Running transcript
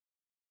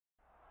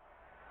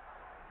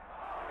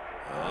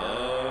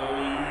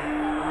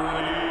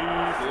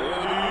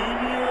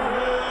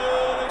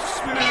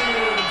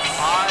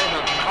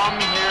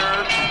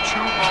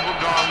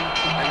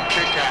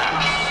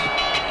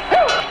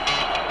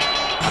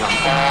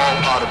all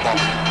out of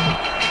buffalo.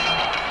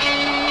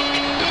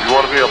 If you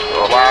want to be a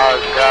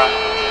wise guy,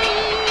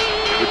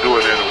 you can do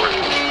it anywhere.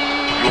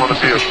 If you want to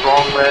be a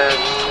strong man,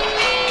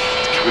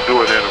 you can do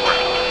it anywhere.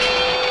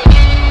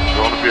 If you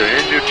want to be an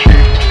Indian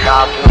chief,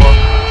 cowboy,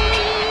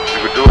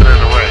 you can do it in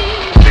the ring.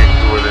 You can't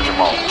do it in the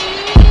mall.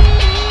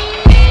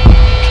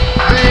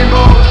 The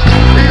most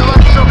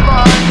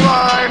electrifying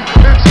line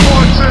in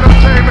sports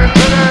entertainment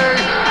today.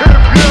 If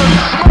you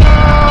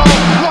smell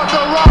what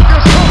the Rock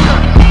is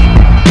cooking,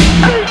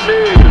 hate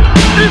me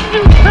if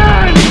you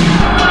can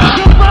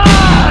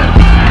survive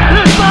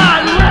if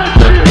I let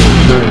you.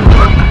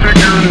 I'm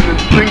figuring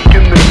and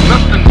thinking there's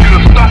nothing to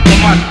stop the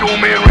Macho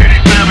Man Randy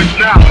Savage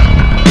now.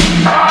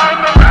 I'm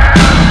the man,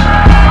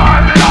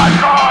 I'm the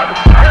icon,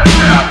 and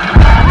yes,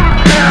 you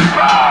can't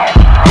bow.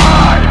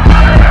 I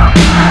am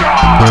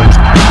God.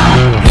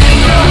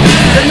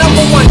 The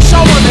number one show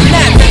on the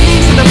net that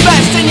leads to the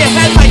best in your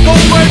head like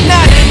Goldberg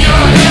Net.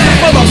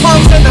 For the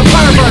punks and the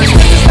perverts,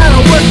 this is how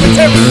to work with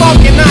Terry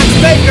Funk and Knox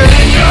Baker.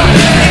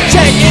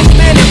 Check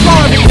Inchman and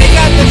Barbie, they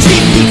got the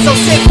cheap heat, so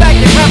sit back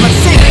and have a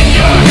seat.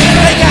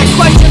 They got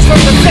questions from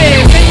the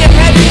fans, in your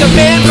head the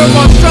man from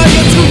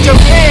Australia to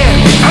Japan.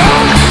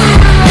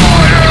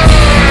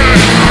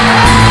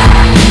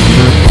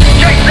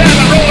 Take down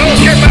the road, don't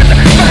care about the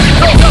first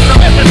coast of the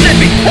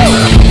Mississippi.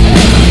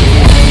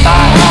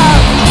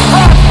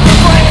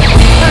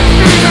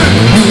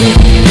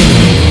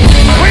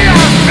 We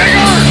are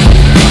bigger,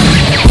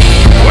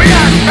 we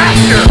are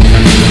faster,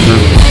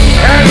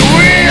 and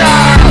we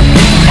are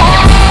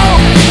all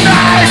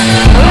night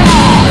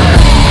long.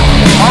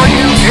 All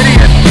you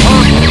idiots,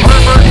 punks,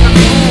 perverts, and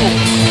fools,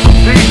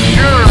 be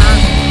sure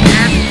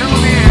and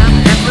tune in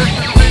and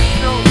listen to this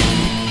show.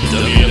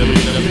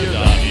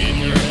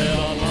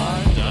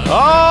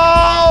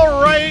 All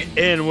right,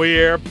 and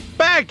we're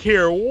back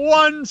here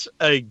once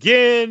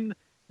again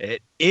at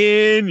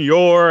In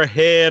Your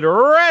Head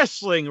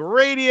Wrestling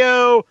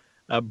Radio,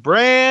 a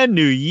brand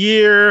new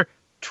year,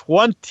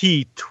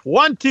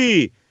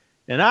 2020.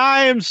 And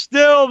I am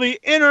still the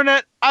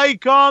internet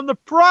icon, the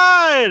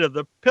pride of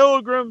the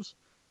Pilgrims,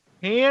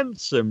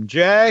 handsome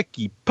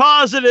Jackie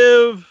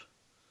Positive,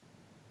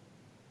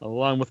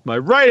 along with my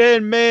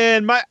right-hand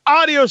man, my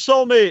audio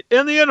soulmate,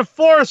 and the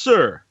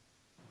enforcer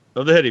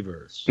of the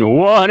Headyverse.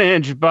 1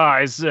 inch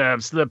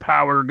biceps, the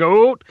power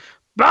goat.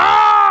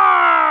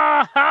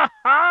 Bah!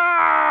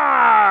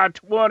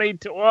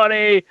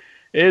 2020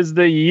 is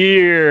the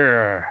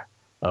year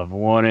of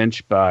 1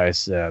 inch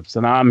biceps.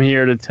 And I'm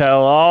here to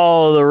tell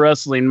all of the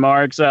wrestling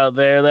marks out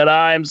there that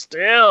I'm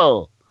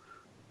still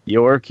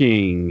your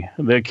king,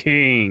 the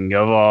king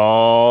of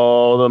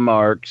all the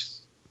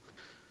marks.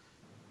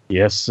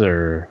 Yes,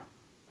 sir.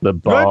 The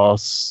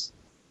boss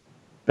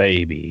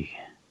baby.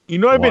 You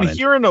know, I've been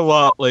hearing a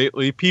lot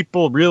lately.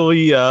 People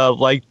really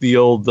like the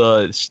old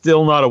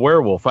Still Not a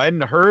Werewolf. I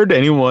hadn't heard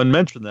anyone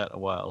mention that in a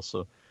while,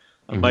 so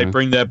I might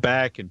bring that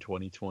back in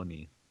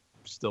 2020.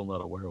 Still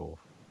Not a Werewolf.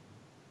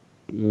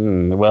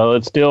 Well,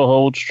 it still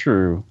holds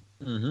true.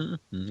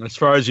 As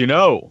far as you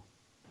know.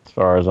 As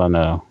far as I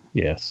know,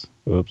 yes.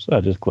 Oops,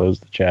 I just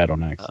closed the chat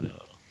on accident.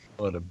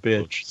 What a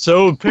bitch.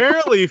 So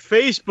apparently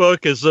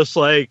Facebook is just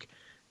like,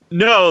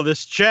 no,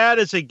 this chat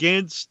is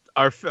against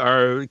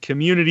our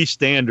community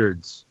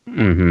standards.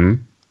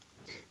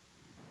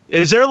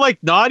 Is there like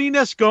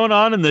naughtiness going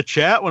on in the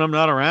chat when I'm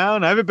not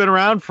around? I haven't been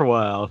around for a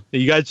while.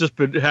 You guys just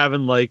been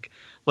having like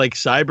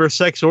cyber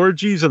sex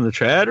orgies in the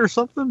chat or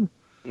something?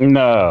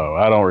 No,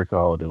 I don't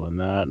recall doing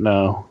that.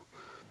 No,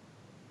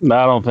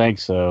 I don't think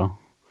so.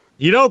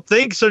 You don't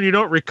think so? You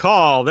don't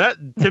recall that?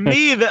 To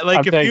me, that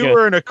like if you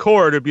were in a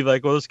court, it'd be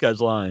like, well, this guy's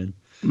lying.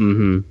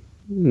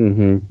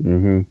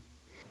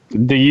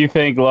 Do you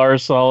think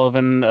Lars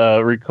Sullivan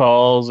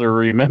recalls or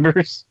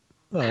remembers?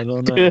 I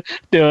don't know.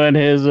 Doing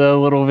his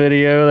little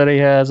video that he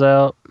has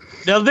out.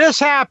 Now, this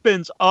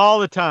happens all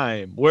the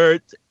time where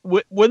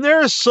when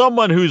there's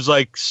someone who's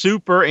like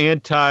super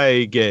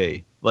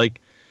anti-gay,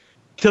 like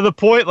to the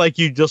point like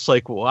you just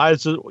like, why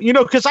is it, you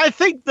know, because I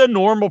think the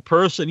normal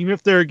person, even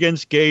if they're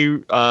against gay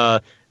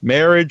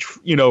marriage,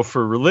 you know,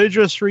 for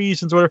religious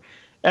reasons, whatever,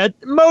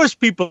 most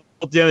people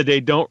at the end of the day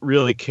don't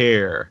really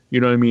care,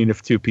 you know what I mean,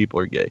 if two people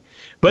are gay.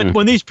 But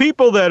when these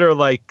people that are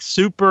like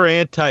super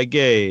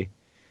anti-gay,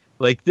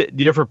 like the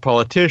different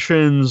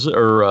politicians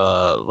or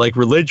like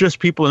religious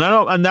people,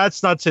 and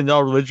that's not saying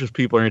all religious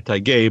people are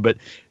anti-gay, but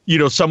you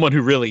know, someone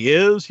who really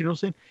is, you know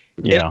what I'm saying?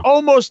 Yeah. It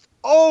almost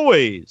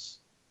always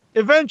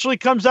eventually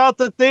comes out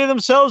that they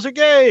themselves are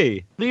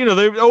gay. You know,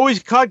 they're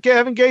always caught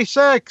having gay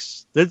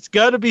sex. There's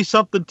got to be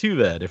something to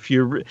that.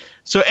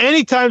 So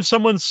anytime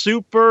someone's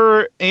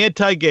super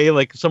anti-gay,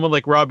 like someone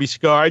like Robbie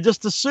Scar, I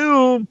just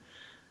assume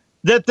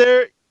that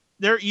they're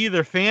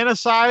either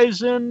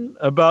fantasizing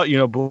about, you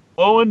know,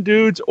 blowing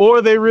dudes,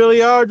 or they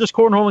really are just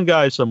cornholing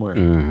guys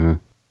somewhere.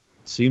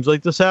 Seems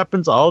like this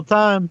happens all the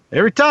time,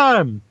 every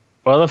time.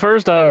 Well, the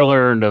first I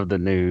learned of the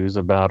news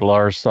about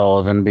Lars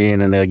Sullivan being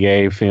in a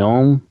gay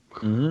film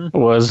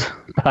was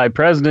by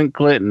President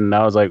Clinton.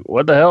 I was like,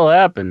 what the hell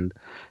happened?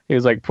 He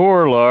was like,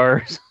 poor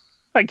Lars.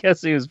 I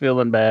guess he was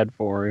feeling bad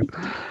for him.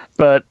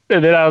 But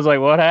and then I was like,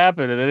 what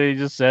happened? And then he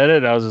just said it.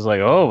 And I was just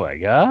like, oh my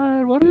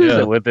God, what is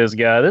it with this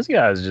guy? This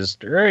guy's just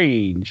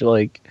strange.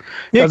 Like,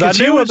 because I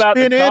knew about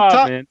the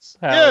comments,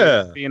 how he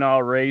was being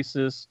all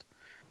racist.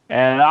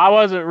 And I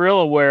wasn't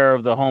real aware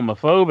of the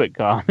homophobic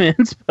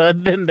comments.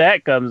 But then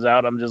that comes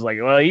out. I'm just like,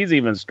 well, he's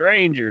even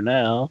stranger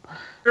now.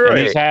 Right. And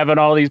he's having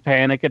all these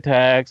panic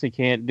attacks. He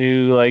can't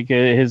do like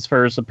his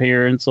first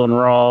appearance on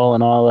Raw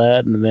and all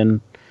that. And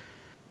then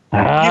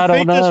I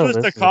don't know. Do you think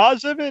this was the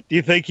cause of it? Do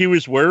you think he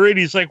was worried?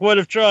 He's like, what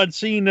if John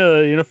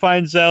Cena,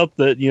 finds out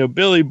that,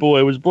 Billy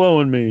Boy was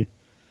blowing me?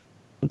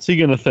 What's he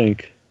going to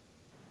think?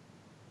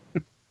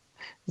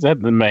 Is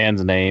that the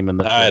man's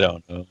name? I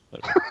don't know.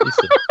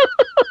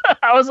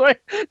 I was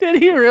like, did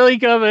he really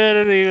come in?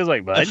 And he was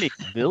like, my name's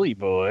Billy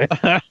Boy.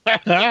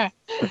 I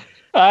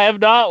have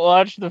not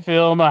watched the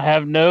film. I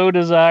have no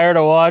desire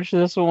to watch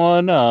this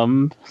one. I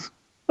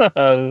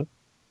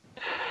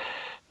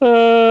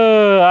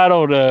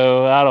don't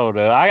know.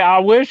 I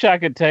wish I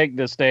could take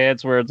the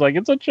stance where it's like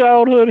it's a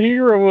childhood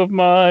hero of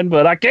mine,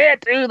 but I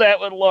can't do that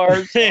with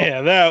Lars.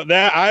 Yeah,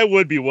 that I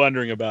would be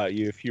wondering about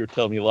you if you were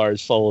telling me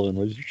Lars Sullivan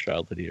was your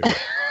childhood hero.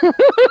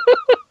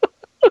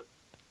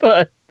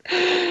 But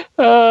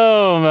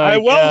oh my! I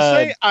will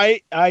say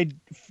I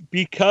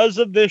because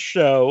of this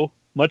show,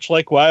 much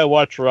like why I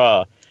watch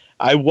Raw,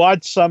 I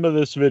watched some of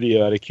this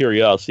video out of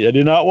curiosity. I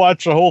did not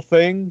watch the whole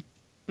thing.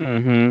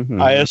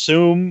 I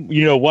assume,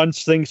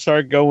 once things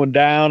start going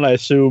down, I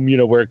assume,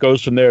 where it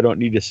goes from there. I don't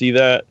need to see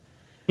that.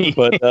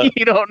 But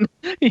you don't.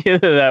 Yeah,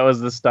 that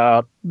was the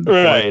stop.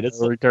 Right. It's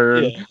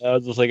return. Yeah, I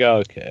was just like,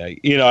 oh, okay.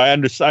 I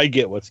understand. I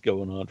get what's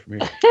going on from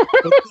here.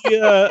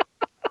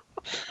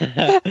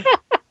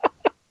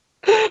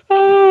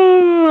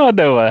 I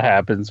know what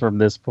happens from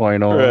this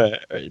point on. Right.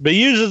 But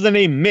he uses the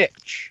name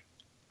Mitch.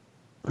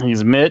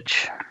 He's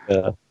Mitch.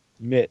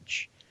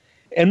 Mitch.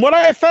 And what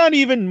I found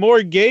even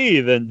more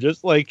gay than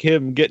just like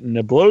him getting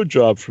a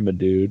blowjob from a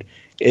dude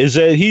is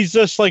that he's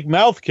just like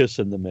mouth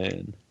kissing the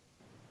man.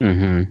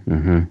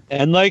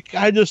 And like,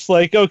 I just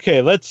like,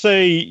 okay, let's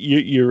say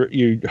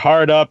you're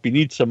hard up, you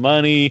need some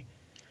money,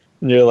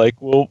 and you're like,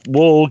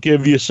 we'll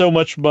give you so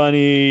much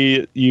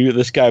money,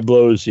 this guy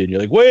blows you, and you're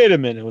like, wait a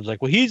minute. It was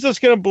like, well, he's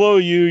just gonna blow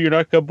you, you're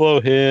not gonna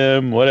blow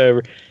him,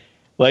 whatever.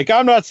 Like,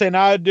 I'm not saying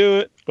I'd do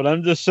it, but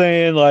I'm just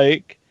saying,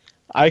 like,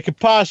 I could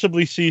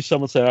possibly see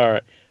someone say, all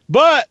right.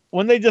 But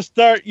when they just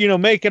start,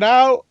 making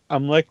out,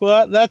 I'm like,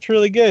 well, that's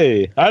really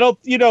gay. I don't,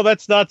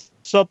 that's not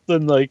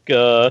something like,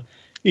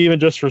 even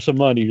just for some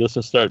money, just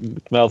to start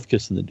mouth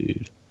kissing the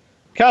dude.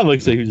 Kind of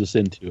looks like he was just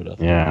into it.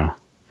 Yeah.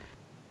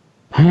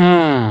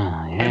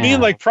 I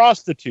mean, like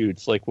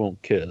prostitutes, like won't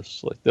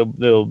kiss, like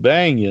they'll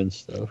bang you and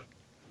stuff.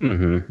 Have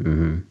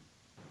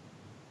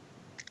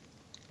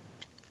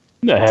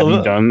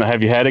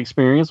you had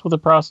experience with a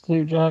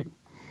prostitute, Jack?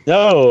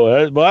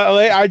 No,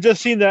 but I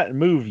just seen that in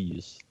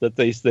movies that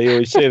they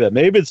always say that.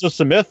 Maybe it's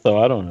just a myth,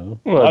 though. I don't know.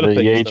 What, the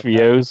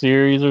HBO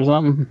series or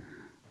something?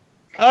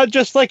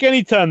 Just like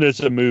anytime there's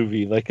a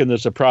movie, like and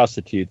there's a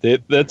prostitute,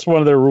 that's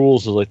one of their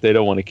rules is like they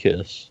don't want to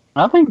kiss.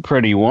 I think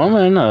Pretty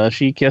Woman,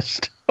 she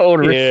kissed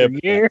Otis for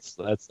years.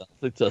 That's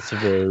a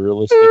very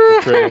realistic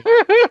portrayal.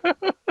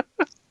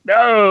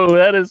 No,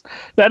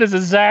 that is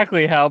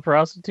exactly how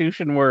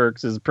prostitution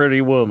works. Is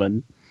Pretty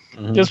Woman.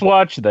 Just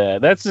watch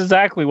that. That's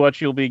exactly what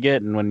you'll be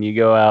getting when you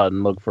go out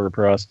and look for a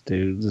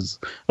prostitute. Is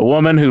a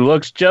woman who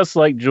looks just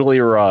like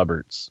Julia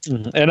Roberts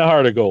and a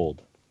heart of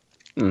gold.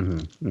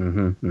 That's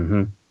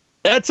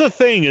the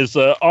thing. Is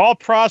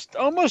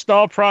almost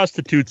all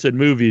prostitutes in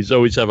movies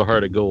always have a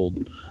heart of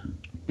gold.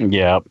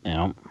 Yeah.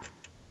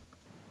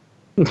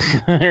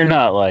 They're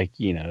not like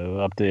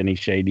up to any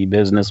shady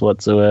business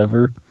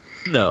whatsoever.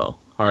 No,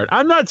 hard.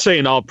 I'm not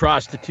saying all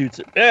prostitutes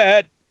are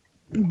bad,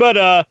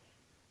 but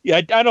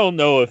yeah, I don't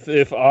know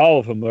if all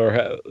of them are,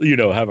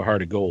 have a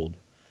heart of gold.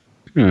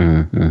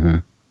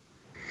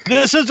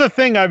 This is a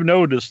thing I've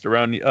noticed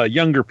around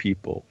younger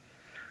people,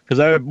 because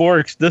I have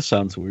more. This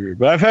sounds weird,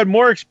 but I've had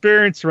more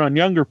experience around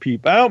younger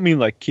people. I don't mean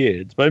like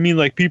kids, but I mean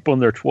like people in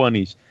their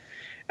 20s.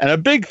 And a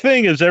big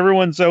thing is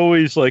everyone's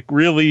always like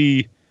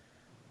really,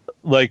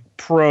 like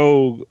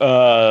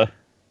pro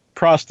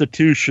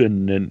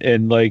prostitution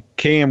and like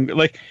cam.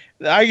 Like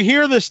I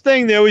hear this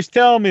thing they always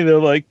tell me, they're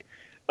like,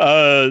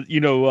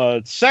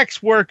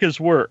 sex work is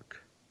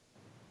work.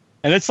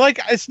 And it's like,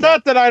 it's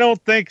not that I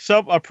don't think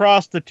a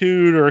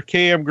prostitute or a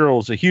cam girl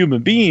is a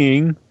human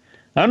being.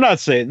 I'm not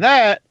saying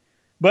that,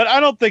 but I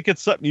don't think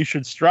it's something you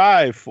should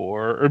strive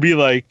for or be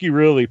like, you're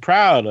really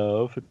proud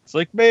of. It's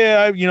like,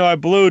 man, I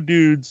blow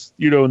dudes,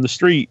 in the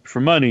street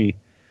for money.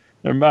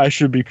 I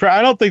should be proud.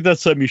 I don't think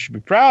that's something you should be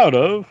proud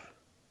of.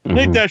 I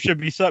think that should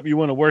be something you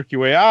want to work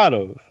your way out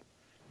of.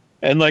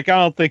 And like, I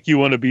don't think you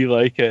want to be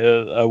like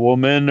a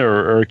woman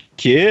or a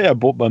kid, a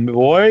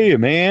boy, a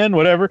man,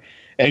 whatever,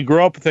 and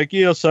grow up and think,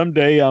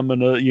 someday I'm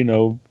gonna,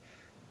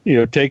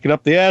 take it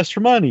up the ass for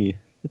money.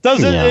 It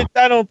doesn't.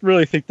 I don't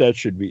really think that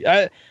should be.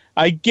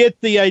 I get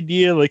the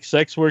idea, like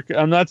sex work.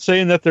 I'm not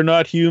saying that they're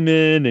not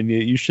human and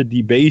you should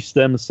debase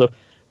them and stuff.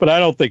 But I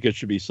don't think it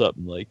should be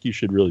something like you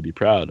should really be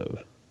proud of.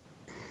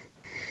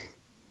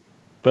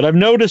 But I've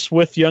noticed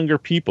with younger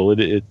people,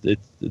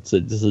 it's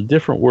a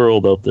different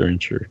world out there.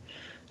 And sure,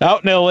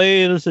 out in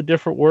LA, there's a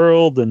different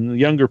world, and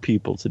younger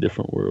people, it's a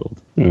different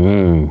world.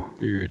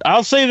 Weird.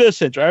 I'll say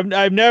this,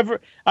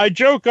 I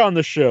joke on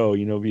the show,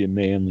 being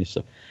manly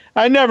stuff.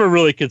 I never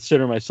really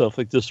consider myself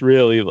like this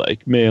really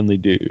like manly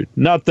dude.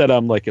 Not that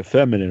I'm like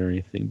effeminate or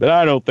anything, but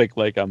I don't think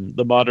like I'm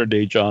the modern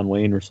day John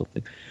Wayne or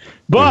something.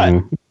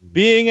 But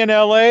being in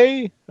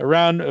LA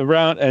around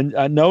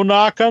and no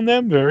knock on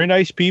them, very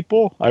nice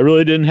people. I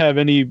really didn't have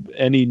any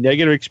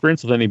negative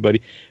experience with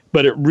anybody,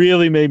 but it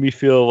really made me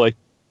feel like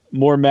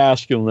more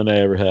masculine than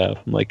I ever have.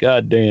 I'm like,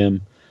 God damn,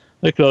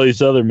 look at all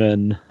these other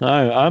men.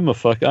 I'm the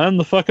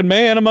fucking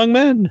man among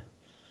men.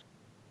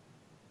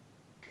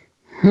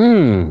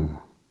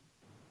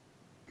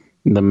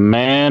 The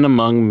man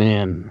among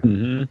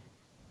men.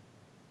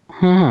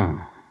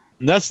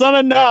 And that's not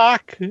a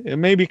knock. It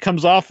maybe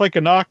comes off like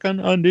a knock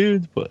on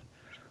dudes, but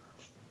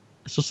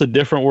it's just a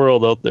different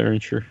world out there,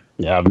 and sure.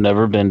 Yeah, I've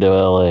never been to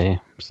LA,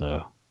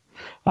 so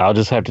I'll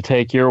just have to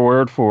take your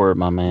word for it,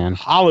 my man.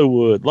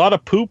 Hollywood. A lot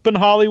of poop in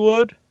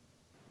Hollywood.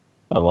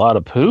 A lot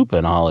of poop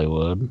in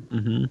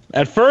Hollywood.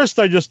 At first,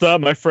 I just thought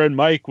my friend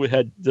Mike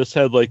had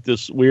like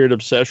this weird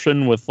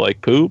obsession with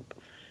like poop.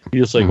 He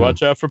just like,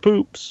 watch out for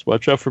poops.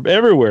 Watch out for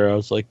everywhere. I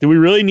was like, do we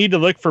really need to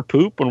look for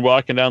poop when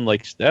walking down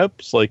like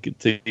steps, like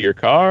to your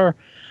car?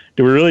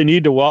 Do we really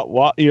need to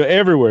walk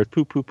everywhere?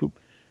 Poop, poop, poop.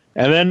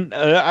 And then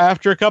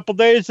after a couple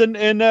days in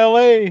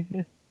LA,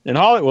 in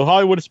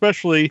Hollywood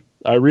especially,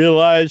 I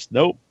realized,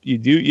 nope,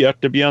 you have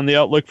to be on the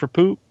outlook for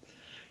poop.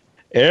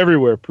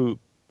 Everywhere poop.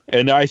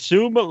 And I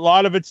assume a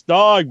lot of it's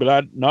dog,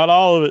 but not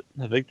all of it.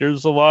 I think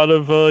there's a lot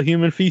of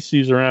human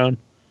feces around.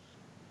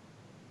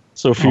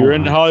 So if you're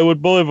in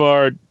Hollywood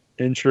Boulevard,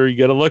 and sure, you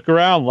got to look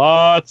around.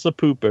 Lots of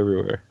poop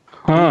everywhere.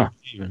 I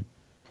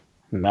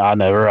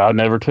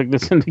never took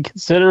this into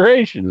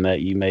consideration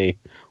that you may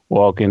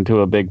walk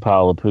into a big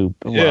pile of poop.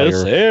 Yeah,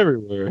 it's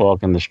everywhere.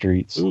 Walking the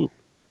streets. Ooh.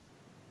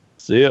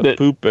 See it,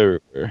 poop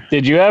everywhere.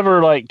 Did you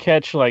ever like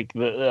catch like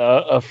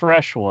a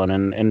fresh one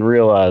and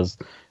realize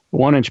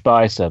 1 Inch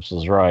Biceps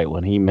was right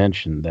when he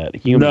mentioned that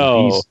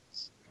human feces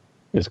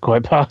is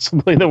quite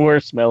possibly the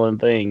worst smelling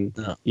thing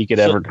you could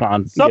ever get in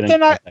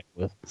contact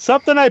with.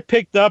 Something I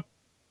picked up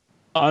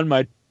on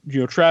my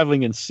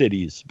traveling in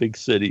cities, big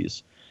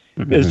cities,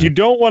 is you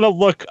don't want to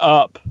look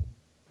up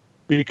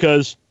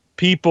because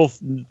people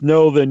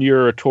know then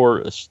you're a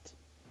tourist,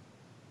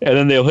 and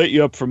then they'll hit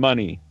you up for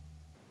money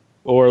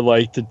or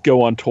like to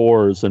go on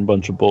tours and a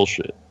bunch of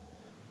bullshit.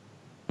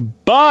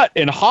 But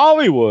in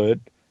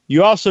Hollywood,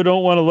 you also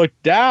don't want to look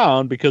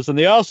down because then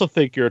they also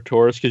think you're a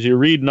tourist because you're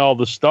reading all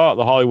the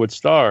Hollywood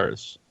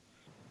stars.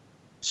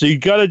 So you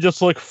got to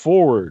just look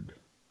forward.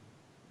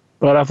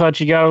 But I thought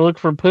you got to look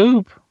for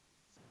poop.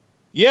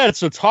 Yeah,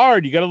 it's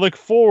hard. You got to look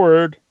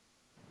forward,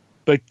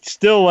 but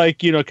still like,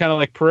 kind of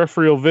like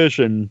peripheral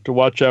vision to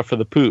watch out for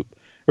the poop.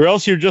 Or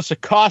else you're just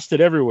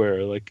accosted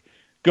everywhere. Like,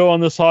 go on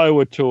this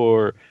Hollywood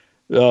tour,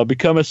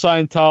 become a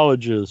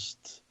Scientologist.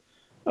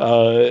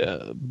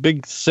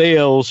 Big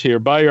sales here,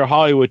 buy your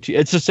Hollywood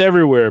it's just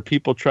everywhere,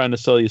 people trying to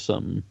sell you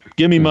something,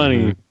 give me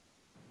money.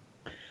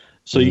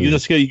 So you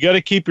got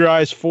to keep your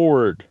eyes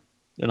forward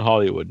in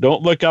Hollywood.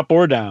 Don't look up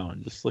or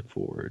down, just look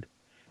forward,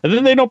 and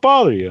then they don't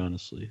bother you,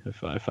 honestly.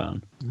 If I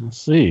found I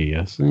see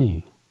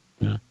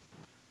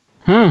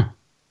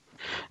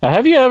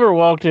have you ever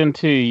walked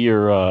into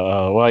your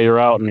while you're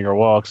out on your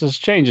walks, it's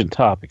changing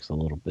topics a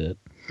little bit.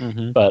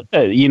 But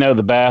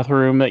the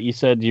bathroom that you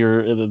said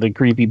the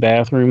creepy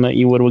bathroom that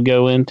you would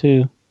go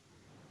into.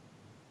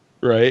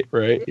 Right.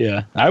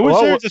 Yeah. I was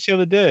there just the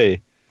other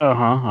day.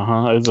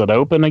 Is it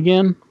open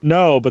again?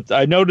 No, but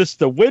I noticed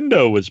the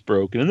window was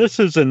broken, and this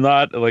is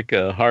not like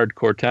a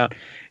hardcore town.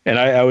 And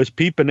I was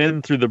peeping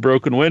in through the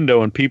broken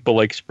window, and people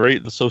like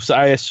sprayed. So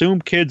I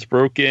assume kids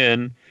broke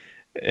in,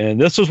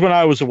 and this was when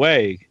I was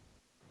away.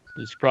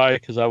 It's probably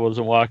because I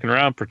wasn't walking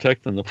around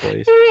protecting the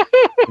place.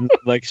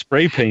 Like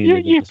spray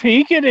painted. You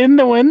peeking in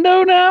the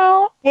window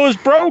now? Well, it was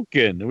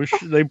broken.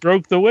 They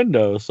broke the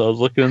window, so I was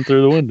looking in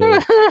through the window.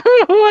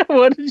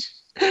 What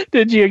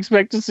did you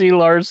expect to see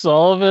Lars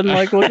Sullivan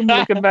like looking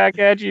back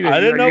at you? I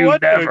didn't know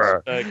what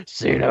to expect.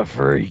 Seen a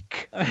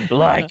freak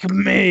like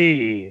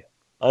me.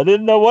 I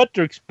didn't know what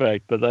to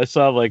expect, but I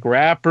saw like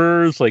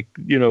wrappers, like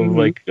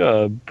like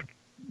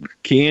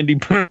candy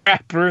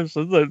wrappers.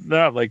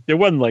 Not like there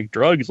wasn't like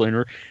drugs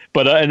later,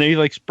 but and they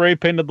like spray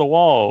painted the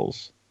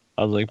walls.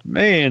 I was like,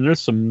 man,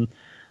 there's some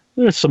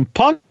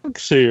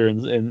punks here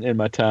in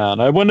my town.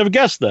 I wouldn't have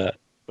guessed that.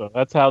 So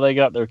that's how they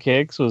got their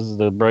kicks, was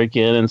to break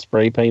in and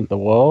spray paint the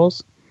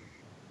walls.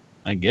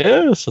 I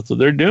guess that's what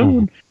they're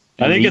doing.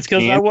 I think it's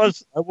because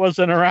I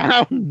wasn't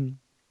around.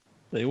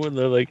 They're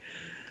like,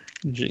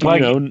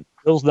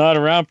 Bill's not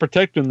around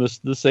protecting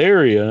this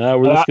area. Now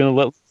we're just gonna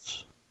let.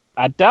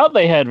 I doubt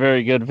they had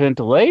very good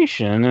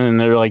ventilation, and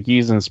they're like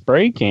using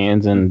spray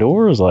cans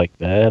indoors like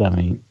that. I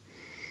mean.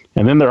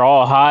 And then they're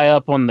all high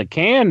up on the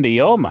candy.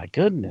 Oh, my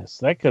goodness.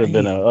 That could have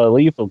been a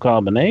lethal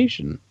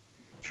combination.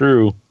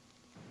 true.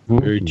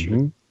 Very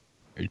true.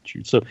 Very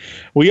true. So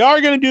we are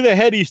going to do the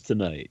headies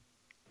tonight.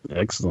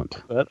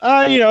 Excellent. But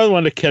I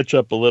want to catch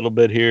up a little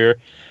bit here.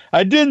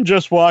 I didn't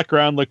just walk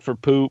around look for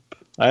poop.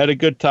 I had a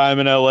good time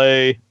in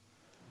LA.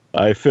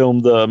 I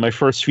filmed my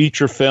first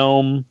feature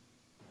film.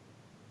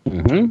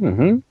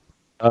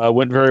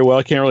 Went very well.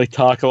 I can't really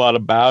talk a lot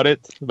about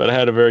it, but I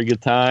had a very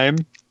good time.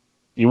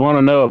 You want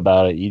to know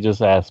about it, you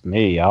just ask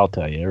me. I'll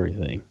tell you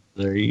everything.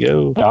 There you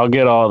go. I'll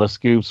get all the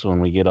scoops when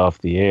we get off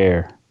the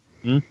air.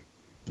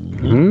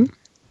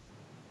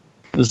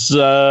 This is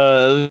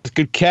a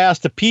good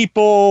cast of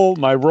people.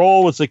 My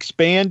role was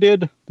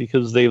expanded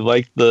because they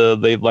liked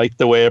the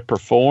way I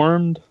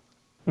performed.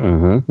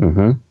 Here's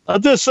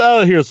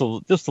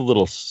just a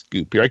little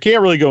scoop here. I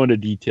can't really go into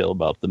detail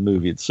about the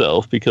movie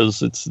itself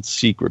because it's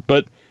secret.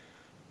 But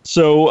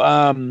so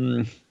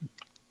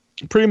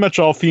pretty much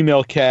all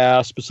female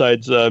cast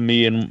besides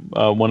me and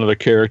one other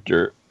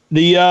character.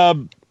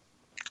 My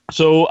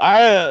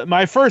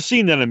first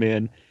scene that I'm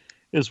in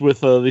is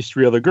with these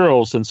three other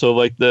girls, and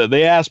so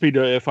they asked me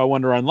if I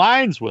wanted to run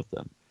lines with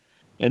them,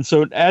 and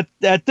so at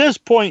this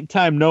point in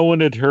time, no one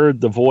had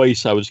heard the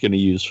voice I was going to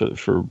use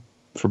for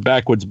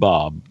Backwoods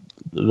Bob.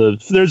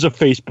 There's a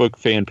Facebook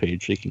fan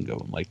page you can go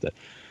and like that,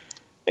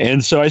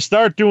 and so I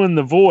start doing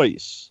the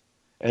voice,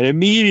 and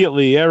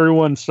immediately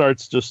everyone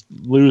starts just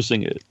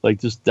losing it, like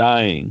just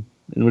dying,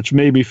 and which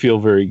made me feel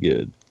very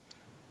good,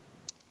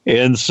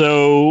 and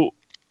so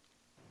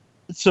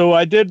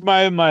I did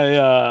my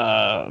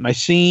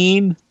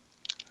scene,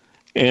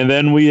 and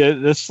then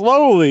we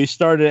slowly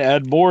started to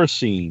add more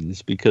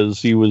scenes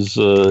because he was.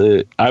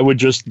 I would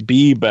just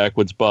be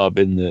Backwoods Bob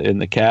in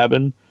the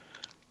cabin,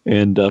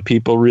 and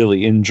people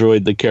really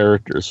enjoyed the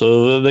character.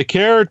 So the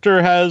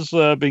character has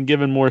been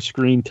given more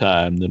screen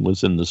time than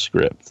was in the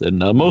script, and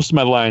most of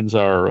my lines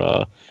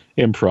are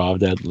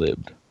improv,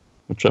 ad-libbed,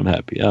 which I'm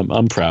happy.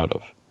 I'm proud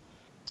of.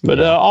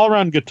 But all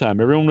around good time.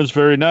 Everyone was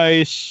very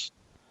nice.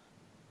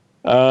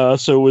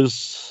 So it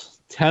was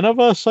 10 of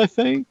us, I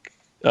think.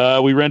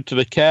 We rented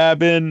a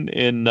cabin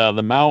in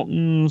the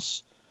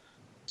mountains.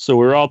 So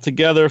we were all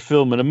together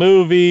filming a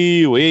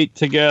movie. We ate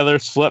together,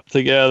 slept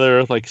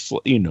together,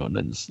 sleeping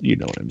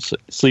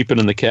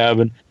in the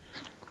cabin.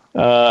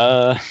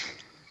 So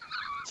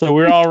we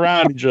were all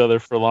around each other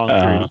for a long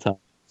period of time.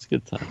 It's a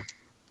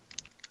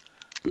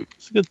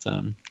good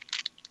time.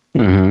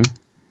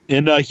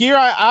 And here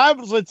I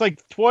was. It's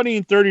like 20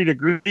 and 30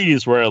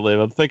 degrees where I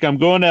live. I think I'm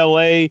going to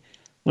LA.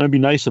 It's going to be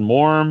nice and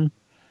warm.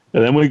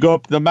 And then we go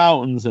up to the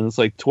mountains, and it's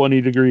like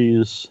 20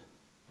 degrees.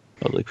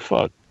 I was like,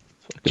 fuck.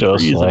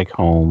 Just freezing. Like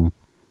home.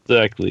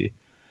 Exactly.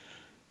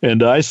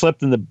 And I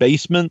slept in the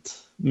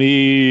basement.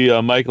 Me,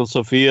 Michael,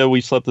 Sophia, we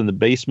slept in the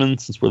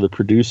basement since we're the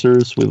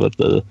producers. We let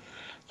the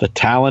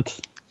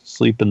talent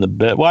sleep in the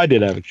bed. Well, I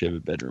did actually have a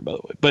bedroom, by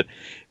the way. But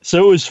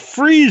so it was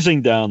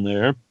freezing down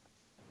there.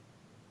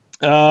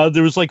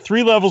 There was like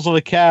 3 levels of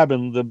the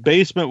cabin. The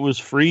basement was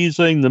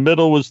freezing. The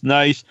middle was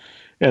nice.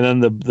 And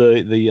then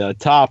the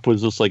top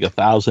was just like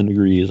 1,000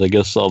 degrees. I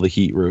guess all the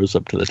heat rose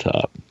up to the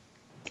top.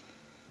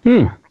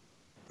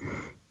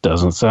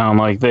 Doesn't sound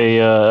like they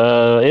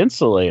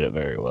insulate it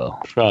very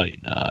well. Probably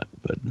not,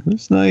 but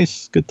it's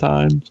nice. Good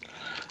times.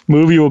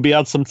 Movie will be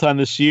out sometime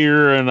this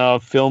year,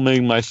 and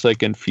filming my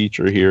second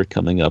feature here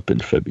coming up in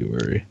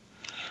February.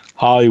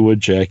 Hollywood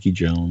Jackie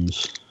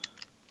Jones.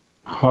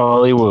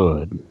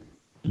 Hollywood.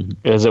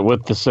 Is it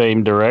with the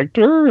same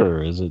director,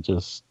 or is it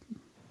just...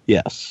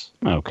 Yes.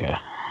 Okay.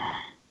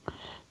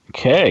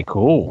 Okay,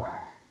 cool.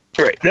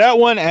 Right. That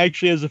one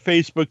actually has a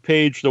Facebook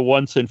page, the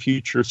Once and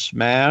Future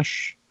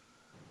Smash.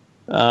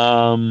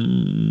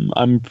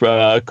 I'm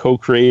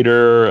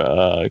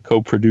co-creator,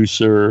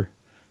 co-producer,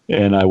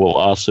 and I will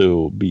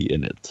also be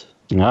in it.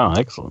 Oh,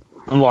 excellent.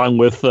 Along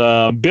with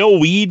Bill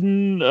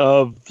Whedon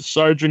of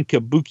Sergeant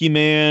Kabuki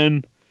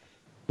Man,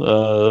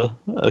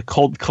 a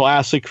cult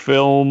classic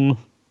film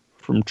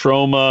from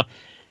Troma,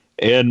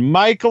 and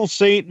Michael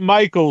St.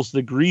 Michaels,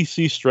 the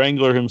greasy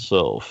strangler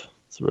himself.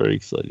 It's very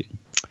exciting.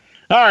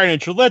 All right,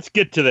 Andrew, let's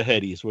get to the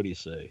headies. What do you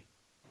say?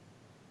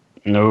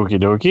 Okie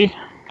dokie.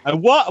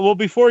 Well,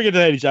 before we get to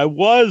the headies, I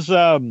was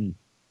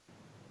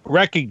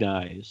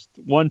recognized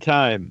one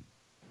time.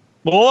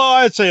 Well,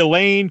 I'd say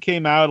Elaine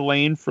came out.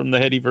 Elaine from the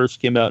Headyverse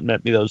came out and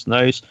met me. That was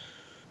nice.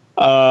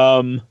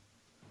 I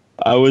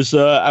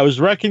was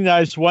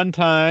recognized one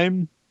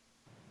time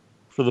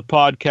for the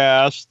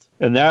podcast,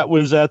 and that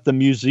was at the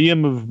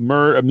Museum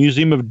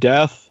of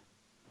Death.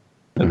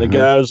 And the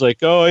guy was like,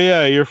 "Oh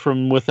yeah, you're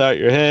from Without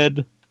Your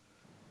Head."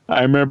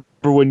 I remember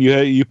when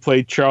you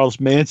played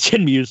Charles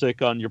Manson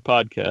music on your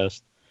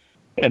podcast,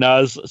 and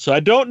I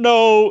don't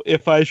know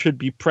if I should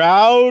be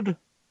proud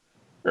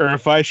or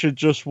if I should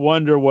just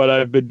wonder what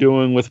I've been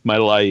doing with my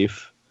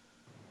life.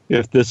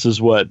 If this is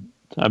what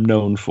I'm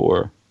known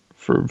for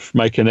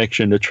my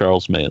connection to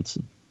Charles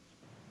Manson.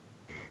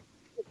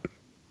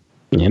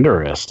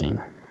 Interesting.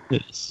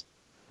 Yes.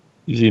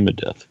 Museum of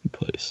Death, good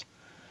place.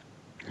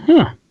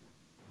 Huh.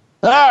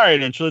 All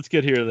right, Inch, let's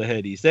get here to the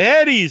headies. The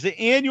headies, the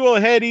annual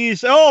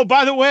headies. Oh,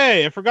 by the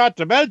way, I forgot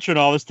to mention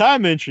all this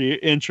time,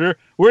 Incher.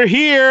 We're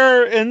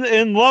here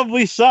in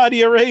lovely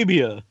Saudi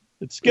Arabia.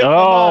 It's skipped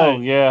my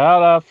mind. Yeah, how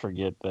did I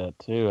forget that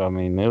too? I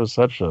mean, it was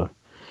such a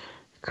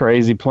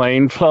crazy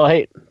plane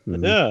flight.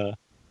 Yeah.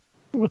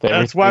 With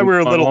That's why we're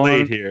a little on,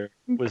 late here.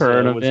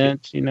 Current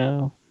events, you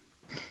know.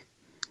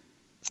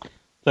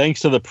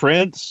 Thanks to the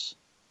Prince.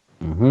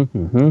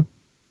 Mm-hmm.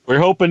 We're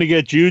hoping to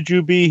get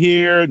Jujubee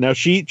here. Now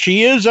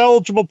she is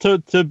eligible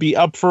to be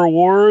up for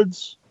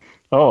awards.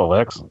 Oh,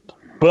 excellent.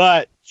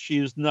 But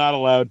she's not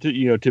allowed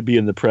to be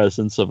in the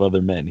presence of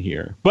other men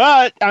here.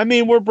 But I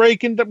mean, we're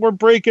breaking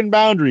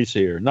boundaries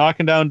here,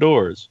 knocking down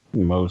doors.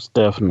 Most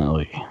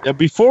definitely. Now,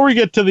 before we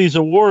get to these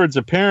awards,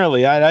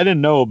 apparently I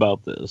didn't know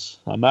about this.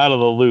 I'm out of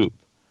the loop.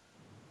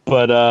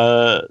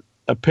 But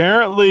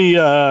apparently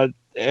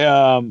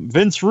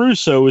Vince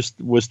Russo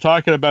was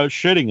talking about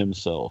shitting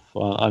himself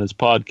on his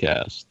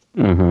podcast.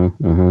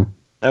 Mm-hmm.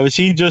 Now, is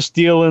he just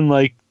stealing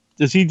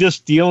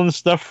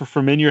stuff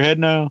from In Your Head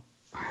now?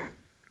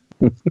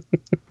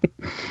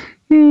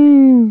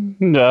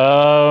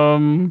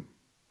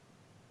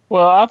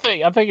 Well, I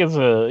think it's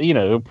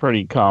a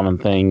pretty common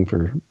thing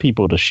for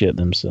people to shit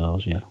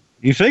themselves. Yeah.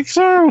 You think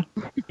so?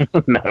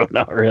 No,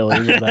 not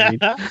really.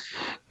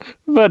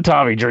 But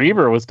Tommy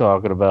Dreamer was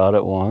talking about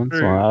it once.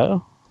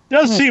 Sure.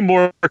 Does seem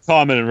more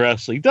common in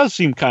wrestling. It does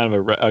seem kind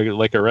of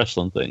like a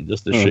wrestling thing,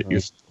 just to shit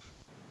yourself.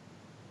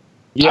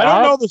 Yeah,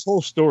 I don't know this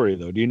whole story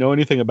though. Do you know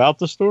anything about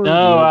the story?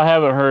 No, I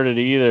haven't heard it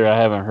either. I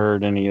haven't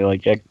heard any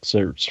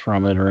excerpts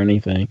from it or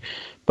anything.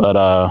 But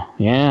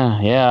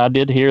yeah, I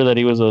did hear that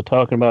he was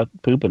talking about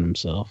pooping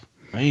himself.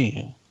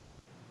 Man,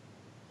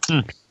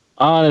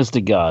 honest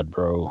to God,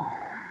 bro,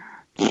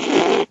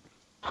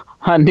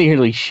 I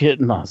nearly shit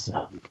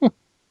myself.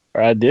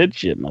 Or I did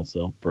shit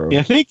myself, bro.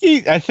 Yeah,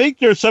 I think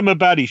there's something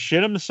about he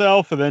shit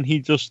himself and then he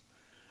just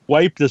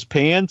wiped his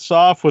pants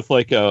off with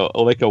like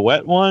a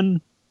wet one.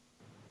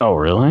 Oh,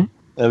 really?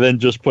 And then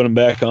just put them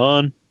back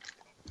on.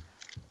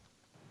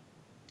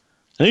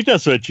 I think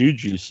that's what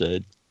Juju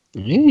said.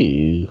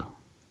 Ew.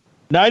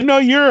 Now I know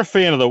you're a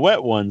fan of the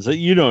wet ones.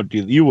 You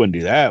wouldn't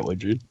do that,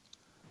 would you?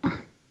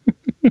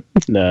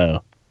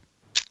 No.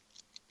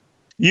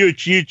 You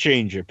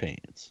change your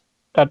pants.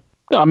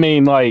 I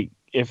mean, like,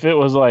 if it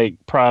was like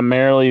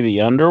primarily the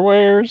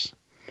underwears,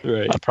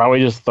 right? I'd probably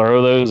just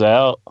throw those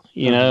out,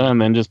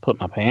 and then just put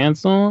my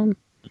pants on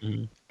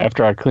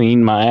after I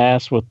clean my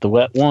ass with the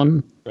wet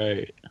one.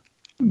 Right.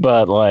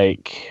 But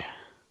like,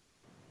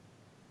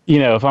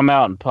 if I'm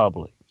out in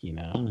public,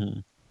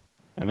 and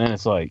then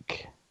it's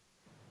like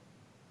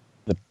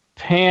the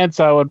pants,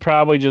 I would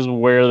probably just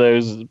wear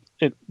those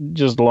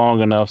just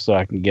long enough so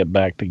I can get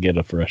back to get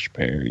a fresh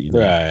pair,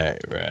 Right.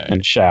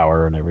 And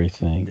shower and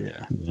everything.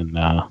 Yeah. And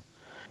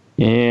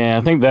yeah,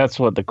 I think that's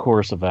what the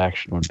course of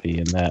action would be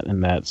in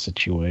that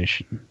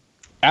situation.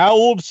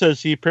 Al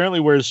says he apparently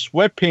wears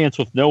sweatpants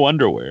with no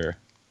underwear.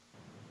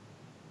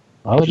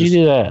 Why would you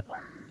do that?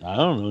 I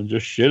don't know.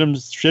 Just shit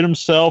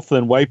himself,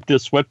 then wiped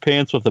his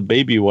sweatpants with a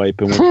baby wipe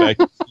and went back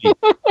to sleep.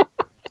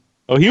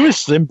 Oh, he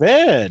was in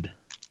bed.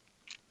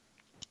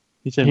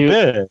 He's in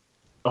bed.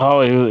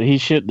 Oh, he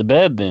shit the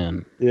bed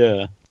then.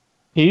 Yeah.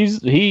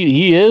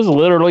 He is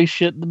literally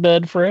shit the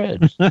bed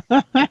Fred.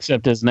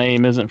 Except his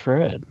name isn't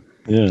Fred.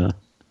 Yeah.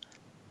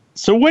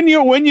 So when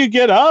you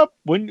get up,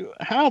 I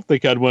don't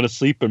think I'd want to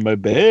sleep in my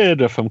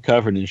bed if I'm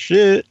covered in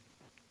shit.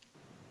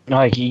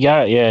 Like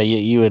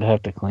you would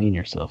have to clean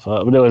yourself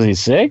up. Was he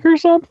sick or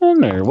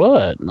something or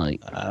what? Like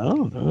I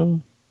don't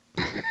know.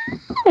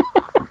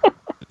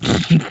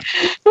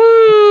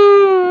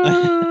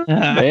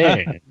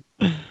 Man.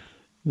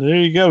 There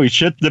you go. He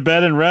shit the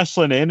bed in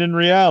wrestling and in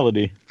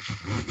reality.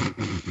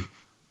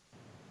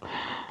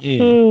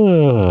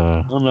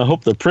 Yeah. I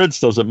hope the Prince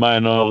doesn't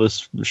mind all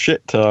this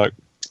shit talk.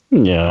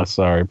 Yeah,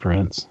 sorry,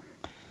 Prince.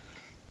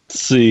 Let's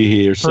see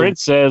here.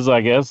 Prince says,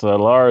 I guess,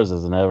 Lars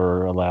is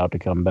never allowed to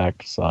come back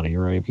to Saudi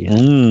Arabia.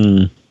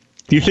 Do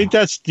you think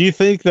that's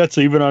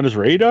even on his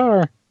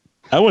radar?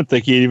 I wouldn't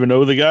think he'd even know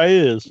who the guy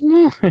is.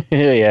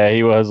 Yeah,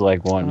 he was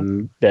like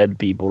wanting dead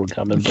people to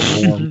come and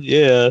perform.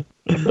 Yeah.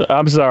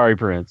 I'm sorry,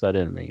 Prince. I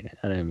didn't mean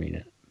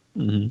it.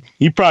 Mm-hmm.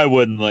 He probably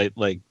wouldn't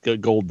like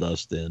Gold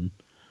Dust in.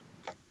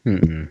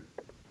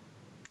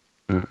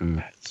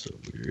 That's so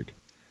weird.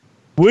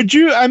 Would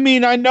you? I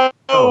mean, I know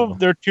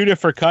they're two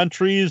different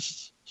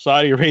countries,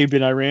 Saudi Arabia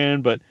and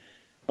Iran, but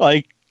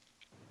like,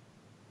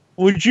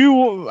 would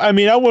you? I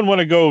mean, I wouldn't want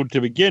to go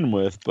to begin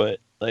with, but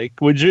like,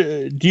 would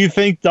you? Do you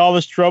think all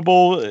this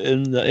trouble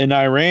in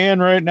Iran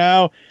right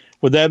now,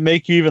 would that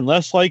make you even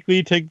less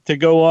likely to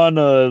go on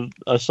a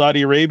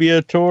Saudi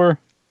Arabia tour?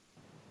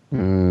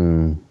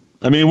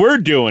 I mean, we're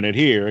doing it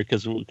here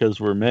because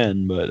we're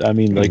men, but I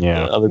mean, like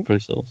other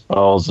places.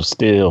 Balls of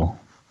steel.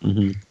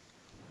 Mm-hmm.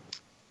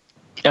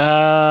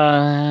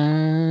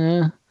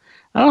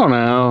 I don't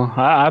know.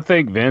 I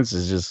think Vince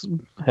is just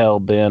hell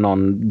bent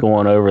on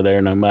going over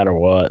there no matter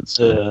what.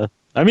 So.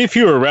 I mean, if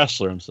you were a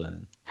wrestler, I'm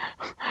saying.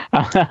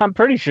 I'm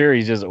pretty sure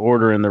he's just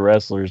ordering the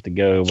wrestlers to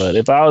go. But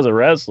if I was a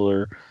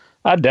wrestler,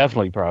 I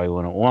definitely probably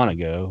wouldn't want to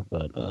go,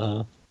 but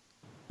Uh,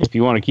 if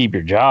you want to keep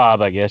your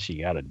job, I guess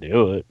you got to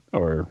do it,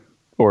 or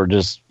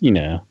just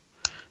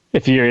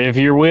if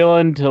you're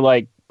willing to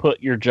like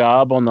put your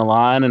job on the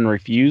line and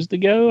refuse to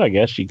go, I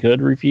guess you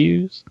could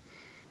refuse.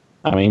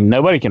 I mean,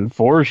 nobody can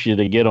force you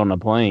to get on a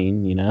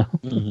plane,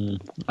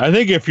 I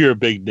think if you're a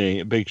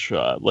big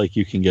shot, like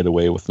you can get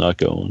away with not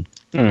going.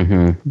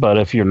 But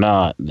if you're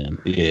not, then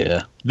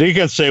Yeah, they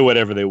can say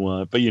whatever they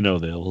want, but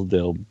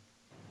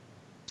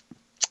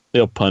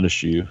they'll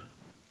punish you.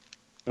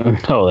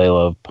 oh, they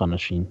love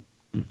punishing.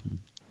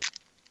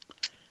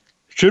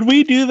 Should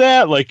we do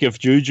that? Like if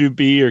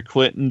Jujubee or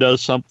Clinton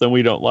does something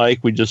we don't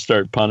like, we just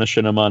start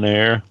punishing them on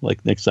air.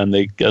 Like next time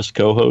they guest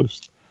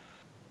co-host.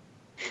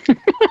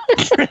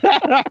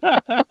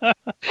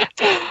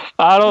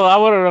 I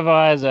wouldn't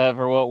advise that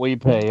for what we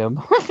pay them.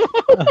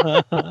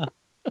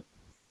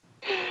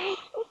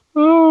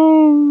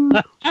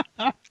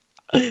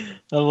 I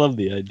love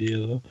the idea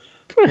though.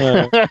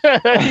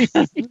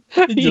 Just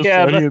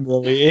Yeah, start but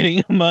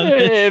humiliating them on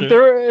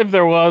if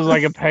there was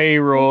like a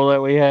payroll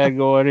that we had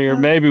going here,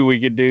 maybe we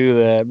could do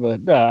that.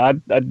 But I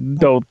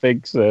don't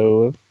think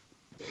so.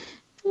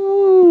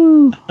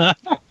 All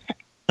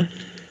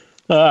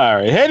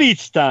right,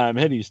 Headies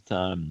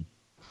time.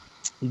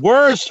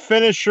 Worst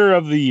finisher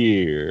of the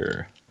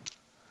year.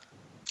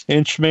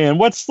 Inchman,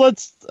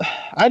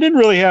 I didn't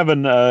really have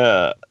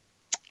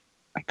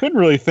I couldn't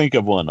really think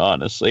of one,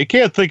 honestly. I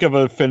can't think of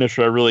a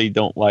finisher I really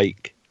don't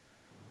like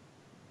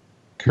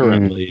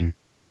currently.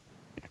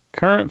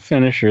 Current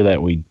finisher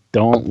that we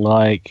don't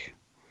like.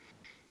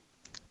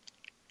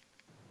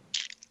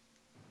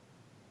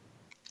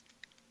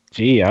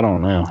 Gee, I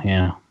don't know.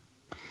 Yeah.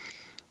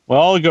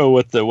 Well, I'll go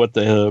with what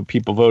the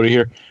people voted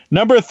here.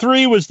 Number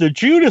 3 was the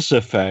Judas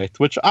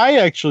Effect, which I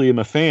actually am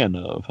a fan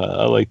of.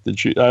 I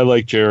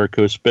like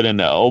Jericho spinning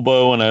the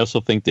elbow, and I also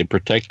think they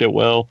protect it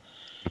well.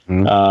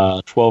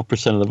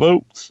 12% of the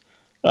votes.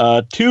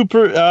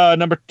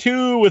 Number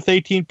 2 with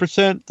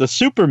 18%, the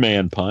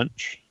Superman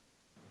Punch,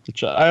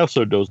 which I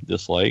also don't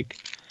dislike.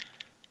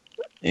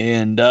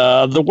 And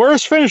the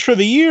worst finisher of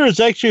the year is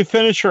actually a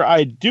finisher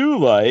I do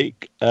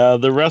like.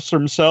 The wrestler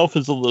himself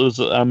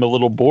I'm a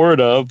little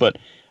bored of, but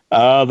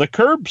the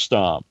Curb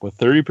Stomp with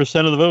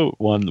 30% of the vote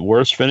won the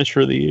worst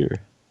finisher of the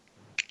year.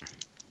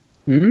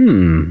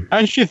 I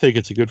actually think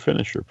it's a good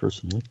finisher,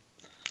 personally.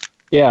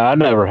 Yeah, I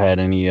never had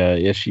any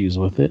issues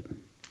with it.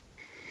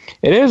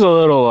 It is a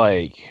little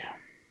like,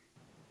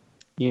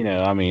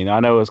 I mean, I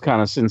know it's kind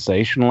of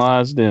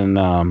sensationalized,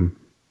 and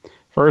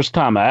first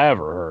time I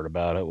ever heard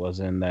about it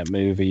was in that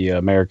movie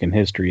American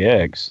History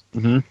X.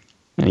 And,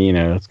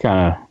 it's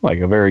kind of like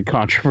a very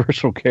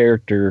controversial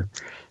character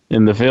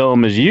in the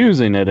film is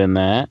using it in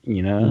that,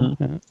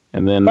 and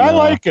then I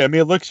like it. I mean,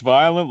 it looks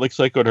violent, looks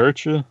like it would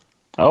hurt you.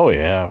 Oh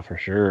yeah, for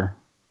sure.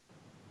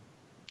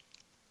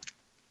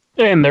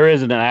 And there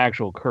isn't an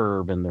actual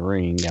curb in the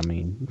ring. I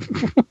mean,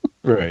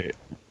 right.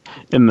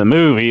 In the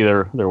movie,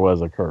 there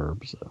was a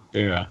curb. So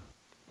yeah.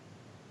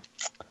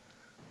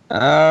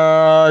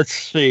 Let's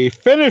see.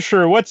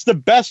 Finisher. What's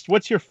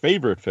your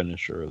favorite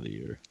finisher of the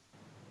year?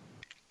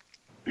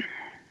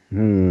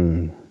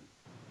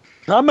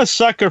 I'm a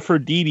sucker for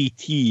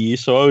DDT,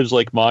 so I always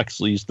like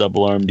Moxley's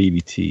double arm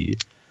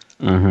DDT.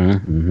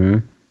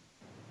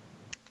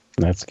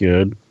 That's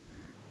good.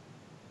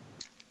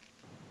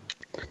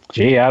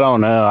 Gee, I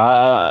don't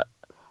know.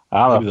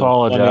 I'll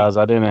apologize.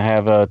 I didn't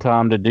have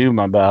time to do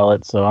my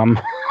ballot, so I'm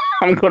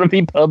going to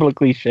be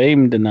publicly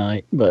shamed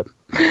tonight. But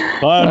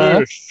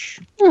Punish.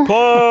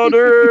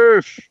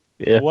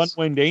 Yes. One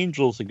Winged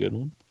Angel's a good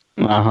one.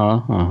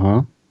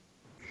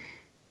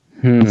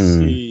 Let's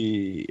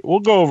see. We'll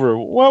go over.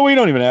 Well, we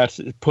don't even have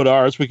to put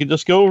ours. We can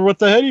just go over what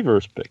the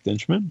Headyverse picked,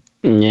 Inchman.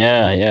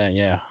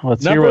 Yeah.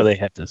 Let's hear what they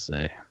have to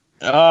say.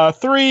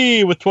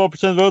 3 with 12%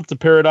 of the vote, the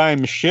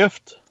Paradigm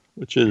Shift,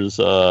 which is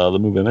the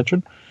movie I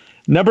mentioned.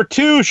 Number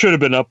 2 should have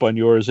been up on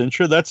yours,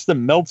 Intra. That's the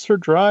Meltzer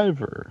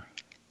Driver.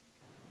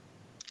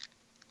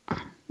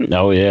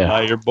 Oh, yeah.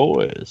 By your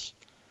boys.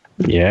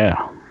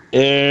 Yeah.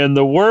 And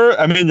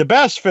the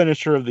best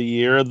finisher of the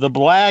year, the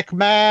Black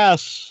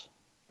Mass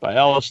by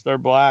Aleister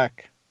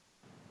Black.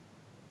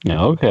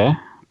 Okay.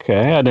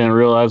 I didn't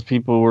realize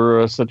people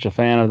were such a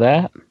fan of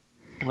that.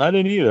 I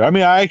didn't either. I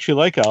mean, I actually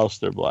like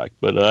Aleister Black,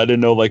 but I didn't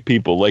know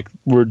people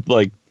were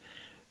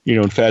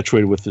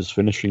infatuated with his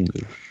finishing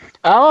move.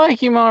 I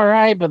like him all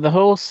right, but the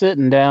whole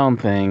sitting down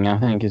thing, I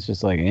think it's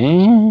just like,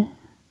 eh.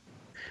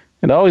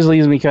 It always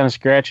leaves me kind of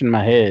scratching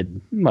my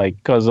head,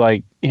 because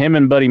him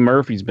and Buddy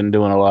Murphy's been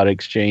doing a lot of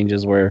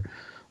exchanges where,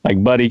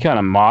 Buddy kind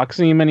of mocks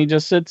him and he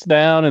just sits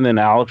down, and then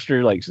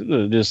Aleister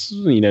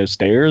just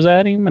stares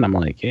at him, and I'm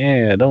like,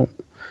 yeah, I don't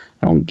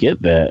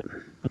get that.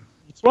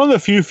 It's one of the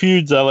few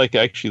feuds I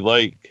actually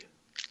like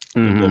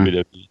in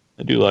WWE.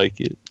 I do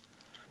like it.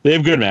 They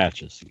have good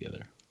matches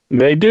together.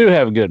 They do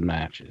have good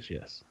matches,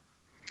 yes.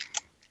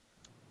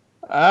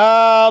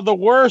 The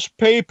worst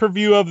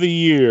pay-per-view of the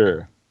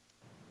year.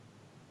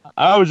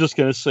 I was just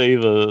going to say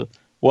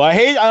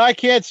I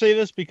can't say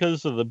this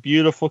because of the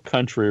beautiful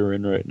country we're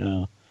in right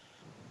now.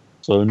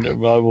 So I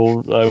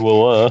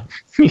will.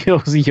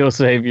 You'll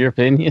save your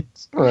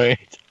opinions.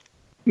 Right.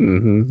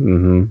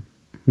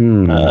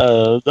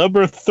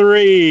 Number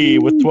 3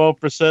 with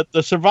 12%,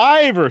 the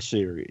Survivor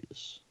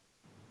Series.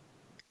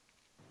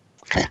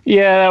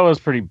 Yeah, that was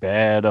pretty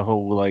bad. A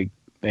whole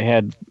they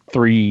had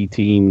 3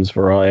 teams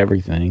for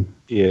everything.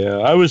 Yeah,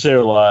 I was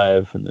there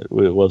live, and it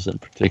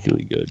wasn't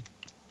particularly good.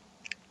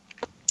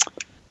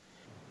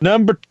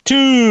 Number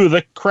 2,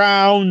 the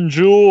Crown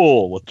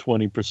Jewel with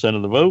 20%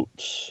 of the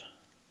votes.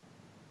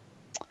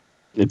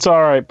 It's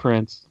all right,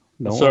 Prince.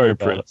 Sorry,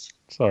 Prince.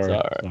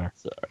 Sorry.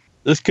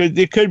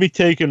 It could be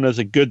taken as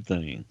a good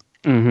thing.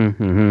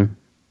 You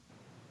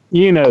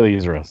know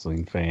these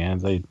wrestling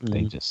fans, they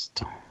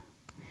just.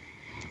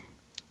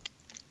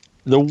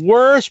 The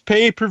worst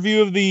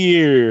pay-per-view of the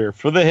year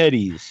for the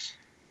headies.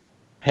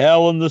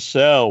 Hell in the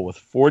Cell with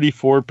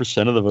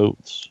 44% of the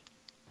votes.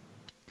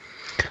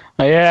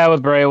 Yeah,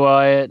 with Bray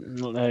Wyatt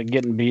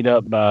getting beat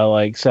up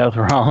by Seth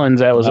Rollins.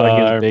 That was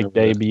his big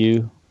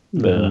debut.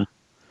 The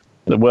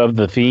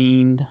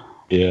Fiend.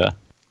 Yeah.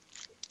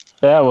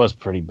 That was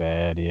pretty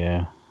bad,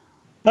 yeah.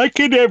 I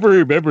can never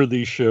remember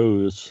these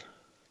shows.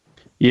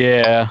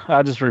 Yeah,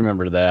 I just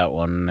remember that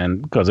one,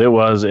 and because it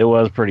was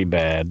pretty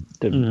bad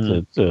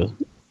to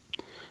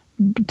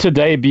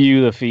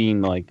debut the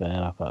Fiend like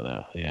that. I thought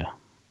that,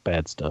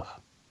 bad stuff.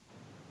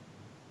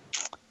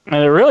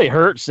 And it really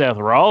hurt Seth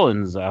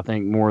Rollins, I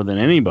think, more than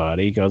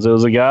anybody, because it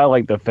was a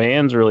guy the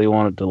fans really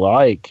wanted to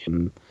like,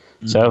 and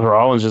Seth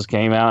Rollins just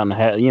came out and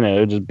had,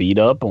 just beat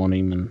up on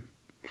him and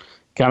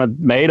kind of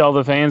made all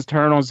the fans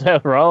turn on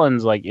Seth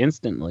Rollins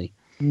instantly.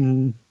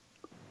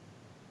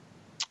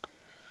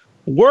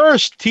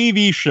 Worst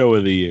TV show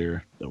of the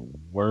year. The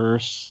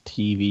worst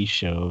TV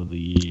show of the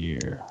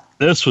year.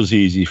 This was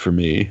easy for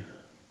me.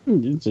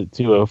 It's at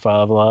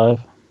 205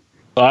 Live.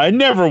 I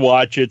never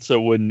watch it,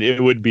 so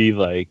it would be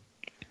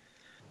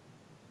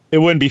it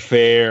wouldn't be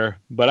fair.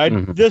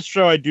 But this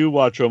show I do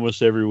watch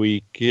almost every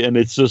week, and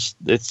it's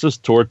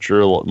just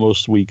torture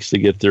most weeks to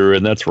get through,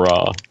 and that's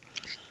Raw.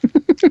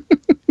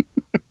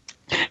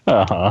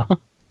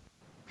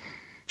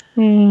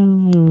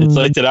 It's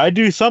did I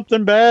do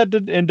something bad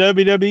in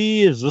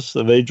WWE?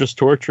 Are they just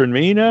torturing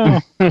me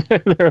now?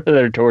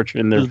 They're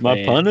torturing their fans.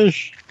 My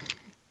punish?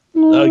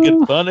 I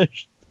get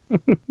punished.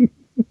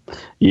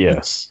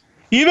 Yes.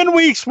 Even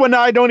weeks when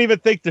I don't even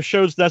think the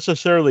show's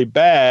necessarily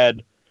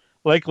bad.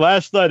 Like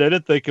last night, I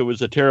didn't think it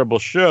was a terrible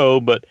show,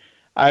 but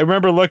I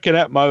remember looking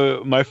at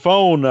my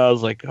phone. I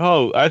was like,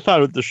 oh, I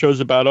thought the show's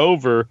about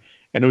over,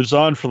 and it was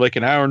on for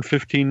an hour and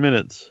 15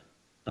 minutes.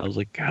 I was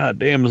like, God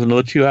damn, there's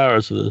another 2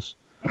 hours of this.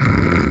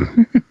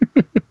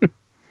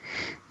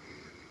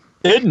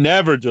 It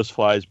never just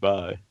flies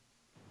by.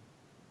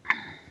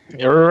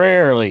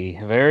 Rarely,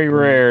 very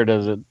rare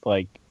does it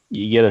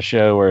you get a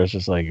show where it's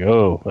just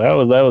oh,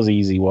 that was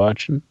easy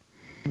watching.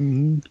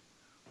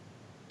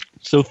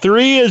 So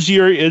 3 is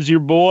your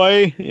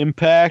boy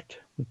Impact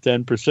with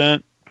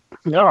 10%.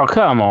 Oh,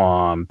 come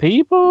on,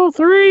 people.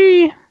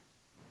 3.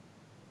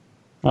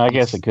 I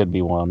guess it could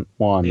be one.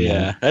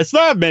 Yeah, that's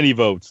not many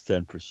votes.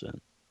 10%.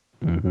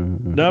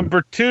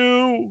 Number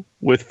 2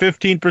 with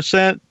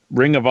 15%,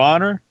 Ring of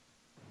Honor.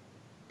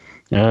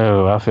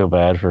 Oh, I feel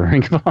bad for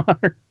Ring of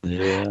Honor.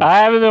 Yeah. I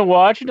haven't been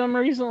watching them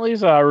recently,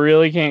 so I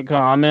really can't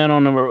comment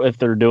on them if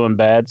they're doing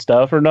bad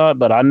stuff or not.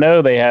 But I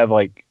know they have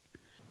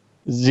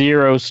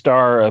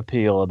 0-star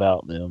appeal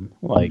about them.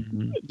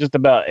 Just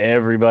about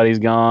everybody's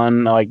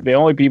gone. The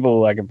only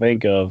people I can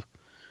think of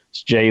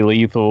is Jay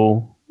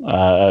Lethal,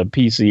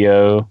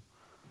 PCO,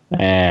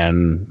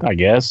 and I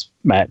guess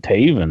Matt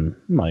Taven.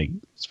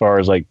 As far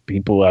as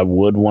people I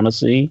would want to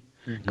see,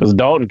 because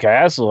Dalton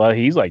Castle,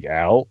 he's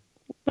out.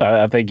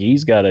 I think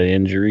he's got an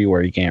injury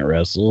where he can't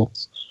wrestle.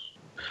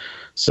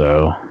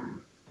 So,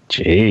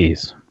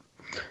 jeez,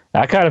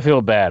 I kind of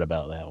feel bad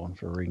about that one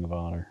for Ring of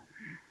Honor.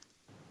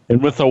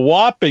 And with a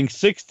whopping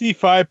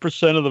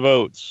 65% of the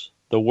votes,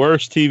 the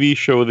worst TV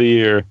show of the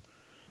year,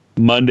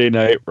 Monday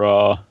Night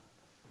Raw.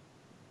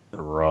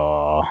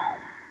 Raw.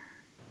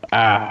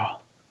 Ow.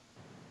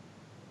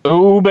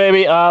 Ooh,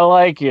 baby, I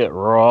like it.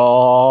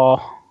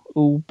 Raw.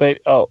 Ooh, baby.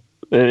 Oh,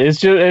 it's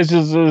just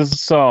a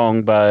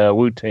song by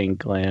Wu-Tang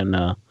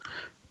Clan,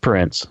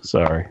 Prince.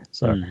 Sorry.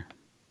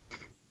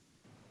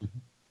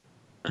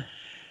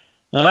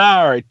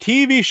 All right,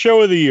 TV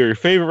show of the year. Your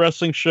favorite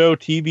wrestling show,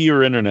 TV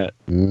or internet?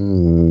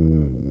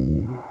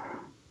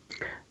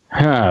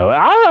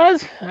 I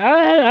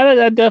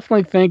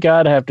definitely think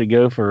I'd have to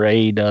go for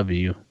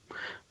AEW.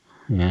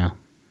 Yeah.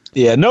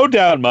 Yeah, no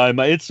doubt in my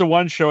mind. It's the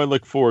one show I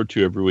look forward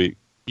to every week.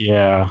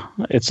 Yeah.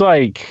 It's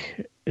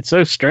it's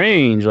so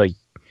strange.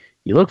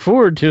 You look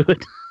forward to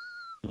it.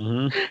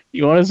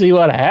 You want to see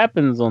what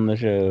happens on the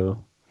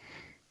show.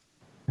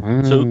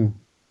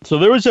 So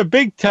there was a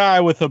big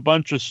tie with a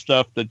bunch of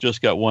stuff that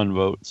just got 1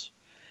 vote.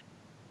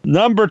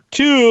 Number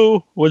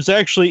 2 was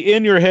actually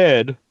In Your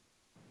Head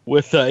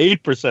with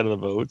 8% of the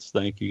votes.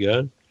 Thank you,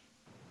 guys.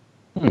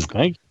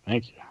 Thank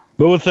you.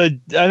 But with I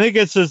think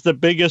it says the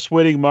biggest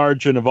winning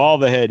margin of all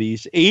the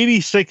headies,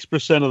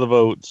 86% of the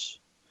votes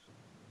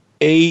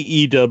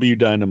AEW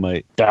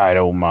Dynamite.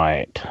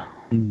 Dynamite.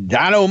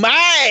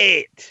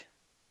 Dynamite!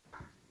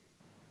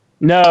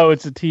 No,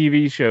 it's a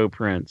TV show,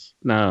 Prince.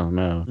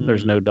 No.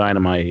 There's no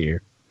Dynamite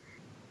here.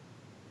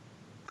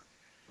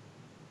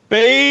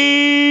 Favorite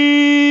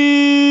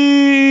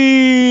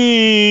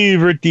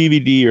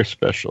DVD or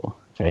special?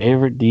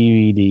 Favorite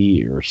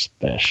DVD or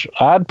special?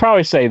 I'd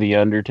probably say The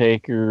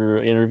Undertaker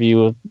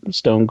interview with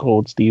Stone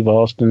Cold Steve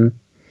Austin.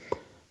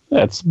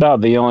 That's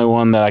about the only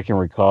one that I can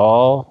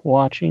recall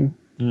watching.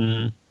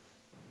 Mm.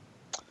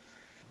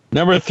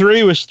 Number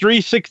 3 was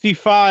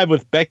 365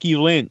 with Becky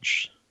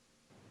Lynch.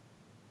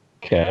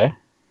 Okay.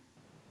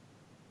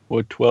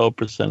 With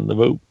 12% of the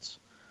votes.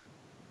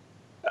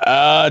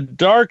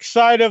 Dark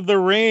Side of the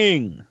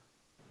Ring.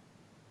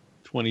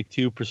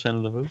 22%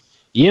 of the votes.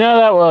 You know,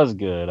 that was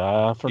good.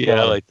 I forgot.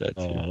 Yeah, I like that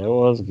too. It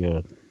was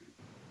good.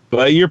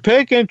 But your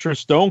pick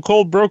interest, Stone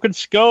Cold Broken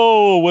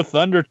Skull with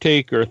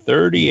Undertaker,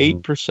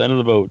 38% of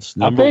the votes.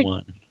 Number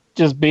 1.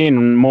 Just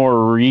being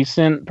more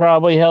recent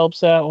probably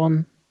helps that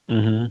one.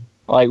 Mm-hmm.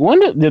 Like, when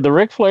did the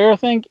Ric Flair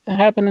thing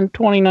happen in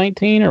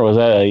 2019, or was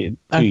that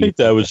I think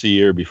that was the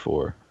year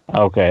before.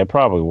 Okay, it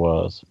probably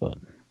was, but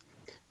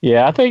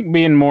yeah, I think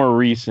being more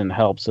recent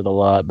helps it a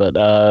lot. But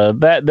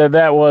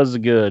that was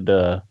good.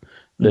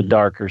 The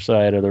darker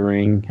side of the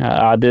ring,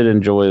 I did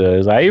enjoy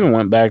those. I even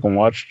went back and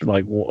watched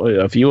like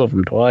a few of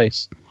them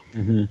twice.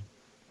 Mm-hmm.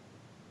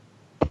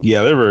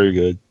 Yeah, they're very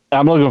good.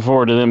 I'm looking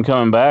forward to them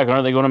coming back.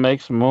 Aren't they going to make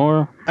some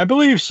more? I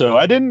believe so.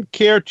 I didn't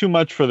care too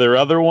much for their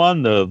other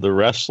one, I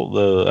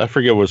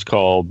forget what it's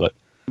called, but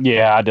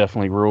yeah, I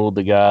definitely ruled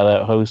the guy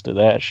that hosted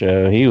that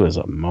show. He was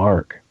a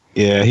mark.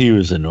 Yeah, he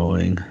was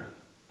annoying.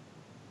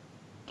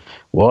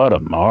 What a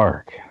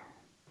mark.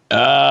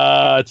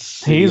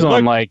 He's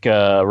on like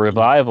a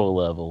revival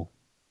level.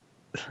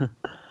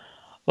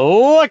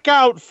 Look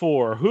out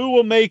for who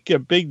will make a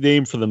big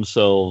name for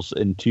themselves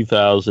in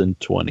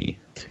 2020.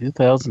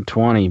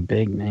 2020,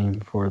 big name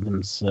for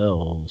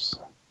themselves.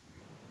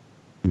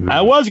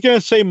 I was going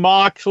to say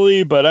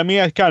Moxley, but I mean,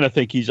 I kind of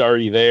think he's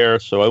already there,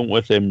 so I went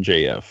with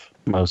MJF.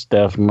 Most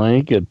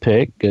definitely. Good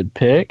pick.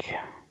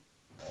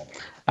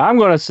 I'm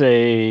going to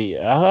say,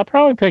 I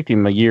probably picked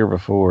him a year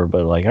before,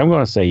 but like I'm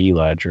going to say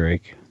Eli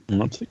Drake.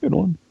 That's a good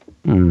one.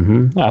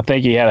 Mm-hmm. I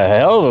think he had a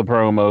hell of a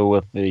promo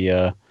with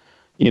the,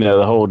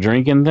 the whole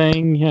drinking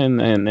thing and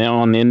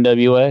on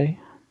NWA.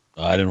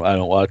 I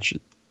don't watch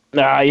it.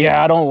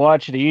 Yeah, I don't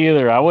watch it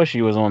either. I wish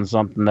he was on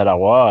something that I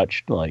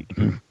watched. Like,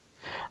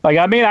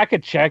 I mean, I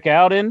could check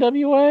out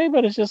NWA,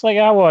 but it's just like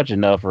I watch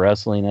enough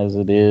wrestling as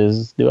it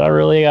is. Do I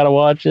really got to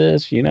watch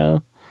this?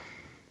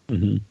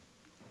 Mm-hmm.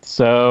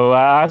 So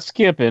I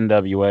skip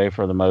NWA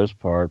for the most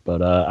part,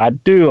 but I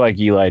do like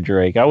Eli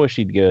Drake. I wish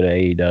he'd go to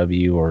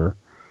AEW or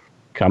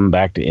come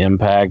back to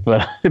Impact,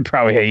 but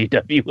probably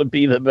AEW would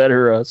be the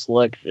better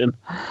selection.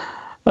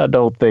 I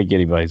don't think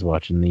anybody's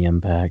watching the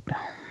Impact.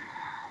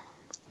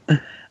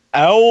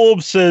 Owl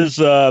says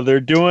they're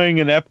doing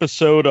an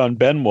episode on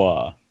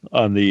Benoit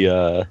on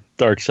the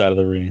Dark Side of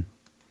the Ring.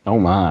 Oh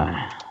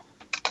my!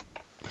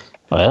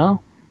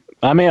 Well,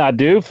 I mean, I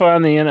do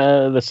find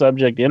the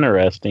subject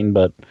interesting,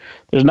 but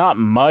there's not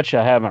much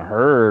I haven't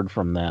heard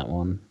from that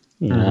one.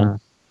 Yeah,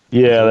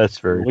 that's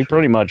very. We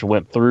pretty much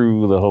went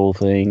through the whole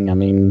thing. I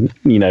mean,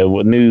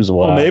 news-wise.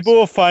 Well, maybe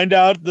we'll find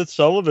out that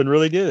Sullivan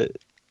really did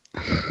it.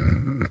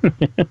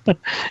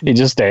 He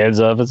just stands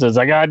up and says,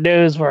 "I got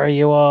news for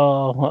you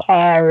all.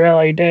 I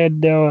really did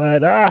do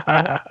it."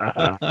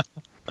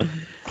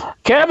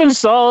 Kevin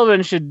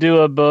Sullivan should do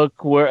a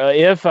book where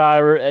if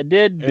I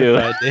did do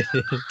it,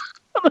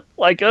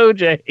 like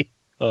OJ.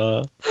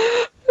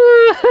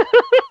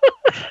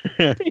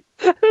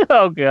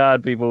 Oh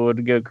God, people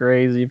would go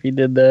crazy if he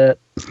did that.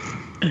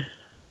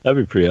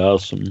 That'd be pretty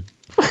awesome.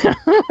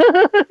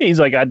 He's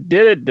like, "I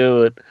didn't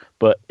do it,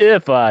 but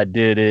if I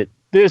did it,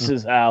 this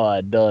is how I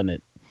done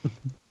it."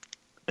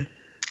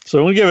 So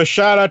I'm gonna give a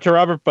shout out to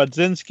Robert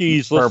Budzinski.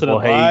 He's listening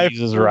live.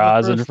 Haze is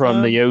rising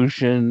from the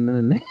ocean.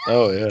 And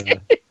oh yeah.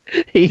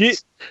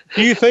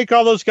 Do you think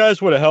all those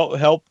guys would have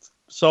helped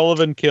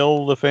Sullivan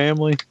kill the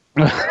family?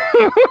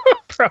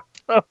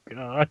 Oh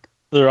God.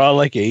 They're all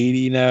like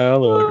 80 now.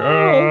 They're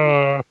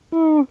like,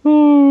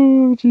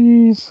 oh,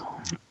 jeez.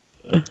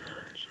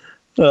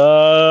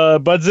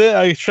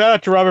 Shout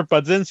out to Robert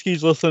Budzinski.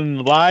 He's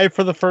listening live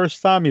for the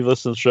first time. He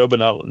listens to the show, but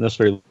not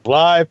necessarily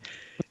live.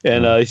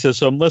 And he says,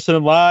 "So I'm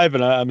listening live,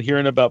 and I'm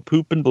hearing about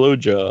poop and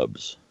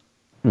blowjobs."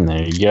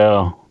 There you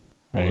go.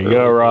 There you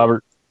go,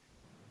 Robert.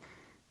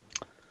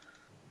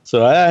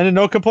 So I had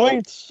no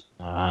complaints.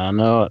 I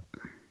know it.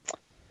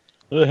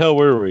 Where the hell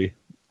were we?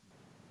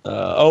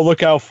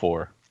 Look out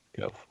for.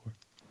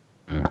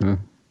 Mm-hmm.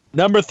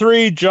 Number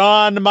 3,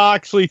 John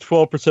Moxley,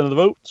 12% of the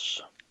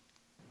votes.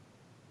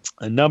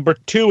 And number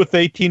 2 with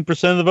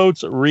 18% of the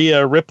votes,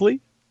 Rhea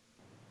Ripley.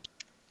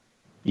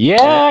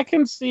 Yeah, I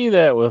can see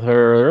that with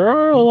her. There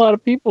are a lot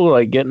of people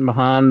like getting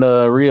behind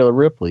Rhea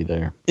Ripley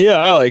there. Yeah,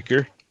 I like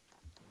her.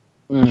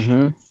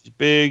 Mm-hmm. She's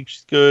big.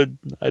 She's good.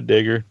 I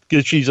dig her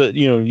because she's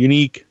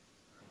unique.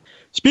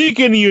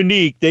 Speaking of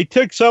unique, they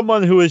took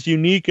someone who was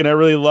unique and I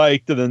really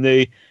liked, and then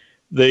they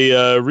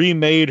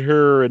remade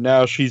her, and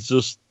now she's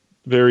just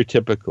very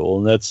typical,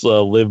 and that's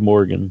Liv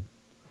Morgan.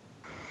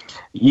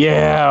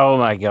 Yeah, oh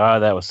my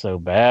God, that was so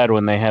bad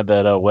when they had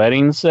that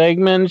wedding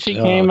segment. She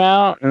came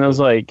out, and it was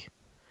like,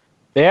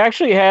 they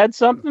actually had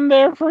something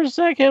there for a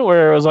second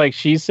where it was like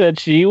she said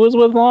she was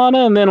with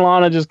Lana, and then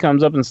Lana just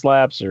comes up and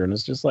slaps her, and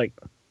it's just like,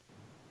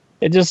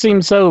 it just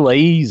seems so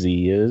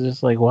lazy. It was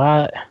just like,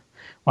 why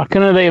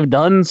couldn't they have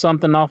done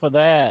something off of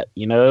that?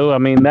 You know, I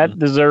mean, that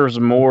deserves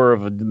more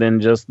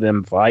than just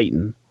them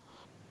fighting.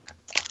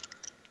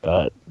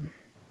 But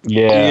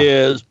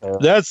yeah,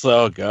 that's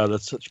oh God,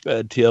 that's such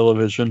bad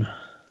television.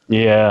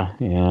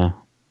 Yeah,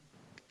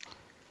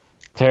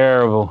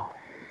 terrible.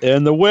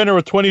 And the winner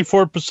with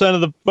 24%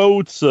 of the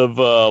votes of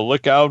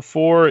Look Out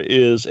For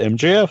is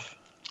MJF.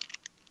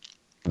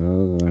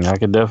 I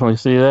could definitely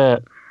see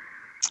that.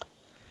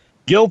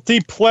 Guilty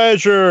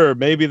pleasure.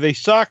 Maybe they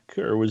suck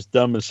or was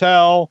dumb as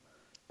hell,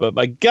 but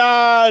my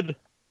God,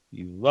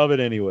 you love it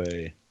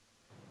anyway.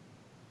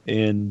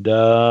 And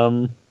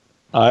I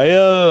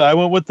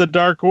went with the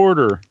Dark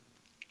Order.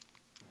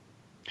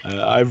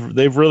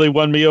 They've really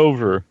won me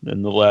over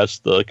in the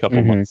last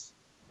couple months.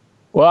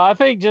 Well, I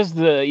think just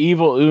the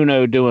Evil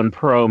Uno doing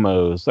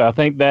promos, I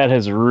think that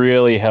has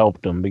really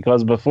helped them,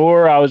 because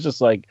before I was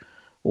just like,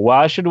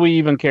 why should we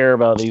even care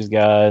about these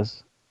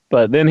guys?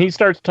 But then he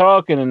starts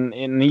talking,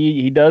 and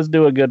he does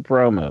do a good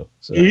promo.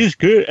 So. He's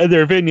good, and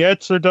their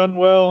vignettes are done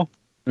well.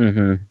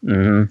 I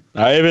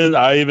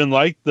even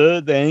liked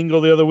the angle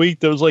the other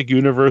week that was like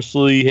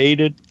universally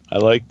hated. I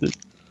liked it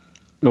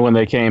when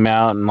they came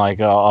out, and like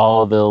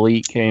all of the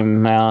elite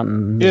came out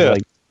and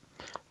like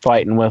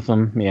fighting with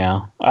them.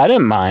 Yeah, I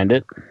didn't mind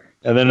it.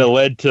 And then it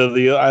led to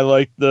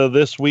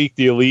this week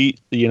the elite,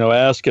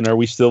 asking, "Are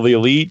we still the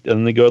elite?"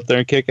 And they go out there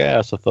and kick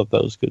ass. I thought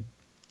that was good.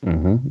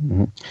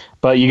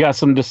 But you got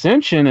some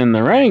dissension in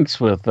the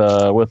ranks with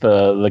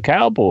the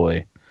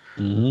cowboy.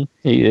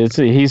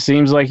 He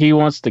seems like he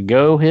wants to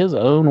go his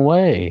own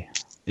way.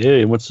 Yeah,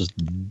 he wants to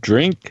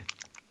drink.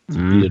 To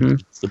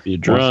be a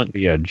drunk. Wants to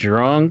be a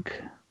drunk.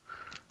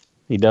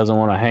 He doesn't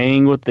want to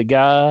hang with the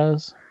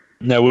guys.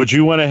 Now, would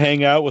you want to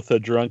hang out with a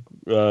drunk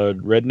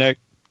redneck?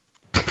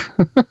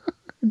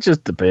 It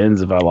just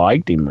depends if I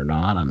liked him or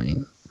not. I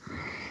mean,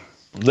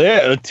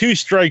 there are 2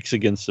 strikes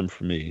against him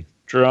for me: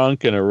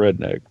 drunk and a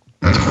redneck.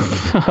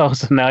 Oh,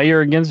 so now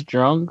you're against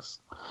drunks?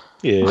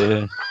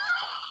 Yeah.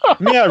 I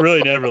mean, I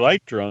really never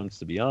liked drunks,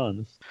 to be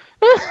honest.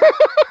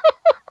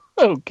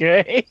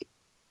 Okay.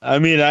 I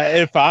mean,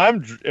 if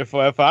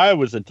I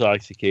was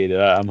intoxicated,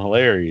 I'm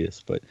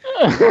hilarious. But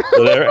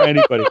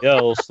anybody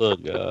else, oh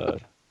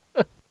God.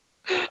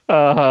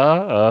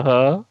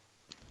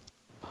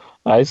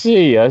 I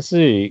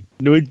see.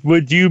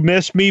 Would you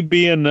miss me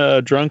being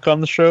drunk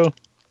on the show?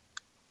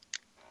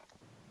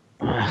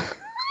 I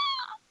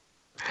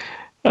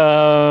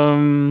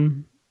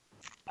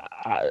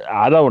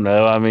don't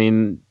know. I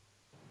mean,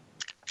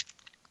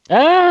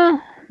 no,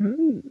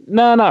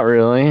 not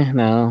really.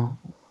 No.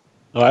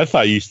 Oh, I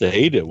thought you used to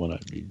hate it when I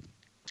mean.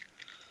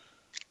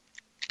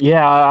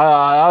 Yeah,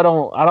 I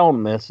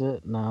don't miss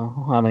it.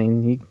 No, I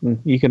mean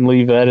you can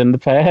leave that in the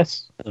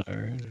past. All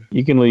right.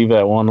 You can leave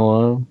that one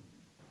alone.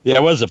 Yeah,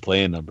 I wasn't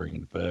planning on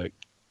bringing it back.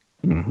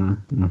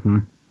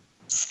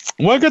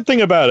 One good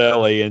thing about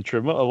LA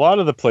Intrim, a lot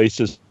of the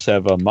places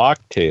have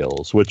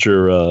mocktails, which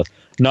are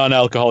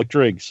non-alcoholic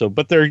drinks.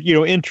 But they're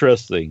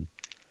interesting.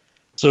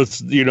 So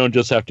you don't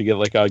just have to get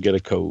I'll get a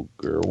Coke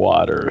or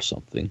water or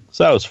something.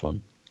 So that was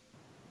fun.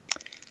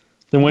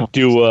 Then went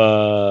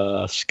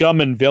to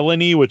Scum and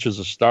Villainy, which is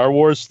a Star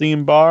Wars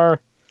themed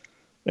bar,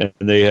 and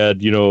they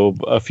had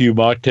a few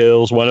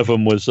mocktails. One of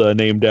them was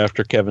named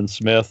after Kevin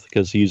Smith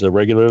because he's a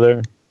regular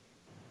there.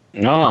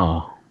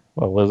 Oh,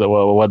 what was it?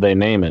 What'd they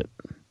name it?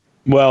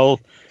 Well,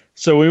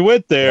 so we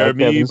went there.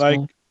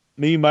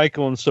 Me,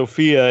 Michael, and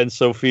Sophia. And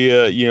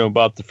Sophia,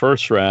 bought the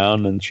first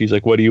round, and she's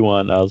like, "What do you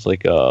want?" And I was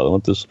like, "I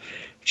want this."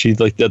 She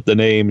looked at the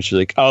name. She's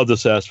like, "I'll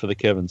just ask for the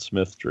Kevin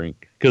Smith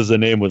drink," because the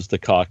name was the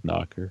Cock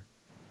Knocker.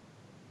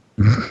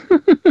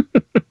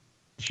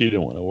 She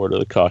didn't want to order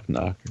the Cock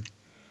Knocker.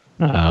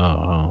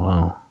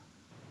 Oh.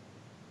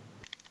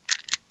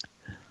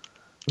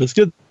 It was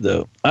good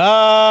though.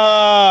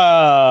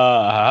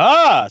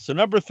 So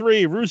number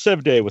 3,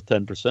 Rusev Day with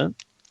 10%.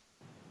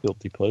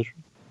 Guilty pleasure.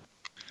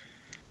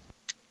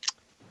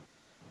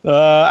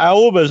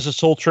 Alba is a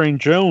Soul Train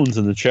Jones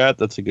in the chat.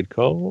 That's a good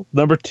call.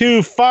 Number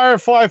 2,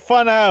 Firefly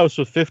Funhouse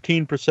with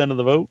 15% of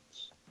the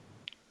votes.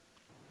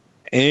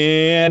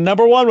 And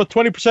number 1 with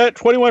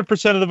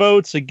 21% of the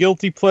votes, a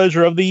guilty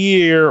pleasure of the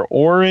year,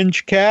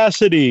 Orange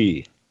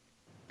Cassidy.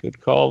 Good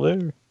call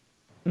there.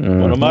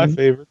 One of my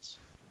favorites.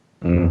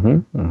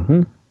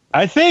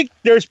 I think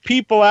there's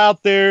people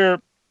out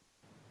there,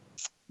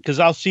 because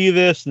I'll see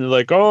this and they're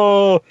like,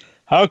 "Oh,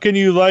 how can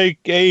you like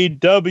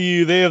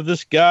AEW? They have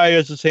this guy who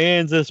has his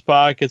hands in his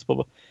pockets, blah,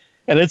 blah."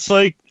 And it's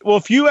like, well,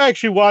 if you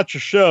actually watch a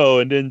show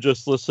and then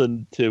just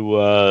listen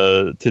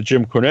to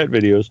Jim Cornette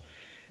videos,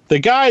 the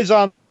guy's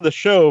on the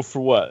show for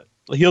what?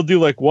 he'll do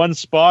like one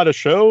spot a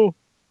show.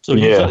 So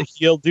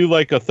he'll do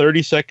like a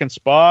 30-second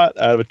spot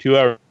out of a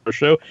 2-hour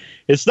show.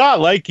 It's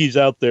not like he's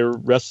out there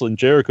wrestling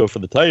Jericho for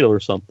the title or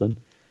something.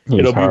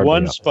 It'll be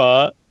one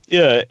spot.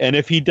 Yeah, and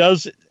if he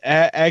does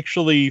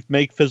actually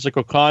make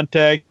physical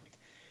contact,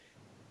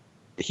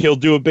 he'll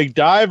do a big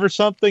dive or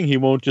something. He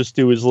won't just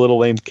do his little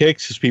lame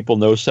kicks because people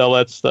no-sell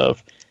that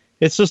stuff.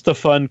 It's just a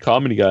fun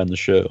comedy guy on the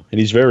show, and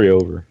he's very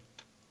over.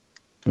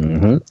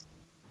 Mm-hmm.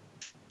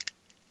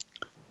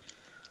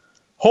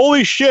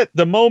 Holy shit,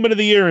 the moment of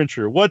the year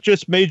intro. What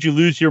just made you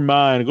lose your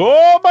mind? Go,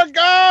 oh my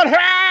God,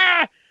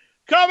 ha!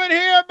 Come in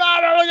here,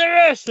 man, look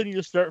at this! And you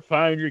just start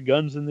firing your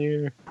guns in the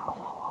air.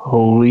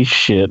 Holy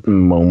shit,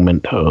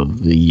 moment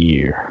of the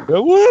year.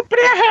 Go,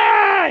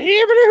 whoop-a-ha!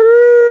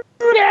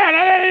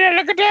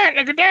 Look at that,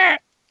 look at that!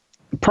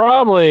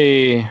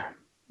 Probably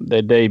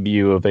the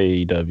debut of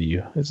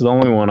AEW. It's the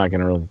only one I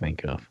can really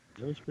think of.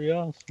 That was pretty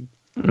awesome.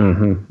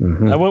 Mm-hmm,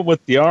 mm-hmm. I went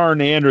with the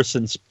Arn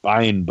Anderson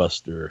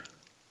Spinebuster.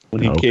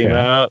 When he came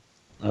out,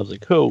 I was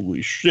like,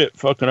 holy shit,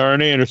 fucking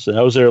Arn Anderson.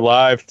 I was there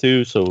live,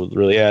 too, so it was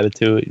really added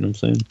to it. You know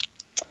what I'm saying?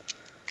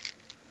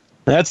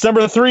 That's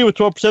number 3 with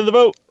 12% of the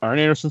vote. Arn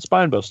Anderson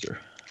Spinebuster.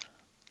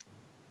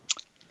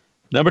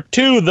 Number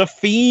 2, The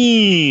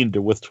Fiend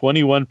with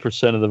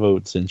 21% of the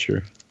vote,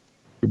 Cincher.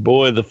 Your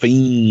boy, The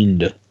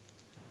Fiend.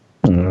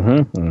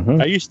 Mm-hmm,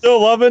 mm-hmm. Are you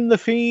still loving The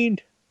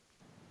Fiend?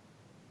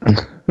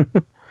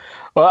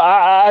 Well,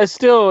 I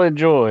still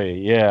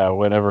enjoy,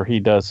 whenever he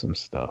does some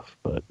stuff,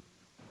 but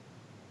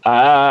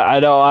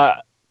I'm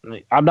not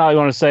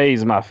going to say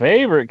he's my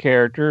favorite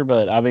character,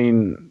 but I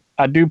mean,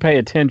 I do pay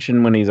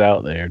attention when he's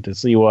out there to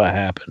see what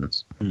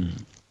happens.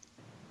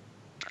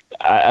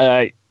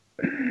 I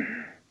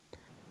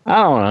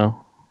don't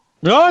know.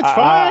 No, it's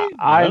fine.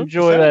 I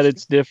enjoy that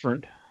it's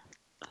different.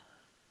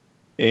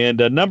 And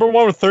number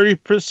 1 with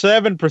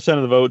 37%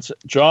 of the votes,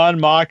 Jon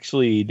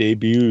Moxley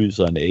debuts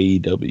on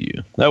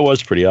AEW. That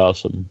was pretty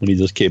awesome when he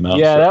just came out.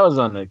 Yeah, that was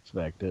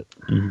unexpected.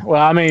 Mm-hmm. Well,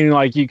 I mean,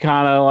 like you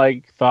kind of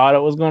like thought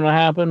it was going to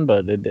happen,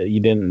 but you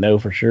didn't know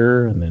for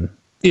sure, and then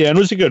and it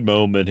was a good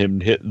moment,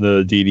 him hitting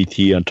the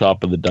DDT on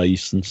top of the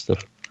dice and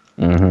stuff.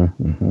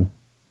 Mm-hmm,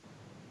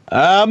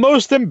 mm-hmm.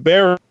 Most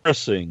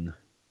embarrassing.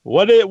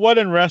 What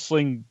in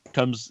wrestling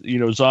comes,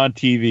 is on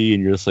TV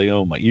and you're just like,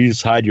 oh my, you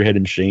just hide your head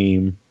in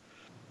shame.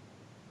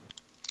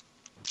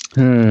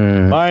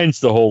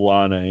 Mine's the whole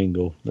Lana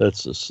angle.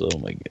 That's just, oh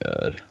my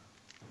God,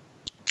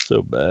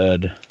 so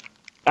bad.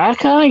 I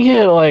kind of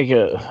get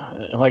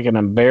like an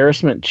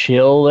embarrassment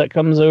chill that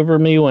comes over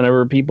me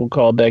whenever people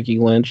call Becky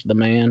Lynch the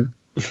man.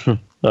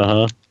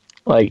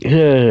 Like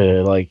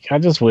I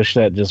just wish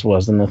that just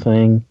wasn't a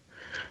thing.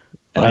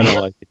 I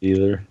don't like it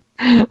either.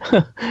 I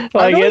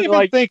don't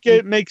even think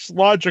it makes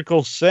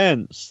logical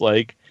sense.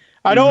 Like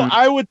I don't.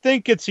 I would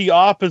think it's the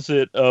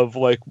opposite of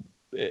like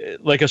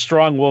a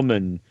strong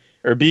woman.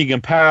 Or being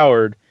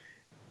empowered,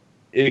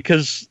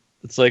 because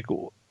it's like,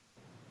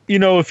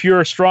 if you're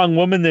a strong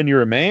woman, then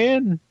you're a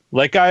man.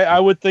 Like I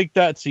would think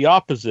that's the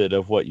opposite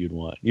of what you'd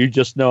want. You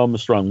just know I'm a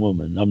strong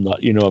woman. I'm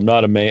not, I'm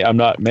not a man. I'm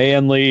not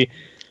manly.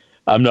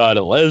 I'm not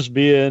a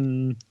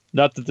lesbian.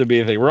 Not that there'd be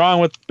anything wrong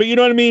with, but you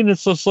know what I mean.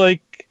 It's just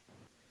like,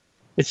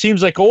 it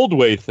seems like old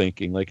way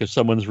thinking. Like if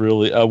a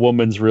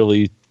woman's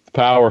really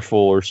powerful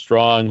or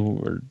strong,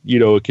 or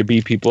it could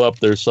beat people up.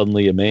 There's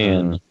suddenly a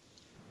man.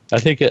 I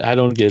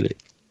don't get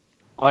it.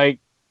 Like,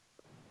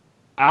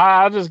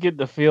 I just get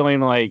the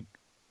feeling like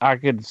I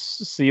could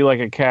see like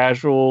a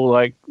casual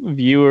like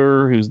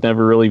viewer who's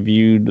never really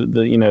viewed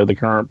the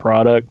current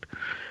product,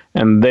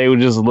 and they would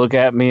just look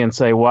at me and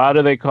say, "Why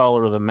do they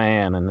call her the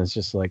man?" And it's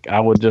just like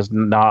I would just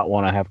not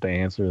want to have to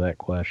answer that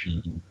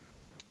question. Mm-hmm.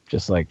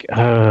 Just like,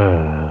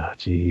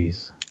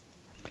 jeez.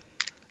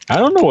 I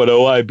don't know what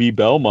OIB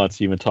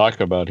Belmont's even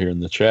talking about here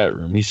in the chat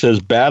room. He says,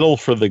 "Battle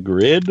for the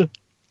Grid." What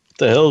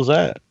the hell is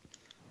that?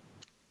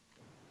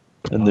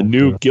 And the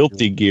new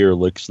Guilty Gear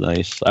looks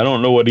nice. I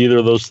don't know what either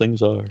of those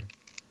things are.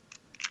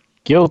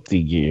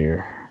 Guilty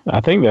Gear. I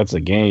think that's a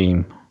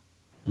game.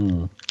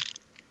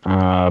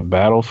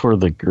 Battle for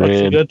the Grid.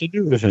 What's it got to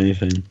do with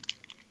anything?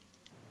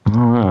 I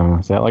don't know.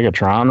 Is that like a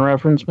Tron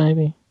reference,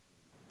 maybe?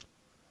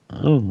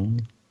 I don't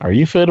know. Are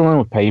you fiddling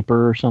with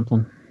paper or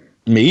something?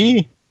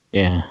 Me?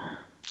 Yeah.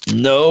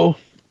 No.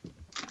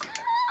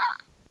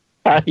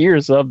 I hear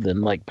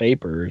something like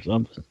paper or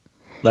something.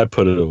 I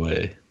put it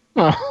away.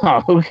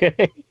 Oh,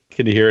 okay.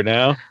 Can you hear it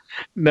now?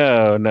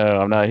 No,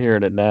 I'm not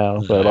hearing it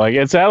now. But like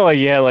it sounded like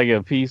you had like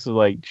a piece of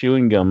like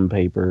chewing gum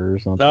paper or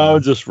something. No, I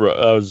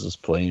was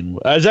just playing.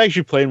 I was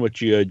actually playing with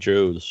G.I.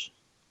 Joes.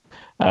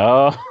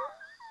 Oh.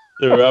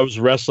 I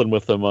was wrestling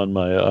with them on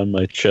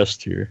my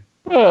chest here.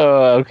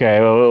 Oh, okay.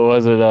 Well,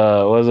 was it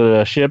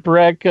a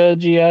shipwreck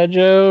G.I.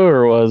 Joe,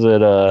 or was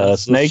it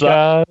Snake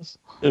Eyes?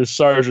 It was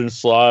Sergeant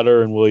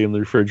Slaughter and William the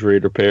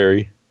Refrigerator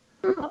Perry.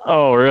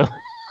 Oh, really?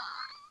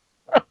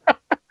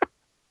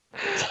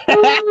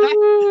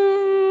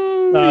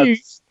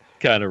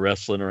 Kind of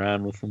wrestling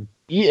around with them.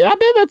 Yeah, I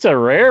bet that's a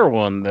rare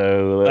one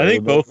though. I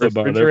think both of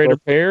them. Refrigerator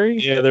Perry.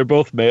 Yeah, they're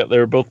both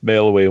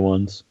mail away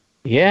ones.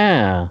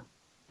 Yeah.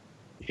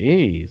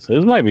 Jeez,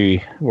 this might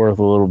be worth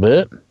a little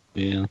bit.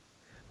 Yeah.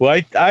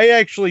 Well, I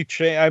actually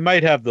I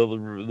might have the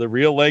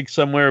real leg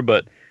somewhere,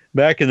 but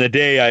back in the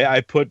day,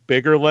 I put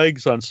bigger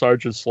legs on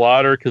Sergeant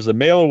Slaughter because the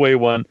mail away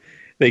one,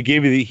 they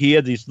gave you he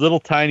had these little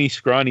tiny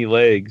scrawny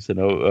legs, and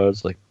I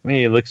was like, man,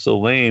 he looks so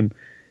lame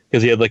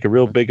because he had like a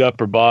real big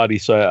upper body.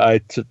 So I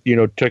took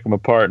him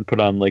apart and put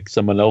on like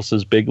someone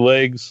else's big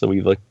legs, so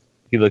he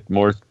looked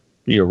more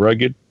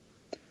rugged.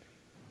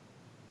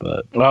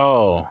 But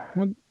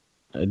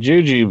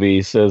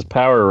Jujubee says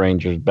Power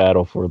Rangers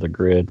Battle for the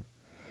Grid.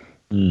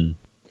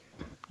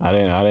 I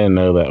didn't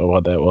know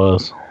what that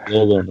was. I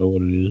don't know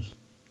what it is.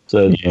 It's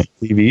a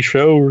TV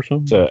show or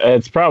something. So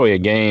it's probably a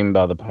game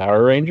by the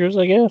Power Rangers,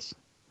 I guess.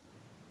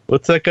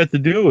 What's that got to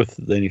do with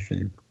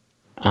anything?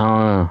 I don't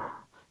know.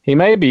 He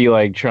may be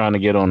like trying to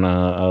get on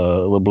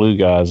the blue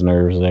guy's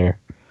nerves there.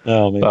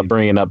 Oh, maybe. By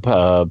bringing up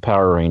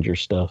Power Ranger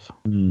stuff.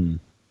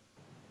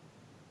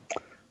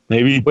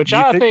 Maybe. Which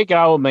I think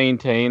I will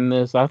maintain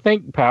this. I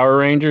think Power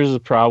Rangers is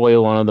probably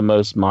one of the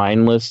most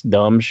mindless,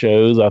 dumb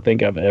shows I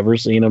think I've ever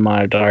seen in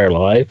my entire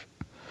life.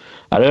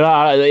 I don't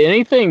know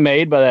anything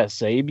made by that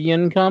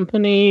Sabian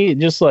company.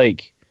 It's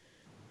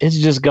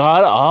just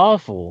god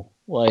awful.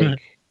 I'm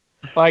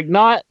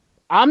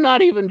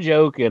not even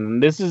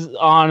joking. This is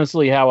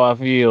honestly how I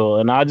feel,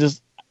 and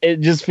it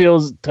just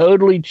feels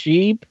totally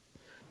cheap.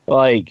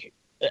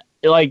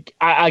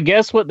 I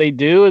guess what they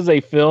do is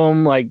they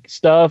film like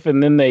stuff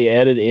and then they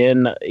edit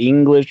in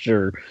English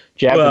or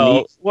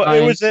Japanese. Well,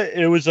 it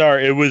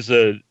was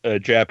a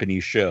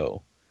Japanese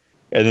show,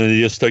 and then they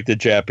just took the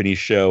Japanese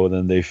show and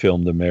then they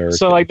filmed American.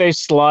 So like they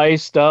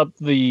sliced up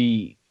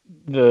the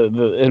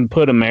and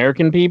put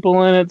American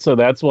people in it, so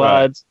that's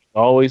why it's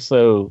always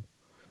so.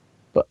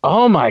 But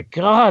oh my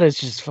god, it's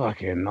just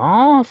fucking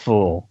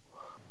awful.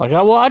 Like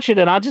I watch it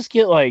and I just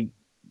get like.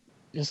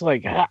 Just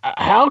like,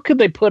 how could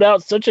they put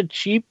out such a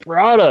cheap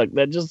product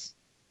that it's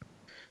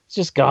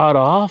just god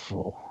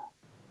awful?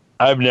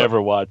 I've never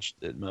watched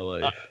it in my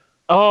life.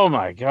 Oh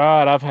my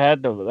god,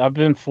 I've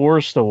been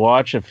forced to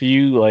watch a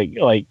few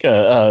the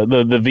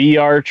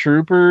VR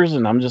Troopers,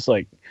 and I'm just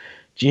like,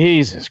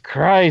 Jesus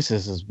Christ,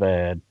 this is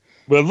bad.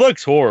 Well, it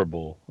looks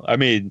horrible. I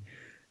mean,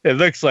 it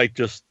looks like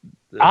just.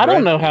 I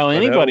don't know how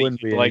anybody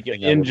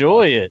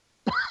enjoy it.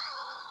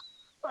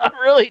 I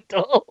really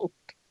don't.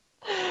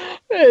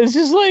 It's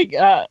just like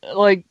I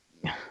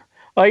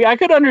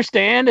could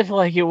understand if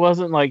like it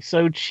wasn't like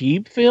so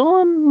cheap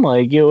feeling,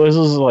 like it was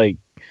just like,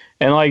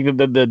 and like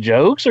the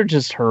jokes are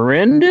just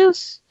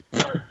horrendous.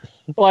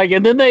 Like,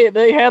 and then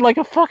they had like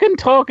a fucking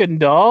talking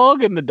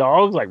dog, and the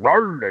dog's like,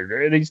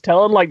 and he's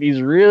telling like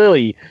these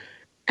really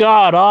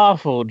god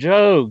awful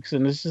jokes,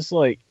 and it's just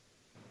like,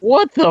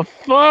 what the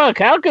fuck?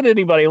 How could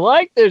anybody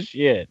like this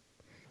shit?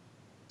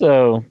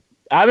 So,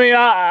 I mean,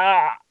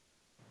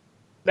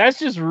 that's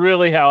just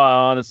really how I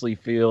honestly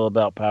feel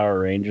about Power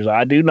Rangers.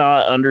 I do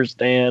not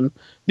understand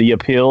the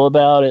appeal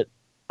about it.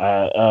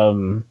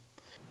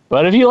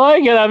 But if you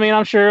like it, I mean,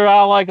 I'm sure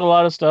I like a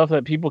lot of stuff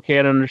that people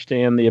can't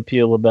understand the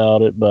appeal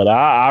about it. But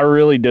I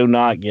really do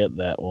not get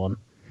that one.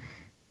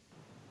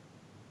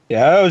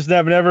 Yeah, I've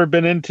never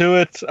been into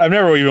it. I've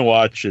never even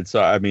watched it,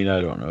 so I mean,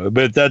 I don't know.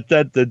 But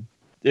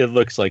it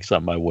looks like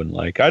something I wouldn't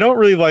like. I don't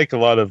really like I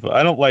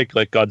don't like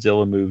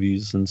Godzilla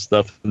movies and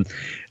stuff. And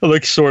it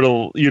looks sort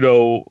of,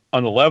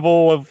 on the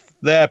level of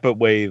that, but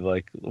way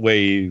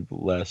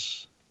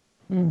less.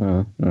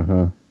 All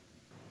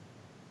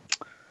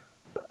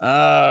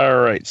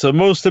right. So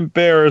most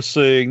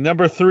embarrassing.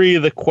 Number 3,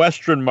 the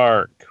question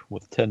mark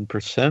with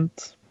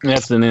 10%.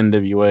 That's an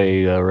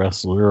NWA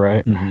wrestler,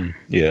 right? Mm-hmm.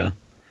 Yeah.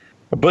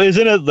 But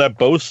isn't it that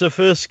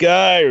Bocephus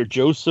guy or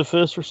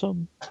Josephus or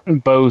something?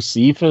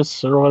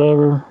 Bocephus or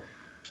whatever.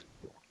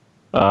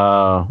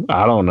 I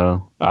don't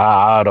know.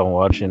 I don't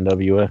watch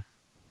NWA.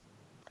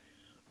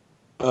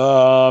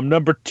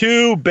 Number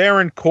 2,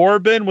 Baron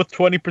Corbin with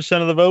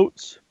 20% of the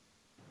votes.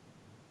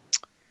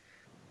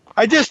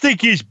 I just think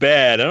he's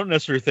bad. I don't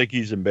necessarily think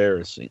he's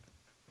embarrassing.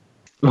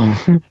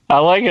 I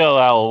like how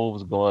Owl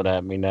was going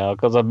at me now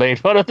because I made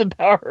fun of the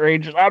Power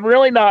Rangers. I'm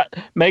really not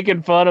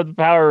making fun of the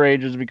Power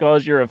Rangers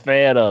because you're a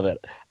fan of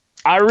it.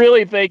 I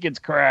really think it's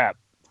crap.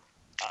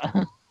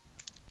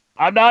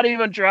 I'm not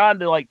even trying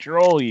to like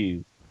troll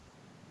you.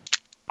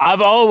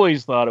 I've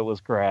always thought it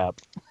was crap.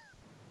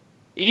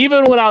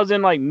 Even when I was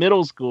in like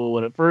middle school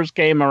when it first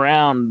came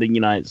around in the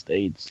United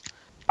States,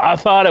 I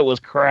thought it was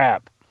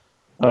crap.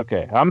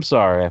 Okay, I'm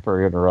sorry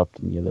for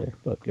interrupting you there,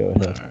 but go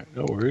ahead. All right,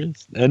 no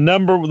worries. And I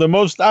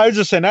was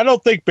just saying, I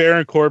don't think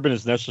Baron Corbin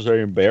is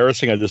necessarily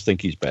embarrassing. I just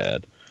think he's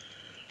bad.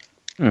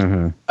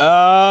 Mm-hmm.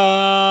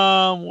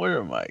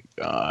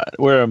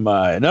 Where am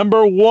I?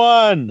 Number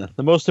 1,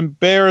 the most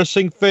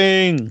embarrassing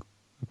thing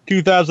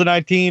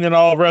 2019 in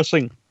all of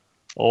wrestling.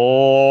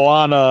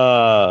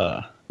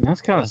 Lana.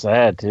 That's kind of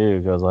sad too,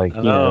 because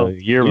the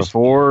year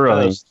before,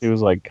 I think she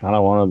was like kind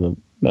of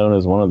known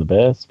as one of the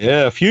best.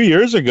 Yeah, a few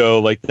years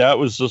ago, that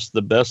was just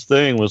the best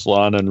thing was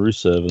Lana and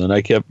Rusev, and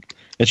then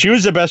and she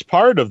was the best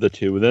part of the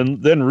two. Then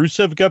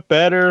Rusev got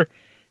better,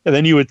 And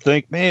then you would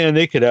think, man,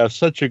 they could have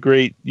such a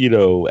great,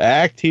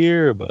 act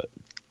here, but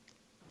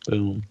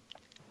boom.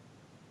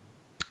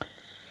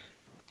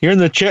 Here in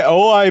the chat,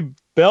 O.I.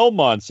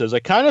 Belmont says, I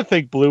kind of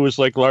think Blue is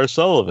like Lars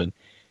Sullivan.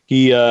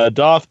 He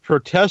doth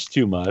protest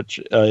too much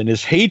in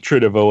his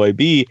hatred of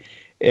OIB,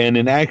 and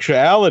in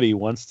actuality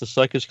wants to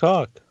suck his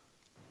cock.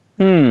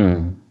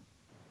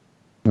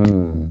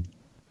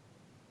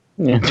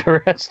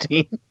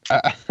 Interesting.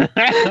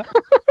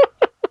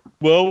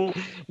 Will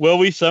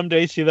we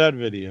someday see that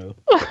video?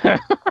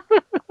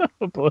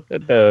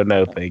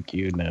 No, thank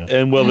you, no.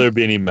 And will there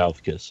be any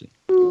mouth kissing?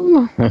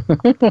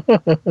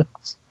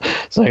 It's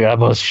like, I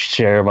must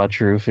share my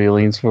true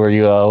feelings for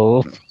you, I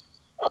hope.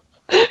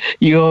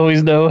 You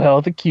always know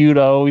how cute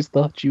I always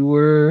thought you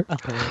were.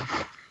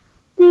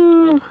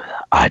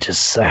 I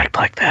just act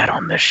like that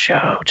on this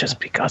show just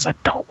because I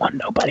don't want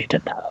nobody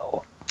to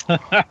know.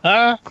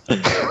 I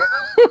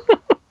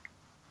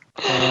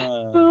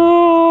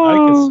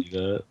can see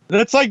that.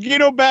 That's like,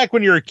 back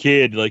when you were a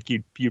kid, like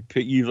you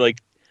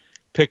like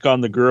pick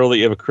on the girl that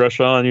you have a crush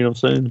on, you know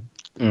what I'm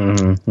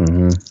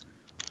saying?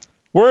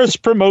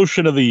 Worst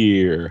promotion of the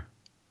year.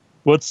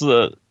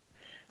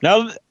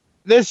 Now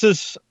this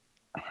is,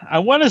 I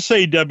want to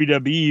say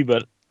WWE,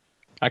 but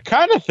I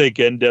kind of think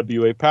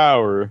NWA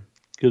Power,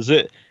 because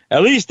at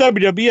least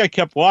WWE I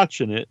kept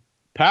watching it.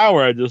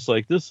 Power, I just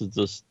like, this is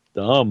just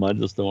dumb. I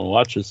just don't want to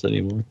watch this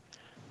anymore.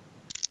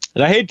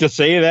 And I hate to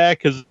say that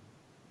because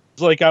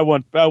it's like I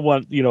want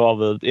all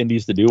the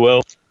indies to do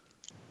well.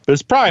 But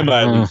it's probably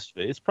my least.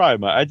 It's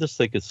probably I just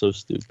think it's so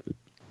stupid.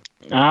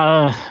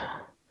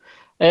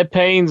 It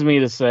pains me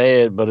to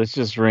say it, but it's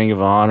just Ring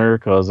of Honor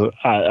because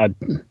I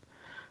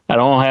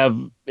don't have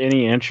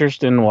any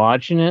interest in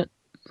watching it.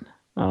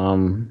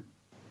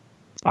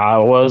 I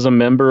was a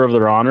member of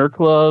their Honor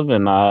Club,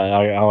 and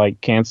I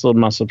canceled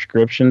my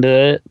subscription to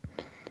it.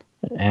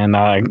 And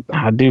I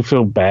do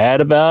feel bad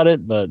about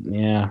it, but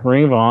yeah,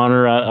 Ring of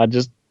Honor, I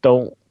just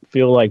don't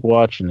feel like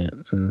watching it.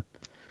 And,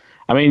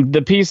 I mean,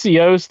 the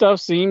PCO stuff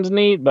seems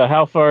neat, but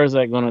how far is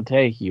that going to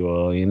take you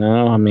all,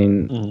 I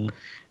mean,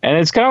 and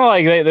it's kind of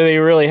like they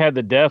really had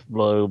the death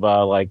blow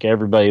by like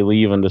everybody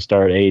leaving to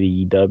start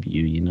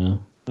AEW,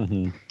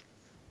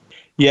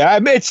 Yeah, I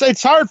mean,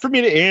 it's hard for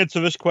me to answer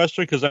this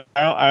question because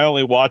I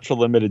only watch a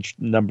limited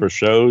number of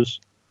shows.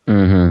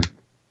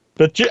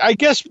 But I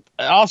guess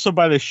also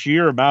by the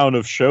sheer amount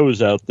of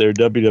shows out there,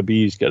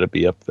 WWE's got to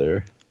be up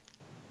there.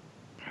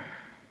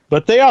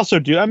 But they also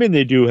do. I mean,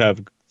 they do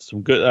have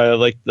some good.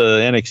 Like the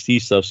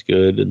NXT stuff's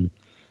good, and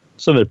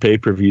some of their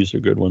pay-per-views are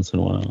good once in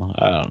a while.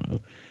 I don't know.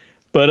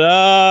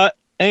 But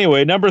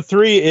anyway, number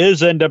 3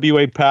 is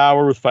NWA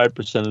Power with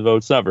 5% of the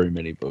votes. Not very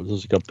many votes.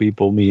 There's a couple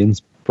people, me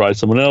and probably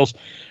someone else.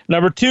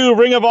 Number 2,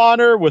 Ring of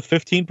Honor with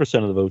 15%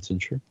 of the votes.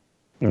 Sure.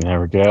 There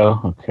we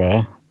go.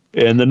 Okay.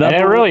 And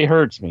it really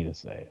hurts me to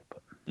say it. But.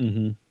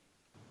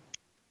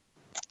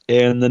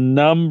 And the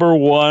number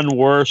 1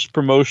 worst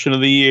promotion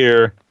of the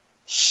year,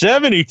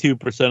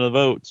 72% of the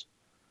votes,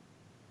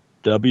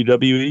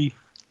 WWE.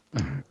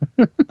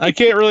 I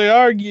can't really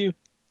argue.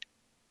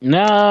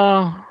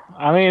 No,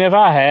 I mean, if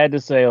I had to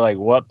say like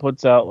what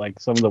puts out like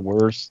some of the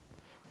worst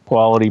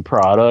quality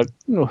product,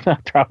 I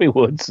probably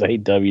would say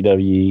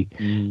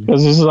WWE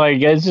because it's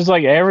just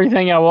like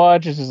everything I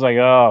watch is just like,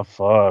 oh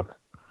fuck.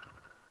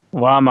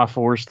 Why am I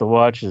forced to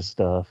watch this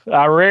stuff?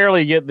 I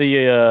rarely get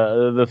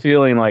the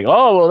feeling like,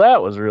 oh, well,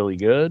 that was really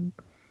good.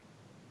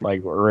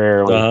 Like,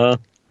 rarely.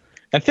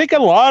 I think a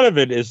lot of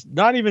it is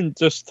not even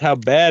just how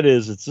bad it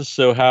is. It's just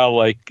so how,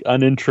 like,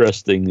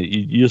 uninteresting that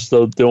you just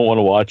don't want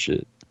to watch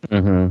it.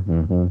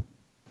 I'm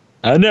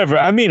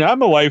a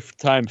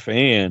lifetime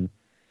fan.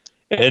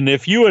 And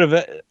if you would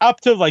have, up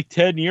to, like,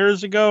 10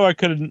 years ago, I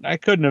couldn't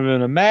have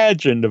even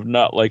imagined of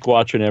not, like,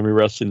 watching every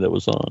wrestling that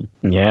was on.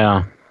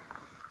 Yeah.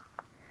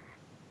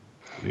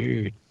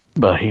 Weird.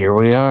 But here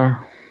we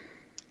are.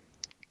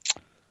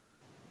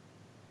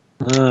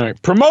 All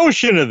right.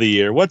 Promotion of the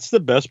year. What's the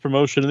best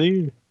promotion of the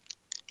year?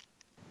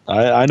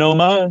 I know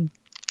mine.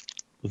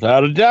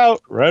 Without a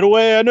doubt. Right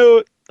away, I knew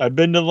it. I've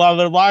been to a lot of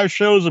their live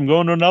shows. I'm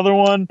going to another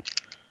one.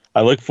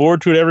 I look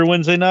forward to it every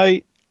Wednesday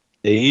night.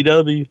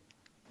 AEW.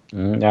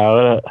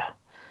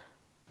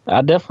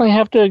 I definitely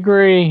have to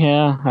agree.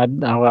 Yeah,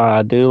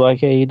 I do like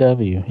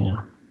AEW.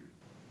 Yeah.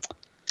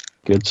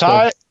 Good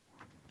stuff.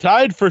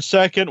 Tied for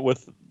second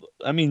with,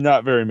 I mean,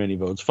 not very many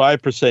votes.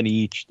 5%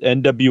 each.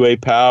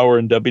 NWA Power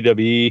and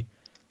WWE.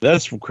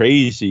 That's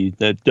crazy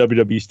that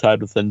WWE's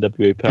tied with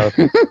NWA Power.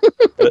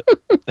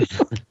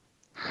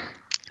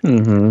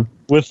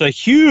 With a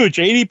huge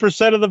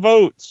 80% of the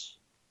votes.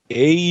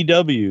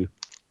 AEW.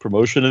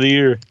 Promotion of the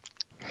year.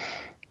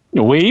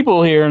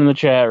 Weeble here in the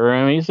chat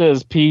room. He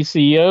says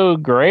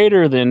PCO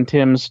greater than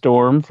Tim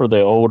Storm for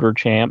the older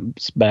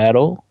champs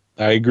battle.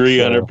 I agree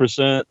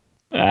 100%.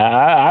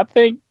 I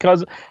think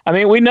because, I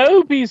mean, we know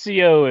who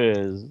PCO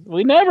is.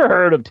 We never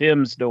heard of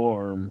Tim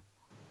Storm.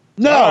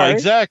 No, right.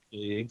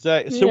 Exactly.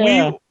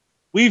 So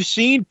we've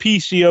seen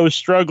PCO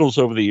struggles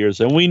over the years,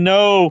 and we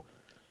know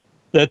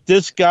that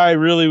this guy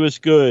really was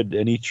good,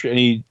 and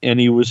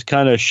he was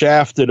kind of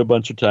shafted a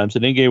bunch of times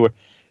and didn't get anywhere.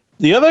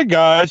 The other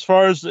guy, as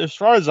far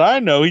as I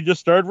know, he just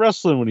started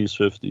wrestling when he's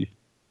 50.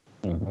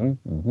 I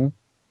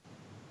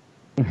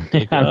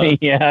mean,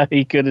 yeah,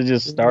 he could have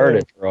just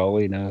started for all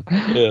we know.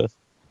 Yeah.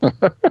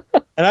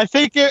 And I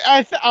think,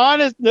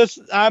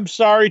 I'm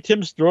sorry,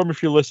 Tim Storm,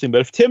 if you're listening,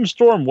 but if Tim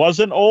Storm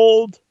wasn't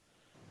old,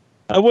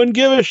 I wouldn't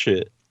give a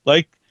shit.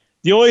 Like,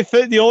 the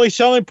only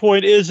selling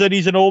point is that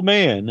he's an old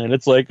man, and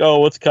it's like, oh,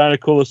 what's kind of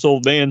cool? This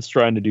old man's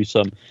trying to do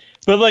something.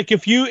 But like,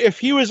 if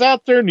he was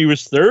out there and he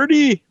was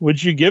 30,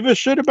 would you give a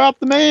shit about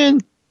the man?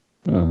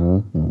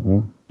 No.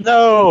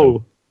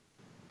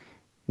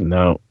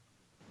 No.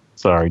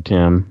 Sorry,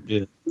 Tim.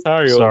 Yeah.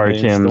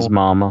 Sorry, Tim's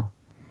mama.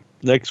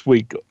 Next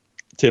week,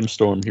 Tim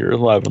Storm here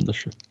live on the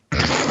show.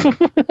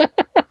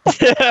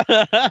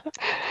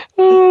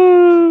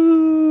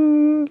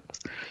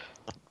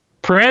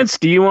 Prince,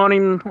 do you want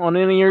him on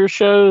any of your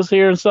shows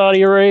here in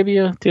Saudi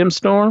Arabia? Tim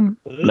Storm?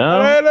 No?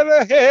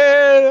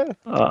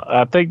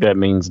 I think that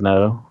means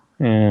no.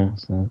 Yeah.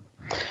 So.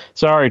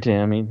 Sorry,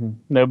 Tim.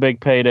 No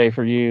big payday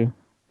for you.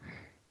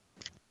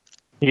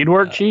 He'd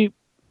work cheap.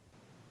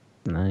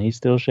 No, he's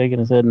still shaking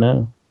his head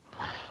no.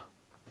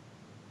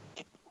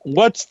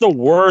 What's the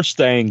worst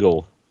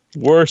angle?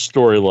 Worst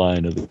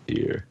storyline of the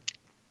year?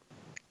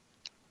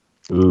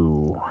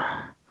 Ooh.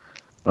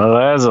 Well,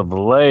 as of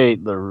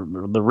late, the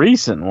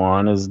recent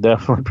one is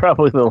definitely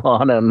probably the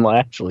Lana and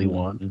Lashley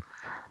one.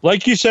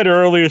 Like you said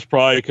earlier, it's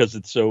probably because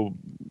it's so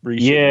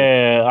recent.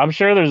 Yeah, I'm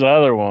sure there's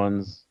other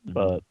ones,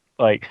 but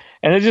like,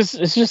 and it's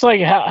just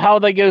like how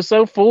they go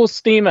so full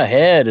steam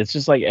ahead. It's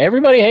just like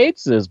everybody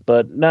hates this,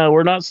 but no,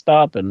 we're not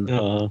stopping.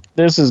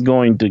 This is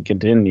going to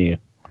continue.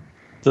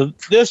 So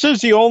this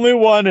is the only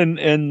one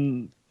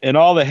in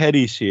all the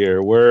headies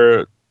here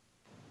where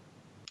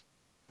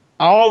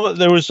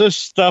there was this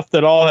stuff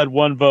that all had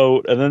one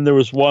vote, and then there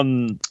was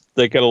one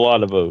that got a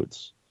lot of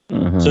votes.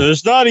 So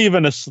there's not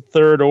even a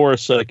third or a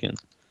second.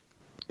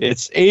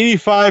 It's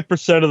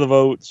 85% of the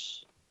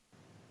votes.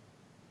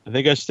 I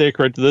think I stay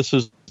correct. This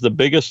is the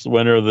biggest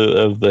winner of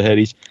the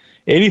headies.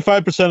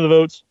 85% of the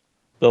votes.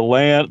 The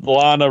Lana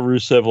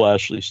Rusev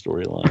Lashley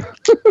storyline.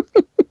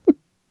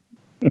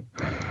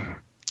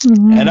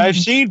 And I've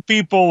seen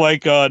people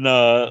like on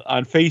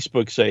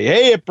Facebook say,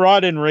 "Hey, it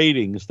brought in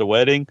ratings. The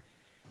wedding."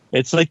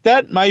 It's like,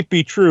 that might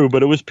be true,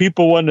 but it was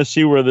people wanting to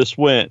see where this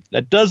went.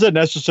 That doesn't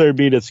necessarily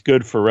mean it's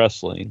good for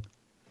wrestling,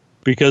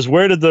 because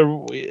where did the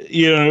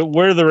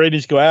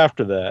ratings go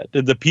after that?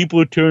 Did the people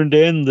who tuned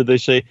in, did they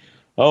say,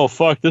 "Oh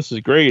fuck, this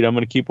is great, I'm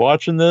going to keep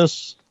watching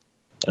this"?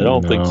 I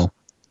don't think so.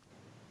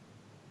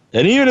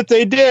 And even if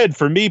they did,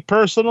 for me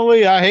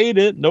personally, I hate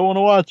it. Don't want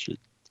to watch it.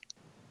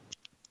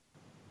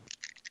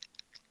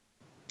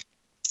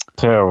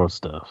 Terrible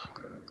stuff.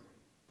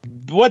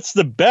 What's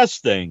the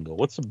best angle?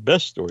 What's the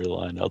best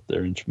storyline out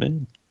there,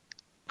 Inchman?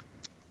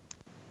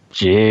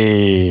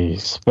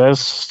 Jeez.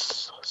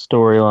 Best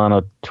storyline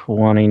of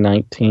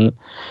 2019.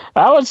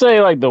 I would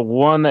say like the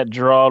one that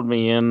drawed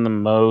me in the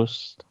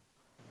most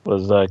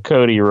was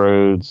Cody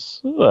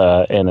Rhodes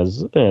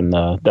and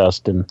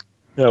Dustin.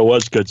 That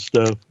was good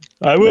stuff.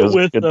 I went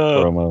with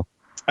promo.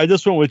 I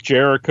just went with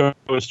Jericho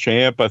as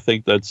champ. I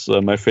think that's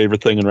my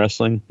favorite thing in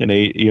wrestling.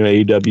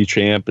 AEW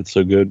champ. It's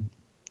so good.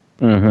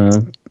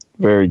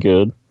 Very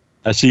good.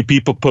 I see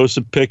people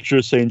posting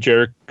pictures saying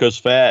Jericho's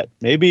fat.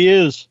 Maybe he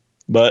is,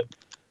 but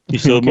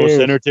he's still the most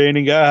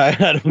entertaining guy.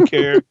 I don't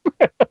care.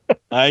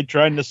 I ain't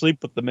trying to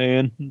sleep with the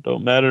man.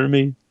 Don't matter to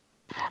me.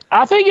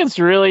 I think it's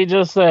really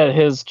just that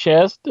his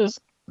chest is,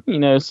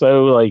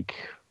 so like.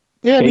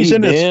 Yeah, he's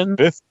in his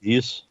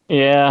 50s.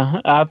 Yeah,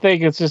 I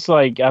think it's just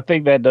like, I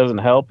think that doesn't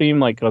help him,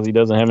 like, because he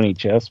doesn't have any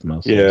chest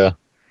muscles. Yeah.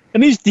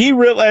 And he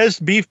really, as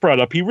Beef brought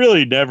up, he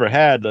really never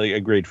had like a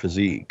great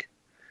physique.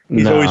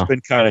 He's always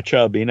been kind of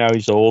chubby. Now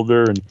he's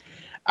older, and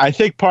I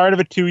think part of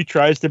it too, he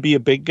tries to be a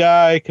big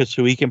guy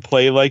so he can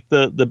play like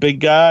the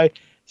big guy,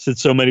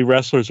 since so many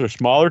wrestlers are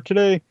smaller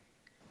today.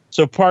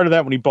 So part of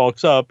that, when he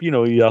bulks up, he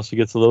also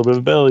gets a little bit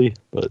of belly.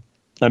 But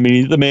I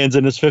mean, the man's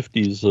in his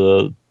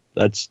 50s.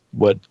 That's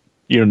what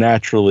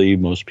naturally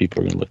most people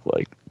are going to look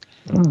like.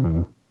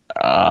 But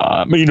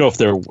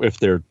if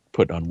they're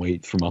putting on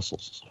weight for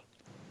muscles.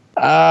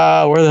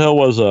 Where the hell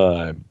was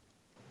I?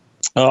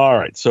 All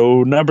right,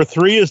 so number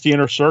 3 is the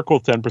Inner Circle,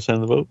 10% of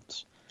the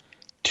votes.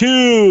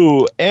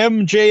 2,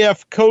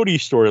 MJF Cody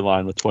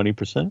storyline with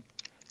 20%.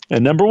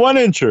 And number 1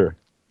 incher,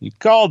 you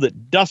called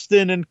it,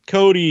 Dustin and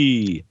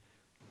Cody,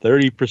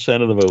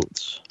 30% of the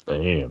votes.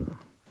 Damn.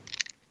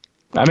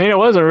 I mean, it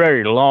wasn't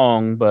very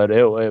long, but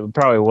it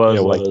probably was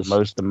the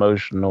most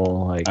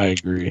emotional. Like, I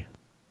agree.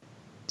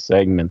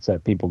 Segments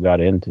that people got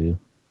into.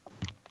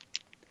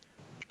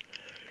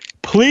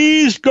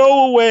 Please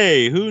go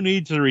away. Who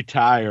needs to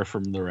retire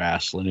from the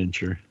wrestling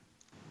injury?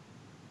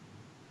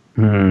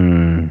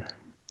 Jeez.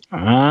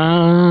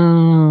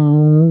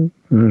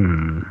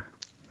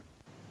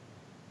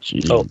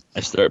 Oh, I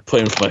started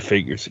playing with my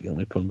fingers again. Let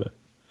me put them back.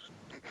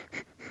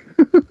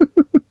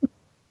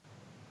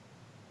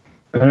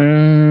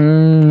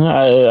 I'm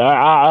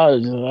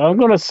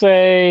gonna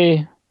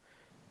say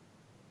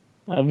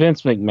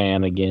Vince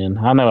McMahon again.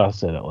 I know I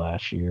said it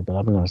last year, but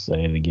I'm going to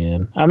say it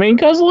again. I mean,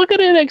 because look at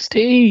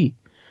NXT.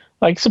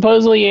 Like,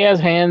 supposedly he has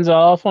hands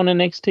off on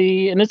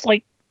NXT, and it's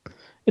like,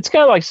 it's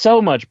got like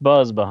so much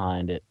buzz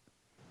behind it.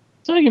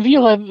 It's like if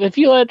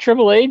you let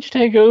Triple H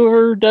take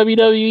over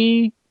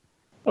WWE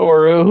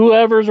or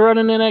whoever's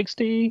running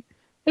NXT,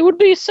 it would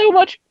be so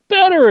much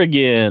better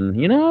again.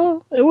 You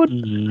know, it would.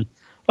 Mm-hmm.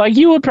 Like,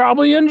 you would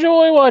probably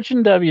enjoy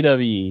watching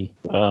WWE.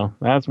 Well,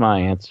 that's my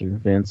answer,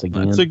 Vince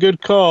again. That's a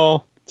good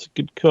call. It's a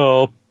good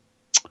call.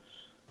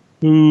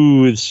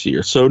 Who is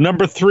here? So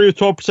number 3 with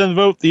 12% of the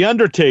vote, The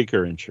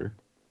Undertaker, Incher.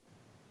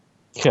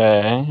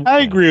 Okay.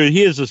 I agree with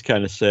you. He is just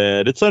kind of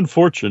sad. It's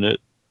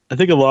unfortunate. I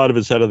think a lot of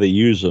it's how do they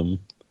use him.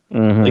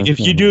 Mm-hmm, like, if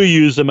you do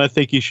use him, I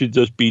think you should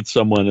just beat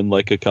someone in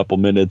like a couple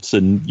minutes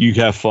and you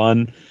have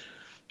fun.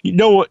 You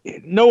know what?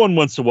 No one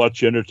wants to watch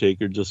The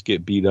Undertaker just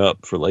get beat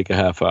up for like a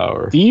half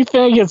hour. Do you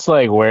think it's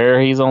like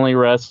where he's only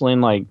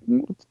wrestling like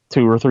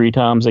 2 or 3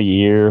 times a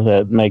year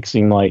that makes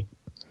him like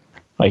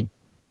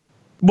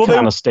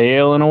kind of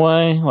stale in a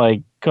way?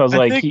 Like, because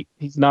like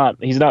he's not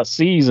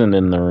seasoned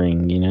in the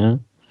ring, you know?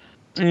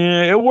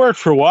 Yeah, it worked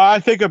for a while. I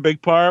think a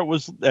big part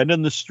was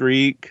ending the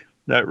streak.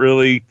 That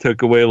really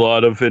took away a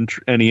lot of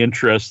any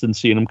interest in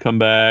seeing him come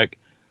back.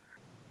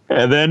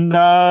 And then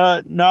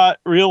not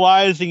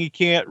realizing he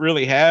can't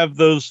really have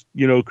those,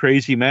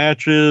 crazy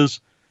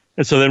matches.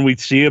 And so then we'd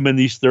see him in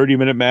these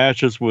 30-minute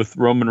matches with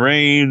Roman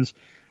Reigns,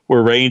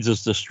 where Reigns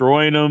is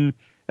destroying him.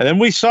 And then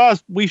we've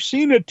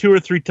seen it 2 or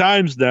 3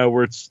 times now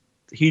where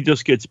he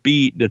just gets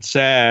beat and it's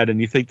sad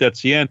and you think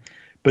that's the end.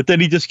 But then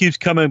he just keeps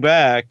coming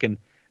back, and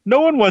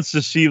no one wants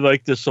to see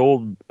like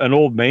an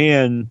old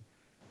man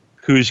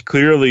who's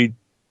clearly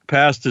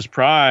past his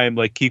prime,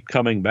 like, keep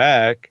coming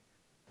back.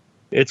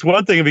 It's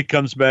one thing if he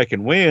comes back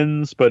and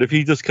wins, but if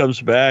he just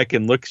comes back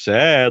and looks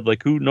sad,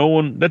 like,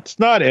 that's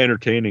not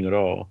entertaining at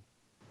all.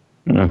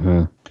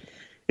 Mm-hmm.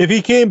 If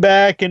he came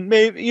back and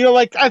maybe,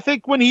 I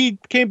think when he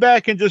came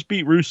back and just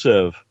beat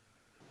Rusev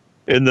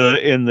in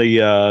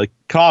the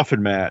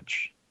coffin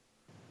match,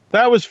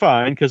 that was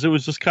fine because it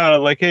was just kind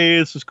of like, hey,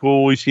 this is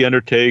cool. We see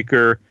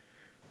Undertaker.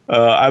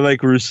 I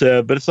like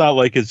Rusev, but it's not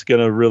like it's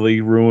going to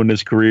really ruin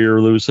his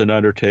career, lose an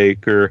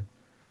Undertaker.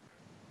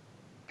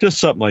 Just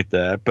something like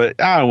that.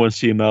 But I don't want to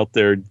see him out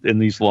there in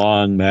these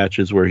long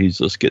matches where he's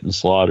just getting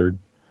slaughtered.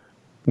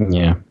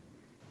 Yeah.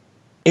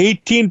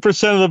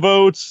 18% of the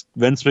votes,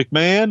 Vince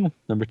McMahon,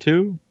 number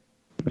 2.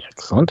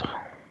 Excellent.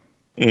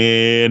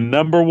 And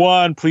number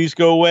 1, please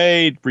go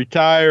away,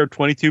 retire,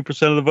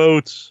 22% of the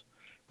votes,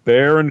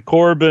 Baron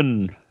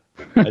Corbin.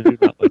 I do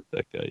not like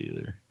that guy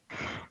either.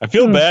 I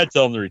feel bad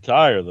telling him to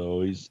retire,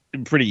 though. He's a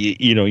pretty,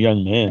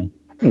 young man.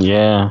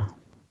 Yeah.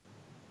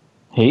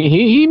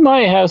 He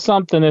might have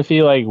something if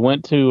he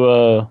went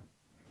to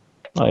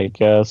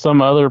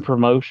some other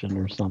promotion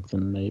or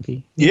something,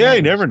 maybe. Yeah,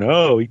 you never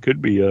know. He could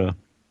be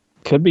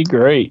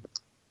great.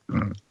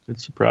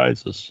 Could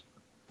surprise us.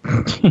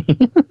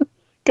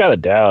 Gotta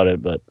doubt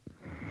it, but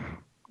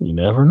you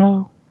never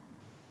know.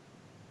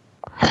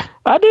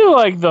 I do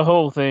like the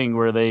whole thing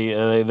where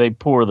they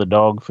pour the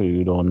dog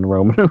food on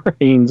Roman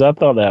Reigns. I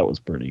thought that was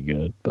pretty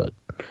good, but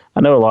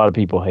I know a lot of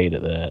people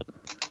hated that.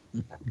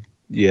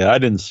 Yeah, I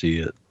didn't see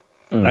it.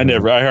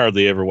 Mm-hmm. I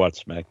hardly ever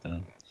watched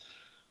SmackDown.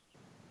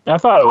 I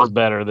thought it was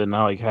better than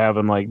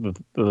having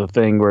the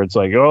thing where it's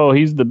like, oh,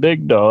 he's the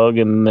big dog,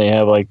 and they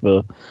have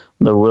the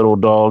little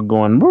dog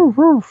going woof,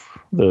 woof,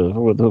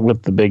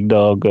 with the big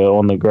dog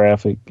on the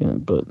graphic.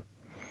 But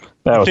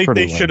that was pretty. I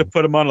think they should have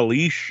put him on a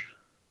leash.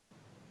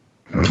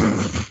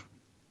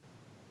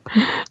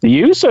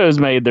 The Usos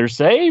made their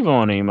save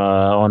on him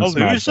on SmackDown. The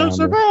Usos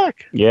are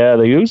back. Yeah,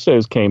 the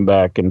Usos came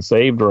back and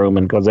saved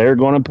Roman because they were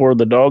going to pour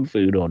the dog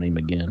food on him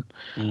again.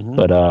 Mm-hmm.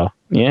 But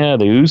yeah,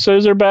 the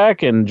Usos are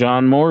back, and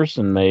John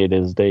Morrison made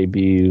his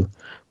debut.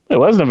 It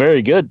wasn't a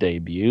very good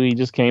debut. He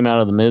just came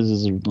out of the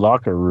Miz's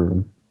locker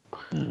room,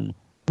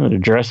 the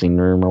dressing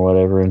room or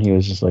whatever, and he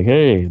was just like,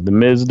 "Hey, the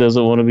Miz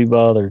doesn't want to be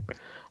bothered."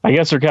 I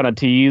guess they're kind of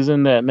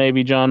teasing that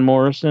maybe John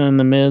Morrison and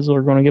the Miz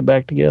are going to get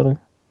back together.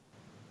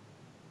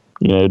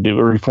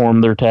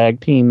 Reform their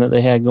tag team that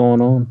they had going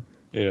on.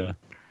 Yeah.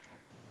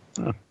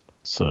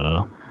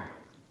 So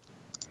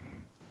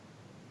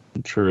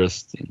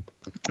interesting.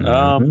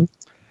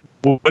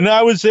 When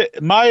I was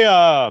at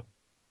my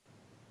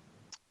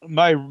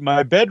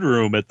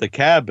bedroom at the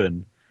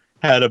cabin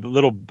had a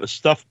little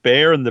stuffed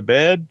bear in the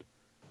bed,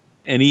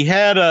 and he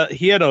had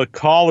a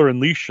collar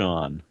and leash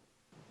on.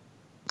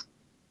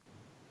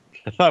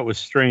 I thought it was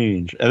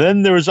strange. And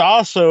then there was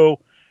also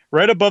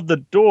right above the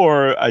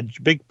door a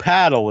big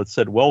paddle that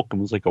said welcome.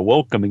 It was like a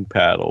welcoming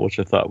paddle, which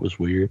I thought was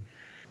weird.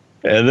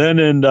 And then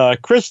in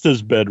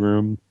Trista's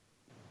bedroom,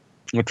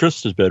 there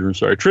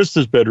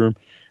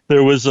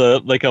was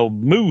a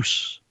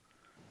moose,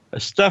 a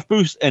stuffed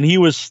moose, and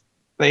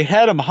they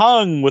had him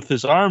hung with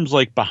his arms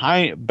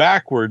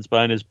backwards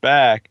behind his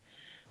back.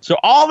 So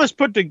all this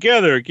put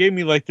together, it gave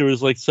me there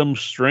was some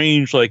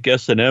strange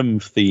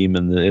S&M theme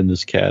in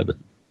this cabin.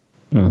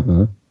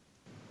 Mm-hmm.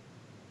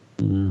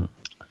 Mm.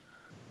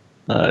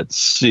 Let's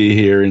see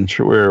here.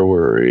 Where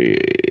were we?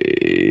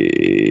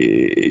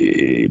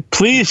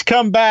 Please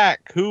come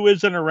back. Who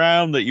isn't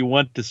around that you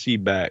want to see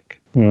back?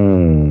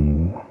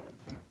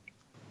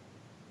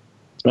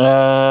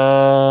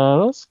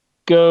 Let's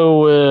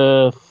go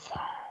with.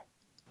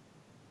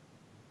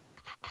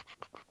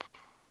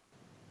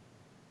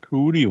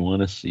 Who do you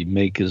want to see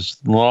make his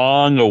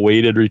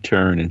long-awaited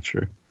return? And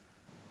sure.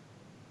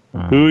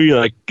 Who are you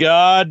like?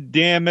 God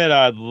damn it!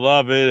 I'd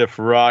love it if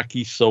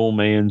Rocky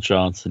Soulman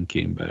Johnson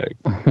came back.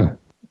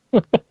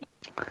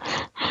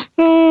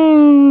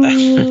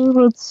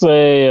 Let's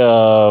say,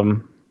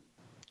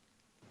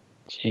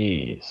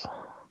 jeez.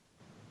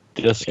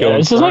 Disco.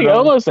 It's just like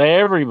almost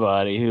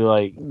everybody who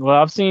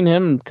I've seen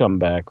him come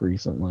back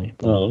recently.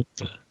 Oh,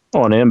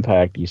 on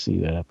Impact, you see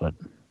that, but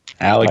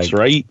Alex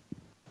Wright.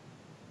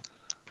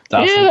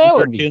 Yeah, that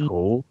would be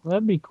cool.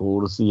 That'd be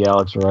cool to see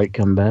Alex Wright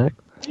come back.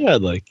 Yeah,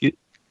 I'd like it.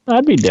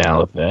 I'd be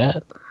down with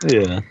that.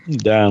 Yeah, I'm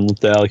down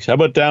with Alex. How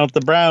about down with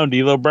the Brown,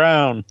 D'Lo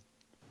Brown?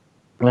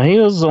 Well, he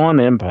was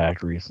on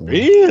Impact recently.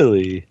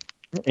 Really?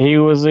 He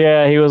was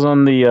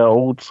on the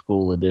old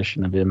school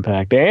edition of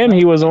Impact, and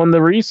he was on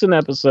the recent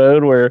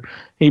episode where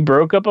he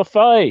broke up a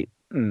fight.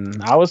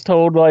 I was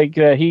told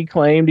he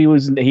claimed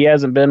he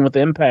hasn't been with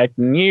Impact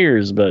in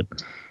years, but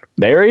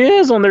there he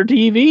is on their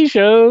TV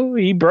show.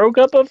 He broke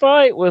up a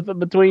fight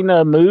between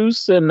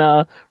Moose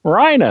and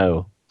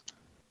Rhino.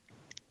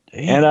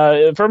 Damn.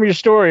 And from your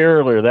story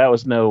earlier, that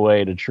was no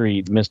way to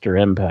treat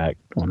Mr. Impact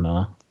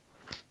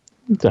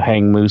to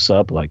hang Moose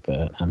up like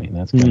that. I mean,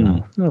 that's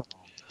kind of.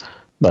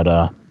 But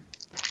I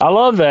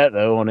love that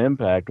though on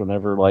Impact.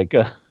 Whenever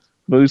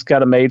Moose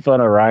kind of made fun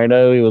of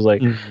Rhino, he was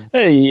like,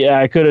 "Hey, yeah,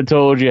 I could have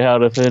told you how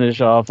to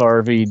finish off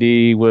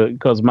RVD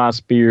because my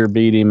spear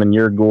beat him and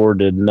your gore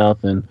did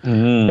nothing."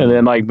 And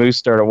then Moose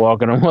started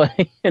walking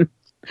away,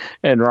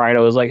 and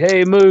Rhino was like,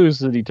 "Hey,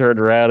 Moose," and he turned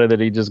around and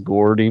then he just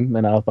gored him.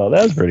 And I thought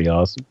that was pretty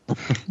awesome.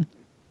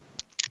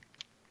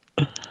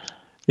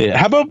 Yeah.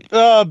 How about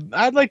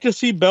I'd like to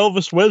see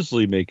Belvis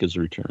Wesley make his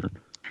return.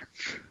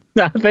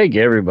 I think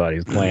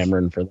everybody's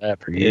clamoring for that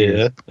for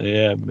years.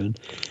 Yeah, man.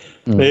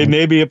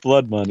 Maybe a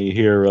Blood Money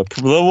here. We'll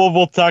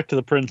talk to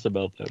the Prince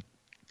about that.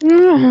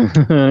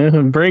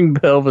 Bring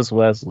Belvis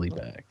Wesley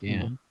back.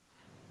 Yeah.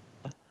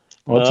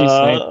 What's he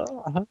saying?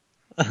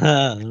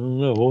 I don't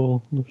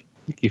know. I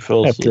think he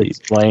fell Have to asleep.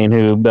 explain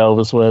who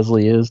Belvis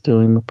Wesley is to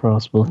him,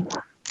 possibly.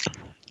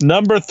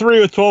 Number 3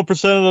 with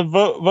 12% of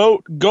the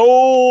vote,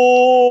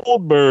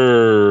 Goldberg.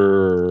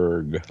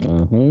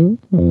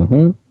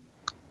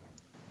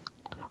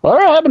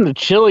 What happened to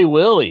Chili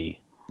Willy?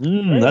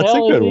 That's a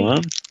good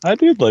one. I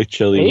did like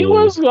Chili Willy. He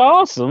was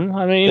awesome.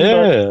 I mean,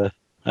 yeah.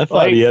 I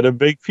thought he had a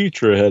big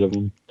future ahead of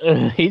him.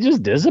 He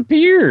just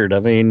disappeared.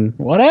 I mean,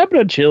 what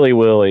happened to Chili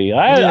Willy?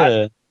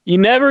 You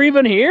never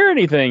even hear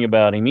anything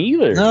about him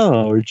either.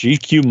 No, or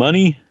GQ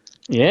Money.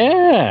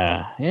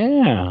 Yeah.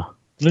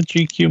 The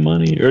GQ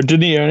Money, or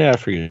didn't he? I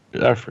forget.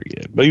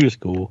 But he was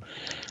cool.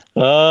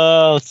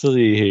 Let's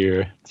see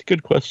here. It's a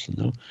good question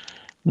though.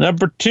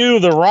 Number 2,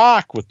 The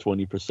Rock with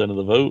 20% of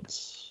the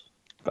votes.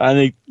 I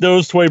think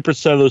those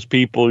 20% of those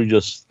people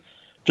just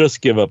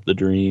give up the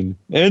dream.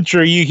 And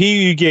sure,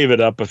 you gave it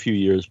up a few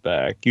years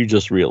back. You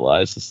just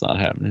realized it's not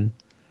happening.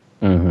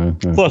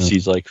 Plus,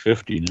 he's like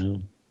 50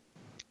 now.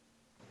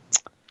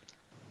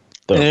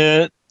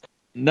 And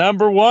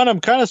number 1, I'm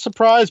kind of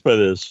surprised by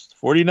this.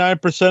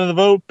 49% of the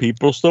vote.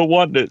 People still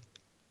want it.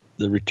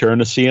 The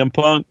return of CM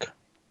Punk.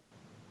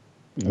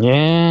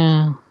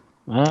 Yeah.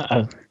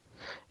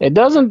 It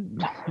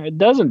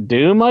doesn't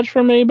do much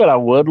for me, but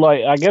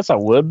I guess I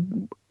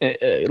would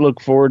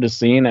look forward to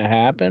seeing it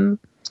happen.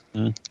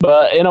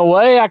 But in a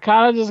way, I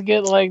kind of just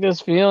get this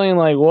feeling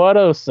what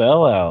a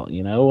sellout,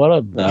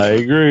 I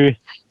agree.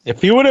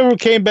 If he would have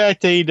came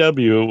back to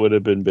AEW, it would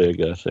have been big,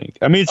 I think.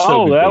 I mean,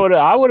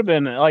 I would have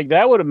been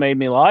that would have made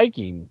me like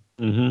him.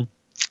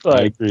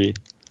 I agree.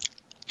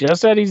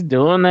 Just that he's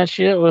doing that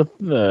shit with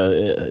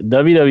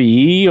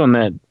WWE on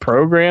that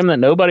program that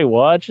nobody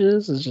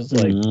watches is just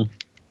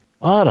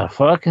what a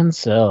fucking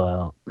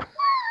sellout.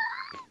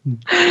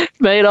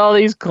 Made all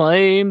these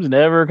claims,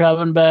 never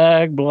coming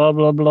back, blah,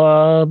 blah,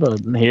 blah.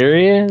 But here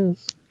he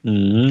is.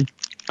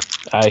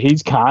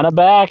 He's kind of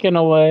back in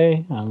a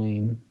way. I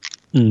mean.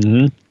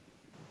 The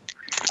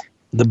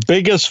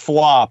biggest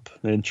flop,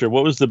 Venture.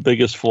 What was the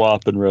biggest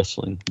flop in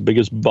wrestling? The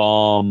biggest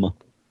bomb?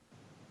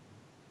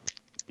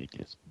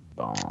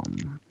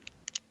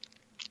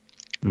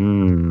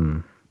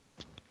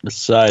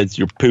 Besides,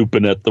 you're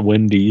pooping at the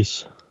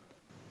Wendy's.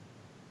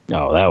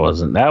 No, that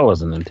wasn't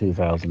in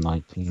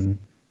 2019.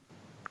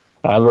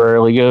 I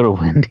rarely go to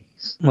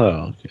Wendy's.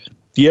 Oh, okay.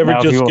 Do you ever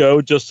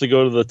go just to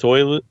go to the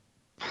toilet?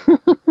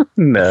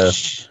 No.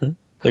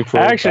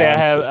 Actually,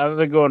 I've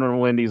been going to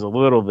Wendy's a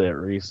little bit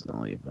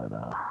recently, but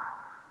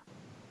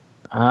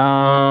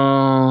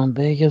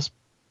biggest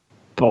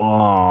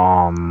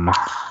bomb.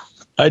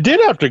 I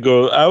did have to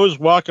go. I was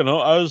walking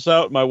home. I was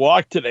out my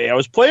walk today. I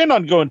was planning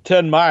on going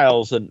 10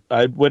 miles, and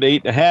I went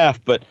 8.5,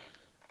 but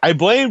I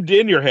blamed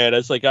In Your Head. I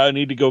was like, I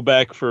need to go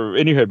back for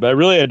In Your Head, but I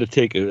really had to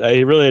take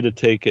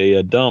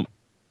a dump.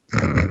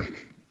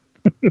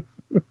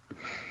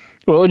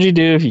 What would you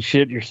do if you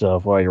shit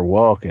yourself while you're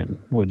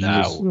walking? Would you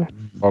just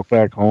walk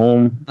back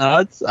home?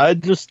 I'd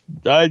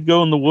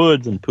go in the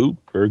woods and poop,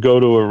 or go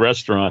to a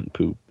restaurant and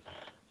poop.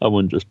 I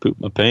wouldn't just poop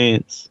my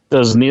pants.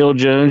 Does Neil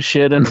Jones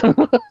shit in the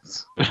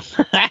woods?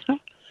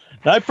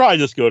 I'd probably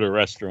just go to a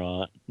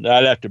restaurant.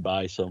 I'd have to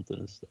buy something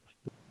and stuff.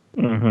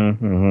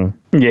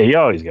 Yeah, you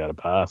always got to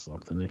buy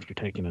something if you're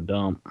taking a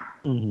dump.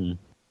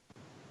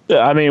 Mm-hmm.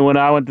 I mean, when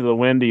I went to the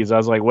Wendy's, I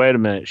was like, wait a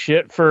minute,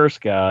 shit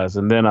first, guys,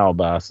 and then I'll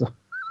buy some.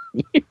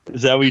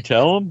 Is that what you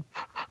tell them?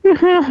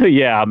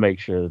 Yeah, I'll make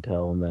sure to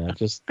tell them that.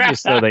 Just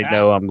so they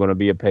know I'm going to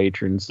be a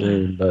patron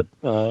soon, but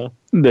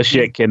the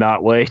shit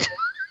cannot wait.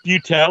 Do you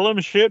tell them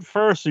shit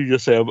first, or you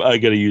just say, I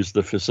got to use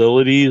the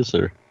facilities,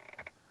 or?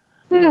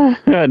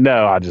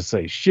 No, I'll just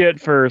say shit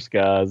first,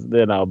 guys,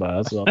 then I'll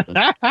buy something.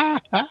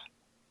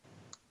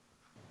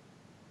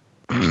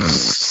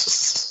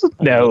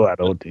 No, I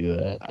don't do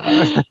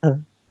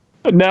that.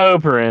 No,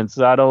 Prince,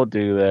 I don't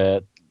do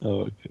that.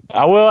 Oh, okay.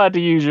 I will have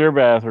to use your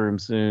bathroom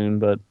soon,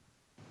 but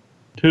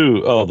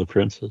who? Oh, the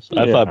princess.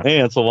 I thought,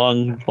 man, it's a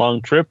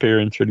long trip here,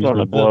 and should use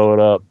my blow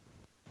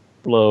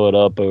it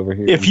up over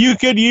here. If you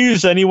could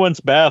use anyone's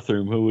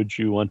bathroom, who would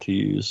you want to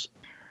use?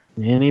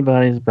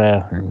 Anybody's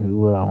bathroom, who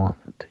would I want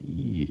to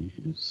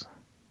use?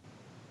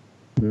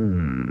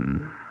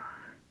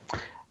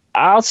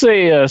 I'll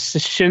say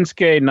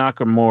Shinsuke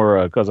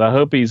Nakamura, because I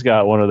hope he's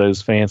got one of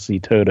those fancy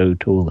Toto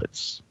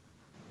toilets.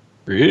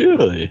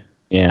 Really?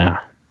 Yeah.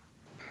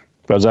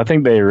 Because I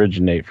think they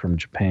originate from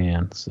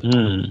Japan.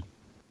 So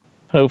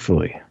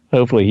hopefully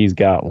he's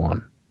got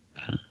one.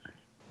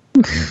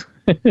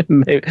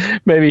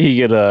 maybe he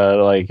could,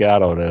 I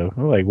don't know,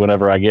 like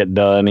whenever I get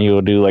done, he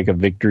will do like a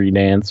victory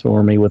dance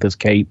for me with his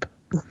cape.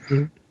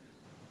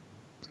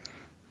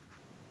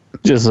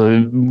 Just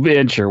a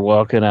venture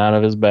walking out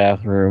of his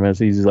bathroom as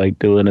he's like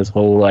doing his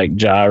whole like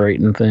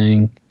gyrating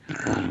thing.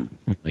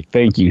 Like,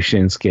 thank you,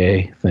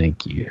 Shinsuke.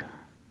 Thank you.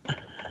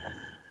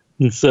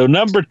 So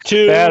number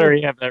 2.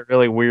 Battery have that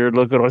really weird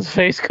look on his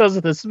face because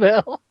of the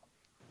smell.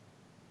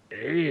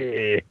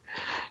 Do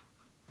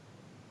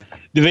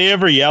they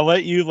ever yell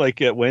at you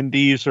like at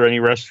Wendy's or any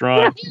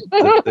restaurant?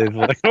 They're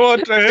like,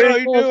 what the hell are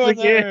you doing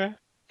there?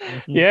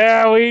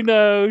 Yeah, we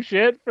know.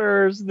 Shit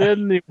first,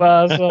 then the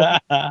boss.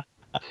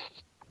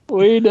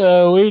 We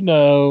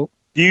know.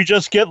 Do you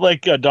just get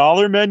like a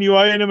 $1 menu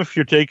item if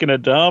you're taking a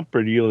dump,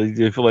 or do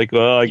you feel like,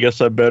 well, I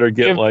guess I better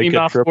get like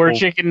a triple 4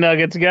 chicken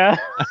nuggets, guy?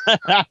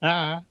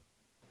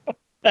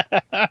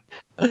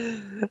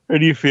 Or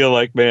do you feel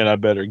like, man, I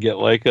better get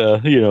like a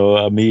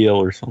meal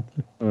or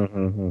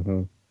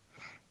something?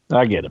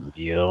 I get a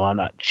meal. I'm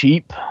not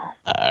cheap.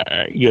 All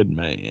right, good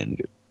man.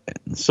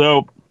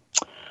 So,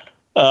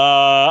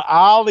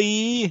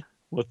 Ali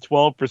with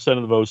 12%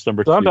 of the votes,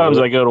 number 2. Sometimes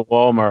I go to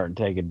Walmart and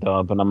take a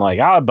dump, and I'm like,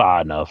 I'll buy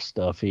enough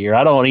stuff here.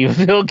 I don't even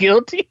feel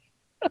guilty.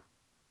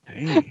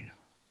 Dang.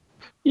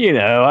 You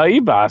know,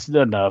 you buy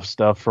enough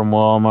stuff from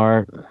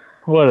Walmart.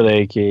 What do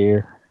they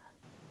care?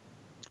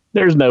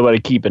 There's nobody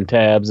keeping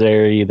tabs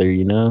there either,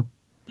 you know?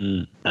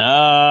 Do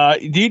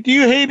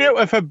you hate it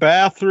if a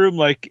bathroom,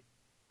 like,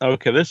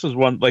 okay, this is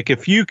one, like,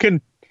 if you go to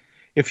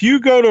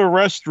a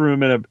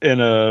restroom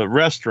in a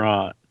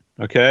restaurant,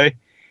 okay,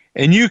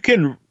 and you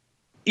can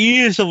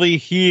easily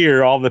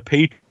hear all the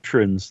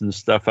patrons and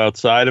stuff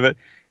outside of it,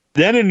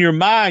 then in your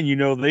mind, you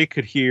know, they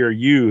could hear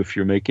you if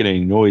you're making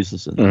any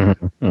noises in there.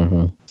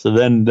 So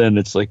then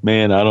it's like,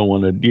 man, I don't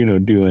want to,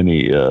 do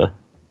any,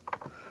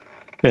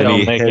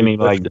 don't make any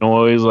like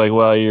noise, like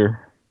while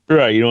you're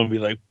right. You don't want to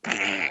be like,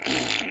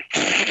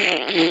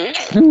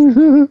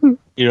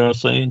 you know what I'm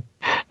saying?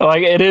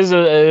 Like it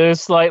is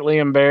slightly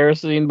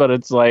embarrassing, but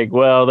it's like,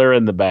 well, they're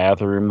in the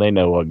bathroom, they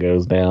know what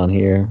goes down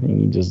here.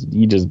 And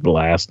you just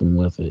blast them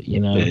with it, you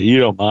know. Yeah, you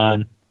don't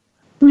mind.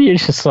 You're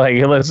just like,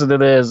 listen to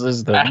this. This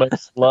is the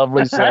most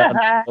lovely sound.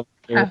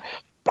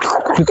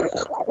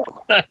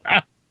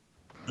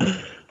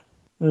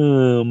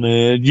 Oh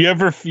man, you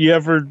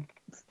ever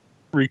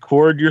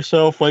record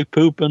yourself like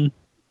pooping?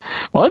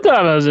 One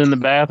time I was in the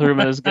bathroom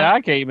and this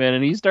guy came in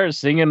and he started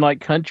singing like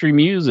country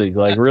music,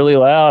 like really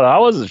loud. I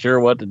wasn't sure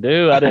what to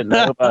do. I didn't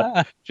know if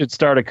I should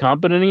start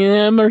accompanying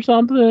him or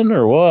something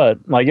or what.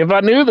 Like if I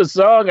knew the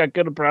song, I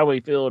could have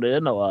probably filled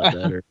in a lot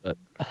better. But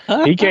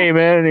he came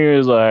in and he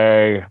was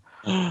like,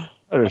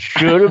 I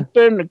should have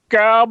been a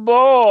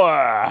cowboy.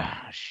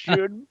 I should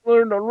have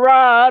learned to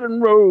ride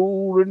and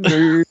roll. And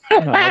I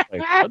was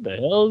like, what the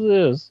hell is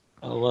this?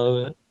 I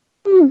love it.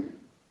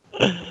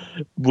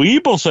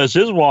 Weeble says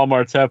his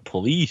Walmarts have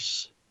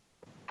police.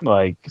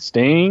 Like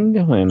Sting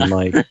and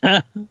like,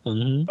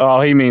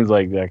 oh, he means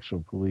like the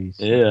actual police.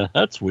 Yeah,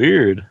 that's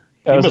weird.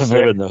 That was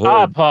in the hood.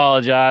 I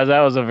apologize. That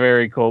was a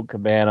very Colt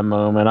Cabana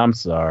moment. I'm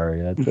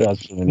sorry.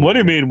 That's what do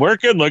you mean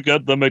working like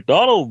at the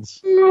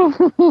McDonald's?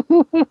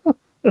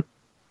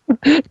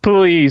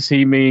 Police,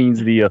 he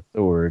means the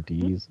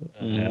authorities.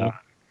 Yeah,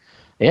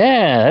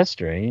 that's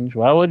strange.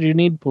 Why would you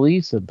need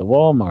police at the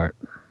Walmart?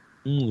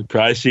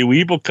 Probably see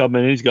Weeble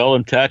coming in. He's got all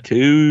them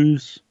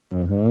tattoos.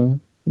 Mm-hmm.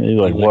 He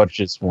watch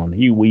this one.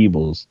 He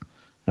weebles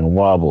and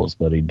wobbles,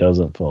 but he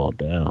doesn't fall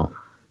down.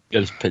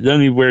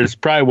 Then he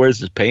probably wears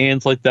his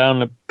pants like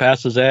down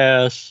past his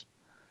ass.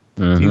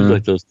 Mm-hmm. Seems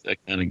like that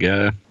kind of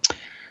guy.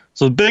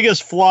 So the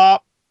biggest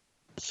flop,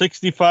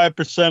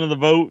 65% of the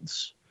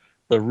votes,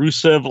 the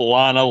Rusev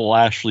Lana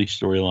Lashley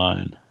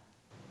storyline.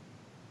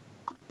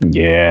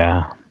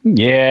 Yeah.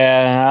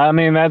 Yeah. I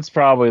mean, that's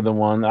probably the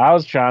one. I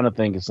was trying to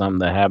think of something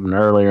that happened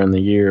earlier in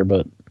the year,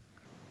 but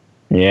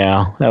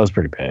yeah, that was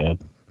pretty bad.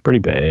 Pretty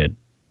bad.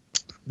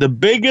 The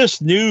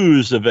biggest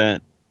news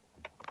event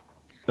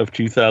of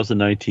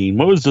 2019.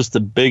 What was just the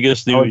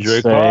biggest news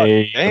you caught?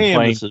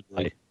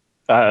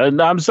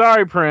 I'm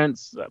sorry,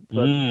 Prince,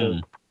 but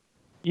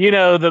you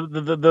know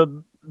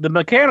the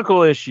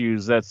mechanical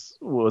issues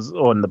was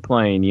on the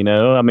plane. You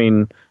know, I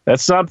mean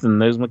that's something.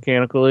 Those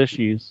mechanical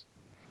issues.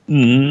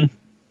 I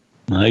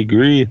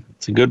agree.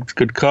 It's a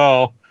good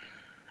call.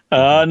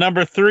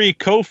 Number 3,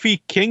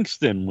 Kofi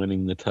Kingston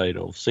winning the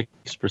title,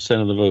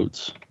 6% of the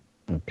votes.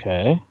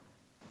 Okay.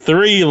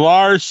 3,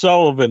 Lars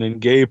Sullivan in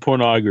gay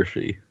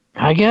pornography.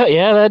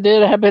 That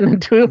did happen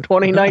in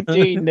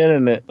 2019,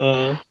 didn't it?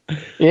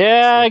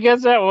 Yeah, I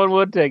guess that one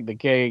would take the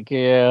cake.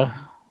 Yeah,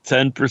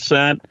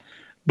 10%,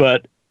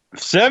 but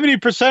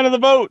 70% of the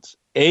votes.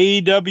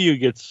 AEW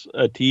gets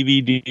a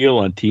TV deal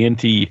on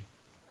TNT.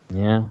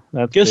 Yeah,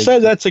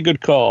 that's a good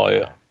call.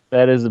 Yeah,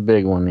 that is a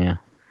big one. Yeah,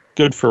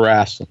 good for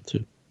wrestling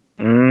too.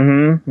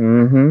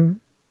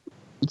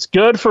 It's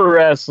good for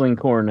wrestling,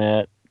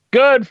 Cornette.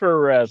 Good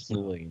for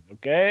wrestling.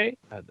 Okay.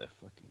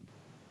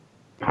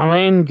 I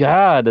mean,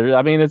 God.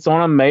 I mean, it's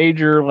on a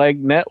major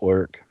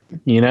network.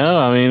 You know,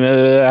 I mean,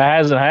 it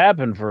hasn't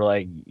happened for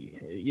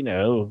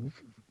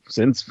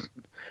since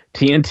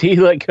TNT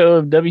let go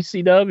of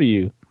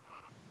WCW.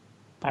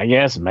 I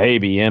guess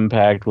maybe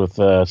Impact with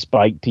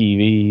Spike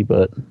TV,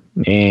 but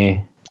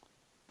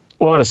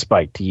what does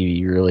Spike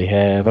TV really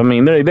have? I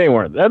mean, they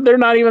weren't. They're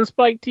not even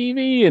Spike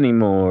TV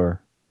anymore.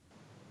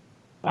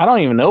 I don't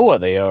even know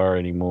what they are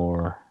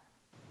anymore.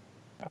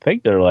 I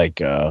think they're are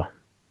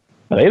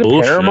they the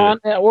Bullshit.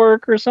 Paramount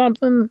Network or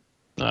something?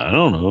 I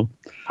don't know.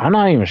 I'm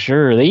not even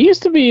sure. They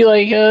used to be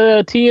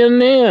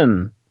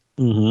TNN.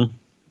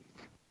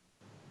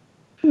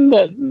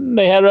 But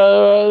they had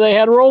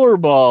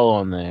Rollerball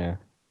on there.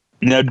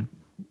 Now,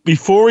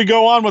 before we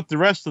go on with the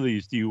rest of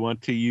these, do you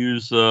want to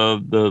use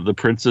the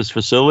Princess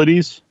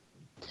facilities?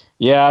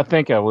 Yeah, I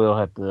think I will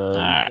have to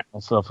get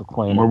myself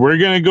acquainted. We're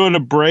going to go to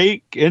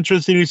break,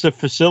 introduce the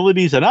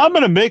facilities, and I'm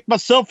going to make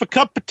myself a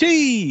cup of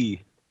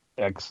tea.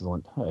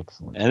 Excellent.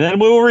 And then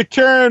we will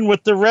return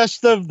with the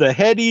rest of the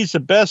Headies, the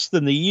best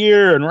in the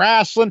year in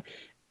wrestling,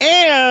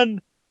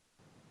 and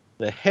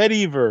the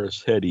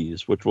Headyverse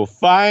Headies, which will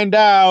find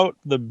out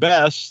the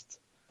best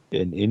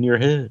in your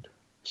head.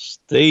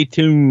 Stay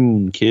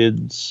tuned,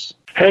 kids.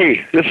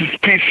 Hey, this is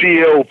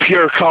PCO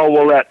Pierre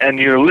Colwellette, and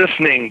you're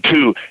listening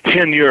to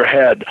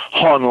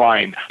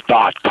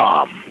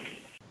InYourHeadOnline.com.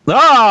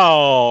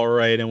 All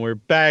right, and we're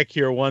back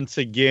here once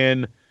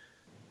again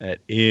at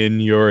In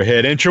Your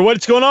Head. Intro,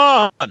 what's going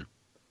on?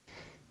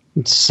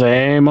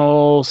 Same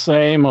old.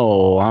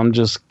 I'm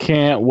just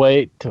can't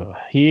wait to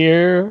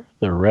hear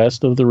the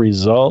rest of the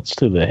results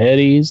to the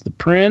Headies. The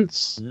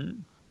Prince,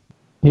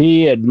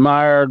 he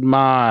admired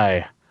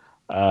my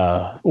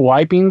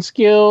wiping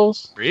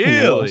skills.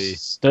 Really? He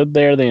stood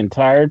there the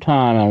entire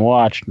time and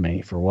watched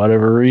me for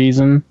whatever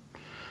reason.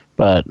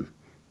 But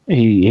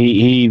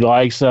he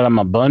likes that I'm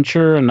a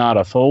buncher and not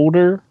a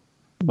folder.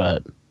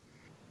 But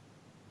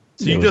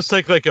so you just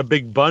take like a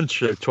big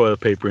bunch of toilet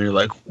paper and you're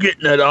like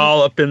getting it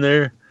all up in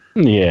there.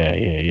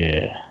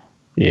 Yeah.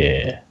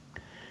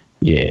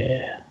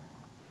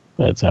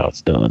 That's how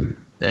it's done.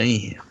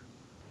 Damn.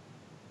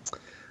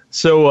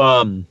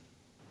 So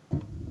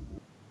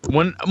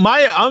when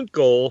my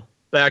uncle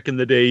back in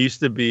the day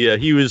used to be,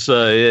 he was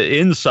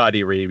in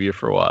Saudi Arabia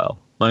for a while.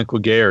 My Uncle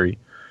Gary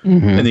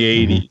in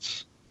the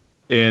 80s,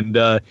 and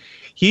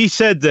he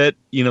said that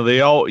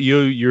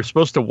you're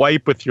supposed to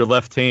wipe with your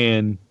left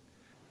hand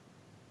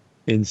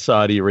in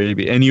Saudi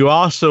Arabia, and you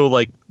also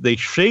they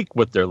shake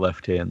with their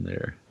left hand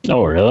there.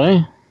 Oh,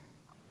 really?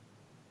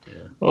 Yeah.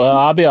 Well,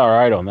 I'll be all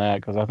right on that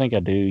because I think I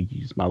do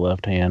use my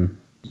left hand.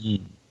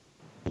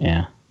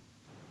 Yeah.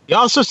 He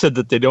also said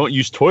that they don't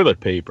use toilet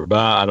paper, but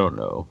I don't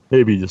know.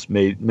 Maybe just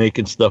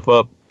making stuff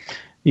up.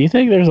 Do you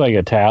think there's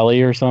a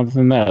tally or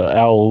something that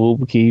Al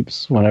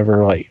keeps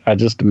whenever I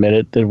just admit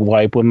it to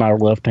wipe with my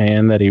left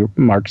hand, that he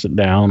marks it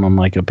down on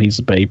a piece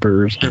of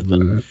paper or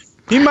something?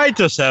 He might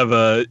just have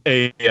a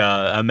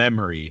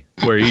memory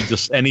where he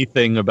just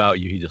anything about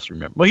you he just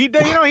remembers. Well, he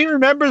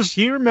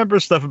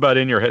remembers stuff about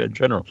In Your Head in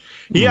general.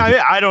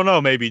 I don't know.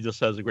 Maybe he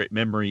just has a great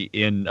memory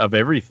of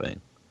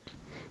everything.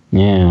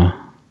 Yeah.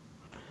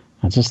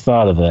 I just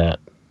thought of that.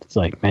 It's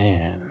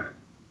man.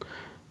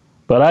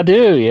 But I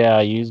do, yeah.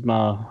 I use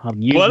my.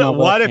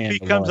 What if he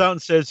comes out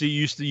and says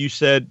you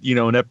said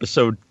in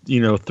episode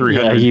 300?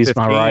 Yeah, I use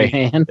my right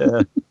hand.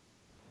 Yeah.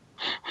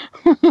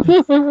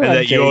 And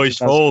that you always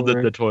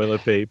folded the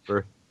toilet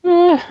paper.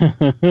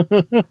 No,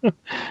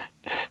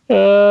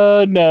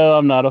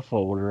 I'm not a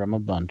folder. I'm a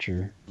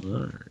buncher.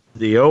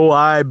 The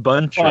OI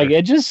buncher. Like,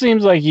 it just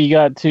seems like you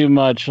got too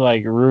much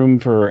like room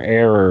for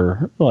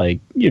error. Like,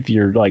 if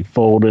you're like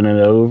folding it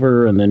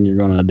over and then you're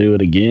gonna do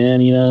it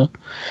again, you know,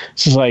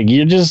 it's just like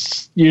you're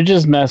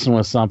just messing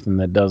with something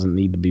that doesn't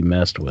need to be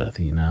messed with,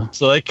 you know.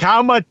 So, like,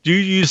 how much do you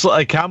use?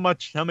 Like, how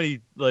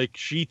many like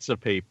sheets of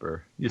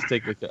paper? You just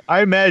take like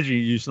I imagine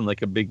you're using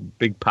like a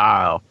big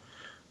pile.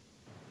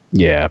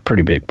 Yeah,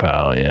 pretty big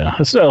pile.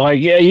 Yeah. So, like,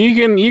 yeah,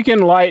 you can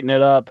lighten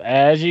it up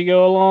as you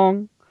go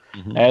along.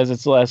 Mhm. As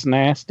it's less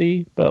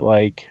nasty, but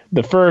like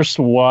the first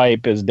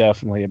wipe is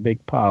definitely a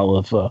big pile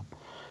of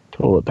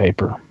toilet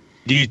paper.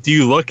 Do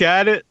you look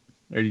at it,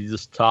 or do you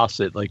just toss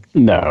it? Like,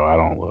 No, I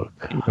don't look.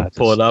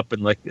 pull it up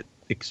and like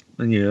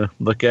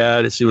look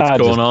at it, see what's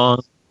going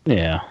on.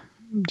 Yeah,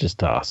 just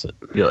toss it.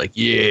 You're like,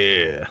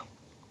 yeah,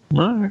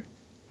 all right,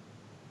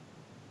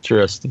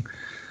 interesting.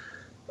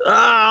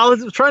 I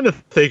was trying to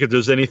think if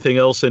there's anything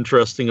else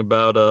interesting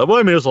about. Well, I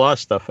mean, there's a lot of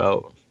stuff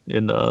out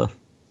in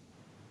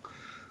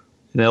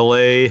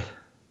LA.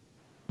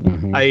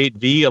 Mhm. I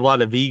ate a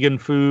lot of vegan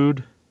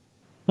food,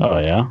 Oh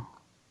yeah.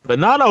 but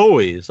not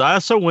always. I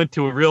also went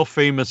to a real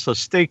famous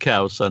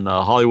steakhouse on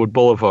Hollywood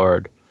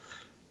Boulevard.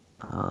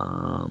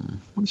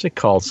 What's it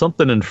called?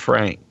 Something in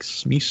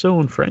Frank's. Miso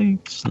and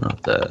Frank's?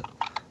 Not that.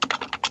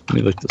 Let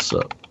me look this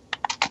up.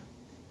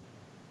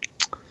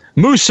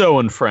 Musso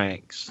and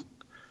Frank's.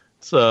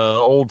 It's an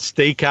old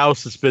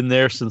steakhouse that's been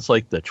there since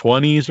like the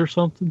 20s or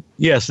something.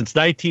 Yeah, since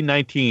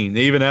 1919.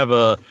 They even have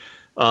a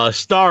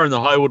star in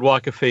the Hollywood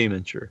Walk of Fame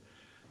picture.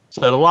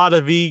 So had a lot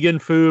of vegan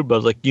food, but I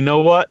was like, you know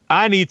what?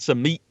 I need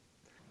some meat.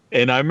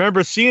 And I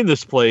remember seeing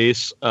this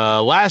place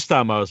last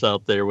time I was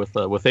out there with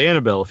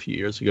Annabelle a few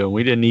years ago, and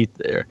we didn't eat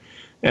there.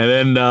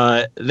 And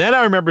then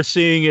I remember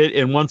seeing it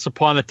in Once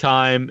Upon a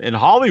Time in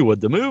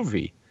Hollywood, the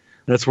movie.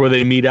 That's where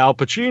they meet Al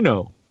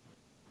Pacino.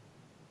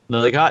 And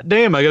they're like, hot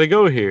damn, I got to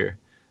go here.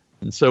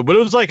 And so, but it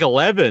was like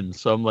 11.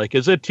 So I'm like,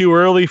 is it too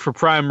early for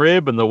prime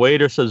rib? And the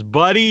waiter says,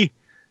 buddy,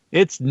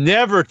 it's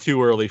never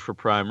too early for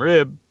prime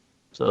rib.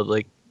 So I was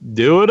like,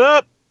 do it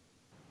up.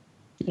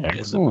 It's a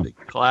Excellent.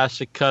 big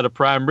classic cut of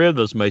prime rib.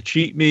 That was my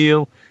cheat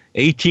meal,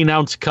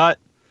 18-ounce cut.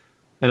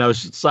 And I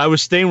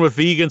was staying with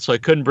vegan, so I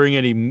couldn't bring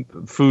any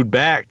food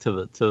back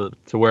to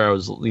where I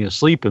was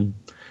sleeping.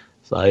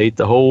 So I ate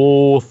the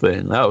whole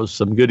thing. That was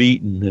some good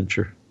eating,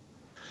 Venture.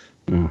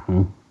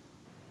 Mm-hmm.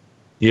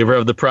 You ever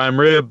have the prime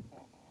rib?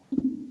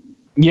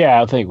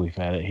 Yeah, I think we've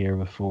had it here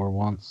before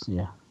once.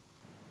 Yeah,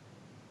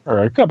 or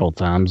a couple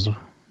times.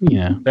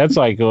 Yeah, that's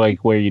like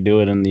where you do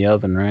it in the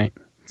oven, right?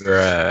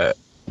 Right.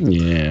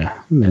 Yeah,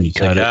 and then you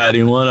cut it. I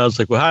didn't want. I was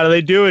like, well, how do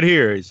they do it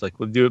here? He's like,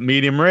 we'll do it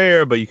medium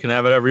rare, but you can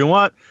have it whatever you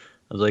want.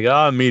 I was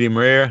like, medium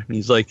rare. And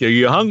he's like, are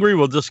you hungry?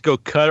 We'll just go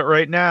cut it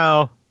right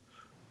now.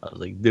 I was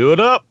like, do it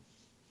up.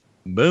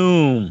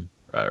 Boom.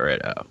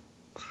 Right out.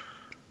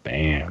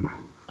 Bam.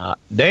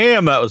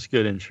 Damn, that was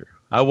good intro.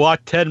 I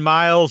walked 10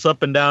 miles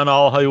up and down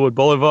all Hollywood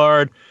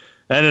Boulevard.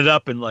 Ended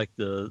up in like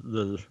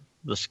the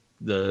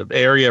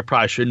area I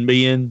probably shouldn't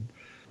be in.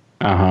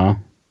 Uh-huh.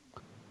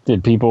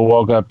 Did people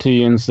walk up to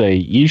you and say,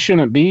 you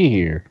shouldn't be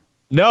here?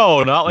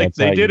 No, not like That's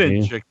they how you did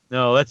in do?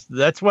 No,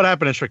 that's what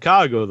happened in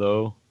Chicago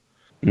though.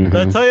 Mhm. Did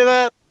I tell you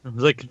that? It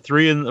was like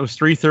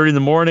 3:30 in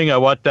the morning. I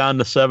walked down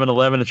to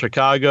 7-Eleven in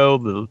Chicago.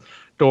 The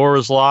door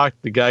was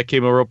locked. The guy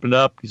came over, opened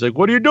up. He's like,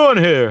 what are you doing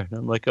here? And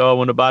I'm like, I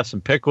want to buy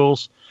some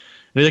pickles.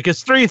 And he's like,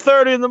 it's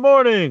 3:30 in the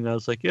morning. I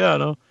was like, yeah, I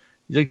know.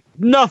 He's like,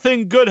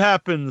 nothing good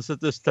happens at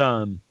this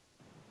time.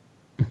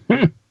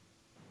 But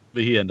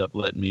he ended up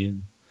letting me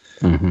in.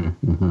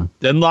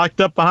 Then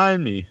locked up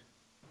behind me.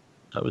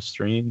 That was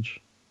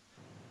strange.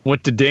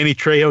 Went to Danny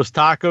Trejo's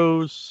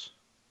Tacos.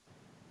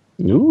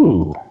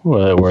 Ooh,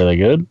 were they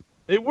good?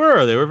 They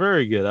were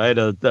very good. I had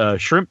a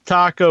shrimp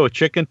taco, a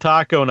chicken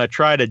taco, and I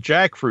tried a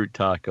jackfruit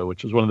taco,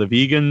 which was one of the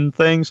vegan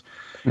things.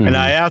 And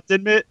I have to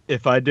admit,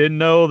 if I didn't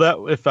know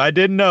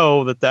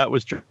that that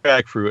was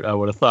jackfruit, I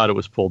would have thought it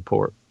was pulled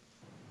pork.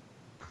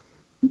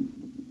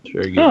 It's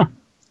very good. Huh.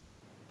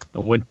 I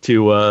went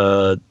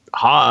to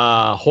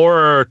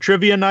horror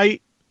trivia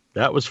night.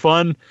 That was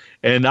fun.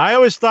 And I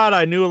always thought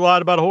I knew a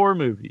lot about horror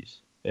movies.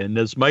 And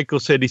as Michael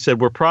said, he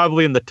said, we're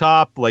probably in the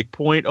top like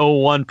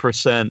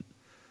 0.01%,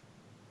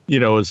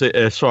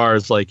 as far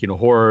as like,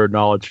 horror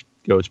knowledge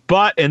goes.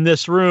 But in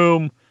this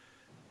room,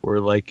 we're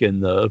like in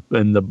the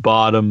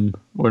bottom.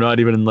 We're not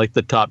even in like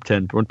the top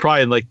 10. We're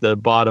probably in like the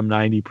bottom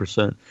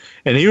 90%.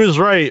 And he was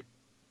right.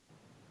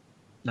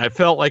 I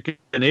felt like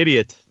an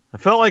idiot. I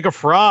felt like a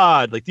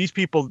fraud. Like these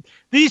people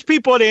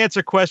had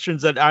answer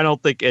questions that I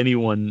don't think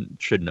anyone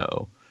should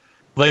know.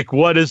 Like,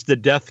 what is the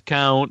death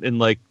count in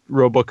like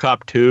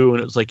RoboCop 2?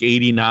 And it was like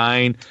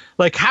 89.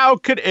 Like, how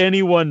could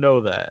anyone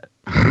know that?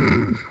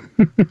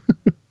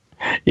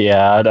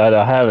 Yeah,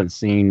 I haven't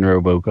seen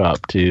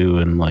RoboCop 2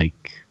 in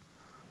like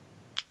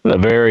a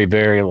very,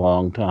 very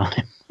long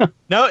time.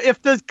 Now,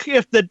 if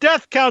the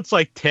death counts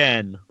like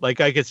 10,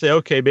 like I could say,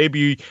 okay,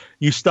 maybe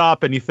you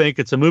stop and you think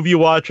it's a movie you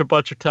watch a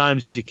bunch of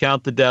times, you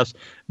count the deaths.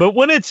 But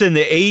when it's in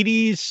the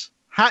 80s,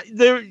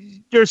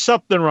 there's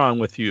something wrong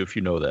with you if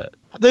you know that.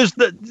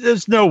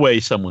 There's no way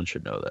someone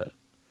should know that.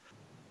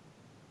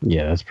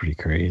 Yeah, that's pretty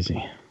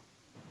crazy.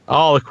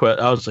 I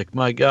was like,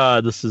 my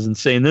God, this is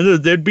insane.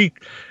 Then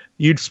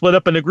you'd split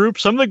up into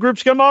groups. Some of the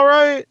groups come all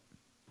right.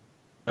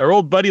 Our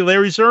old buddy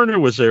Larry Zerner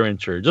was there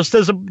intern, just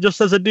as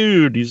a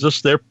dude. He's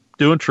just there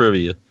doing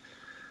trivia.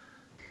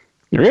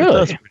 Really?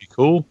 That's pretty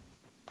cool.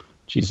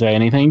 Did you say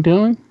anything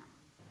to him?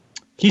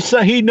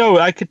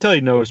 I could tell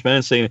he knows,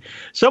 man.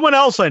 Someone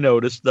else I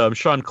noticed,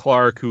 Sean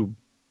Clark, who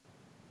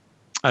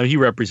he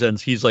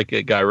represents. He's like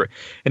a guy,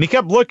 and he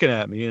kept looking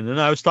at me. And then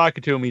I was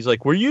talking to him. He's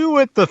like, "Were you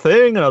at the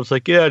thing?" And I was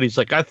like, "Yeah." And he's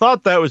like, "I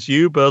thought that was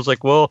you," but I was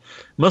like, "Well,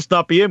 it must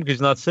not be him because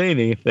he's not saying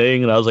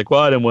anything." And I was like, "Well,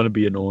 I didn't want to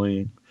be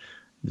annoying."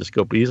 Just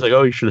go. He's like,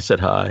 "Oh, you should have said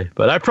hi,"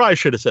 but I probably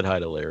should have said hi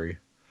to Larry.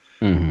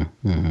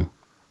 Mm-hmm. Mm-hmm.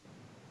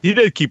 He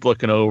did keep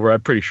looking over.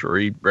 I'm pretty sure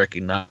he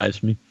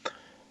recognized me.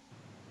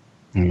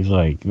 He's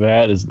like,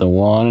 "That is the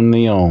one and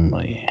the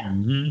only."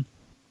 Mm-hmm.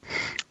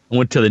 I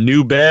went to the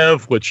New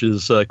Bev, which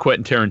is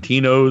Quentin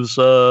Tarantino's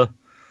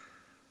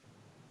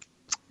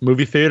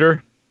movie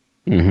theater.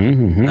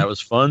 Mm-hmm, mm-hmm. That was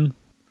fun.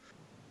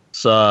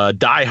 It's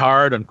Die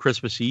Hard on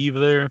Christmas Eve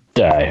there.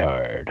 Die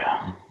Hard.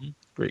 Mm-hmm.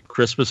 Great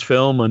Christmas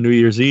film on New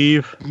Year's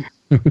Eve.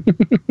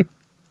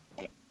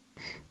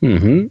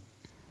 Mm-hmm.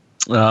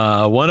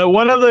 One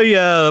of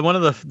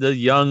the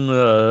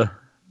young,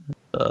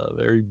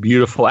 very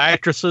beautiful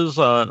actresses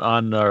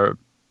on our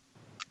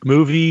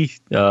movie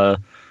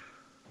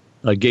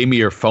gave me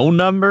her phone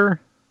number.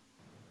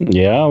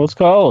 Yeah, let's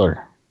call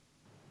her.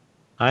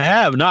 I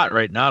have not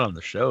on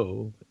the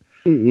show.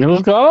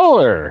 Let's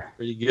call her.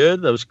 Pretty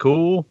good. That was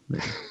cool.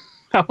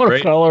 I want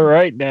to call her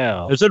right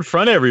now. It was in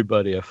front of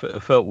everybody. I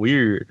felt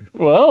weird.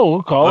 Well,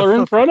 we'll call her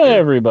in front of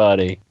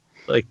everybody.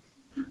 Like,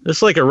 this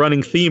is like a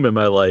running theme in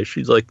my life.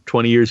 She's like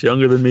 20 years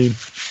younger than me.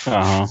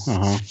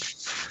 Uh-huh.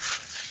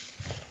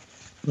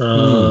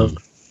 I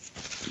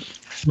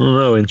don't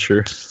know,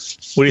 Incher.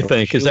 What do you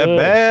think? Is that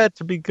bad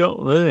to be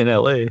going in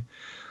LA?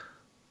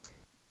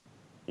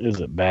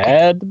 Is it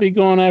bad to be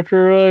going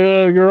after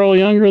a girl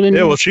younger than you?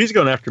 Yeah, well, she's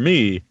going after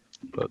me.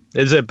 But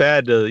is it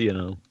bad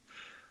to,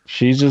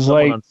 she's just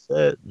like on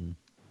set and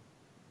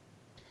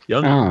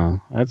younger?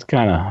 Oh, that's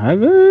kind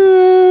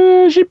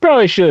of. She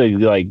probably should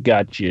have like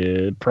got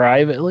you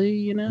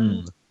privately,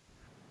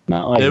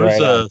 Not like There was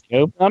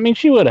right on. I mean,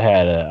 she would have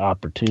had an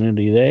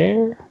opportunity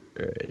there.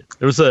 Right.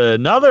 There was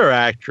another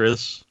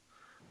actress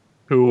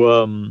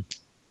who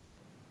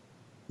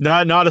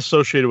not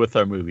associated with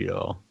our movie at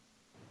all.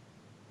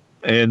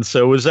 And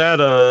so was at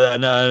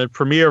a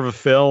premiere of a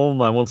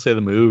film. I won't say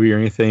the movie or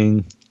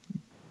anything.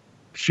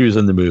 She was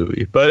in the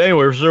movie. But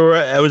anyway, so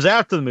it was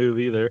after the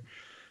movie there.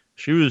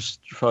 She was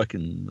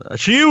fucking...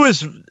 She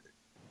was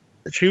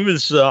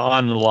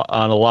on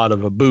a lot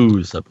of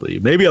booze, I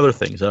believe. Maybe other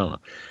things, I don't know.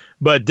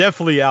 But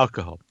definitely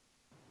alcohol.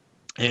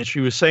 And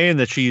she was saying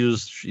that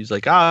she's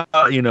like,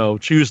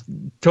 she was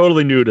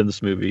totally nude in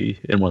this movie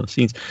in one of the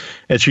scenes.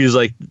 And she was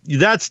like,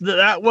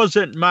 that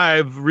wasn't my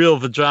real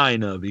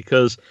vagina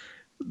because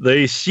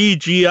they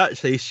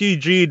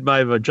CG'd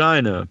my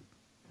vagina.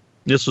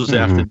 This was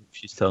after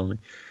she's telling me.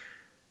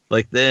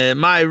 Like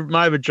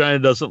my vagina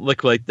doesn't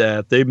look like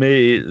that. They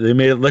made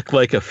it look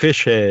like a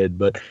fish head,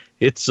 but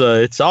it's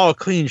all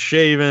clean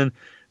shaven,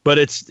 but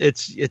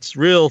it's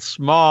real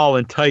small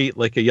and tight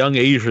like a young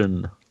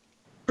Asian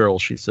girl,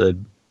 she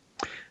said.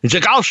 And she's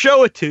like, I'll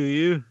show it to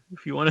you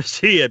if you want to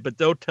see it, but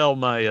don't tell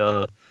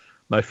my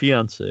my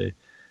fiance.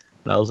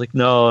 And I was like,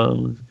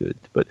 no, it's good.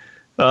 But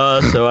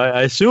so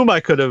I assume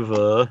I could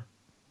have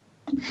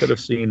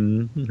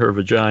seen her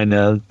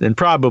vagina and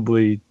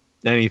probably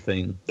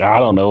anything. I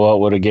don't know what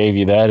would have gave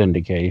you that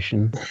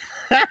indication.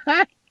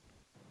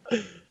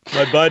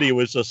 My buddy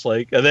was just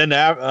like, and then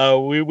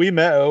we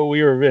met.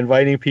 We were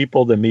inviting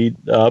people to meet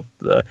up.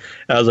 I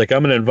was like,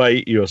 I'm going to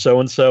invite so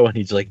and so, and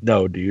he's like,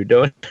 no, dude,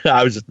 don't.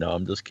 I was just, no,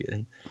 I'm just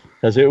kidding,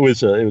 because it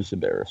was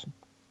embarrassing.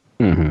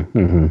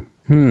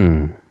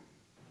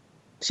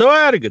 So I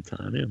had a good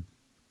time. Yeah.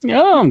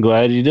 Yeah, I'm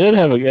glad you did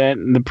have a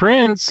good. The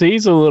prince,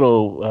 he's a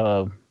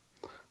little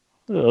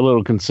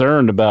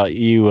concerned about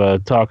you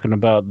talking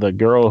about the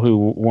girl who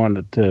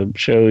wanted to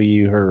show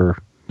you her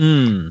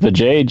the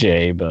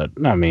JJ, but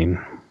I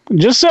mean.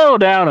 Just settle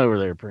down over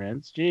there,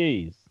 Prince.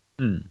 Jeez.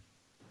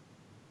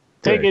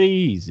 Take it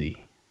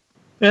easy.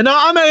 And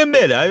I'm going to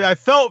admit, I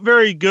felt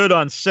very good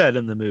on set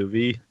in the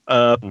movie.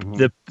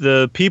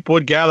 The people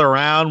would gather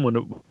around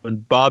when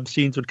Bob's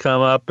scenes would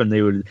come up, and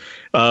they would,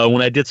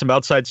 when I did some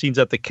outside scenes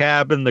at the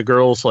cabin, the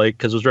girls,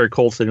 because it was very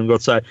cold, so they didn't go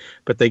outside,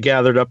 but they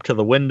gathered up to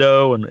the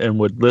window and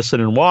would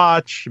listen and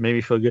watch. It made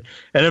me feel good.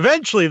 And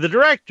eventually the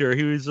director,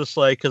 he was just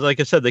like, because like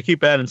I said, they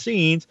keep adding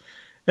scenes,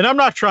 and I'm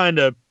not trying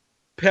to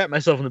pat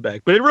myself on the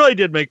back, but it really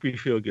did make me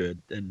feel good.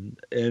 And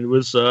it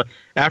was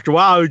after a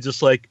while, I was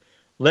just like,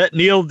 let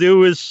Neil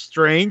do his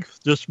strength,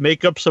 just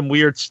make up some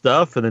weird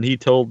stuff. And then he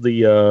told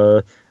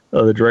the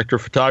the director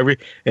of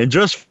photography, and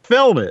just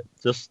film it.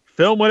 Just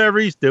film whatever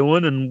he's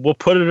doing, and we'll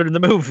put it in the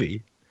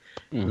movie.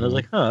 And I was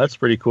like, oh, that's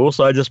pretty cool.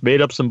 So I just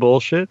made up some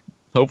bullshit.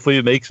 Hopefully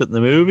it makes it in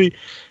the movie.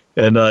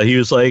 And he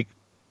was like,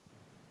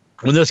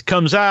 when this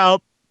comes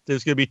out,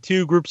 there's going to be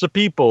two groups of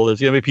people. There's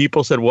going to be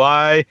people said,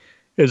 why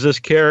is this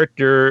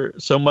character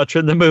so much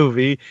in the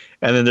movie?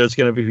 And then there's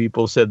going to be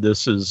people said,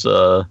 this is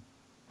the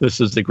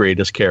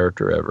greatest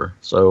character ever.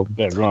 So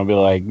they're going to be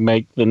like,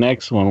 make the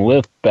next one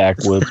lift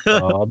backwards,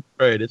 Bob.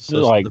 Right. It's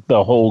just like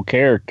the whole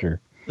character.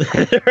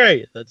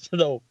 Right. That's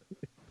the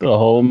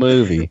whole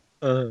movie.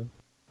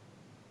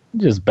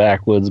 Just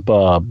backwoods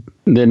Bob.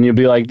 Then you'll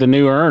be like the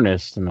new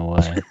Ernest in a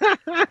way.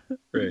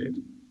 Right.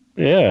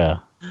 Yeah.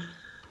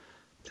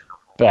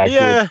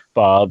 Backwoods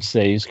Bob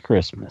Saves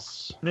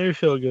Christmas. Made me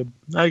feel good.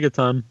 I had a good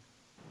time.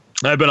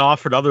 I've been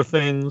offered other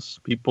things.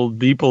 People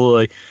they're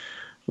like,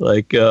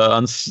 they'd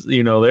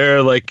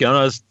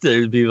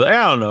be like,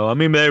 I don't know. I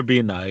mean, they're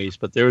being nice,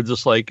 but they were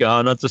just like,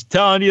 I'm not just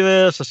telling you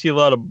this. I see a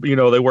lot of,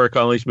 they work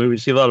on these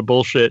movies, see a lot of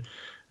bullshit.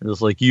 And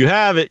it's like, you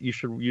have it. You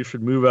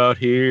should move out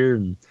here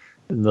and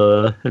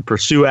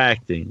pursue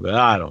acting. But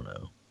I don't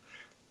know.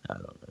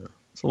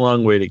 It's a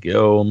long way to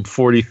go. I'm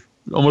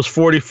almost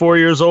 44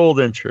 years old,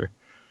 ain't you?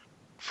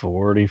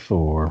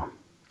 44.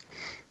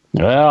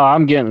 Well,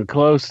 I'm getting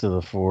close to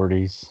the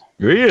 40s.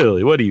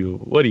 Really? What are you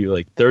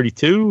like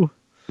 32?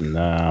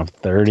 No,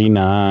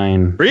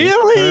 39.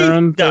 Really?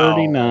 I'm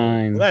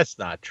 39. No, that's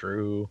not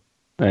true.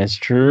 That's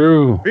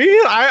true.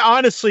 Really? I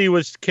honestly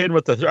was kidding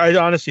with I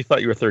honestly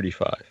thought you were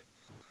 35.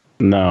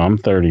 No, I'm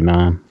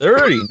 39.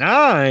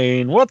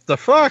 39? What the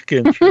fuck?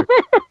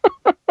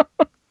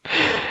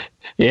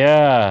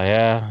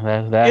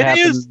 Yeah. That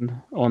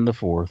happened on the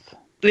 4th.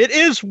 It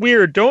is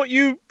weird. Don't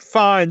you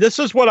find, this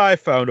is what I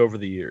found over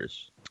the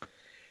years,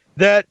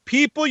 that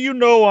people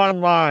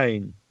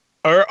online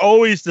are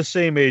always the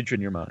same age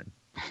in your mind.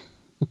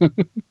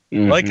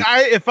 Mm-hmm. Like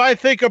if I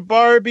think of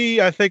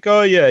Barbie, I think,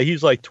 oh yeah,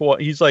 he's like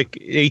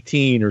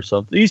 18 or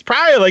something. He's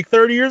probably like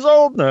 30 years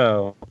old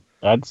now.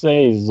 I'd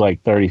say he's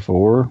like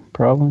 34,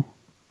 probably.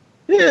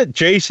 Yeah,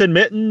 Jason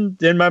Mitten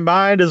in my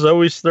mind is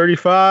always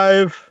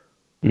 35.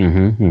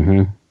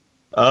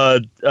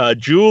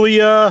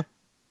 Julia,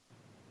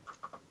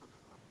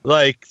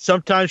 like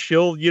sometimes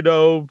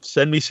she'll,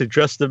 send me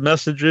suggestive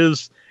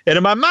messages. And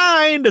in my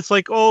mind, it's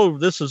like, oh,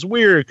 this is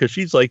weird because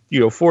she's like,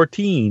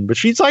 14, but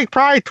she's like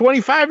probably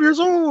 25 years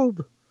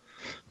old.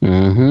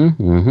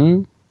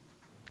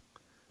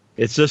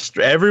 It's just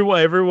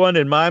everyone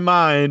in my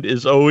mind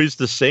is always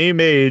the same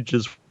age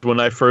as when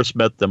I first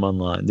met them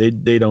online.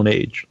 They don't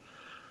age.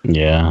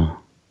 Yeah.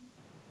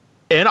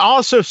 And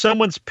also,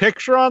 someone's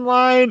picture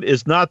online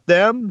is not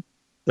them.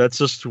 That's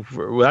just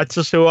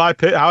how I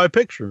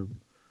picture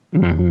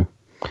them.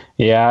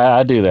 Yeah,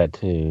 I do that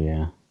too.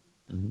 Yeah.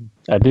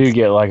 I do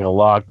get like a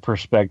locked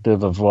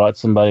perspective of what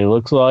somebody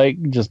looks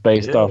like just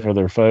based off of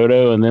their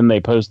photo, and then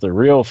they post the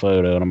real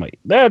photo, and I'm like,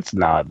 that's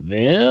not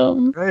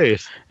them. Right.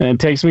 And it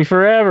takes me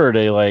forever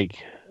to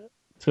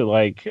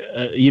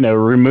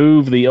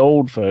remove the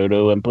old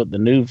photo and put the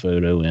new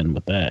photo in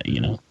with that.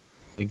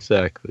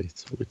 Exactly.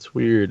 It's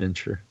weird, and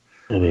sure.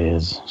 It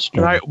is.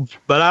 Right.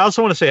 But I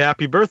also want to say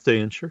happy birthday,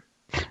 and sure.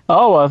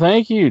 Oh, well,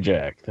 thank you,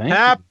 Jack.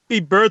 Happy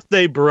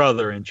birthday,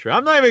 brother, and sure.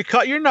 I'm not even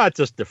you're not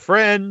just a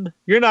friend.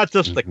 You're not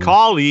just a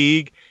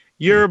colleague.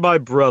 You're my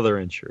brother,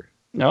 and sure.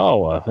 Oh,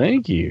 well,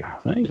 thank you.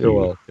 You're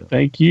welcome.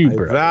 Thank you, I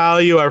brother.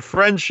 value our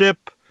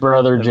friendship.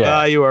 Brother Jack. I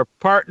value our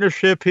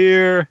partnership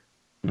here.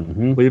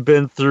 We've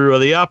been through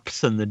the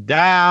ups and the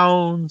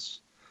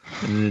downs.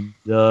 And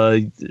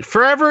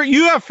forever,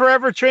 you have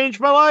forever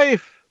changed my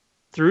life.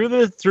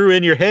 Through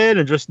in your head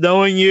and just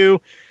knowing you.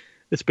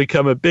 It's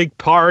become a big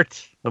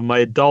part of my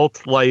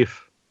adult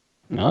life.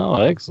 Oh,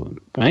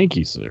 excellent. Thank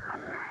you, sir.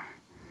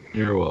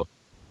 You're welcome.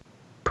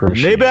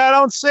 Maybe I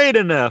don't say it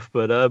enough,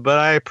 but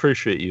I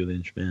appreciate you,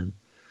 Lynch, man.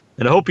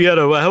 And I hope you had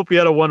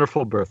a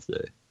wonderful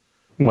birthday.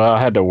 Well,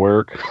 I had to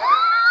work.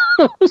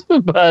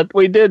 But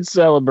we did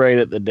celebrate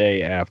it the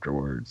day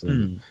afterwards.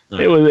 And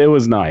it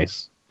was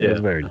nice. It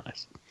was very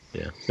nice.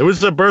 Yeah. It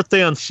was a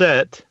birthday on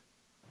set.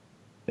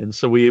 And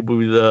so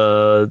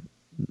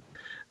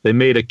they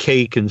made a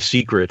cake in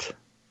secret.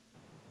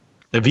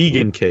 A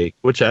vegan cake,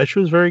 which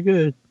actually was very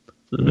good.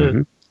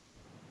 Good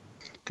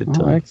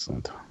time. Oh,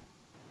 excellent.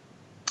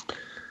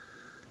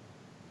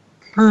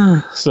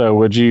 So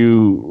would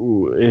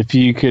you, if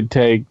you could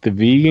take the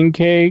vegan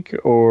cake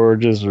or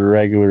just a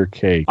regular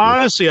cake?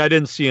 Honestly, I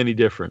didn't see any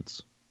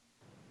difference.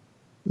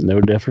 No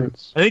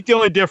difference? I think the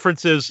only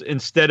difference is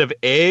instead of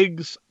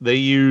eggs, they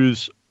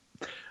use...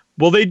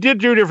 Well, they did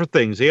do different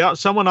things.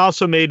 Someone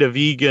also made a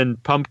vegan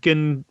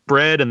pumpkin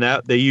bread, and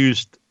that they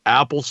used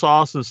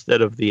applesauce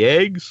instead of the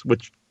eggs,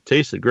 which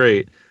tasted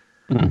great.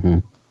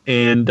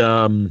 And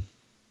on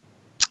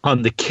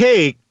the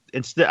cake,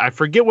 instead, I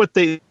forget what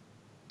they...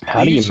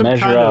 How do you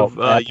measure out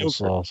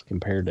applesauce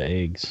compared to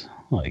eggs?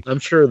 Like, I'm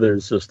sure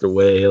there's just a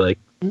way. Like,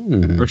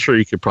 I'm sure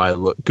you could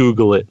probably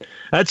Google it.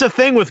 That's the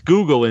thing with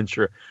Google,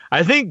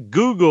 I think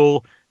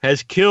Google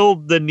has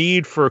killed the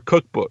need for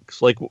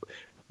cookbooks. Like,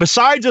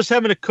 besides just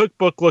having a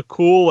cookbook look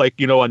cool, like,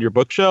 you know, on your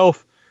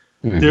bookshelf,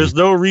 there's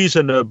no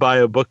reason to buy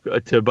a book,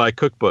 to buy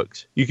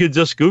cookbooks. You could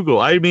just Google.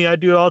 I mean, I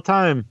do it all the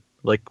time.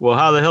 Like, well,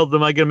 how the hell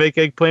am I going to make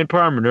eggplant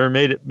parm? Never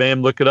made it.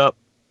 Bam, look it up.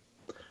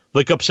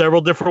 Look up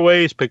several different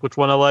ways. Pick which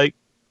one I like.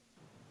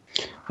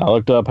 I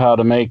looked up how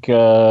to make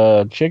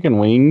chicken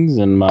wings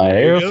in my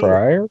air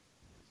fryer.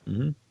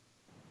 Mm-hmm.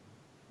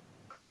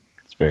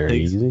 It's very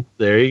easy.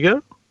 There you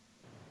go.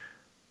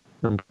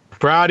 I'm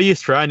proud of you.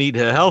 Trying to eat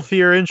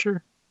healthier,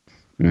 Incher.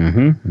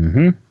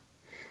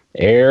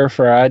 Air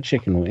fried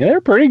chicken wings. They're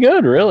pretty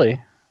good, really.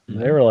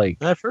 They were like...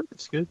 I've heard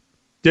it's good.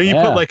 Do you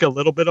put like a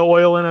little bit of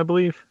oil in, I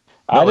believe?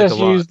 I just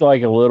used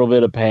like a little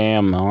bit of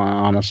Pam,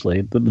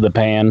 honestly. The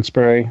pan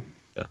spray.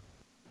 Yeah.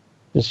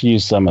 Just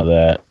use some of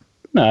that.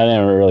 No, I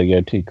didn't really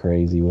go too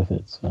crazy with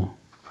it. So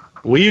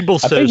Weeble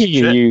says... I think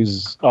you can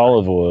use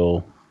olive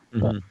oil.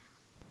 Mm-hmm.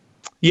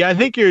 Yeah, I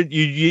think you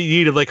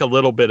needed like a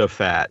little bit of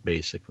fat,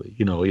 basically.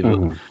 You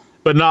know,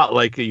 but not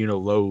like, you know,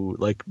 low,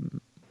 like,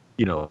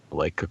 you know,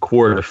 like a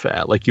quart of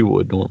fat, like you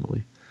would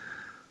normally.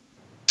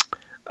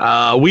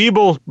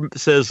 Weeble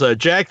says,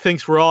 Jack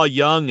thinks we're all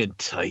young and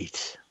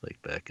tight,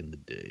 like back in the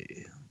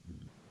day.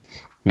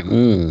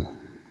 Yeah,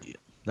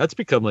 that's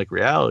become like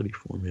reality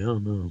for me. I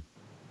don't know.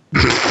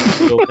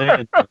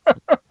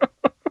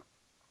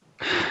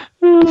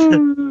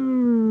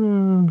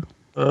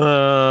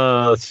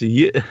 Let's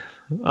see.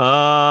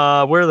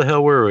 Where the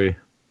hell were we?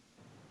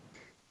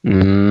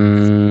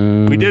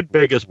 We did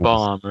biggest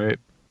bomb, right?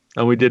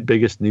 And we did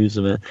biggest news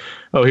event.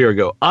 Oh, here we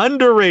go.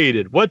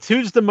 Underrated.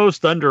 Who's the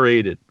most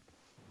underrated?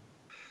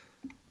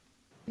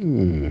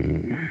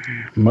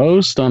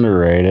 Most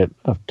underrated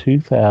of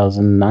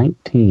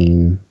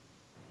 2019.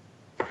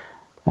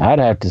 I'd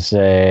have to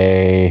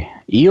say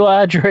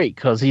Eli Drake,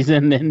 because he's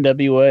in the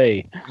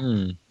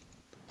NWA,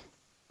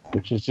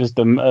 which is just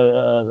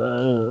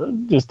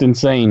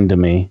insane to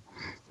me.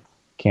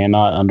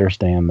 Cannot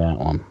understand that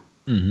one.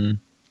 Mm-hmm.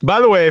 By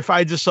the way, if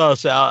I just saw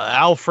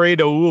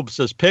Alfredo Oob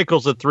says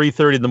pickles at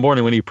 3:30 in the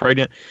morning when he's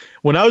pregnant.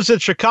 When I was in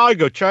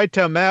Chicago,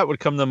 Chi-Town Matt would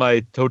come to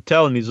my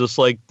hotel and he's just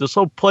like, this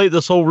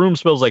whole room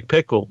smells like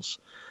pickles.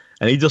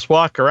 And he'd just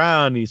walk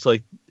around and he's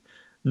like,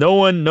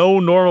 no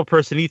normal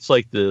person eats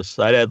like this.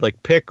 I'd had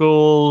like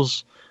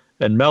pickles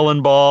and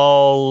melon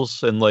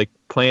balls and like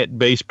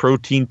plant-based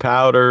protein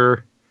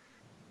powder,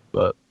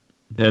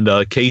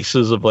 and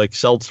cases of like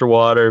seltzer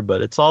water,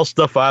 but it's all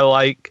stuff I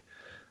like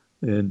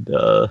and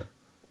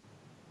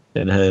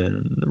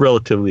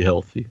relatively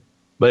healthy.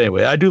 But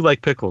anyway, I do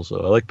like pickles,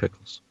 though. I like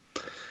pickles.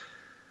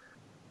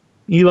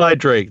 Eli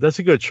Drake, that's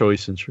a good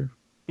choice, sure.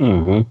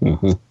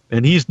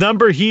 And he's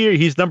number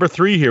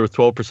 3 here with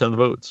 12% of the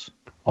votes.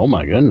 Oh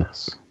my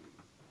goodness.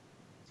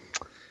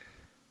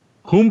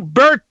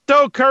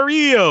 Humberto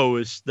Carrillo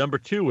is number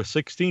 2 with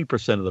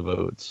 16% of the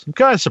votes. I'm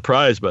kind of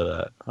surprised by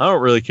that. I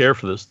don't really care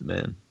for this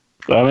man.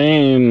 I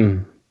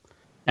mean,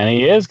 and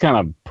he is kind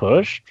of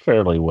pushed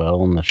fairly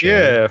well in the show.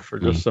 Yeah, for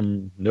just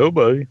some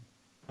nobody.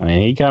 I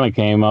mean, he kind of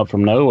came up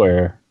from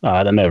nowhere.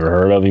 I'd never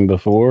heard of him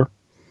before.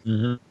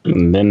 And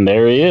then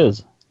there he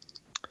is.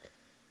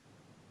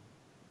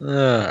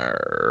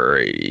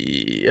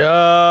 Alrighty.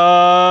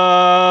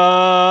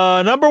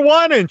 Number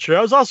 1 intro.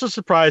 I was also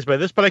surprised by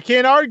this, but I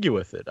can't argue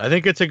with it. I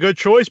think it's a good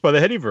choice by the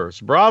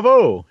Headyverse.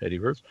 Bravo,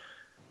 Headyverse.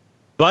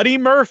 Buddy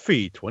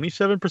Murphy,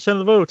 27% of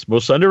the votes.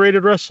 Most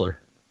underrated wrestler.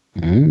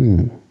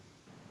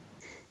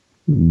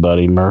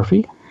 Buddy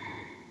Murphy.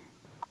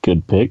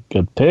 Good pick.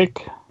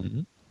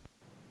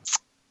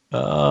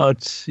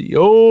 Let's see.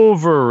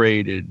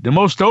 Overrated. The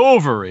most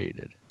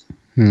overrated.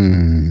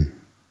 There's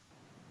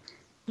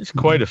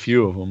quite a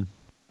few of them.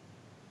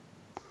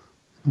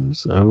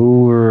 Who's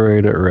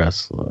overrated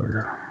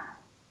wrestler?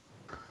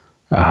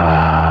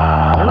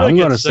 I'm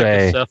going to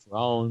say Seth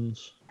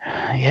Rollins.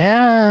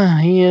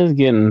 Yeah, he is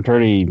getting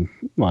pretty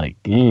like.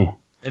 And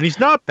he's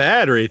not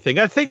bad or anything.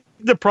 I think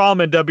the problem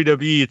in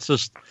WWE, it's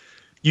just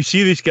you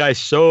see these guys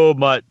so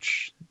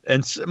much,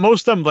 and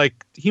most of them,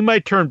 like, he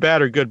might turn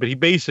bad or good, but he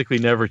basically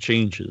never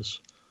changes.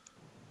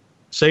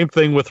 Same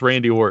thing with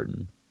Randy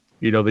Orton.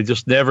 You know, they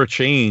just never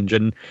change.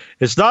 And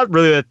it's not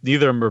really that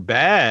neither of them are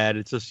bad.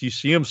 It's just you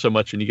see them so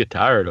much and you get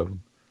tired of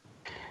them.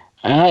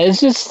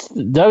 It's just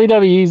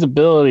WWE's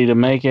ability to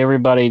make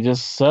everybody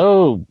just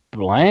so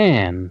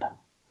bland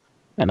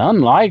and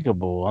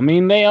unlikable. I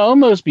mean, they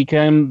almost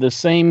become the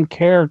same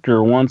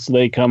character once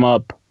they come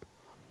up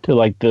to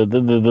like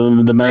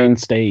the main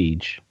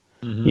stage.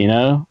 You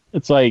know,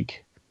 it's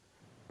like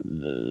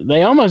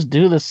they almost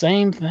do the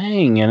same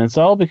thing, and it's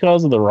all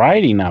because of the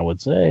writing, I would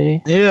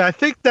say. Yeah, I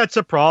think that's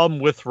a problem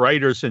with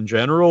writers in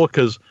general,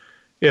 because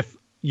if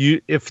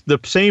the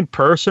same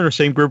person or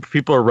same group of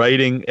people are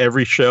writing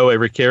every show,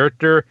 every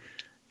character,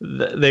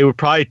 they would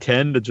probably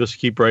tend to just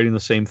keep writing the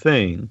same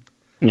thing.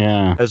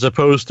 Yeah. As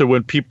opposed to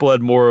when people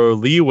had more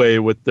leeway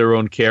with their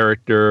own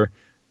character,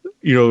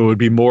 you know, it would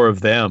be more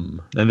of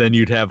them, and then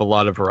you'd have a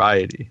lot of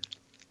variety.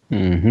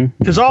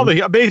 Because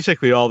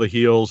basically all the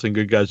heels and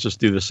good guys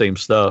just do the same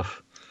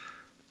stuff.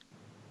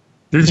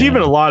 There's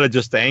even a lot of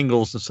just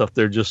angles and stuff.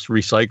 They're just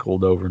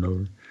recycled over and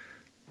over.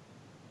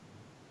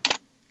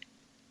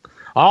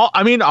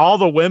 all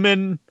the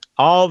women,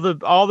 all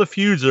the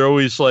feuds are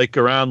always like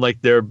around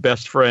like they're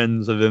best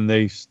friends, and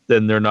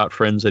then they're not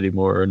friends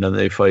anymore, and then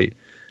they fight.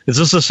 Is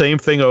this the same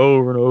thing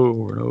over and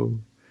over and over?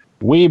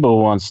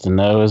 Weeble wants to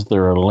know: is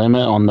there a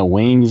limit on the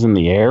wings in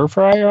the air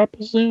fryer? I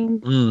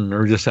presume,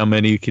 or just how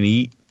many you can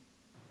eat?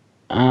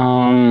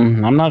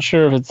 I'm not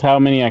sure if it's how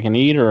many I can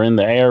eat or in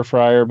the air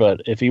fryer,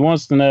 but if he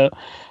wants to know,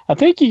 I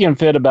think you can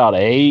fit about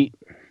 8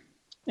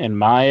 in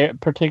my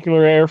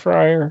particular air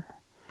fryer.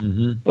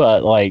 Mm-hmm.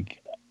 But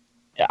like,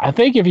 I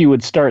think if you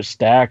would start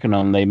stacking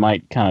them, they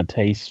might kind of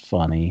taste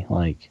funny.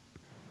 Like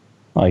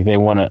they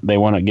want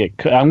to get.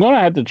 I'm gonna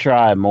have to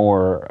try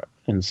more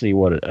and see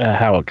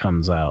how it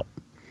comes out.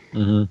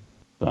 Mm-hmm.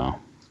 So,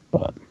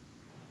 but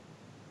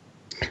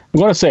I'm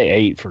gonna say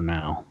 8 for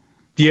now.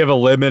 Do you have a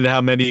limit how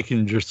many you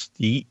can just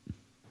eat?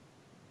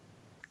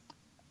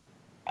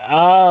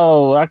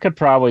 Oh, I could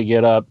probably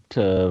get up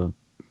to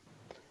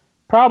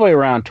probably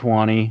around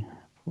 20.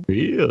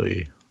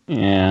 Really?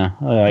 Yeah.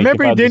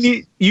 Remember,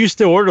 you used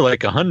to order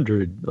like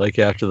 100, like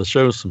after the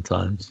show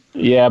sometimes.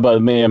 Yeah,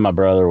 but me and my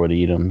brother would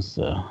eat them.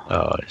 So.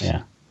 Oh, I see.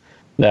 Yeah.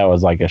 That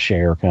was like a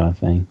share kind of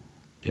thing.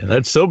 Yeah,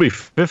 that'd still be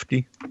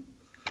 50.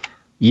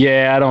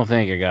 Yeah, I don't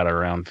think I got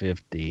around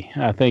 50.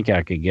 I think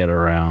I could get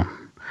around.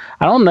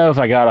 I don't know if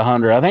I got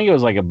 100. I think it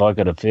was like a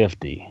bucket of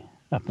 50.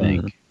 I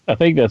think. Mm. I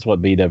think that's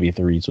what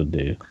BW3s would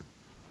do.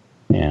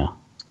 Yeah.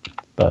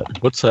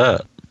 But what's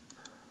that?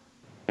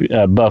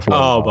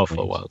 Buffalo.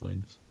 Buffalo Wild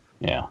Wings.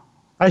 Yeah.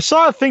 I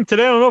saw a thing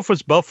today. I don't know if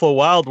it's Buffalo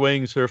Wild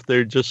Wings or if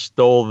they just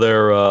stole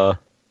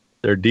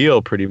their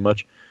deal pretty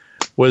much.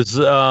 Was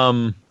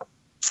what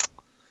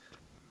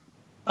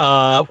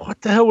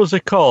the hell was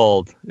it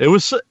called? It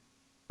was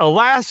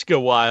Alaska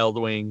Wild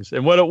Wings,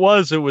 and what it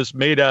was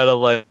made out of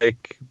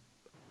like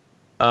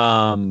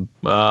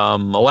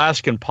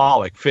Alaskan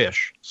pollock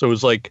fish. So it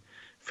was like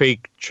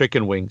fake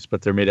chicken wings,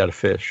 but they're made out of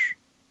fish.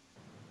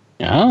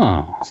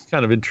 Oh. It's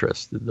kind of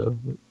interested though.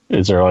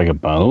 Is there like a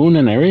bone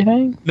and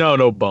everything?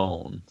 No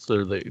bones.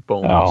 They're the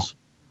bones.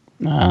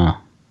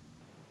 Oh.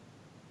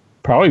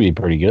 Probably be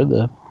pretty good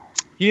though.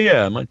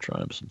 Yeah, I might try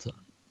them sometime.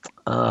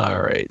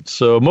 All right.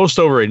 So most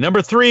overrated.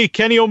 Number 3,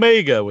 Kenny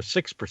Omega with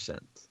 6%.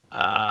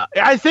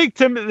 I think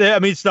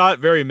it's not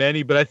very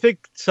many, but I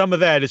think some of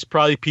that is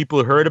probably people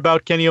who heard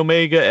about Kenny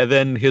Omega and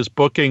then his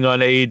booking on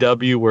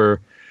AEW where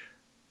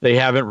they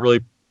haven't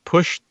really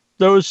pushed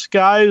those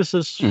guys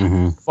as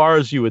far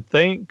as you would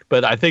think.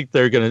 But I think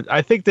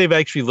they've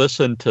actually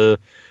listened to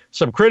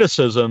some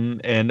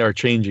criticism and are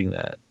changing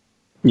that.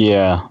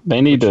 Yeah, they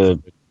need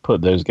to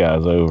put those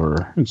guys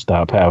over and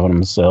stop having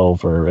them sell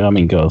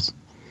because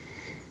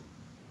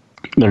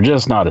they're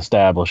just not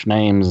established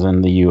names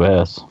in the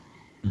U.S.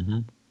 Mm-hmm.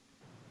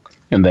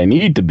 And they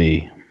need to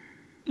be.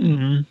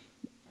 Mm-hmm.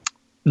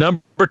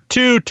 Number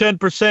 2,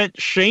 10%,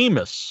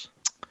 Sheamus.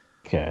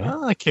 Okay.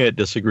 Well, I can't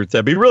disagree with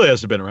that, but he really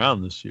hasn't been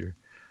around this year.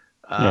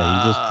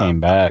 Yeah, he just came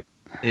back.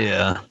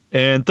 Yeah.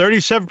 And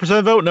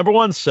 37% vote. Number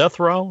 1, Seth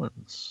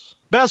Rollins.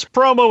 Best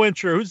promo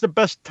intro. Who's the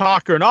best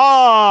talker in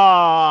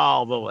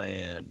all the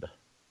land?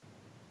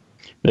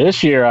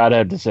 This year, I'd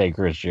have to say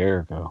Chris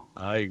Jericho.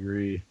 I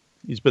agree.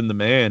 He's been the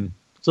man.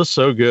 Just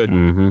so good.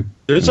 Mm-hmm.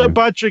 There's a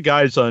bunch of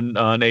guys on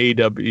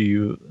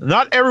AEW.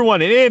 Not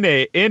everyone in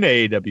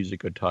AEW is a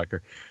good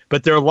talker,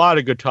 but there are a lot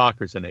of good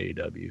talkers in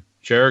AEW.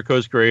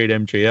 Jericho's great.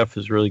 MJF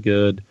is really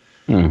good.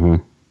 Mm-hmm.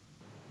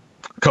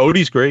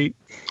 Cody's great.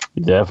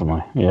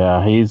 Definitely.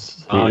 Yeah,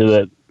 he's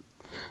that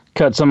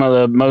cut some of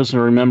the most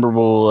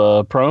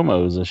memorable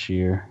promos this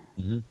year.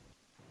 Mm-hmm.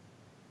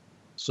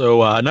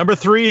 So number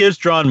 3 is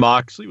Jon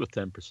Moxley with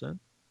 10%.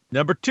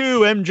 Number 2,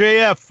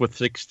 MJF with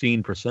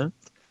 16%.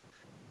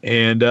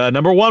 And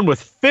number 1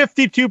 with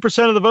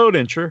 52% of the vote,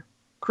 Incher,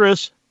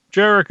 Chris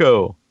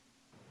Jericho.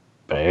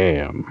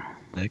 Bam.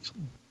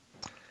 Excellent.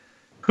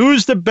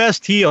 Who's the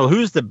best heel?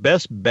 Who's the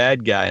best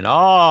bad guy in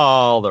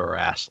all the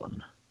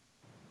wrestling?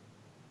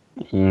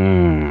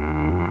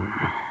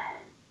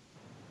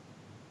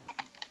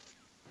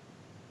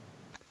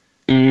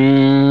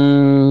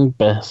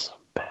 Best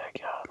bad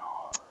guy.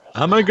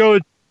 I'm going to go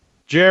with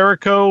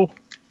Jericho.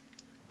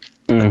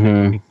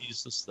 Mm-hmm.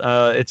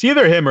 It's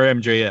either him or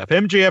MJF.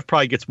 MJF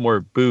probably gets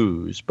more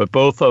boos, but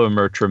both of them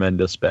are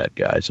tremendous bad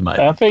guys.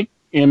 I think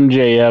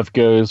MJF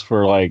goes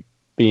for like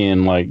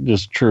being like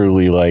just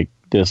truly like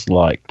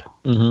disliked.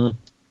 Mm-hmm.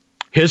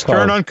 His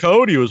turn on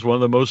Cody was one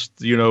of the most,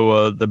 one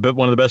of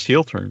the best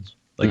heel turns.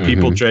 Like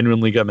people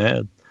genuinely got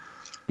mad.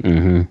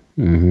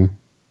 Mm-hmm. Mm-hmm.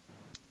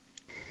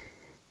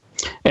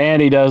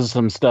 And he does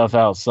some stuff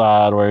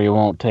outside where he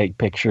won't take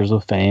pictures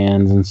of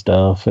fans and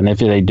stuff. And if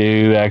they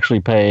do actually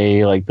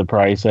pay like the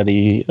price that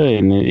he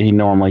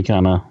normally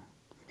kind of,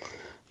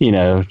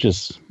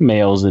 just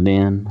mails it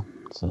in.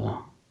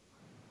 So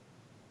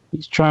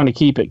he's trying to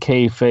keep it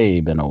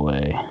kayfabe in a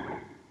way.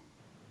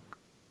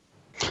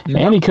 Yeah.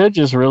 And he could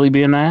just really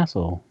be an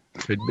asshole.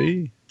 Could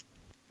be.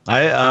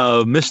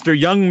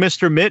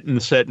 Mr. Mitten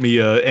sent me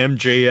a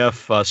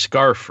MJF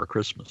scarf for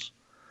Christmas.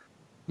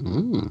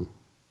 Mm.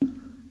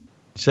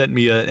 Sent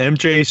me a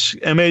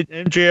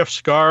MJF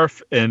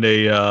scarf and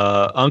a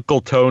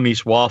Uncle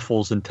Tony's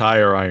Waffles and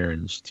Tire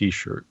Irons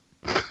T-shirt.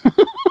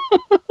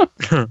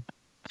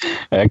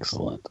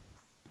 Excellent.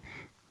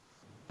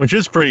 Which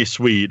is pretty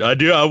sweet. I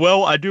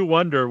do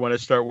wonder when I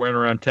start wearing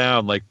around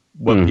town, like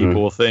what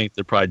people will think.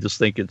 They probably just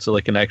think it's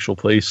like an actual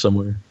place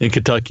somewhere in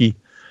Kentucky.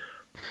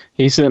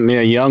 He sent me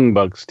a Young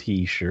Bucks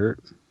T-shirt.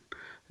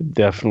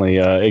 Definitely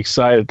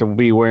excited to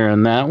be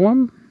wearing that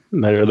one.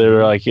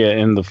 They're like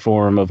in the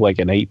form of like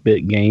an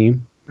 8-bit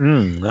game.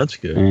 That's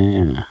good.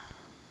 Yeah.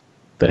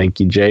 Thank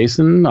you,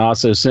 Jason.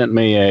 Also sent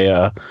me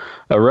a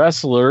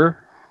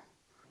wrestler,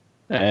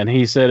 and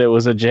he said it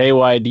was a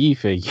JYD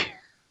figure.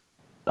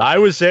 I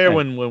was there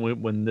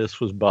when this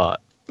was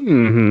bought.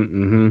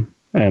 And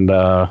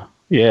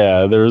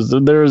yeah, there's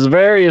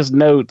various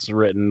notes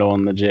written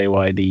on the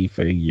JYD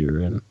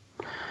figure,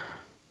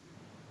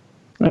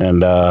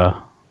 and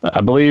I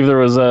believe there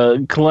was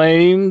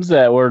claims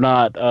that were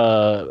not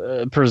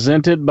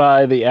presented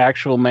by the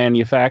actual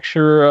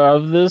manufacturer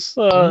of this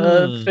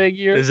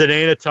figure. Is it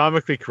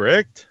anatomically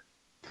correct?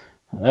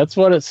 That's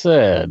what it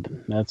said.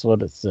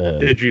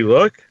 Did you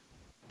look?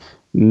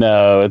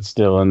 No, it's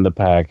still in the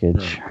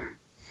package.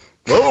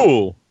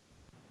 Whoa!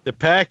 The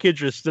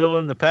package is still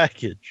in the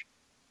package.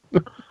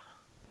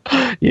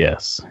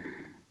 Yes.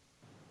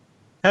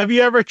 Have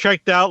you ever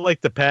checked out like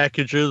the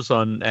packages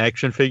on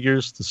action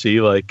figures to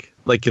see like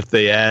if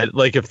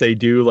they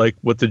do like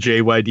with the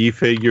JYD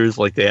figures,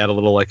 like they add a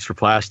little extra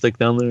plastic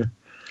down there?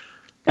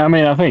 I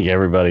mean, I think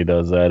everybody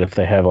does that if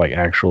they have like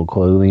actual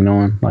clothing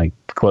on, like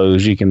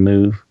clothes you can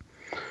move.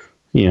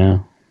 You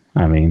know,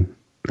 I mean,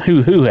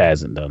 who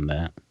hasn't done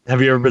that?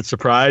 Have you ever been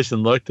surprised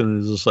and looked and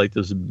there's just like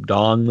this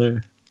dong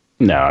there?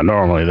 No,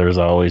 normally there's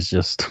always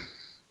just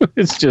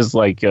it's just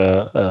like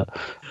a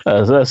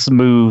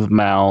smooth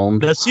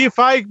mound. Now, see, if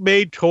I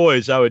made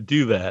toys, I would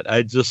do that.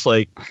 I'd just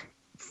like,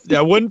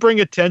 I wouldn't bring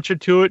attention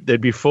to it.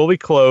 They'd be fully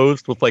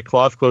clothed with like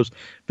cloth clothes.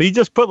 But you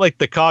just put like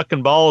the cock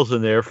and balls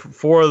in there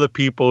for the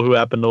people who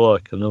happen to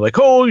look. And they're like,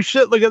 holy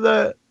shit, look at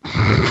that.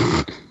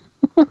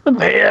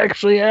 They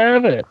actually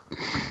have it.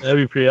 That'd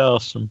be pretty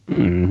awesome.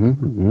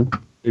 Mm-hmm.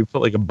 You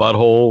put like a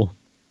butthole.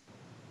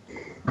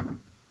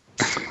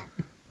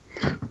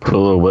 Put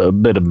a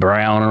bit of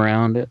brown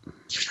around it.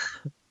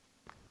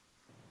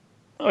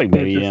 Like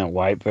maybe you didn't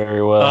wipe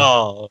very well.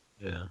 Oh,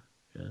 yeah.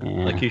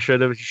 Like you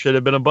should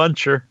have been a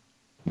buncher.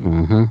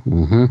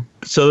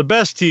 So the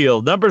best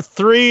heel, number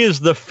 3 is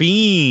The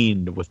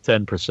Fiend with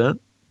 10%.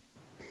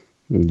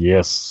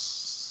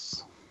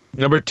 Yes.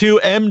 Number 2,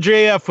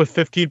 MJF with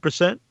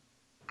 15%.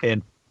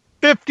 And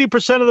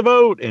 50% of the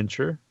vote,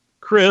 enter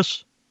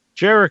Chris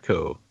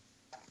Jericho.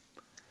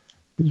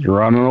 He's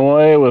running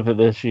away with it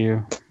this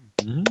year.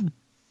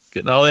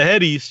 Getting all the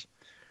headies.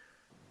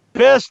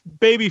 Best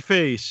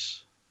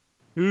babyface.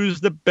 Who's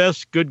the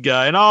best good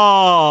guy in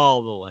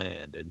all the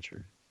land,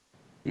 enter?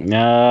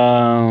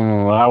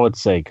 No, I would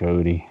say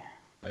Cody.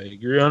 I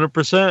agree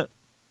 100%. I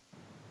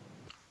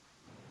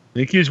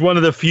think he's one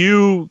of the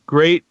few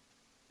great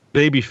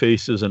baby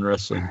faces in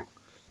wrestling.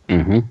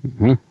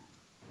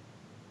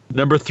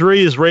 Number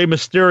 3 is Rey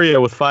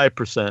Mysterio with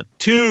 5%.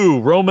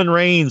 2, Roman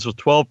Reigns with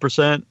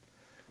 12%.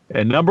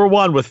 And number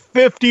 1 with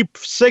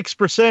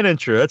 56%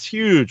 enter. That's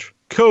huge.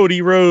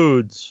 Cody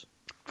Rhodes.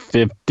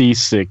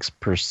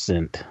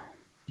 56%.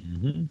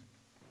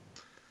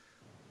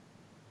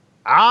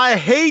 I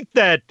hate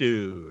that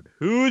dude.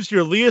 Who's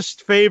your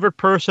least favorite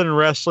person in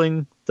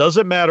wrestling?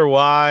 Doesn't matter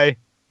why.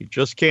 You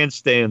just can't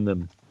stand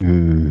them.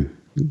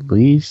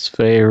 Least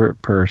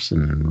favorite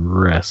person in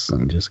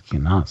wrestling. Just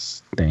cannot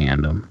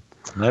stand them.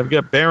 And I've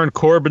got Baron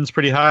Corbin's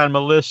pretty high on my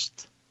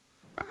list.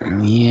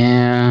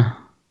 Yeah.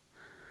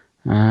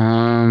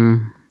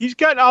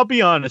 I'll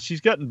be honest,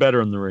 he's gotten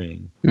better in the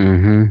ring.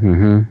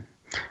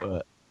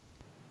 But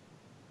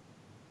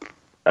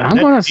I'm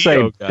going to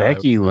say guy,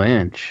 Becky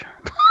Lynch.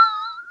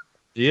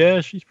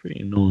 Yeah, she's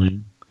pretty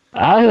annoying.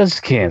 I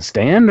just can't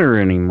stand her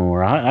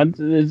anymore.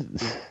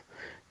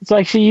 It's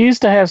like she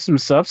used to have some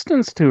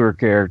substance to her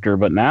character,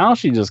 but now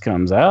she just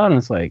comes out and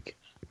it's like,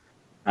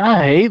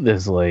 I hate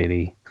this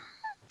lady.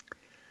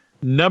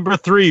 Number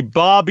 3,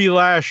 Bobby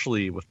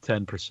Lashley with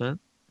 10%.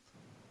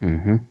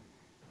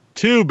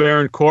 2,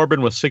 Baron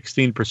Corbin with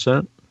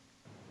 16%.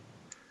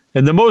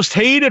 And the most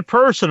hated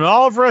person in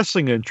all of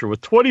wrestling intro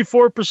with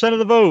 24% of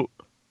the vote,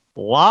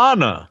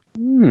 Lana.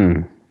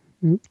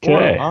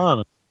 Okay.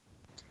 Lana.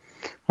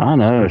 I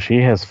know,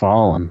 she has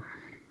fallen.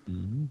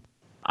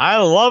 I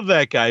love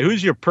that guy.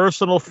 Who's your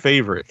personal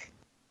favorite?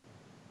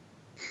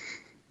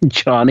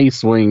 Johnny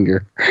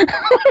Swinger.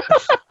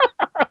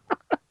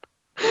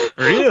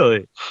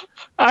 Really?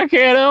 I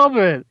can't help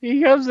it.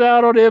 He comes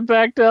out on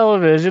Impact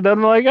Television.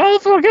 I'm like, I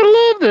fucking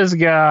love this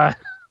guy.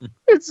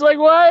 It's like,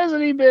 why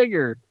isn't he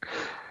bigger?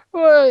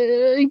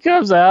 Well, he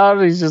comes out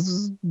and he's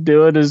just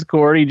doing his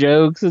corny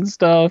jokes and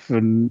stuff,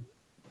 and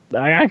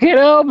I can't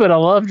help it. I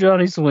love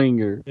Johnny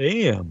Swinger.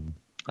 Damn.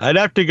 I'd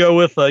have to go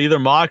with either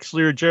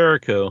Moxley or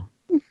Jericho.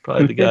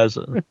 Probably the guys.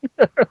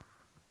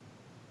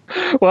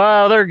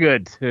 Well, they're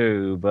good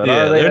too, but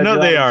Yeah, are they?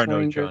 they are no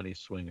Swinger? Johnny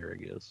Swinger,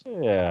 I guess.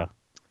 Yeah,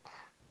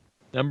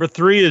 Number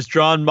 3 is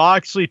John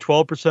Moxley,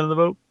 12% of the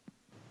vote.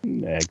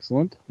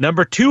 excellent.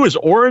 Number 2 is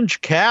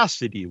Orange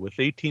Cassidy with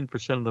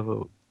 18% of the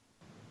vote.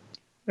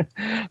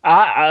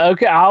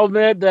 Okay, I'll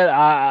admit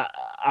that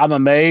I'm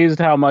amazed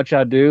how much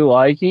I do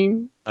like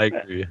him, I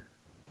agree.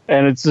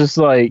 and it's just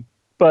like,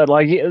 but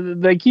like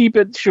they keep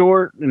it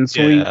short and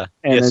sweet. Yeah,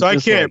 and it's so I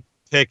just can't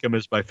pick him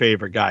as my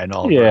favorite guy in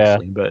all of Yeah.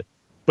 wrestling, but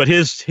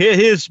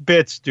his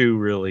bits do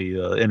really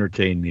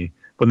entertain me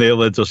when they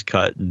let us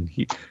cut and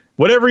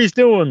whatever he's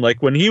doing,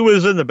 like when he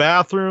was in the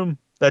bathroom,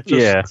 that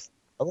just Yeah.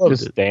 I loved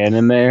just it.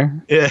 standing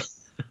there. Yeah.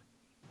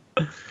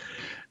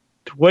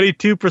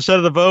 22%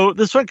 of the vote.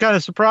 This one kind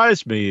of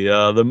surprised me.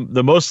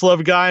 The most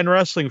loved guy in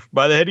wrestling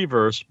by the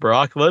Headyverse,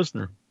 Brock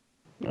Lesnar.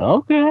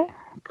 Okay,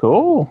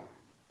 cool.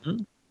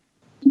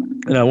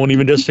 And I won't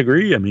even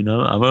disagree. I mean,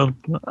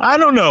 I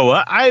don't know.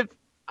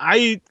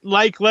 I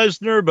like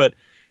Lesnar, but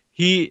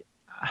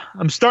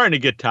I'm starting to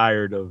get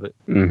tired of it.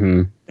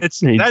 Mm-hmm.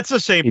 That's the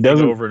same thing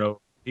doesn't- over and over.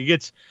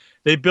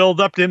 They build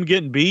up to him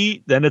getting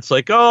beat, then it's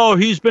like, oh,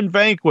 he's been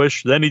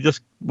vanquished. Then he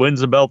just wins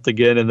the belt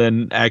again and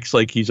then acts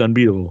like he's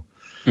unbeatable.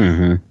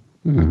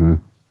 Mm-hmm. Mm-hmm.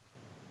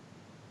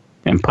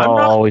 And Paul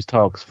always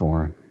talks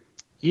for him.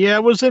 Yeah,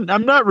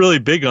 I'm not really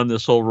big on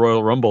this whole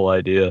Royal Rumble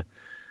idea.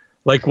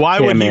 Like, why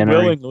would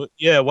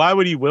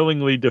he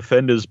willingly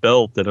defend his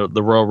belt at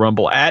the Royal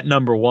Rumble at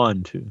number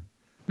 1 too?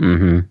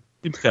 Mm-hmm.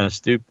 Seems kind of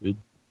stupid.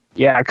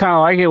 Yeah, I kind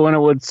of like it when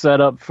it would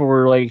set up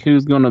for like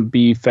who's going to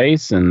be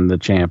facing the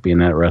champion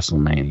at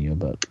WrestleMania,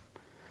 but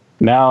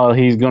now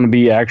he's going to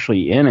be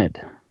actually in it.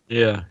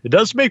 Yeah, it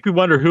does make me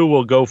wonder who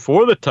will go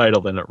for the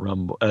title then at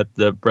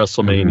the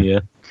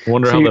WrestleMania. I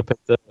wonder how they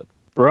pick that.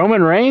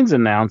 Roman Reigns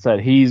announced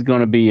that he's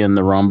going to be in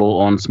the Rumble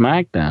on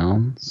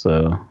SmackDown,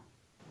 so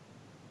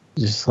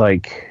just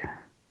like,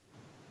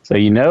 so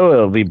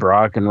it'll be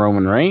Brock and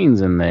Roman Reigns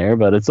in there,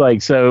 but it's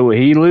like, so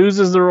he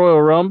loses the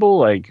Royal Rumble,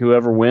 like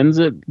whoever wins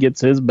it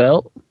gets his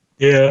belt.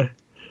 Yeah,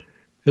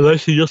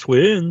 unless he just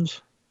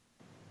wins.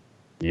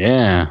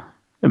 Yeah,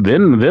 and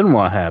then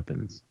what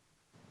happens?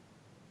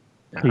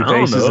 He I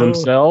don't faces know.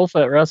 himself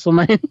at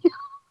WrestleMania.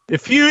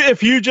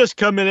 If you just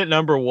come in at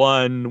number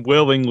 1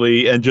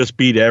 willingly and just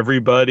beat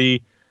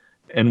everybody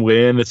and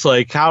win, it's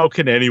like, how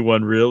can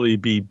anyone really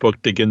be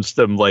booked against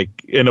them like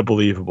in a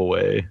believable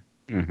way?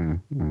 Mm-hmm.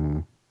 Mm-hmm.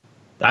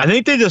 I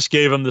think they just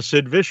gave him the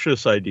Sid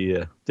Vicious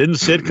idea. Didn't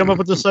Sid come up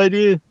with this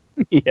idea?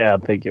 Yeah, I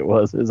think it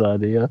was his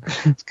idea.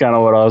 It's kind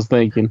of what I was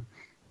thinking.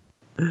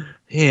 Yeah,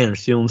 they're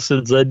stealing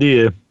Sid's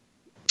idea.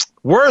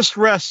 Worst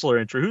wrestler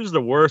entry. Who's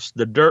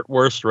the dirt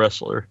worst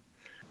wrestler?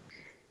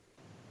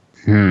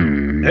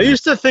 I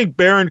used to think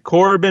Baron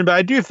Corbin, but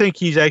I do think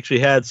he's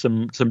actually had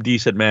some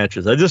decent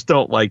matches. I just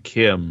don't like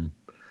him.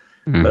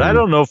 Mm-hmm. But I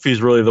don't know if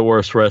he's really the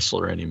worst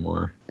wrestler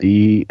anymore.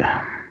 Ken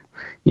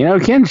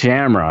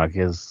Shamrock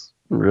is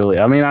really,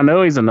 I mean, I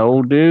know he's an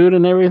old dude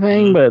and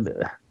everything, but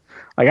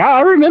like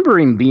I remember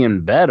him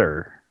being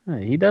better.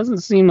 He doesn't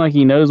seem like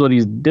he knows what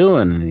he's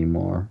doing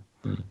anymore.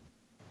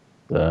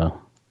 So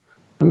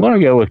I'm going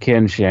to go with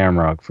Ken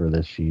Shamrock for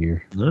this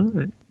year. All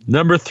right.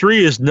 Number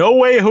 3 is No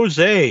Way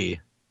Jose.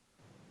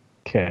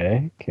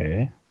 Okay.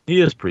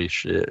 He is pretty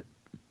shit.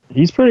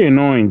 He's pretty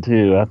annoying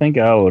too. I think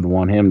I would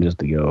want him just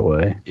to go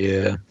away.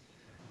 Yeah.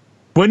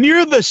 When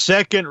you're the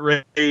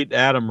second-rate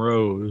Adam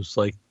Rose,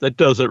 like that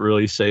doesn't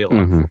really say a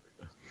lot. Mm-hmm.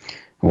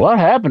 What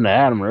happened to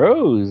Adam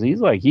Rose? He's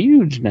like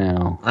huge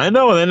now. I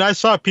know. And then I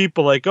saw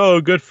people like,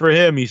 oh, good for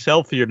him. He's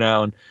healthier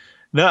now. And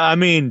no, I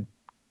mean,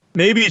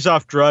 maybe he's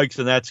off drugs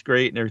and that's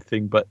great and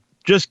everything, but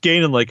just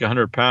gaining like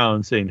 100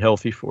 pounds ain't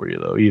healthy for you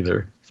though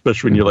either,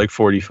 especially when you're like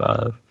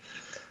 45.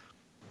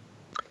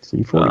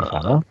 See,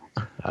 45?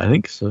 I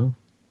think so.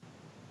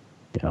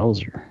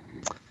 Yowzer.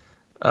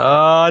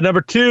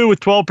 Number 2 with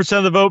 12%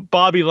 of the vote,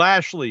 Bobby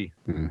Lashley.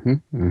 Mm-hmm.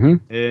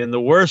 Mm-hmm. And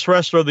the worst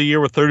wrestler of the year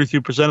with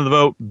 32% of the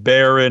vote,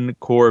 Baron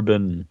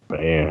Corbin.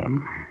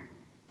 Bam.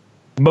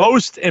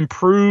 Most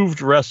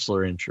improved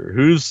wrestler entry.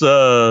 Who's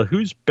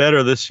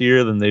better this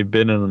year than they've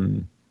been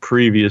in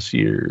previous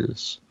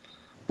years?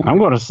 I'm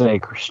going to say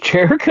Chris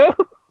Jericho.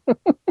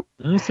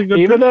 That's a good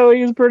Even pick. though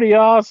he's pretty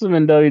awesome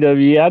in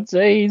WWE, I'd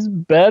say he's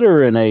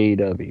better in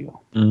AEW.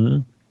 Mm-hmm.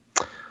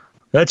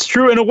 That's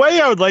true. In a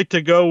way, I would like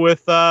to go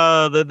with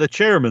the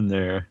chairman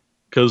there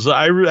because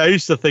I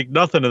used to think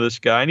nothing of this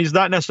guy, and he's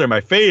not necessarily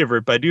my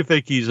favorite, but I do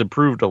think he's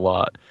improved a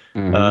lot,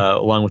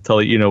 along with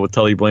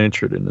Tully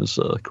Blanchard in his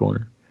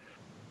corner.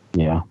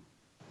 Yeah.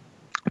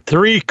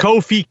 3,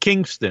 Kofi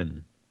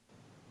Kingston,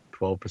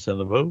 12% of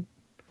the vote.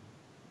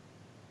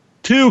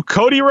 2,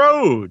 Cody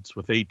Rhodes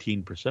with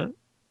 18%.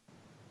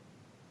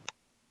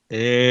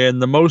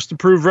 And the most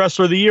improved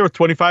wrestler of the year with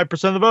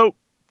 25% of the vote,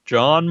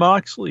 Jon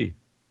Moxley.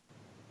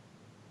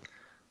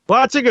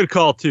 Well, that's a good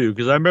call, too,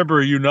 because I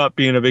remember you not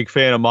being a big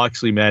fan of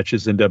Moxley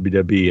matches in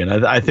WWE,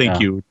 and I think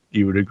you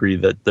would agree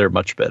that they're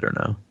much better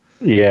now.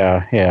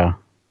 Yeah.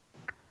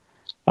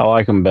 I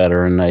like him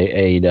better in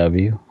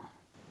AEW.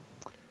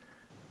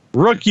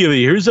 Rookie of the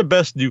year, who's the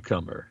best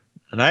newcomer?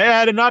 And I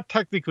added not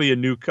technically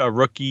a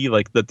rookie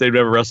like that they've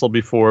never wrestled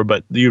before,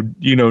 but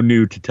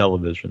new to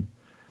television.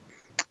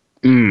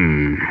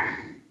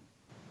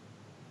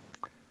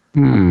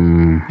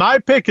 My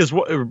pick is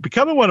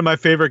becoming one of my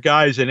favorite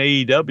guys in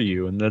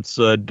AEW, and that's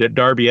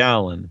Darby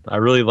Allin. I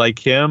really like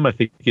him. I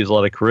think he has a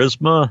lot of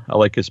charisma. I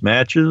like his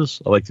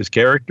matches. I like his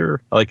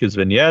character. I like his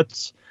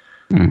vignettes.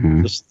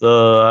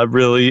 I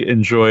really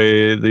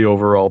enjoy the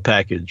overall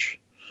package.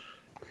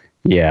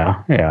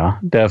 Yeah,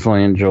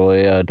 definitely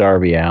enjoy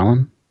Darby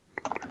Allin.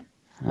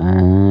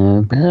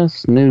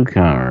 Best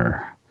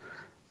newcomer.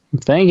 I'm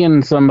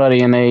thinking somebody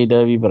in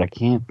AEW, but I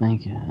can't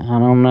think. I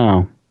don't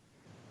know.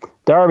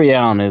 Darby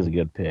Allin is a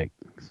good pick,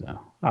 so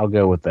I'll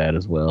go with that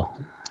as well.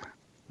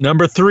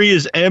 Number 3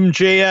 is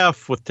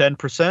MJF with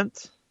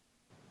 10%.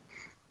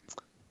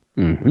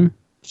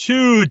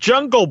 2,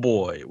 Jungle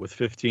Boy with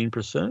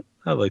 15%.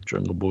 I like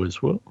Jungle Boy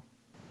as well.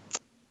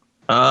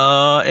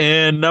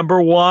 And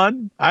number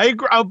 1, I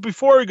agree.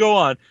 Before we go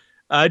on,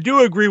 I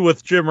do agree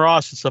with Jim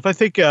Ross and stuff. I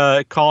think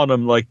calling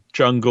him like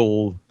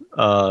Jungle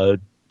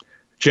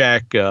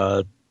Jack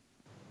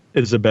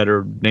is a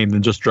better name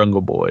than just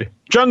Jungle Boy.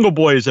 Jungle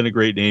Boy isn't a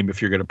great name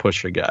if you're going to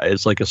push a guy.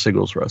 It's like a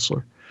singles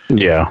wrestler.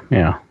 Yeah.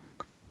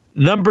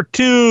 Number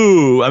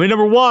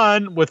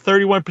 1 with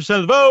 31%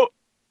 of the vote.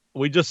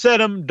 We just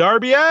said him,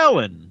 Darby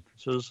Allin.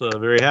 So I was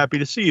very happy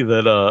to see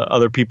that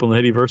other people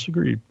in the Hittyverse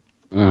agreed.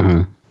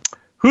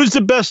 Who's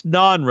the best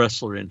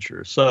non-wrestler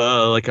interest?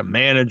 Like a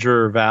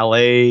manager,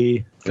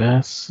 valet?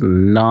 Best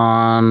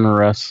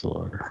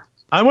non-wrestler.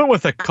 I went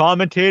with a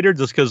commentator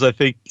just because I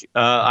think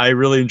I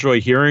really enjoy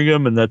hearing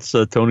him, and that's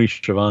Tony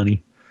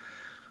Schiavone.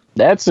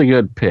 That's a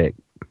good pick.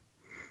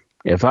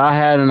 If I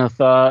hadn't have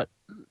thought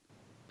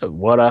of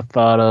what I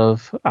thought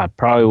of, I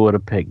probably would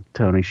have picked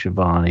Tony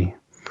Schiavone.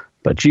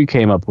 But you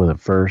came up with it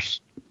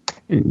first,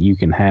 and you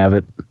can have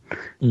it.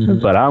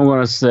 But I'm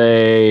going to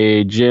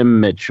say Jim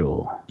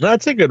Mitchell.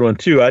 That's a good one,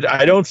 too.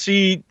 I don't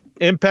see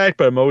Impact,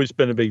 but I've always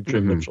been a big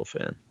Jim Mitchell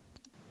fan.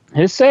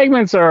 His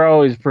segments are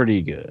always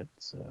pretty good.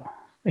 So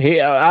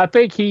I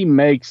think he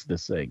makes the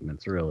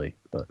segments, really.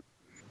 But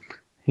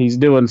he's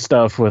doing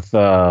stuff with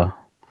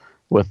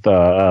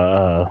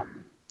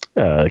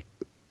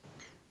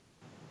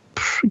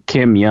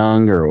Kim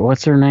Young, or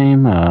what's her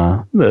name?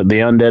 The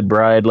Undead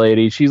Bride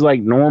lady. She's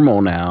like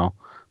normal now,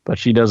 but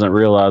she doesn't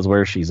realize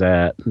where she's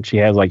at. And she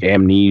has like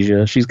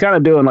amnesia. She's kind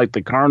of doing like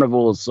the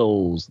Carnival of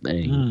Souls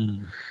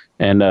thing.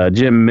 And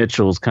Jim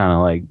Mitchell's kind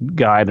of like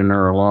guiding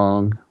her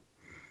along.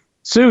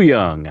 Sue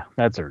Young,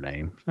 that's her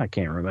name. I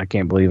can't remember. I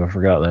can't believe I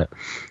forgot that.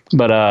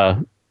 But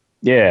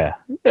yeah,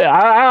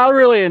 I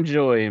really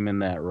enjoy him in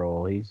that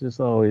role. He just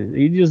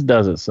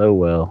does it so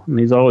well, and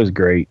he's always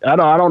great. I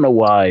don't know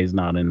why he's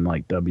not in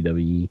like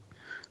WWE,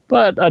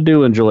 but I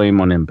do enjoy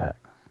him on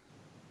Impact.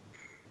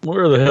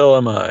 Where the hell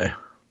am I?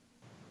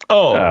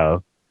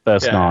 Oh,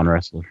 best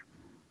non-wrestler.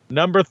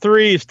 Number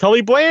 3 is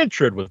Tully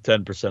Blanchard with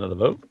 10% of the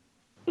vote.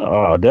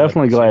 Oh,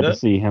 definitely glad to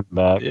see him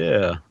back.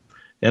 Yeah,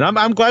 and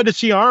I'm glad to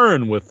see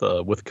Arn with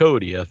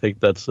Cody. I think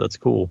that's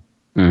cool.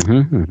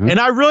 And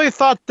I really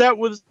thought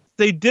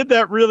they did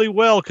that really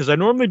well, because I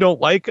normally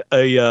don't like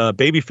a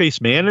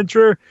babyface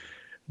manager,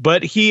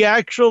 but he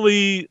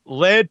actually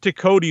led to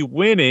Cody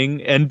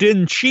winning and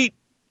didn't cheat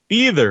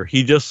either.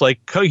 He just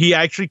he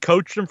actually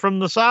coached him from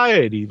the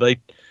side. He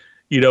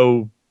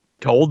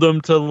told them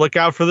to look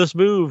out for this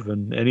move,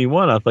 and he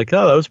won. I was like,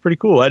 oh, that was pretty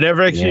cool. I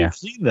never actually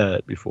seen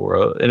that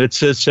before, and it's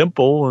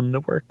simple and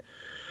it worked.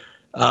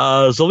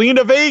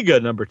 Zelina Vega,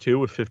 number 2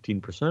 with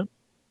 15%.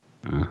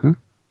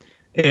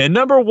 And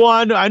number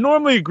 1, I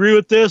normally agree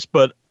with this,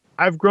 but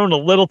I've grown a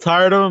little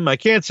tired of him. I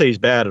can't say he's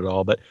bad at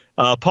all, but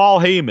Paul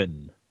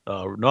Heyman,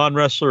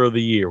 non-wrestler of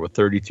the year with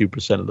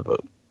 32% of the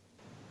vote.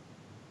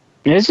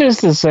 It's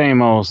just the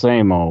same old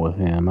with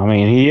him. I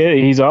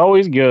mean, he's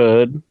always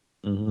good.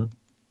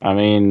 I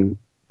mean,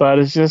 but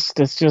it's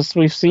just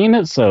we've seen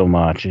it so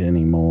much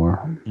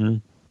anymore.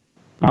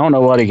 I don't know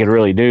what he could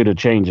really do to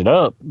change it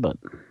up, but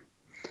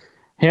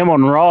him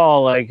on Raw,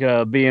 like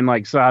being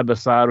like side by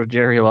side with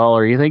Jerry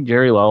Lawler. You think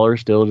Jerry Lawler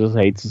still just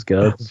hates his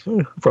guts?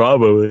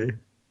 Probably.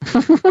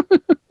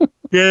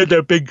 Yeah,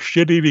 that big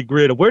shit-eating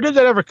grin. Where did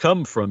that ever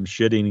come from,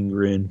 shit-eating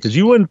grin? Because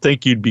you wouldn't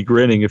think you'd be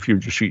grinning if you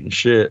were just eating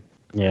shit.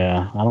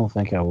 Yeah, I don't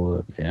think I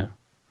would. Yeah.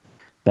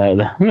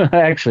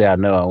 Actually, I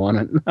know I want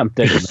it. I'm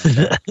taking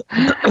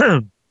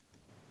that.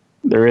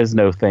 There is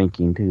no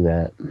thinking to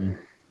that.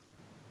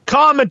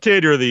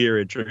 Commentator of the year,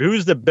 Richard.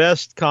 Who's the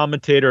best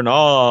commentator in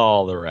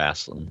all the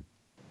wrestling?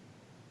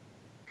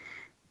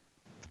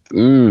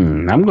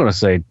 I'm going to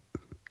say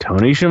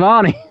Tony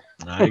Schiavone.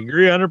 I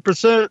agree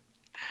 100%.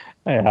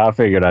 Hey, I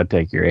figured I'd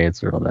take your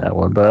answer on that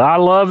one. But I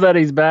love that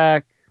he's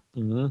back.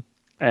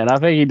 And I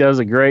think he does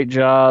a great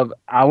job.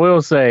 I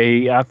will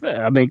say,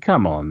 I mean,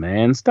 come on,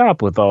 man.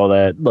 Stop with all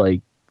that,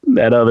 like,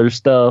 that other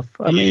stuff.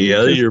 I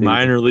mean, your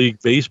minor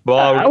league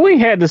baseball. We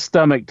had to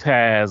stomach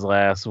Taz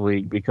last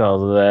week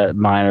because of that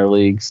minor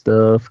league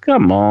stuff.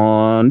 Come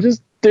on.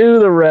 Just do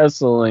the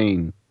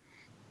wrestling.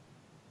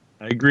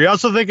 I agree. I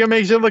also think it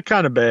makes him look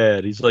kind of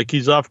bad.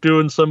 He's off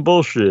doing some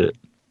bullshit.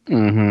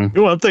 Mm-hmm.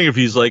 You know, I'm thinking if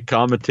he's like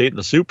commentating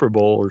the Super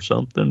Bowl or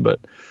something, but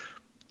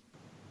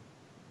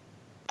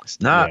it's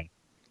not. Yeah.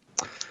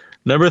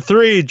 Number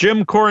 3,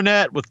 Jim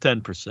Cornette with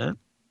 10%.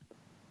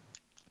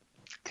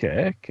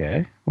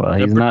 Okay. Well,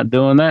 he's not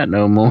doing that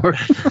no more.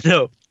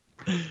 No.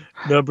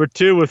 Number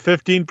 2 with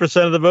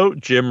 15% of the vote,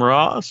 Jim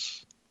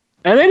Ross.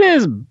 And it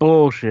is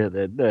bullshit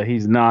that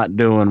he's not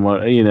doing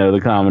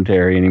the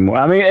commentary anymore.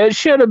 I mean, it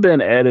should have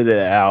been edited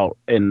out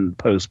in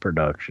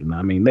post-production.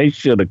 I mean, they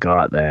should have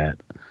caught that.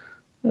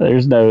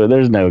 There's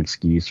no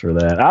excuse for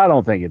that. I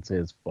don't think it's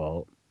his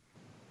fault.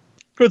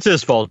 It's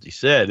his fault he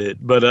said it,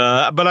 but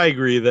I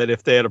agree that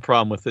if they had a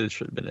problem with it, it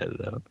should have been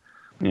edited out.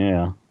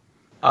 Yeah.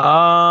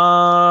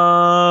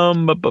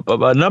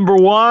 Number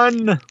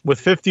 1 with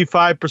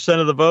 55%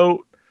 of the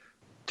vote,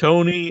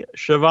 Tony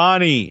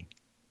Schiavone.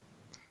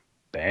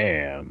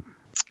 Damn.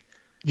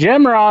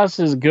 Jim Ross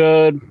is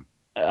good.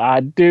 I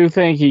do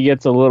think he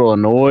gets a little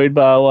annoyed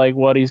by like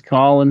what he's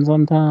calling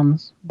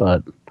sometimes,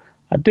 but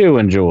I do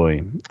enjoy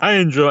him.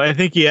 I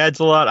think he adds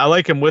a lot. I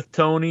like him with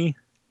Tony.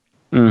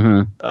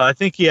 Mm-hmm. I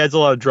think he adds a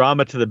lot of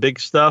drama to the big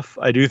stuff.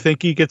 I do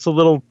think he gets a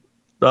little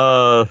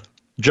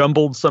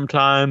jumbled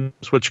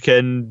sometimes, which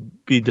can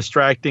be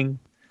distracting.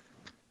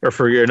 Or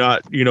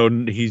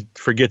he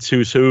forgets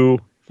who's who.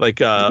 Like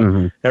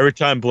every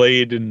time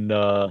Blade and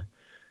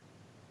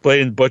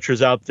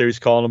Butcher's out there, he's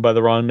calling him by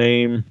the wrong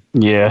name.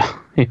 Yeah,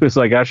 he was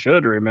like, I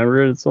should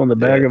remember it. It's on the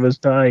back of his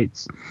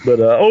tights. But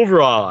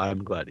overall,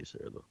 I'm glad he's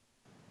here, though.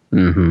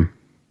 Mm-hmm.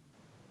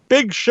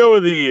 Big show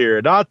of the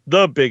year. Not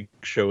the big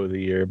show of the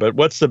year, but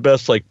what's the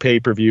best like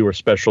pay-per-view or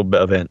special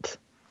event?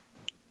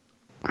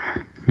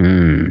 I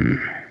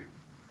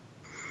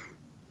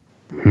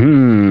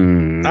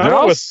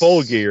went with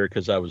Full Gear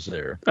because I was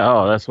there.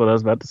 Oh, that's what I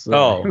was about to say.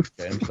 Oh,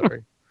 okay, I'm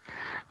sorry.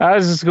 I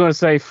was just going to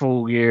say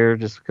Full Gear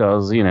just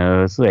because, it's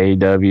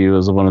AEW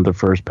was one of the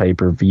first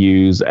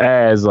pay-per-views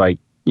as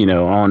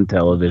on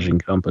television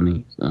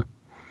company. So.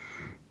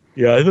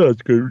 Yeah, I thought it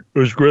was good. It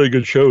was a really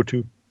good show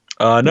too.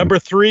 Number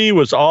 3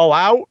 was All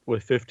Out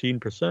with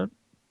 15%.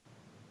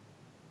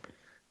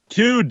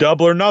 2,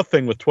 Double or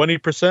Nothing with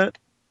 20%.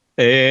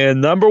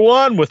 And number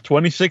 1 with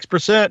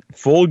 26%,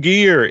 Full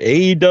Gear,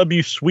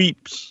 AEW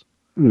sweeps.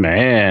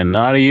 Man,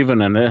 not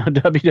even a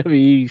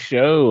WWE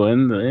show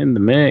in the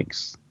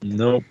mix.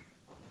 Nope.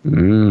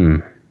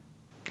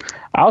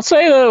 I'll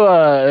say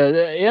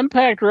though,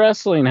 Impact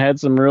Wrestling had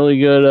some really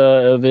good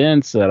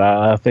events that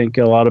I think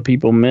a lot of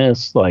people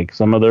missed. Like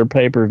some of their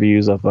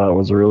pay-per-views, I thought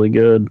was really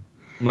good.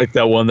 Like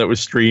that one that was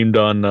streamed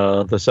on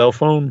the cell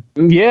phone.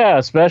 Yeah,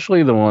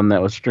 especially the one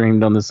that was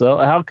streamed on the cell.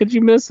 How could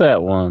you miss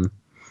that one?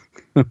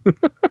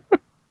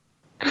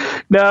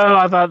 No,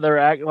 I thought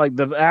they're like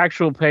the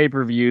actual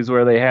pay-per-views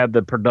where they had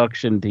the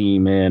production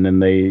team in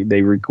and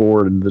they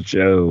recorded the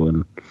show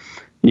and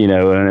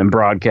and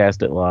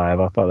broadcast it live.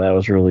 I thought that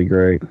was really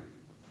great.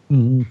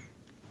 Mm-hmm.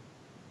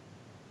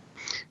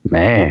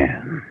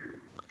 Man,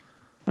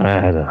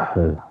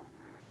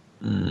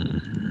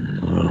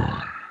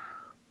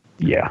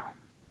 yeah.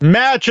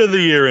 Match of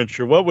the year,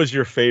 intro. What was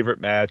your favorite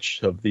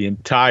match of the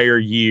entire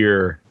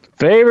year?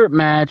 Favorite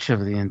match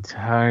of the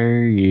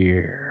entire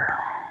year.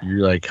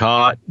 You're like,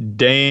 hot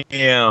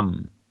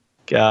damn.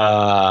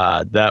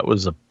 God, that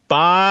was a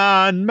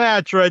fine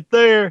match right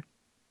there.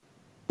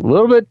 A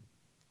little bit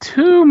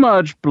too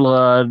much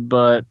blood,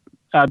 but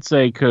I'd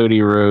say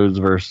Cody Rhodes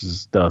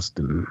versus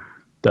Dustin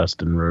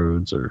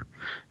Rhodes. Or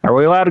are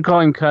we allowed to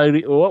call him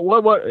Cody?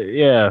 What?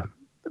 Yeah,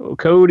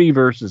 Cody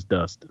versus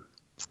Dustin.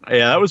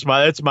 Yeah,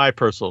 that's my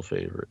personal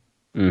favorite.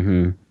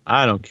 Mm-hmm.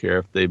 I don't care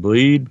if they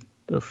bleed.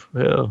 The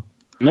hell.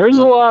 There's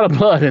a lot of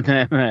blood in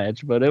that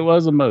match, but it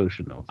was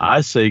emotional. I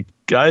say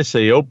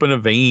open a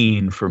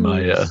vein for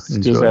my.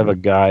 Just have a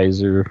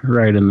geyser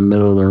right in the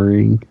middle of the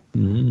ring.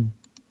 Mm-hmm.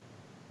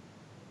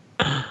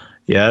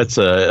 Yeah,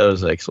 that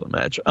was an excellent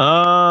match.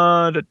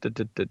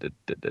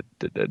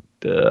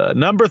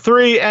 Number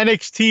 3,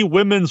 NXT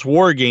Women's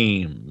War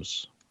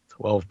Games,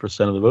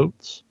 12% of the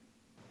votes.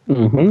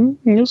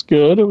 Mm-hmm. It was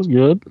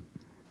good.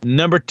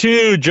 Number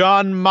 2,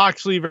 Jon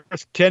Moxley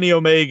versus Kenny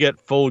Omega at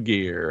Full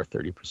Gear,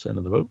 30%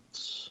 of the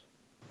votes.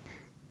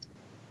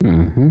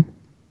 Mm-hmm.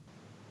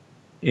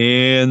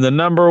 And the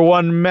number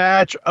 1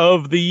 match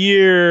of the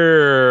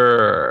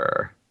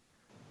year,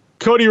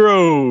 Cody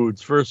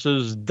Rhodes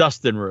versus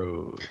Dustin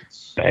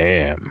Rhodes.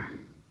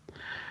 Damn.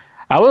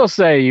 I will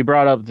say you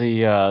brought up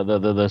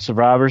the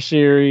Survivor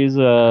Series,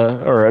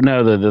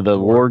 the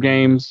War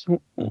Games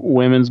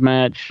women's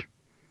match.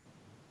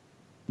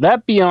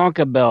 That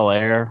Bianca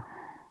Belair,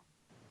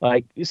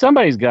 like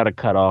somebody's got to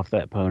cut off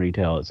that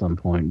ponytail at some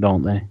point,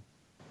 don't they?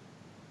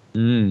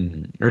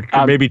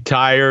 Or maybe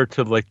tie her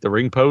to like the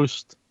ring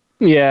post.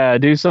 Yeah,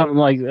 do something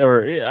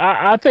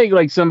I think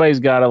like somebody's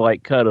got to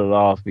like cut it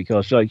off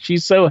because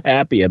she's so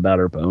happy about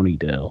her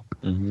ponytail.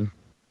 Mm-hmm.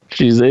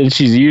 She's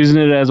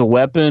using it as a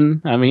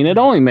weapon. I mean, it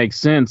only makes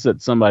sense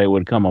that somebody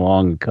would come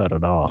along and cut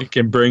it off. You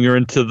can bring her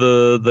into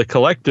the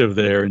collective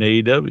there in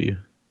AEW.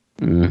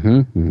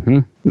 Mm-hmm.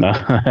 No,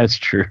 that's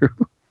true.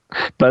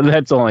 But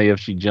that's only if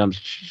she jumps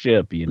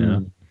ship,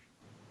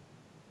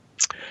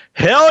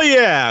 Hell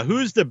yeah!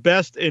 Who's the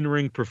best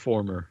in-ring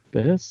performer?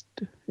 Best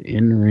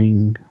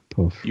in-ring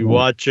performer. You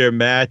watch their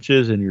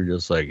matches and you're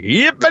just like,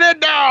 yipping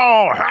it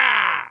down!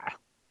 Ha!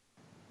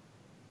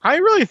 I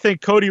really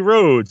think Cody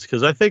Rhodes,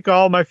 because I think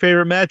all my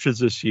favorite matches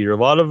this year, a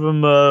lot of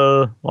them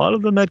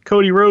had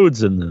Cody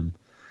Rhodes in them.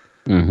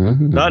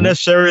 Not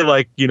necessarily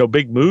like,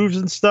 big moves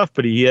and stuff,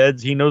 but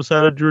he knows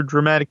how to do a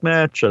dramatic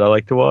match that I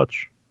like to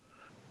watch.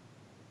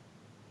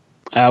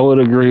 I would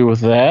agree with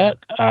that.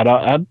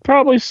 I'd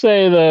probably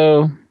say,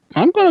 though,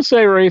 I'm going to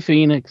say Ray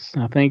Phoenix.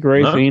 I think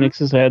Ray Phoenix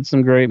has had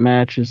some great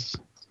matches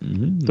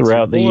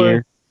throughout the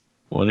year.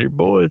 One of your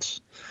boys.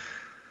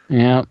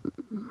 Yeah.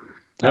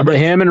 But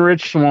him and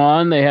Rich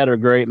Swann, they had a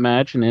great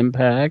match in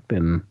Impact.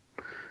 And,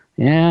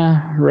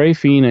 yeah, Ray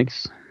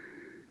Phoenix.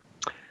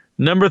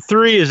 Number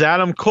 3 is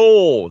Adam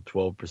Cole,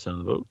 12% of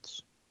the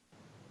votes.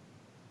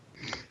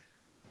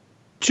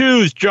 2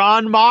 is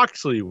Jon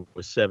Moxley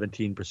with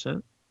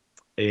 17%.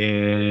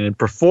 And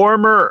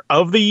Performer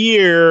of the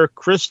Year,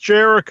 Chris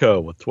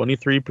Jericho with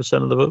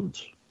 23% of the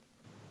votes.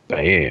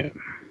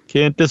 Bam.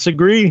 Can't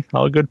disagree.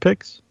 All good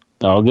picks.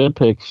 All good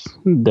picks.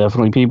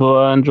 Definitely people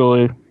I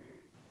enjoy.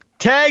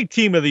 Tag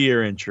Team of the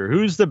Year, Incher.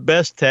 Who's the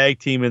best tag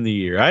team in the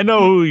year? I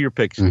know who your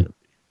picks is.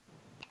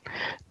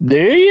 Do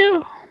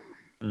you?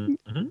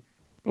 Mm-hmm.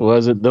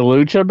 Was it the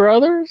Lucha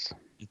Brothers?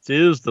 It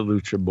is the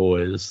Lucha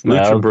Boys.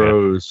 Lucha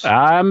Bros.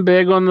 I'm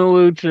big on the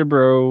Lucha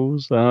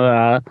Bros.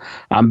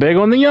 I'm big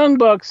on the Young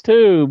Bucks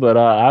too, but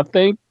I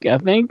think the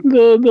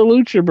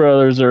Lucha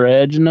Brothers are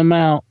edging them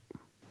out.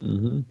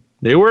 Mm-hmm.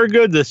 They were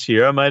good this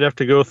year. I might have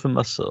to go with them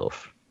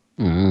myself.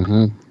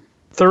 3,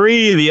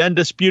 the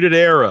Undisputed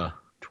Era,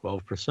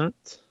 12%.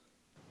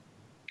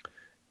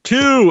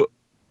 2,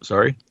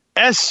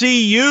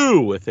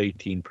 SCU with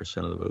 18%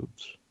 of the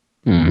votes.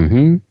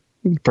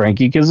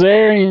 Frankie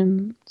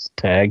Kazarian,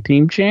 tag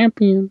team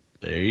champion.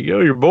 There you go,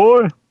 your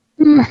boy.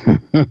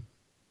 And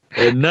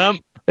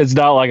it's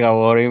not like I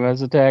want him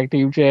as a tag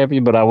team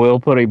champion, but I will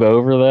put him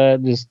over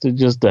that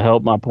just to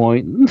help my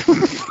point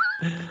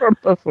from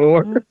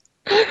before.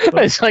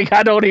 It's like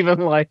I don't even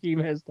like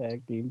him as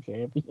tag team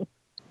champion.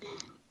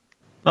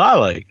 I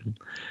like him.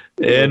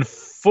 And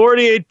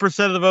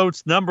 48% of the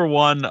votes, number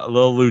 1, the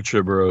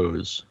Lucha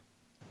Bros.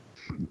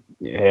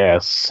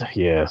 Yes.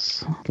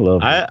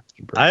 Love I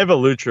have a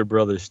Lucha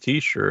Brothers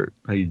t-shirt.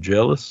 Are you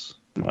jealous?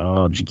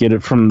 Oh, did you get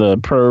it from the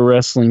Pro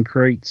Wrestling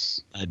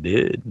Crates? I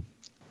did.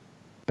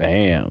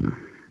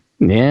 Bam.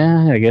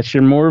 Yeah, I guess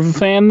you're more of a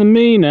fan than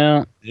me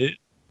now. Yeah.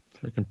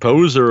 Fucking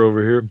poser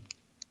over here.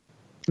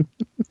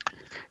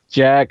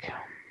 Jack.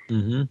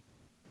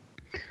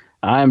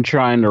 I'm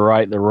trying to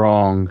right the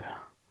wrong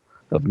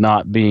of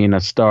not being a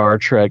Star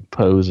Trek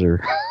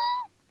poser.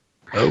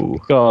 Oh.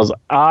 Because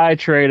I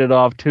traded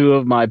off 2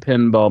 of my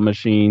pinball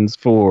machines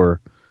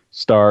for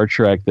Star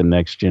Trek The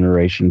Next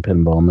Generation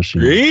pinball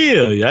machine.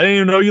 Really? I didn't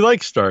even know you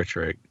like Star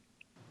Trek.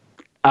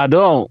 I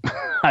don't.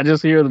 I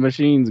just hear the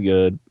machine's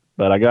good,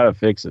 but I got to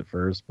fix it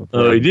first.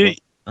 Oh, you did?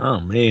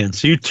 Oh, man.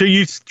 So you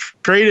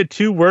traded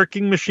 2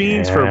 working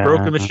machines for a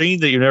broken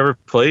machine that you never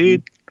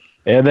played?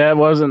 Yeah, that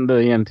wasn't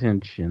the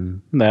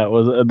intention.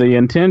 The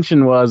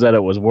intention was that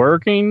it was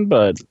working,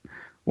 but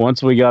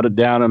once we got it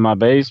down in my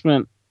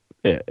basement,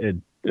 it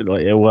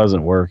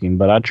wasn't working.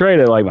 But I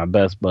traded like my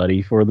best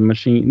buddy for the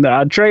machine.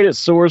 I traded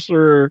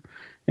Sorcerer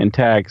and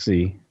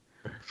Taxi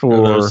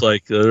for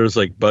there's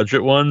like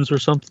budget ones or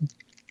something.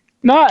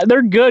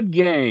 They're good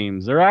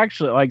games. They're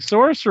actually like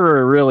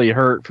Sorcerer really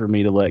hurt for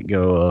me to let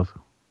go of,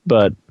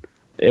 but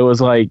it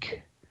was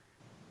like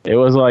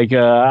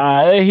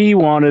he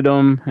wanted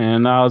them,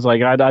 and I was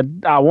like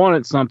I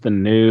wanted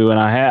something new, and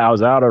I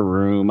was out of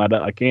room. I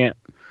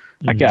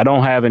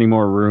don't have any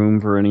more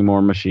room for any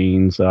more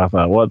machines. So I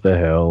thought, what the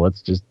hell?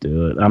 Let's just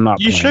do it. I'm not.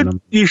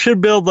 You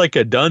should build like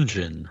a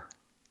dungeon.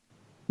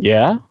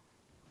 Yeah.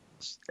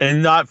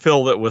 And not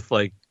fill it with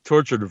like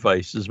torture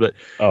devices, but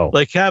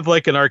like have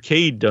like an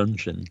arcade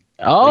dungeon.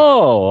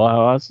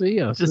 I see.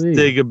 Just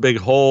dig a big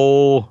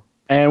hole.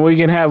 And we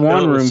can have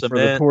one room for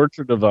the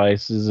torture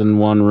devices and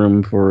one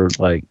room for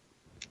the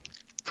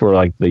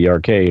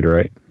arcade,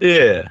 right?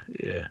 Yeah.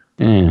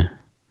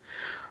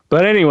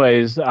 But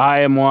anyways, I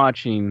am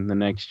watching The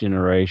Next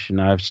Generation.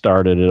 I've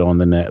started it on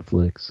the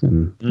Netflix,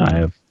 and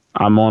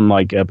I'm on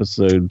like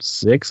episode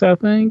 6, I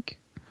think.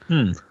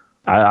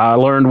 I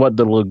learned what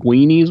the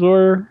linguinis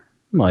were.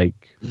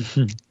 Like,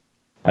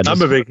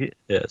 I'm a big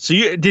So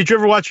did you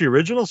ever watch the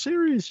original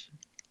series?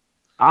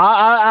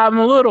 I'm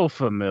a little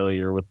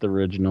familiar with the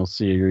original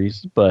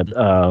series, but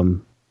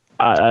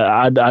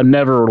I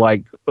never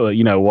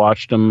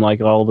watched them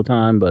like all the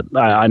time, but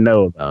I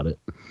know about it.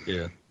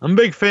 Yeah, I'm a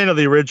big fan of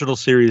the original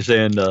series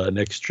and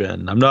Next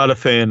Gen. I'm not a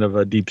fan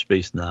of Deep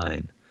Space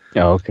Nine.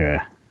 Okay.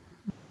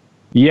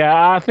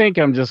 Yeah, I think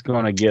I'm just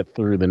going to get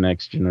through The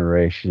Next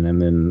Generation,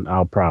 and then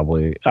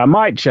I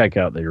might check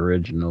out the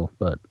original,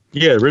 but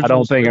yeah, I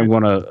don't think I'm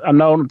going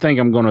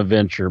to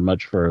venture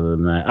much further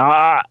than that.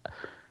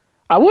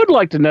 I would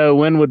like to know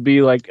when would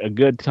be like a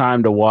good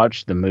time to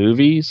watch the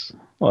movies.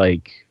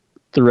 Like,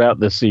 throughout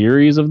the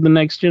series of the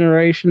Next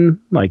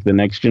Generation, like the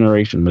Next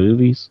Generation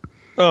movies?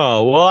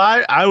 Oh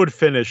well, I would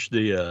finish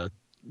the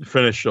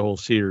whole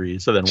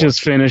series and then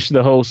Just finish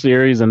the whole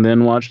series and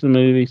then watch the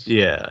movies.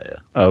 Yeah.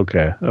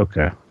 Okay.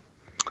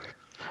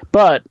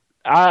 But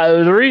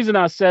the reason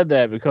I said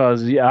that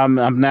because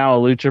I'm now a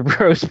Lucha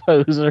Bros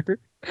poser.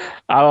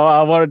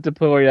 I wanted to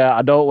point out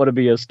I don't want to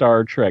be a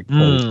Star Trek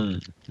poser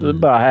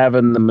by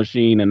having the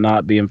machine and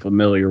not being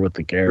familiar with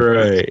the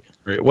characters.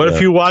 Right. What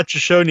if you watch a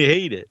show and you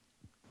hate it?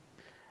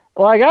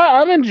 Like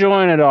I'm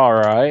enjoying it all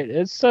right.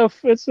 It's all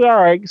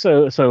right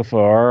so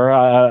far.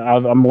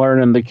 I'm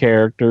learning the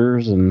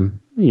characters and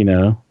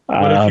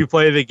What if you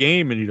play the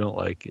game and you don't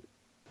like it?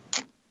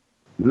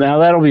 Now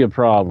that'll be a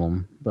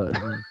problem, but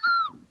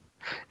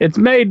it's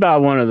made by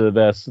one of the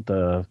best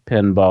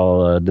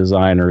pinball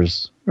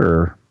designers,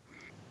 or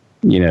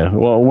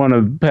one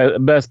of the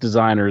best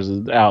designers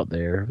out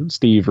there,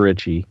 Steve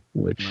Ritchie,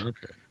 which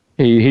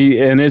he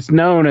and it's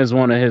known as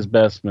one of his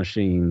best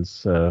machines.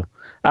 So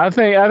I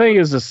think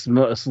it's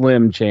a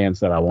slim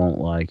chance that I won't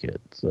like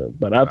it. So,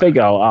 but I think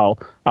I'll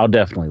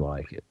definitely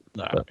like it.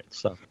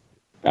 So.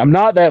 I'm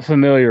not that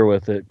familiar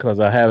with it because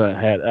I haven't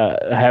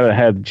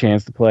had the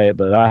chance to play it,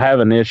 but I have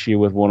an issue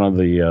with one of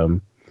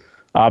the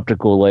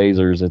optical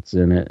lasers that's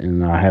in it,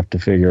 and I have to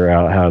figure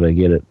out how to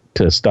get it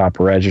to stop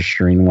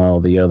registering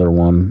while the other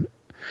one,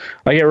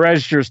 like it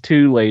registers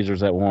two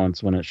lasers at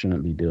once when it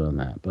shouldn't be doing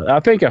that. But I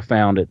think I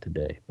found it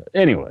today. But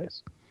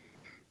anyways,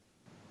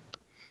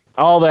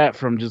 all that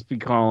from just be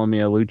calling me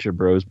a Lucha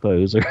Bros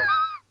poser.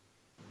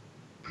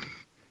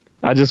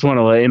 I just want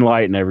to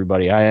enlighten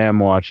everybody. I am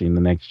watching the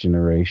Next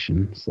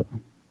Generation. So,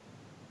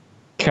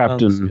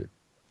 Captain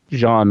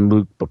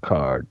Jean-Luc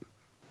Picard.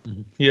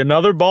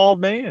 Another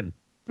bald man.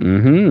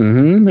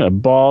 A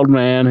bald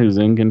man who's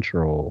in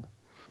control.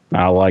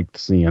 I liked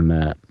seeing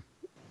that.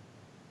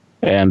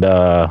 And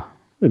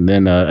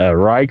then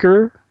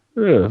Riker,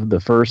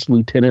 the first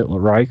Lieutenant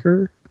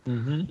Riker.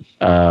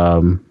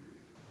 Geordi,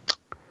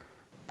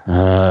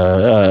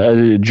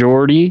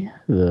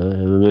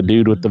 the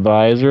dude with the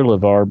visor,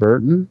 LeVar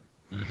Burton.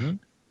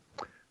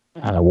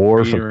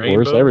 Worf, Green of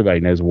Rainbow. course. Everybody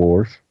knows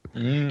Worf.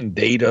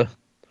 Data.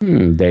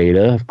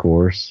 Data, of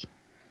course.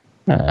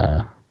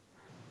 But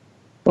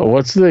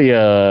what's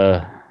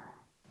the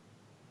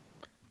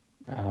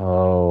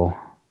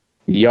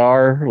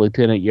Yar,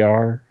 Lieutenant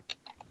Yar?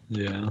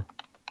 Yeah,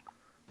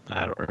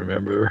 I don't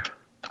remember.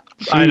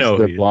 She's I know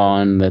the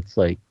blonde that's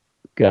like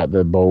got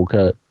the bowl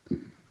cut.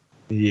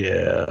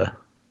 Yeah.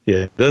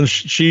 Then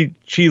she.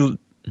 I don't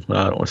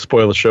want to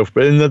spoil the show,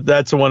 but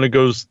that's the one that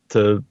goes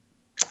to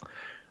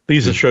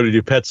Lisa's show to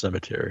do Pet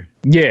Cemetery.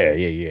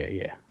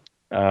 Yeah.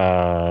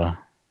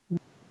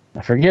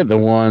 I forget the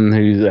one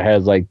who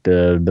has like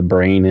the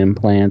brain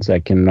implants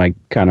that can like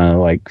kind of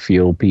like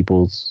feel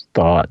people's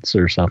thoughts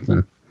or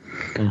something.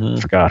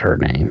 Forgot her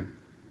name.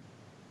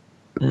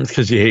 It's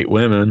because you hate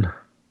women.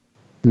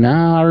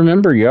 No, I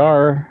remember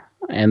Yar.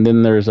 And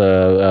then there's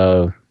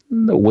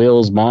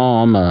Will's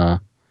mom. I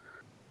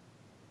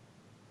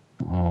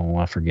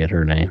forget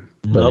her name.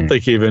 I don't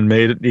think you even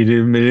made it. You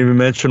didn't even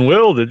mention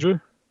Will, did you?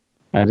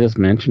 I just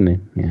mentioned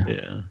him.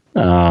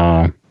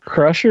 Yeah.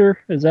 Crusher,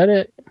 is that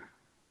it?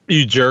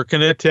 You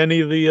jerking it to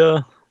any of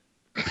the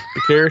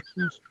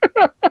characters?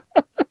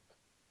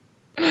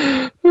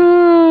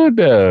 Oh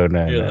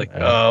no! You're like,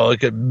 oh,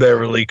 look at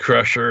Beverly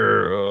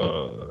Crusher.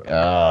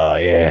 Oh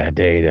yeah,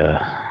 Data.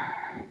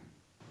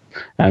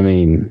 I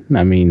mean,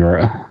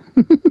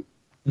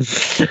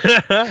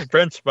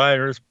 Brent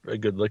Spiner's a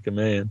good-looking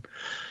man.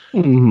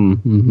 All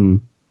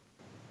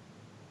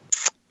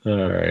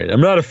right,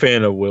 I'm not a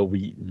fan of Will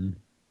Wheaton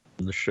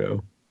on the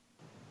show.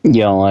 You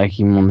don't like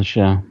him on the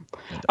show.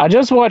 I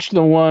just watched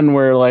the one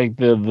where like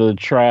the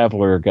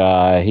traveler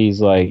guy, he's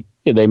like,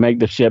 they make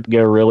the ship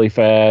go really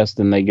fast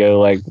and they go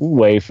like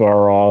way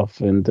far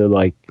off into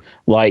like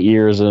light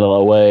years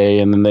away,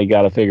 and then they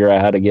got to figure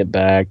out how to get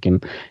back.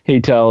 And he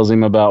tells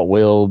him about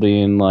Will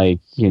being like,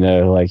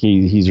 like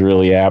he's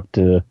really apt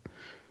to,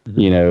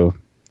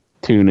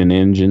 tuning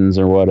engines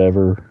or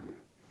whatever.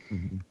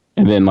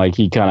 And then like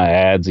he kind of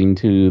adds him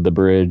to the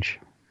bridge.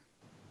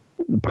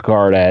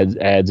 Picard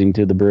adds him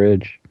to the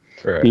bridge.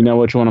 Right. You know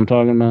which one I'm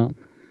talking about?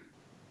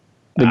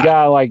 The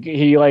guy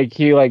he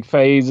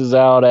phases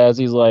out as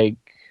he's like,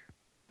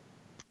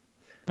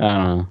 I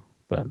don't know,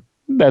 but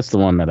that's the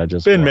one that I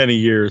just. It's been watched. many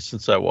years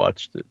since I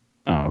watched it.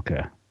 Oh,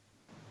 okay.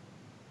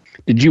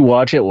 Did you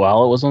watch it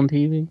while it was on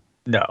TV?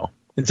 No,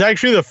 it's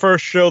actually the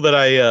first show that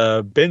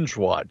I binge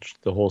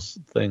watched the whole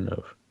thing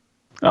of.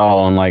 Oh,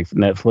 on like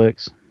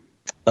Netflix.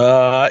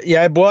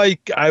 Yeah,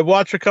 I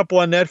watched a couple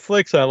on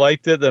Netflix. I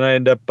liked it. Then I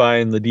ended up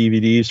buying the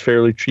DVDs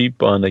fairly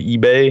cheap on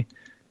eBay.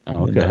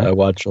 Okay. And I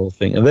watched the whole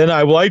thing, and then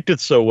I liked it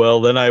so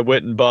well. Then I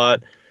went and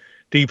bought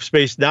Deep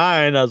Space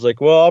Nine. I was like,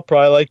 well, I'll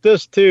probably like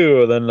this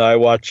too. And then I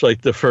watched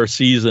like the first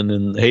season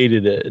and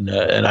hated it, and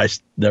I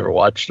never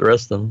watched the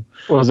rest of them.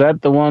 Was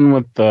that the one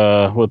with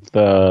the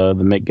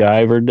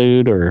MacGyver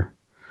dude or?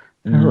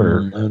 I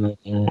don't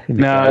know.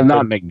 No,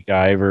 not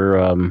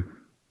MacGyver.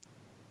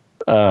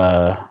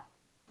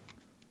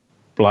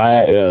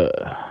 Blackie.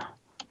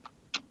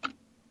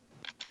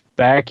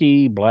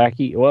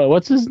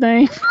 What's his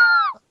name?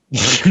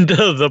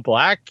 the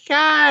black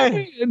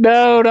guy?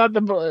 No, not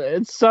the.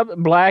 It's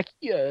something black.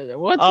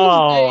 What's his name?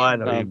 I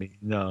know what you mean.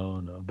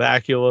 No,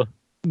 Bacula.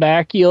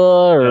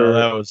 Bacula, or No,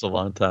 that was a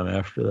long time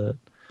after that.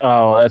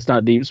 Oh, that's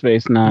not Deep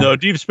Space Nine. No,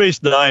 Deep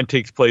Space Nine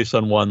takes place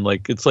on one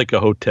it's like a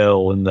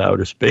hotel in the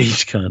outer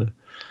space, kind of.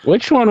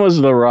 Which one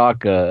was The Rock?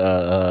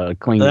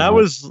 Klingon. That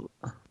was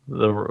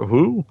the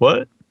who?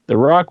 What? The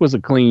Rock was a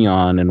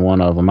Klingon in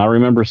one of them. I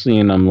remember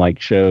seeing them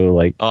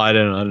show Oh, I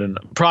didn't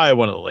know. Probably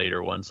one of the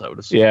later ones, I would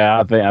assume. Yeah,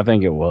 I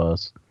think it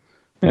was,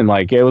 and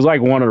it was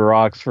one of The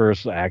Rock's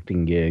first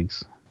acting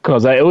gigs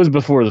because it was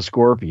before the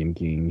Scorpion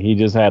King. He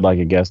just had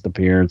a guest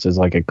appearance as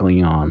a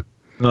Klingon.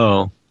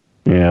 Oh.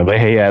 Yeah, but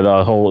he had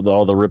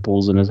all the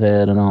ripples in his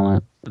head and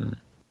all that.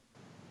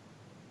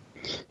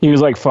 He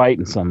was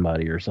fighting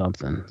somebody or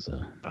something.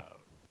 So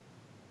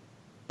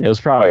it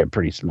was probably a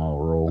pretty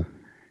small role.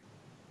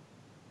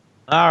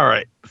 All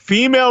right,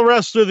 female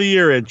wrestler of the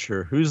year,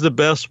 Incher. Who's the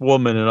best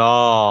woman in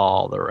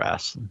all the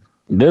wrestling?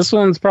 This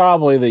one's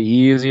probably the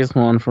easiest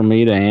one for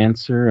me to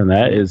answer, and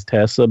that is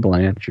Tessa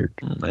Blanchard.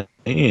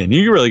 Man,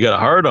 you really got a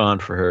hard on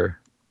for her.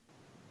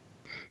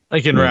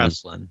 In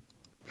wrestling.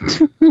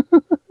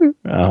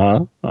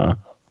 I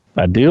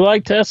do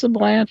like Tessa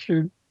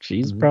Blanchard.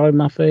 She's probably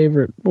my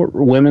favorite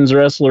women's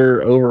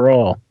wrestler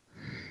overall.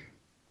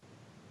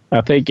 I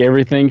think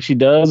everything she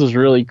does is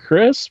really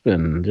crisp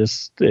and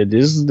she's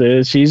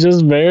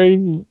just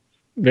very,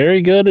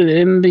 very good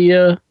in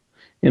the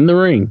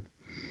ring.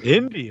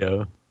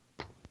 India.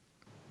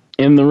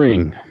 In the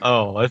ring.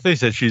 Oh, I think they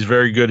said she's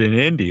very good in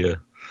India.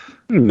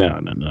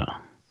 No.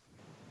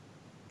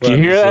 Did you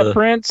hear that,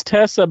 Prince?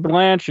 Tessa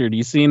Blanchard.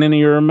 You seen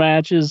any of her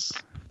matches?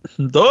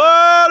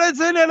 Oh, it's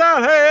in it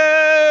out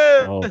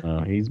here. Oh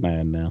no, he's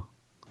mad now.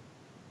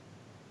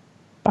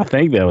 I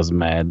think that was a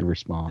mad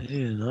response.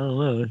 Yeah, I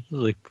don't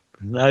know.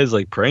 Now he's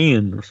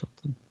praying or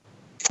something.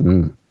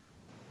 Mm.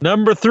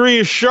 Number 3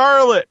 is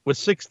Charlotte with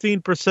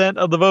 16%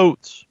 of the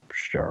votes.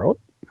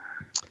 Charlotte.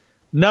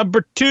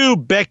 Number 2,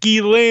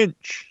 Becky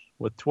Lynch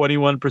with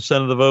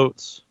 21% of the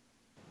votes.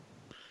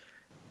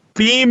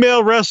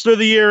 Female wrestler of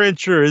the year,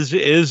 Incher,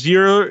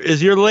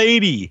 is your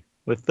lady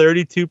with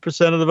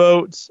 32% of the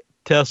votes.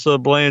 Tessa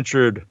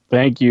Blanchard.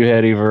 Thank you,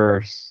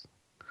 Hettyverse.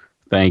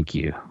 Thank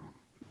you.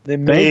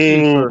 Thank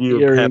you for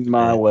hearing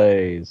my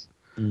ways.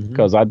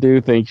 Because I do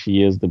think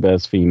she is the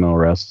best female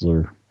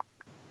wrestler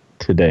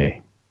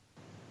today.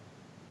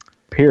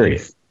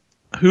 Period.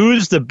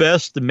 Who's the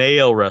best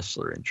male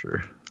wrestler,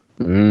 Incher?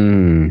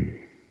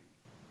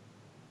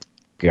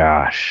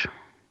 Gosh.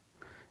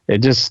 It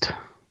just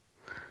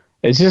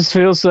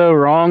feels so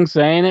wrong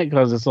saying it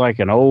because it's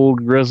an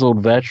old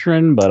grizzled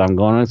veteran, but I'm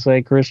going to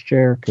say Chris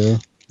Jericho.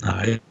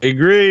 I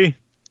agree.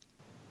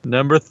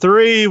 Number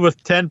 3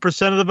 with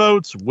 10% of the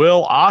votes,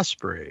 Will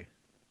Ospreay.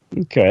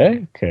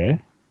 Okay.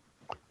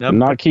 I'm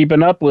not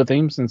keeping up with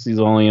him since he's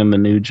only in the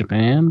New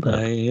Japan.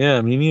 But... yeah,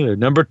 me neither.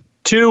 Number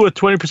 2 with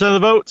 20% of the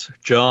votes,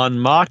 Jon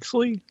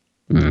Moxley.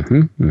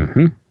 And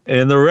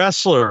the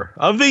wrestler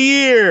of the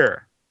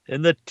year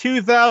in the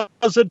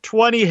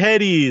 2020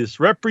 Headies,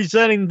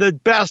 representing the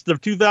best of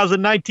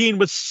 2019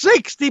 with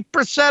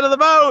 60% of the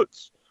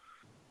votes,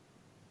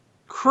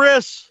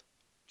 Chris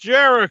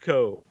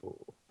Jericho.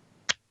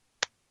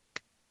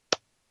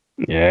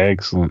 Yeah,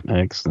 excellent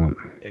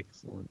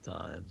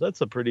times.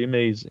 That's a pretty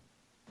amazing.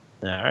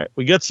 All right,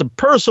 we got some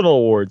personal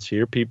awards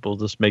here. People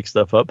just make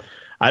stuff up.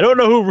 I don't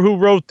know who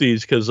wrote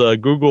these because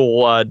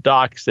Google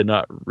Docs did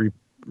not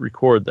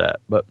record that.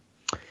 But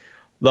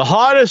the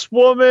hottest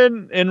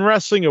woman in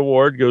wrestling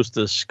award goes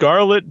to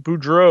Scarlett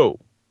Boudreaux.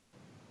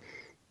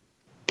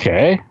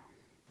 Okay.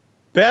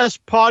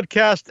 Best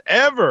podcast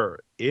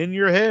ever, In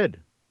Your Head.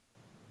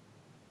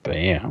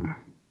 Bam.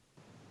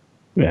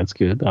 That's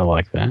good. I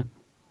like that.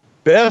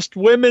 Best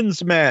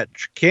women's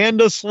match,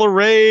 Candice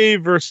LeRae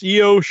versus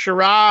Io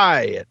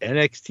Shirai at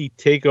NXT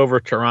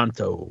TakeOver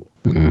Toronto.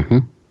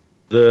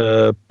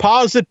 The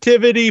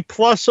Positivity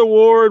Plus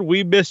Award,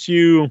 We Miss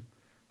You,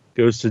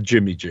 goes to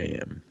Jimmy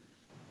Jam.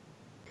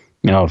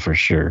 Oh, for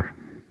sure.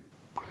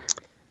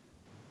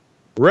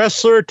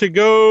 Wrestler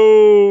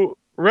go-to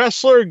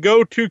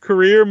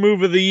career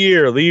move of the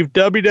year. Leave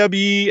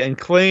WWE and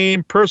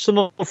claim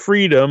personal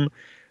freedom.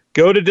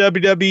 Go to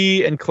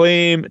WWE and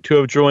claim to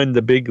have joined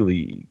the big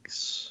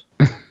leagues.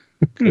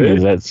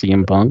 Is that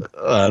CM Punk?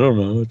 I don't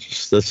know.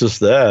 That's just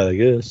that, I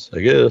guess.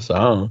 I don't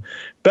know.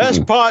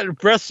 Best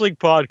wrestling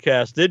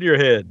podcast, In Your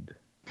Head.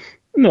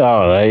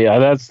 No,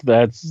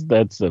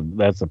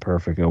 that's a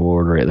perfect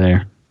award right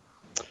there.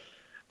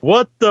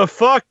 What the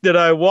fuck did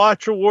I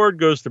watch? Award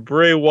goes to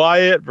Bray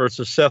Wyatt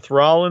versus Seth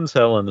Rollins,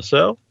 Hell in a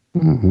Cell.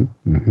 The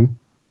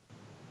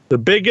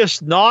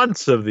biggest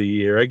nonce of the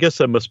year. I guess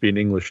that must be an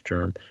English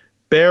term.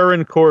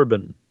 Baron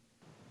Corbin.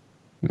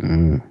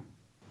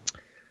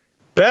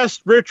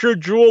 Best Richard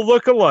Jewell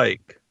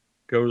lookalike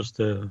goes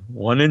to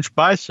 1 Inch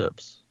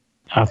Biceps.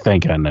 I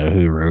think I know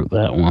who wrote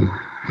that one.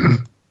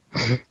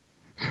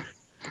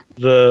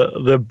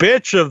 The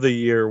bitch of the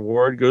year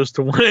award goes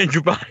to 1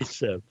 inch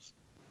biceps.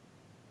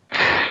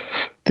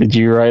 Did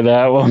you write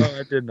that one? No,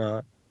 I did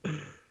not.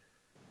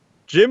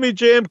 Jimmy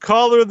Jam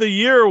Caller of the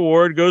Year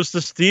award goes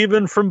to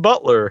Steven from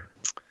Butler.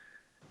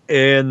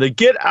 And the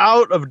Get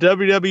Out of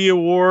WWE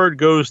award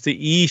goes to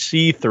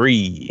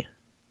EC3.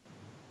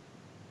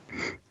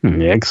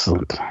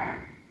 Excellent.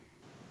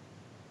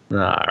 All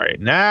right.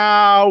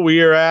 Now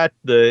we are at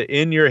the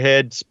In Your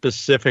Head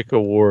specific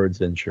awards,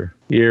 Incher.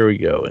 Here we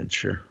go,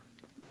 Incher.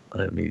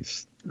 Let me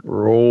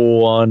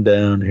roll on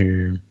down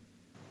here.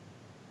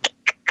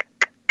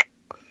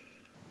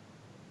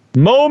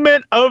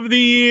 Moment of the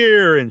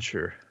year,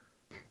 Incher.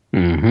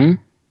 Mm-hmm.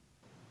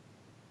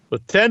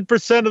 With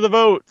 10% of the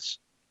votes,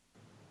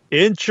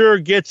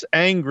 Incher gets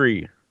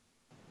angry.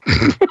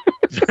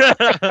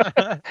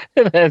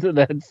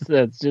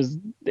 that's just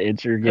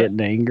Incher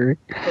getting angry.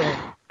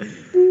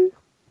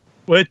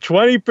 With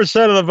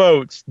 20% of the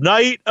votes,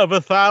 Night of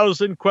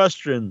 1,000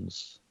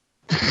 Questions.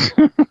 That's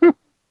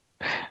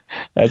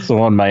the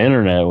one my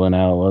internet went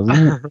out,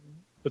 wasn't it?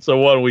 It's the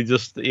one we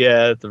just,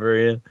 at the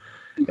very end.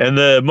 And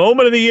the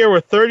moment of the year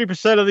with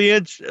 30% of the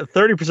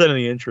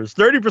interest,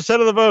 30%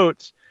 of the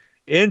votes,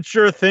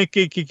 Incher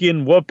thinking he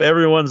can whoop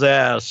everyone's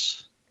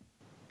ass.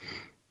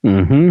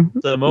 Mm-hmm.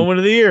 The moment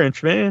of the year,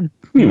 Inch man.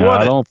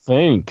 I don't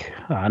think.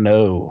 I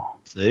know.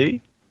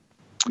 See?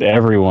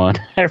 Everyone.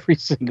 Every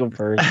single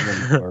person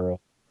in the world.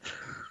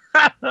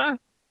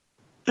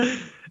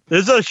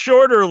 There's a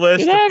shorter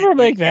list. Did I ever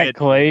make that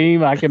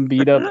claim? I can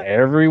beat up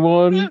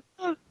everyone?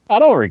 I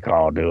don't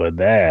recall doing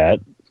that.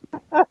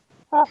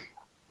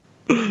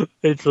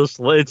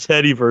 It's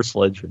Hetty versus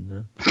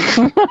Legend.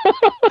 I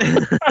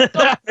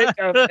don't think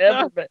I've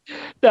ever been.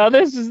 Now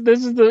this is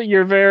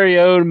your very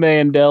own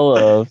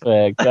Mandela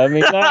effect. I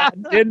mean, I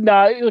did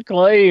not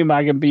claim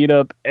I can beat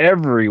up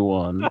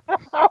everyone.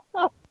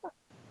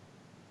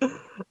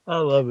 I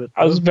love it.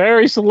 I was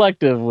very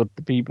selective with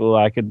the people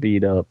I could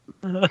beat up.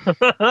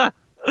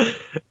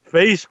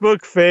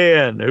 Facebook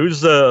fan,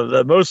 who's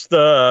the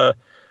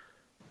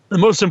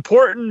most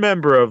important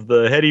member of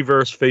the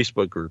Hettyverse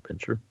Facebook group,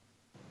 Incher.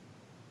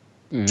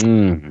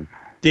 Mm.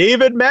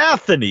 David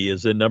Matheny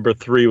is in number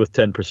 3 with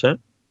 10%.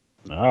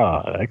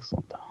 Ah,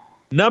 excellent.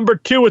 Number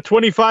 2 with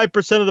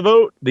 25% of the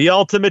vote, The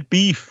Ultimate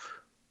Beef.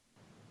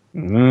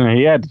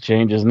 He had to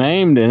change his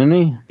name, didn't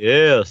he?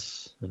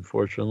 Yes,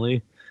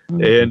 unfortunately.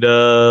 And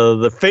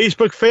the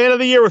Facebook fan of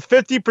the year with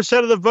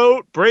 50% of the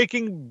vote,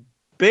 breaking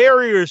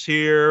barriers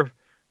here.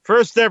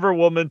 First ever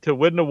woman to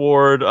win an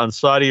award on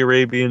Saudi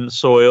Arabian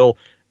soil,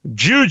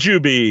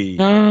 Jujubee.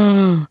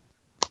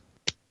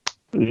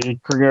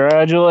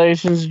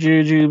 Congratulations,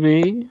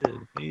 Jujubee.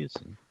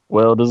 Amazing.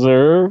 Well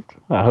deserved.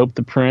 I hope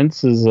the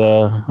prince is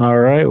all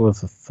right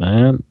with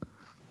that.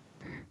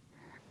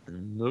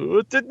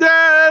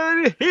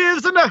 Today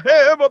he's in the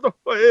heaven of the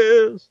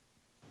west.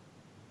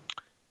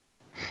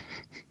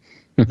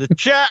 The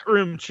chat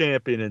room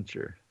champion,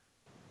 Incher.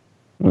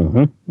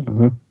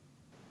 10%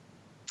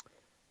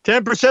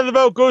 of the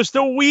vote goes to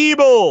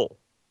Weeble.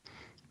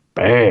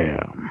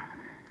 Bam.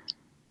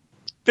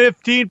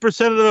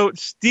 15% of the vote,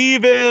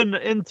 Steven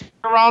in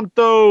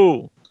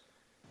Toronto.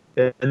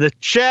 And the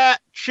chat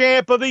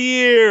champ of the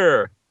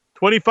year,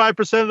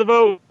 25% of the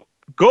vote,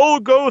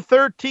 Go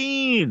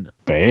 13.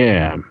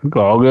 Bam.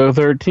 Go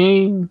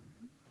 13.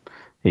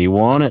 He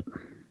won it.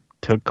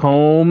 Took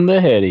home the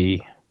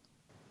Hetty.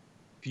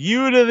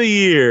 Feud of the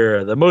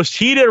year, the most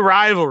heated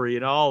rivalry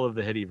in all of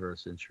the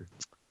Hettyverse, Incher.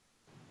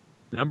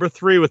 Number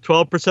 3 with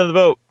 12% of the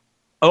vote,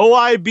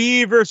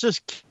 OIB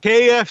versus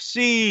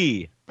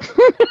KFC.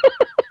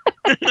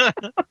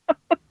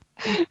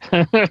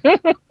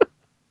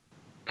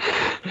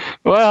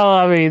 Well,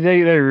 I mean,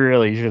 they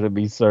really shouldn't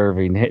be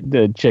serving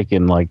the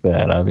chicken like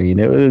that. I mean,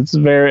 it was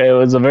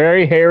a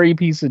very hairy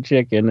piece of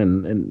chicken,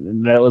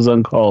 and that was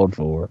uncalled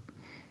for.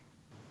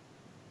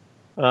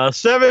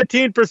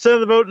 17% of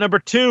the vote, number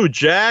 2,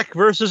 Jack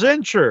versus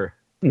Incher.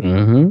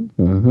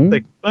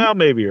 Well,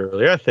 maybe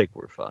earlier. I think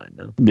we're fine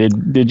now.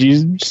 Did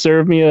you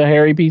serve me a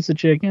hairy piece of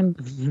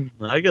chicken?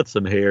 I got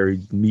some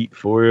hairy meat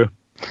for you.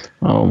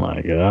 Oh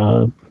my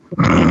god.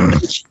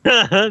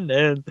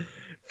 And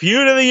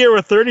feud of the year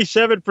with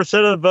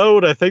 37% of the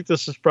vote. I think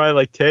this is probably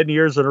like 10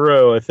 years in a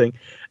row. I think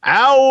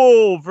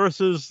Owl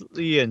versus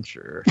the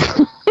Incher.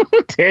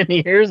 10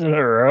 years in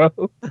a row?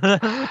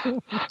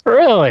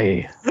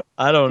 Really?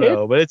 I don't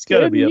know, but it's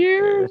got to be up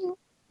there.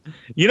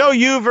 You know,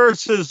 you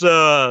versus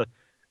the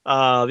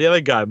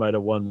other guy might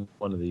have won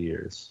one of the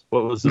years.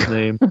 What was his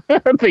name?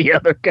 The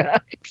other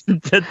guy.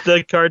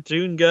 the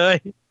cartoon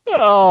guy.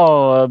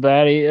 Oh,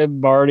 Barty. Yeah,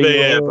 Barty.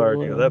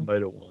 That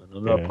might have won.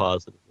 I'm not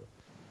positive.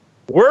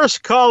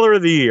 Worst caller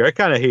of the year. I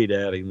kind of hate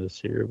adding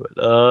this here,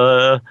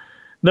 but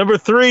number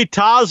 3,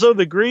 Tazo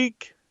the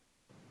Greek,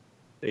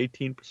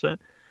 18%.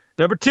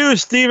 Number 2,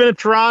 Steven in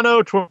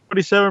Toronto,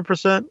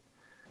 27%.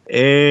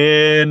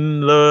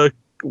 And the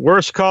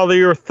worst call of the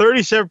year,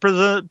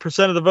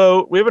 37% of the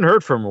vote. We haven't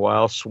heard from him in a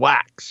while.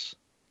 Swax.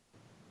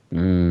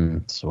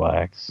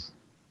 Swax.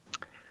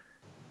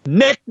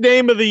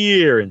 Nickname of the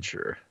year,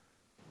 Incher.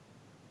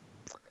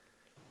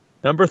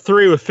 Number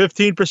 3 with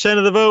 15%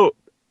 of the vote.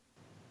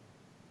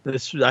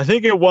 I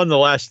think it won the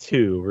last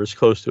two, or it's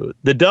close to it.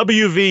 The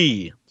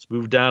WV. It's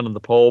moved down in the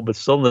poll, but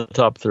still in the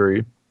top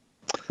 3.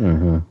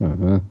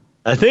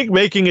 I think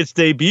making its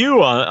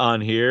debut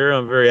on here,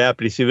 I'm very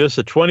happy to see this,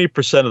 at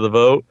 20% of the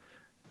vote.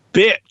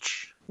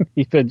 Bitch.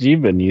 But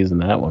you've been using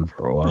that one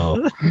for a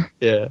while.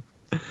 Yeah.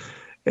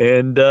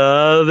 And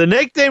the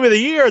nickname of the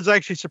year is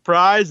actually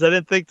surprised. I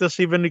didn't think this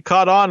even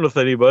caught on with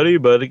anybody,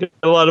 but it got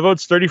a lot of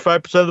votes,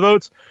 35% of the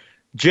votes.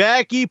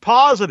 Jackie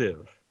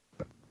Positive.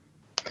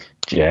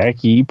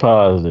 Jackie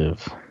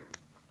Positive.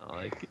 I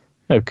like it.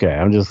 Okay,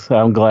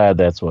 I'm glad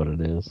that's what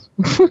it is.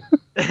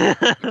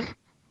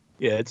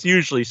 Yeah, it's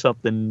usually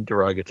something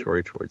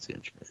derogatory towards the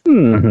engineer.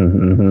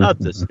 Mm-hmm. Not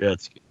this. Yeah,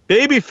 it's good.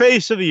 Baby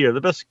face of the year,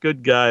 the best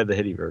good guy of the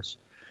Hittyverse.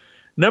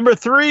 Number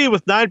 3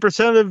 with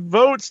 9% of the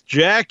votes,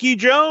 Jackie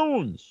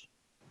Jones.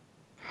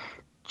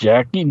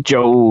 Jackie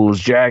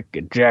Jones.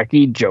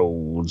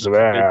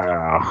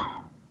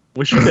 Wow.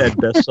 Wish you had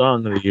best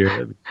song of the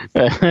year.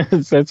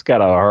 That's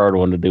kind of a hard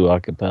one to do a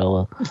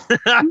cappella.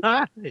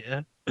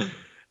 Yeah.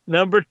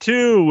 Number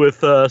 2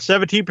 with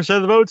 17%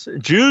 of the votes,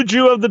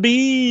 Juju of the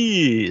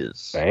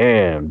Bees.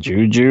 Bam.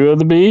 Juju of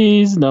the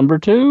Bees. Number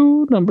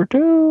 2.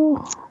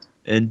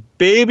 And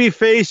baby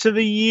face of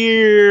the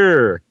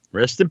year.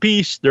 Rest in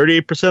peace.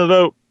 38% of the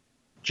vote.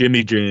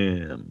 Jimmy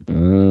Jam.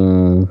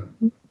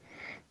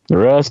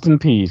 Rest in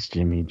peace,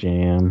 Jimmy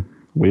Jam.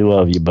 We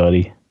love you,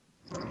 buddy.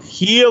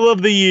 Heel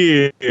of the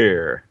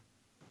year.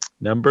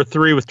 Number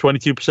 3 with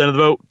 22% of the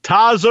vote.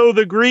 Tazo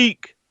the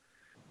Greek.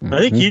 I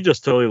think he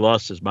just totally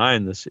lost his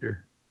mind this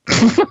year.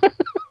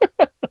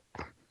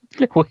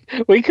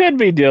 We could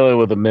be dealing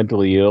with a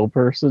mentally ill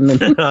person.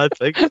 I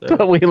think so.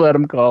 But we let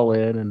him call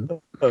in. And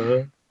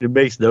it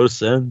makes no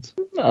sense.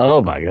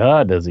 oh, my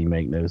God, does he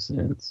make no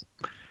sense?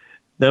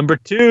 Number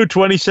 2,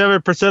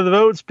 27% of the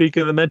vote. Speaking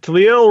of the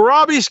mentally ill,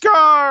 Robbie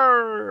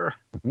Scar.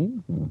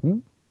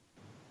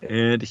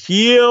 And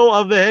heel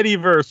of the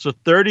Hittyverse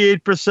with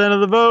 38%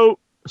 of the vote.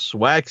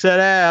 Swax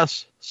that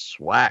ass.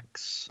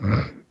 Swax.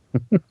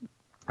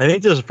 I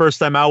think this is the first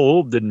time Al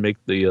Wolf didn't make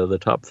the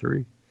top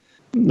 3.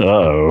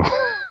 No.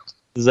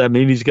 Does that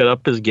mean he's got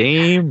up his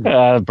game?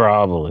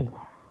 Probably.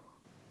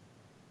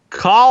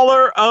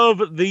 Caller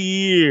of the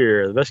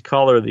year. The best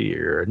caller of the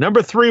year.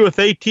 Number 3 with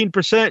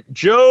 18%,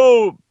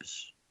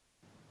 Jobs.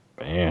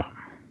 Bam.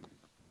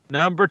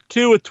 Number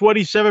 2 with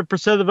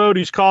 27% of the vote.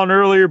 He's calling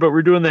earlier, but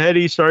we're doing the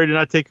heady. Sorry to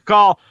not take a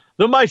call.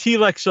 The Mighty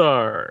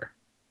Lexar.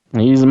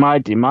 He's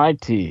mighty,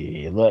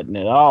 letting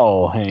it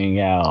all hang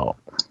out.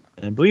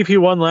 I believe he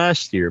won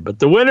last year, but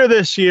the winner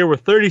this year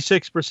with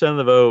 36% of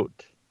the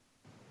vote,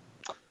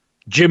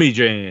 Jimmy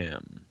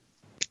Jam.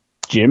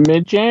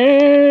 Jimmy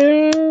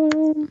Jam.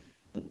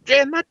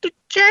 Jimmy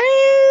Jam.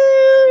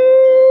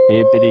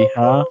 Hippity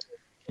ha.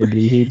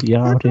 Hippity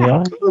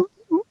ha.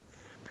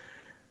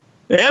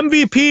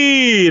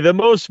 MVP, the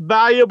most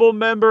valuable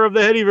member of the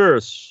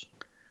Hittyverse.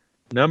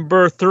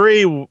 Number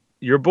 3,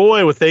 your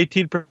boy with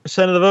 18%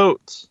 of the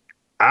votes,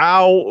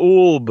 Al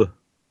Ulb.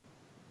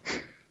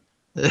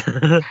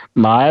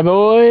 My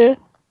boy.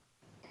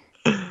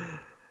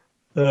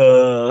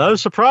 I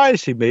was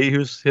surprised he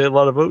had a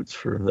lot of votes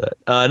for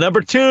that.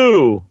 Number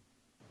 2,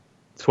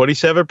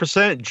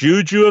 27%,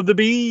 Juju of the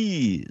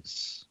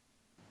Bees.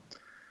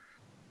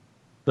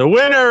 The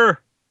winner,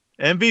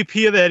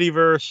 MVP of the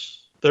Hittyverse,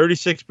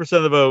 36%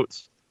 of the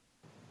votes,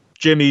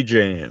 Jimmy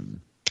Jam.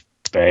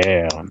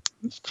 Bam.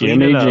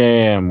 Jimmy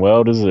Jam.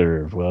 Well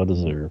deserved.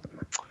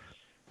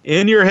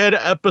 In Your Head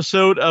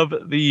episode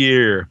of the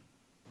year.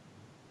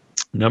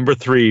 Number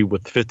 3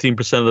 with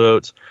 15% of the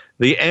votes.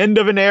 The end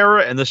of an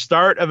era and the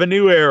start of a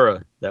new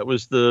era. That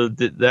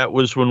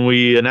was when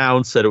we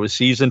announced that it was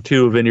season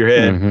 2 of In Your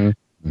Head.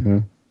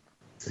 Very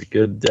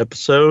good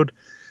episode.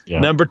 Yeah.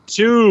 Number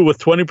 2 with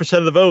 20%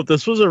 of the vote.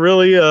 This was a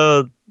really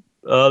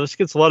this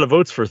gets a lot of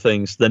votes for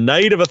things. The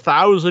Night of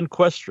 1,000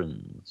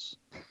 Questions.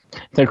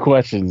 The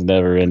questions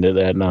never ended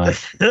that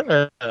night.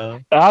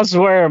 I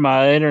swear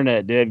my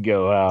internet did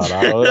go out.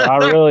 I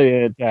really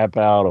did tap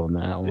out on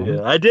that one.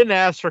 Yeah, I didn't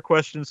ask for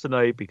questions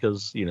tonight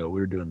because, we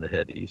were doing the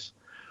headies.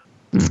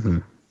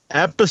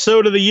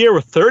 Episode of the year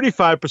with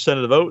 35%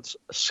 of the votes,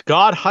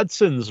 Scott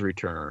Hudson's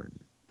return.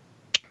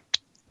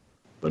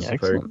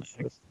 Excellent.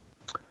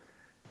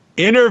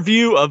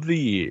 Interview of the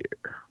year.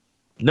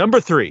 Number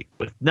 3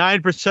 with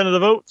 9% of the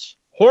votes,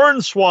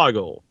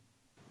 Hornswoggle.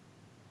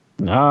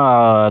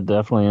 I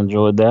definitely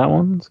enjoyed that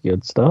one. It's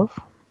good stuff.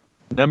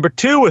 Number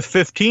 2 with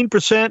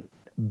 15%,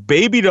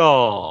 Baby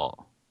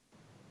Doll.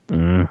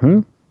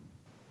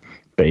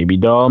 Baby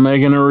Doll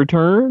making a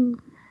return.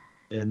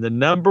 And the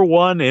number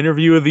 1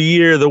 interview of the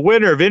year, the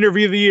winner of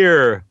Interview of the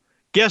Year,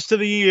 Guest of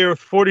the Year with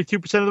 42%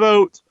 of the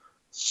votes,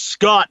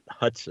 Scott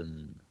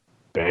Hudson.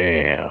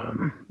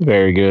 Bam.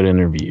 Very good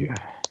interview.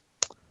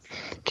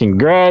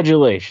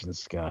 Congratulations,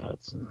 Scott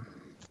Hudson.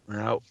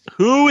 Now,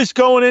 who is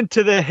going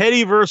into the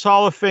Hittyverse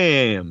Hall of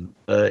Fame?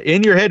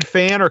 In Your Head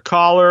fan or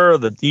caller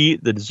that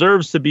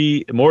deserves to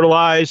be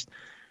immortalized.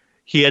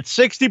 He had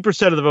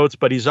 60% of the votes,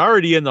 but he's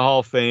already in the Hall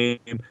of Fame.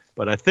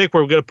 but I think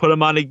we're going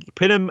to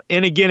put him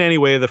in again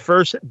anyway. The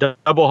first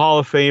double Hall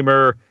of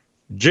Famer,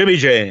 Jimmy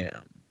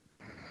Jam.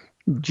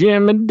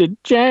 Jimmy the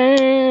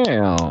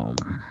Jam.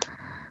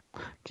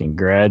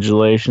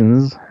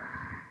 Congratulations.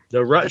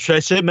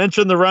 Should I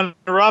mention the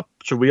runner-up?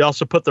 Should we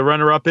also put the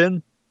runner-up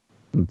in?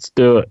 Let's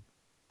do it.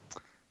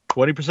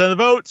 20% of the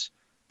votes.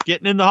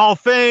 Getting in the Hall of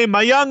Fame,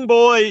 my young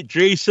boy,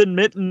 Jason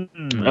Mitten.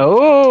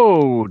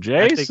 Oh,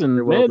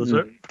 Jason well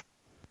Mitten.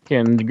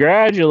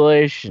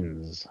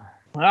 Congratulations.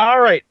 All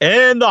right.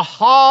 And the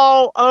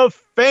Hall of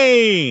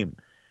Fame.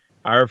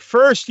 Our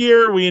first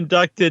year, we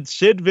inducted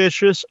Sid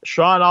Vicious,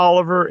 Sean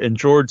Oliver, and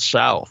George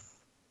South.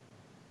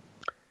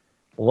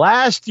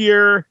 Last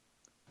year,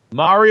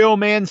 Mario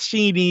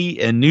Mancini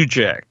and New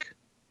Jack.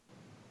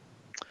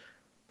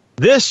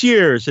 This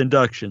year's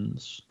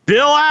inductions,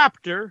 Bill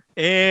Apter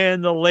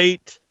and the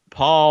late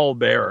Paul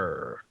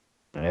Bearer.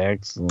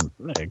 Excellent.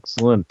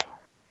 Excellent.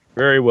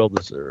 Very well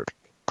deserved.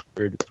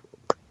 Very deserved.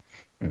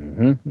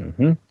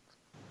 Mm-hmm.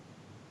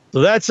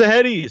 So that's the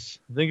Headies.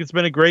 I think it's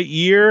been a great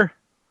year.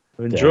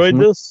 I've enjoyed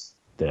this.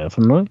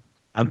 Definitely.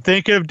 I'm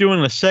thinking of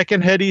doing a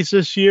second Headies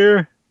this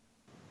year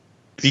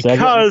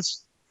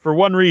because, for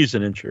one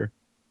reason, Incher.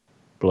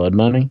 Blood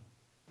money?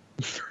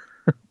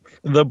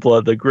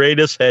 The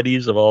greatest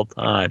Headies of all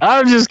time.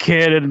 I'm just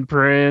kidding,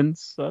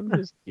 Prince. I'm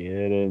just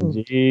kidding.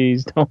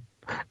 Jeez, don't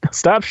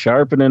stop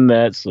sharpening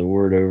that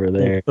sword over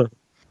there.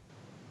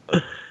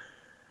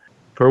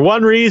 For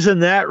one reason,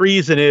 that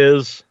reason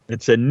is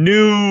it's a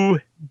new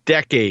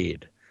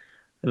decade.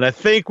 And I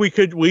think we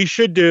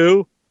should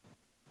do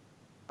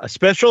a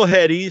special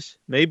Headies,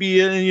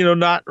 maybe,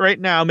 not right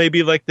now,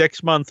 maybe like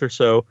next month or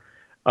so,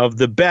 of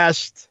the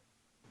best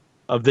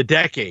of the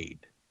decade,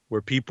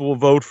 where people will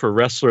vote for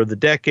Wrestler of the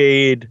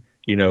Decade,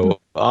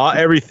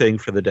 everything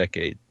for the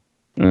decade.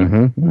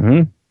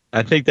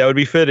 I think that would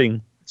be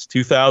fitting. It's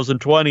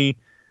 2020,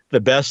 the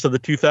best of the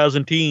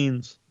 2000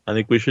 teens. I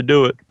think we should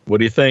do it. What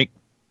do you think?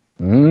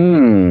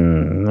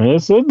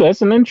 That's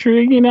an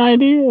intriguing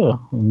idea.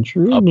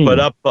 Intriguing.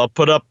 I'll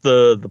put up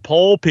the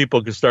poll.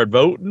 People can start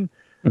voting.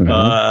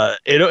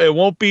 It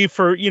won't be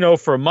for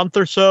a month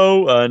or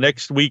so.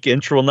 Next week,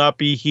 Inch will not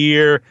be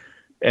here,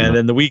 and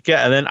then the weekend,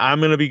 and then I'm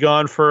going to be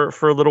gone for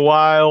a little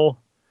while.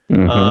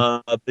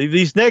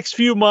 These next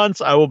few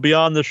months, I will be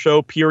on the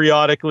show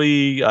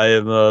periodically. I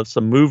have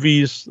some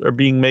movies are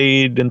being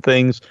made and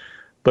things,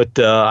 but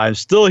I'm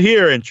still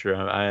here, Inch.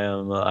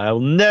 I'll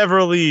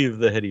never leave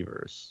the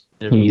Headyverse.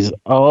 He's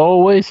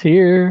always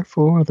here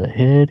for the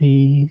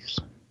Headies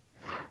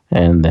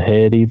and the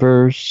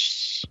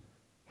Headyverse.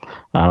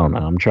 I don't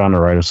know. I'm trying to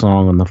write a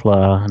song on the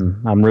fly,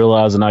 and I'm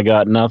realizing I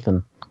got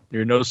nothing.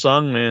 You're no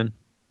song man.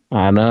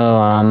 I know.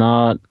 I'm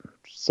not.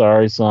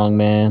 Sorry, song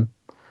man.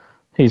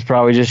 He's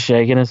probably just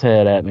shaking his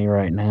head at me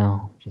right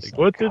now.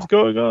 What is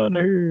going on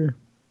here?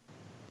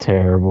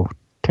 Terrible.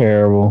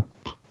 All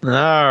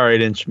right,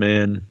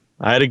 Inchman.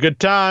 I had a good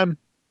time.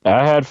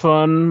 I had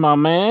fun, my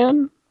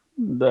man.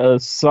 The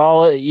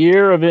solid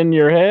year of In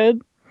Your Head.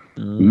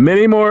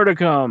 Many more to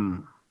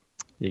come.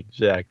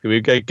 Exactly.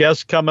 We've got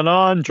guests coming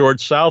on.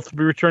 George South will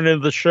be returning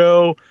to the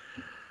show.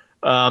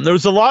 There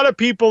was a lot of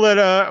people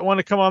that want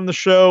to come on the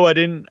show.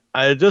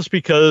 Just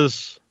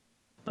because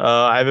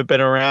I haven't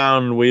been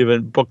around, we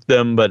haven't booked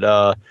them. But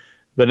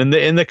in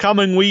the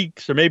coming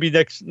weeks, or maybe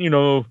next,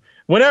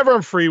 whenever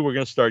I'm free, we're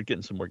going to start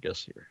getting some more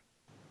guests here.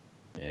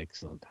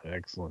 Excellent.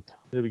 It'll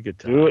be good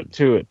time.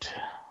 Do it.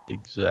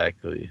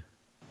 Exactly.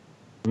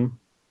 All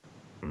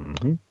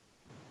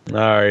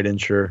right,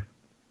 Insure.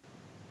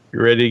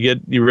 You ready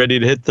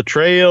to hit the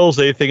trails?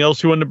 Anything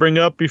else you want to bring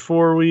up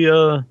before we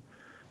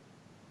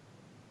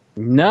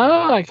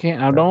No, I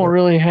can't. I don't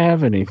really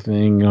have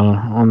anything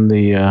on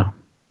the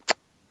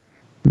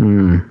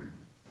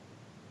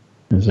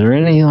Is there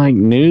any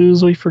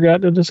news we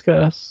forgot to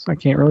discuss? I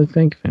can't really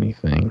think of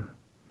anything.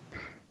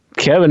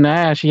 Kevin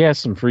Nash, he has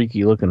some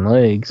freaky looking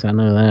legs. I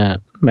know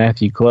that.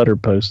 Matthew Clutter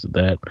posted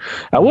that.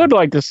 I would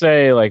like to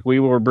say, we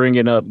were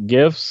bringing up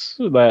gifts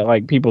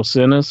that people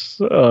sent us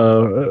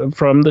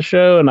from the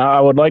show, and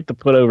I would like to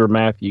put over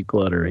Matthew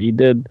Clutter. He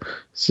did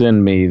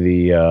send me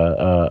the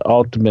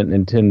Ultimate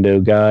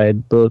Nintendo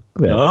Guide book.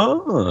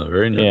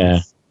 Very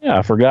nice. Yeah,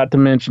 I forgot to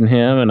mention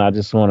him, and I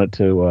just wanted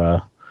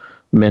to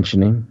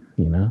mention him.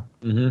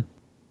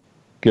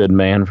 Good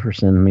man for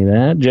sending me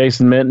that.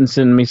 Jason Minton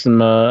sending me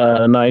some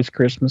a nice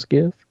Christmas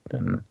gift,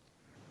 and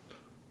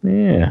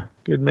yeah,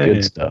 good man,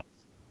 good stuff.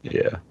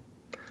 Yeah,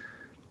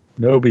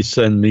 nobody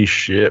send me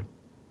shit.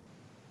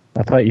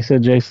 I thought you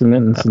said Jason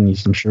Minton sent you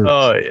some shirts.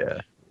 Oh yeah.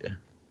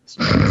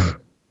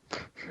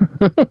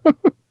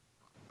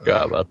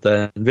 Forgot about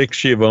that. Vic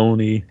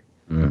Schiavone.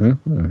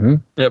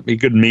 Yep, a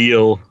good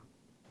meal.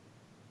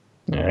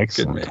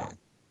 Excellent. Good man.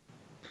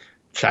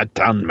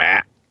 Chattown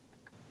Matt.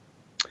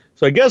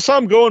 So I guess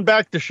I'm going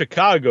back to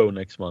Chicago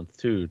next month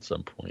too at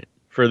some point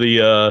for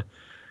the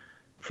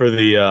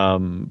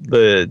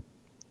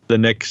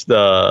next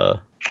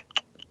AEW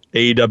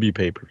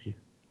pay-per-view.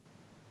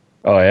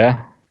 Oh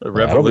yeah, the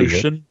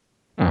Revolution.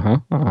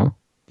 Yeah,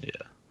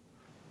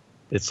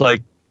 it's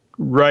like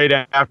right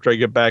after I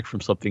get back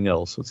from something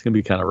else. So it's gonna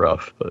be kind of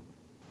rough, but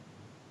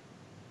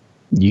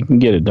You can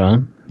get it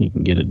done. You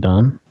can get it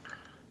done.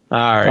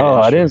 all right. Oh,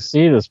 I Incher. didn't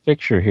see this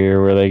picture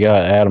here where they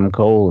got Adam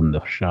Cole in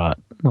the shot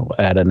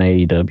at an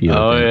AEW.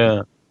 Oh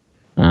event.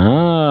 yeah.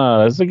 Ah,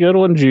 that's a good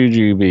one,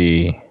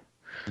 Jujubee.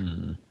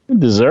 Hmm. He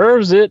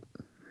deserves it.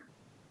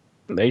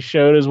 They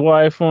showed his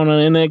wife on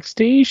an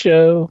NXT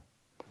show.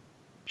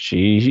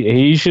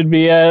 He should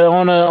be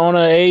on a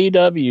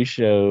AEW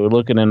show,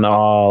 looking in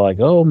awe, like,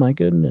 oh my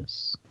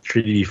goodness.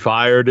 Should he be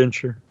fired,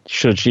 Incher?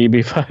 Should she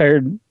be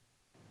fired?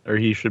 Or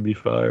he should be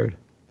fired?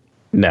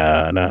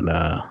 No.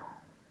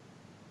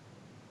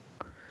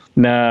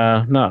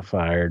 Nah, not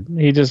fired.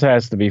 He just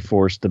has to be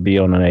forced to be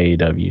on an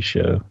AEW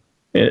show,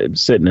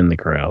 sitting in the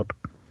crowd.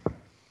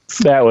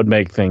 That would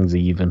make things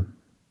even.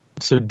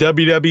 So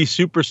WWE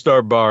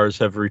Superstar bars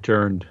have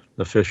returned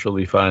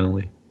officially,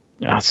 finally.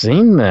 I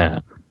seen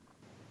that.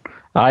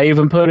 I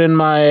even put in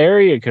my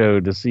area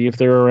code to see if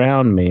they're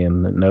around me,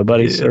 and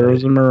nobody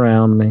serves them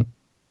around me.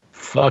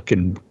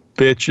 Fucking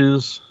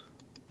bitches.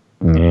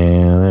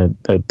 Yeah,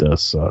 that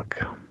does suck.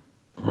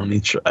 Let me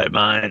try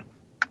mine.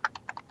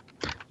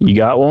 You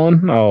got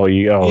one?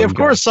 Yeah, of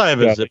course I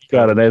have a zip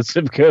got an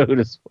zip code,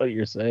 is what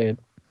you're saying.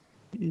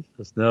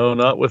 Jesus, no,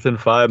 not within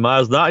 5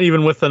 miles. Not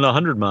even within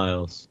 100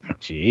 miles.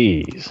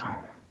 Jeez.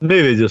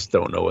 Maybe they just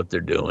don't know what they're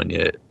doing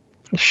yet.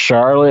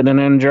 Charlotte and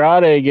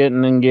Andrade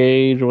getting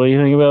engaged. What do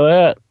you think about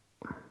that?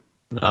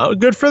 Oh,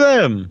 good for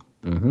them.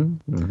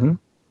 Mm-hmm.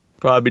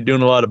 Probably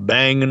doing a lot of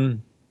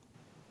banging.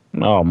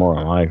 Oh, more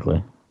than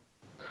likely.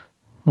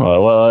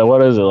 Well,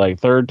 what is it, like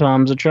third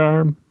time's a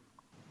charm?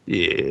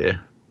 Yeah.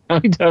 How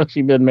many times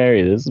she been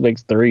married? This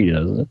makes 3,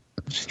 doesn't it?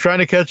 She's trying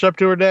to catch up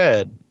to her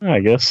dad. I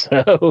guess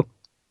so.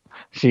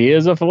 She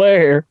is a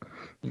Flair.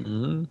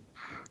 Mm-hmm.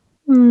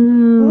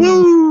 Mm.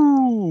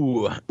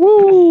 Woo!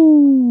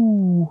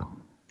 Woo!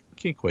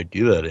 Can't quite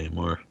do that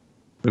anymore.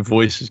 My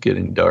voice is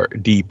getting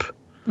deep.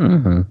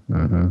 Happens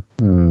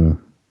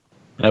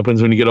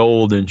when you get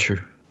old,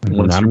 Incher.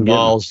 Once your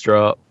balls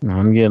drop.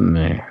 I'm getting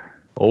there.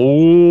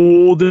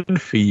 Old and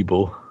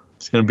feeble.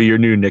 It's going to be your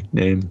new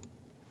nickname.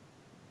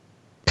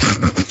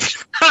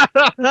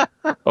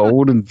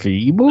 Old and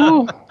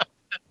feeble?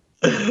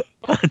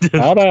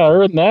 How'd I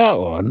earn that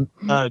one?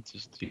 I'm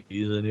just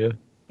teasing you.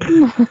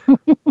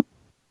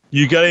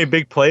 You got any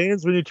big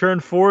plans when you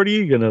turn 40?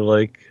 You going to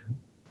like...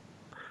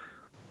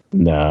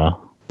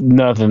 No.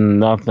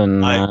 Nothing I-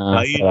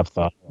 that I've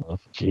thought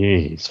of.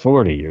 Jeez,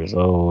 40 years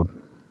old.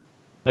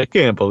 I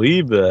can't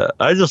believe that.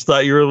 I just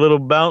thought you were a little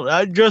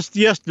just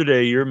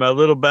yesterday, you're my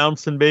little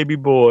bouncing baby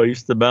boy.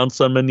 Used to bounce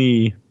on my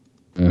knee.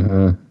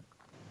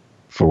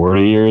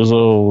 40 years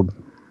old.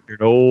 You're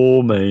an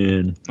old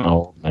man.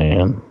 Oh,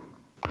 man.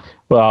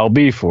 Well, I'll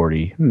be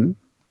 40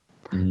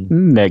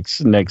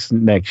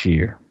 next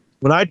year.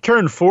 When I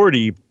turned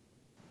 40,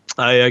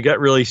 I got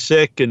really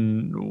sick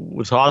and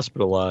was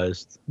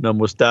hospitalized and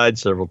almost died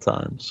several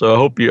times. So I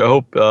hope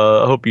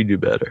you do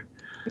better.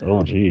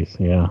 Oh, geez,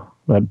 yeah.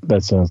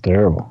 That sounds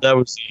terrible. That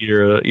was the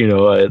year,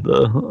 I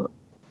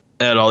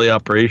had all the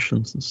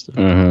operations and stuff.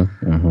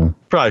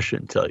 Probably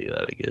shouldn't tell you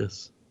that, I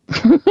guess.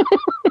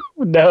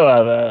 No,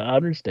 I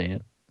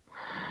understand.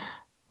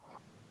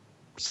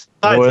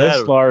 Besides This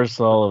that, Lars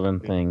Sullivan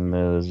thing,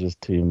 though, is just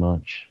too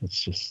much. It's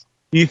just...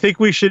 do you think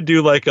we should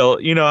do like how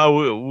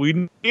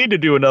we need to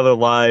do another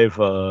live,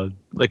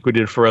 like we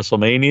did for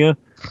WrestleMania?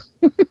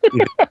 Do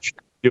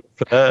it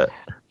for that.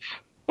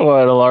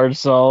 What, a Lars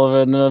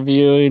Sullivan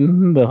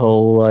viewing? The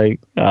whole, I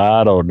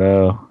don't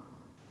know.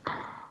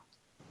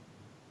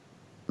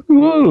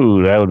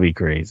 Ooh, that would be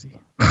crazy.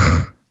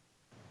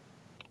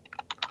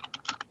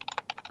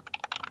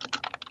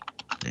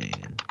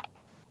 Man.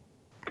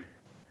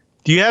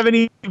 Do you have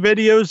any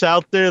videos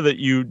out there that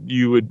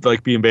you would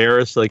like be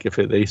embarrassed, like if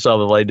they saw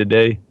the light of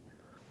day?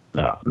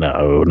 No,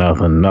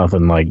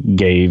 nothing like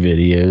gay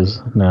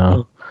videos.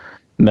 No,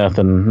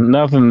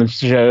 nothing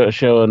that's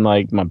showing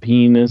like my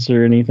penis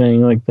or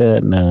anything like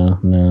that. No.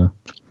 Yeah.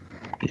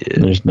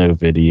 There's no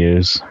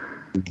videos.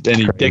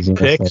 Any dick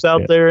pics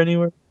out there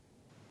anywhere?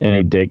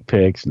 Any dick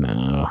pics?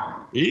 No.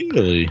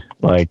 Really?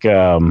 Like,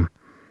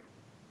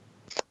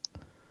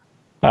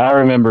 I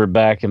remember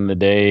back in the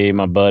day,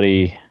 my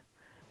buddy,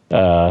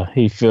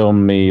 he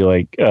filmed me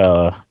like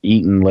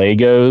eating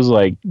Legos,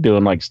 like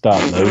doing like stop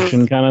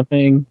motion kind of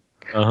thing.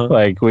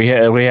 Like we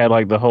had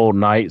like the whole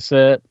night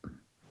set,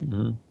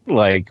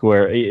 like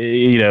where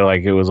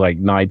like it was like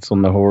Knights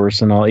on the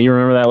Horse and all. You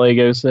remember that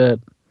Lego set?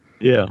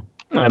 Yeah.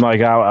 And like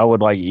I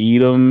would like eat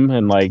them,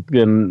 and like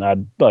then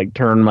I'd like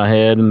turn my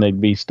head and they'd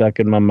be stuck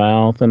in my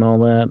mouth and all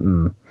that,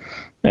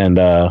 and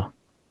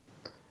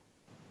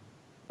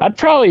I'd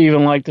probably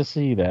even like to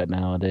see that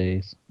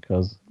nowadays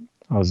because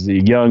I was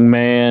a young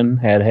man,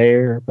 had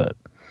hair, but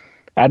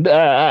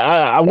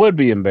I would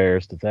be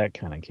embarrassed if that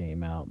kind of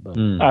came out. But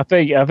I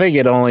think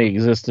it only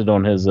existed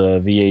on his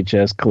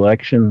VHS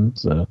collection,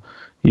 so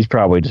he's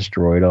probably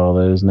destroyed all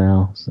those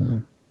now.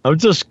 So I'm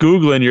just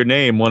Googling your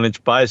name, 1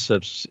 Inch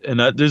Biceps, and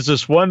there's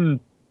this one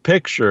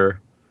picture,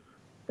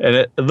 and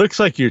it looks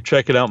like you're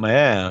checking out my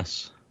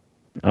ass.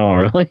 Oh,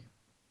 really?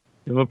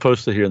 I'm gonna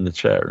post it here in the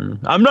chat room.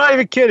 I'm not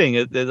even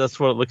kidding. That's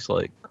what it looks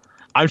like.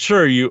 I'm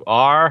sure you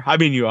are. I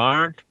mean, you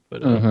aren't.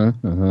 But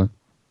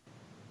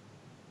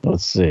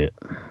Let's see it.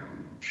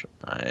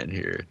 in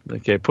here.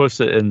 Okay,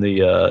 post it in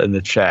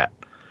the chat.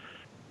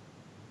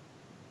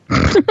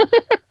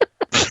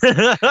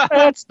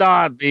 That's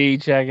not me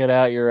checking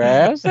out your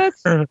ass.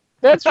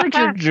 That's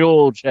Richard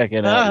Jewell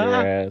checking out your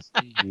ass.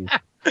 Jeez.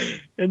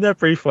 Isn't that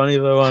pretty funny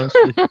though?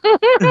 Honestly,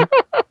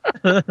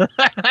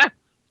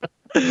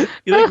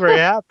 you look very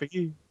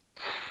happy.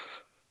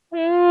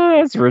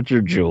 That's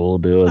Richard Jewell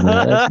doing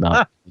that. That's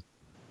not.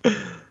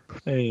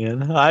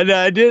 Man,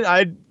 I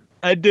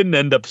didn't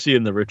end up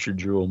seeing the Richard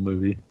Jewell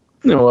movie.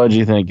 What'd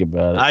you think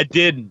about it? I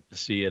didn't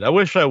see it. I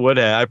wish I would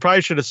have. I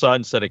probably should have saw it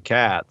instead of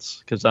Cats,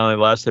 because I only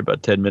lasted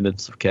about 10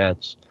 minutes of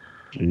Cats.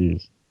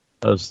 Jeez.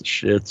 That was the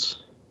shits.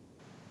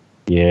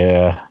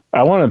 Yeah.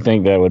 I want to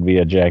think that would be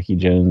a Jackie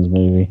Jones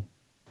movie.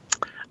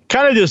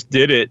 Kind of just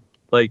did it,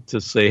 like, to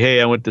say, hey,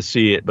 I went to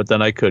see it, but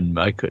then I couldn't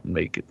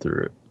make it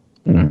through it.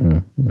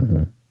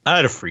 I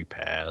had a free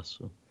pass.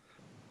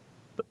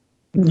 So.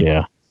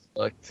 Yeah.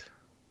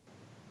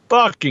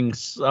 Fucking,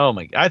 oh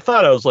my, I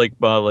thought I was like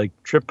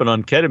tripping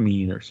on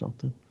ketamine or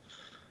something.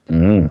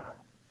 The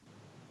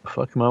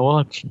fuck am I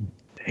watching?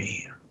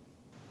 Damn.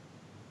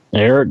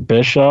 Eric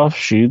Bischoff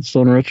shoots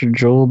on Richard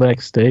Jewell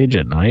backstage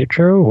at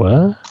Nitro?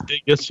 What? I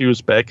guess he was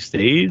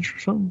backstage or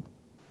something.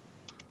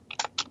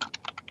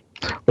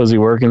 Was he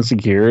working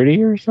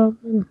security or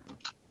something?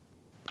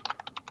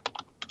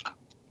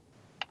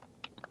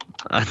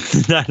 I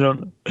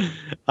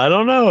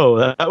don't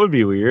know. That would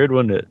be weird,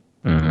 wouldn't it?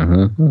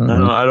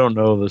 I don't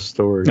know the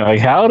story. Like,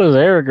 how does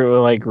Eric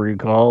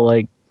recall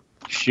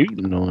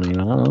shooting on him?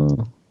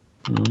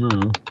 I don't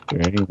know.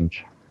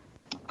 Strange.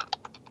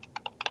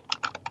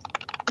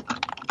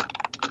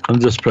 I'm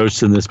just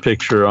posting this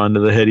picture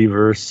onto the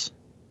Headyverse.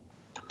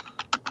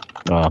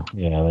 Oh,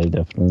 yeah, they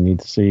definitely need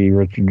to see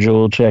Richard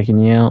Jewell checking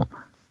you out.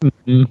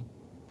 Did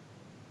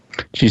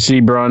you see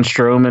Braun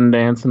Strowman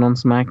dancing on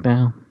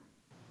SmackDown?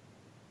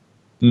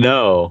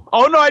 No.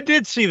 Oh, no, I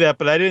did see that,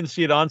 but I didn't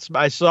see it on...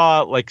 I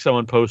saw,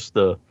 someone post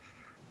the...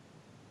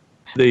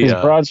 Is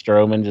Braun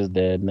Strowman just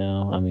dead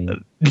now? I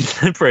mean...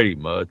 pretty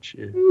much,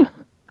 yeah.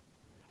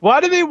 Why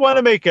do they want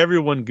to make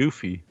everyone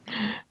goofy?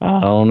 I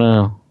don't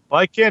know.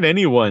 Why can't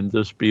anyone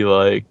just be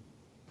like,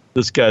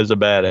 this guy's a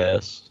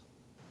badass?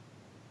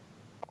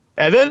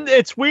 And then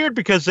it's weird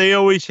because they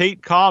always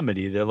hate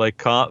comedy. They're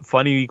like,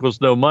 funny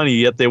equals no money,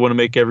 yet they want to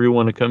make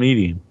everyone a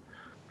comedian.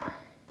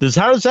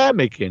 How does that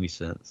make any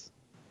sense?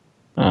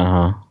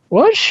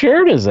 What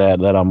shirt is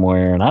that I'm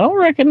wearing? I don't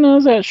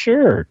recognize that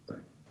shirt.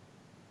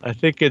 I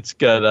think it's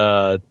got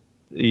I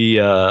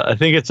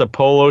think it's a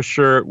polo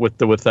shirt with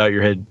the without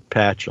your head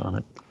patch on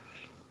it.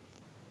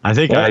 I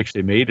think I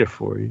actually made it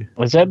for you.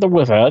 Was that the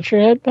without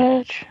your head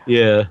patch?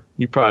 Yeah,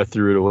 you probably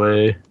threw it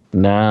away.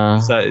 No.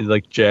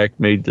 Like Jack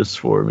made this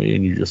for me,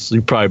 and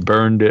you probably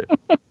burned it.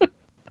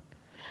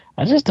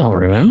 I just don't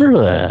remember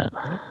that.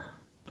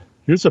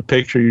 Here's a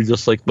picture. You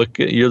just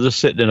you're just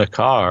sitting in a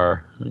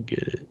car. I get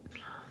it.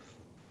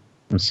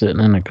 I'm sitting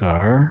in a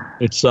car.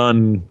 It's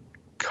on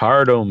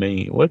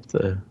Cardomain.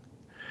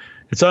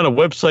 It's on a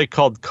website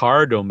called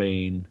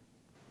Cardomain.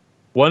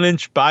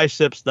 1-inch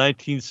biceps,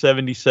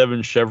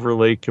 1977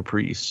 Chevrolet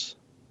Caprice.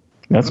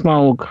 That's my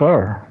old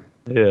car.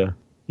 Yeah,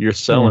 you're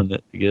selling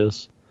it, I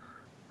guess.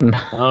 I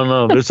don't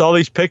know. There's all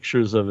these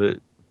pictures of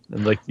it,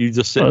 and you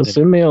just sitting.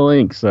 Send me a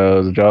link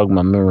so to jog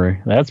my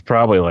memory. That's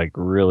probably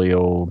really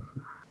old.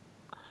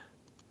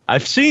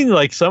 I've seen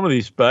some of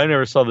these, but I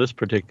never saw this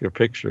particular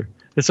picture.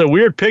 It's a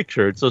weird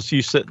picture. It's just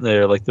you sitting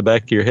there, the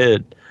back of your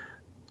head.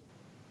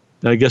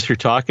 And I guess you're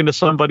talking to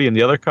somebody in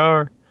the other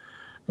car,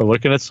 or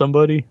looking at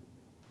somebody.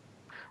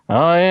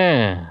 Oh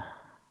yeah.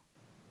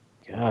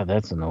 God,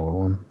 that's an old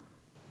one.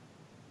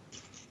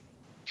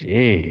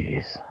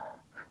 Jeez.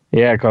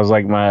 Yeah, because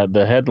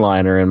the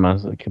headliner in my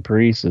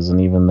Caprice isn't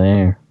even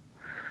there.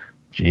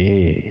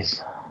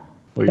 Jeez.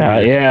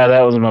 Yeah,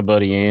 that was my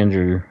buddy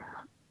Andrew.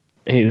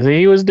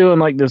 He was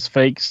doing this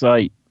fake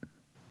site.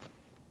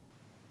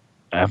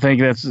 I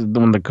think that's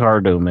on the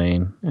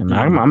Cardomain, and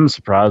I'm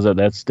surprised that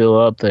that's still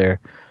up there.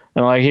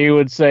 And he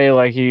would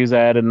say he was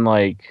adding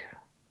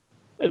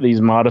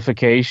these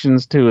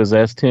modifications to his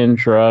S10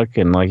 truck,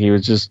 and he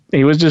was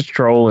just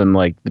trolling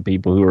the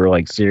people who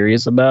were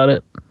serious about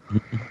it.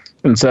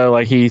 And so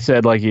he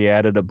said he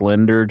added a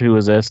blender to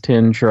his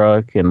S10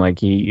 truck, and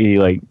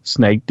he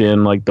snaked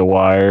in the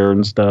wire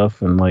and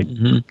stuff,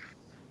 and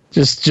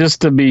just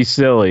to be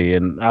silly.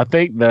 And I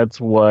think that's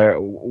what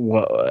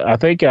I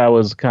think I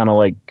was kind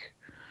of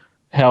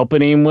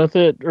helping him with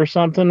it or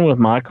something with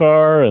my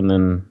car, and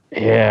then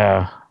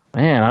yeah,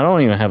 man, I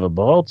don't even have a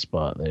bald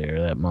spot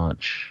there that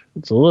much.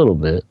 It's a little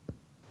bit.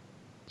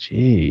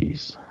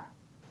 Jeez.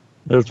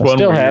 I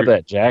still have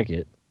that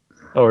jacket.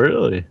 Oh,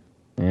 really?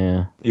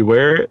 Yeah. You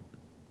wear it?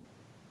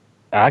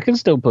 I can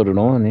still put it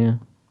on, yeah.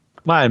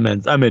 I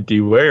meant, do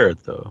you wear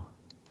it, though?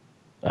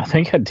 I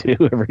think I do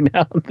every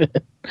now and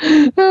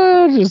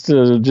then.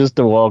 Just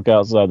to walk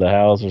outside the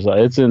house or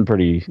something. It's in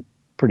pretty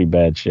pretty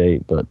bad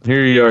shape, but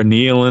Here you are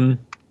kneeling in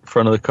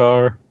front of the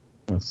car.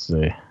 let's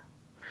see.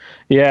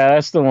 Yeah,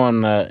 that's the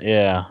one that,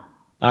 yeah.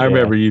 I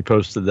remember you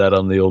posted that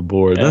on the old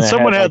board. And Then it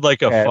someone had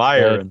like a cat's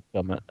fire. head And,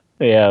 coming-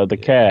 Yeah, the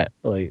cat,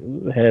 like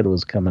the head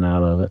was coming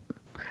out of it.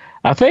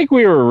 I think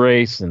we were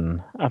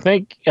racing. I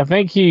think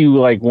he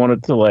like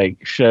wanted to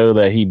like show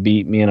that he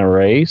beat me in a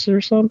race or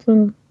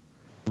something.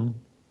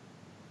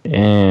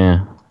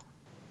 Yeah.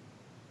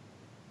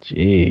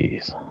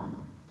 Jeez.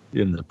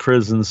 in the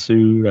prison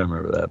suit. I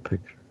remember that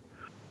picture.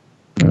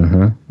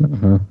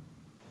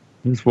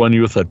 There's one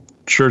you with a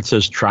shirt that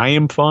says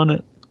Triumph on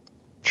it.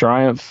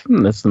 Triumph.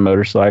 That's the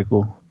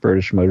motorcycle,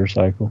 British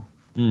motorcycle.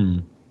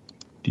 Do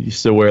you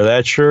still wear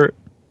that shirt?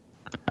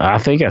 I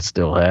think I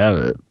still have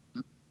it.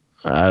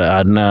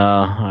 I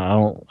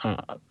no,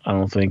 I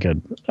don't think I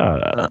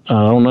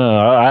don't know.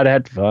 I'd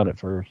have to find it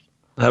first.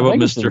 How about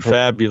Mr.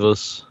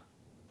 Fabulous?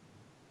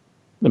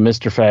 The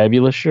Mr.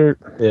 Fabulous shirt.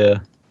 Yeah.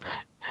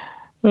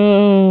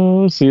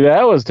 Oh, see,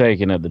 that was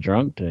taken at the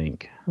drunk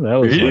tank. That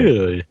was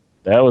Really?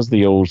 that was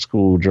the old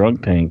school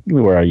drunk tank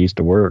where I used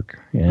to work.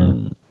 Yeah,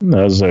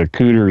 that was a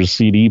Cooters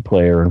CD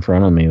player in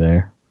front of me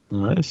there.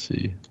 I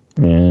see.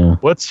 Yeah.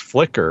 What's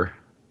Flickr?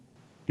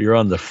 You're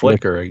on the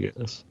Flickr, I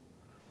guess.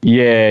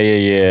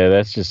 Yeah.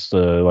 That's just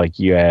like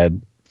you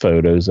add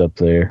photos up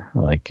there,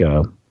 like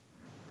Any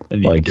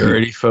like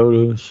dirty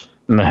photos?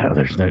 no,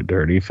 there's no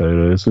dirty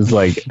photos. It's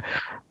like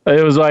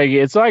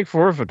it's like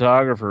for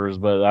photographers,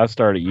 but I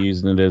started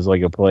using it as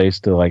like a place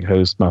to like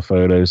host my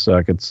photos so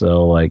I could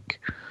sell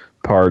like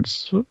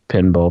parts,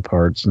 pinball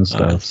parts and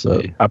stuff.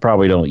 So I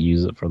probably don't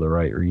use it for the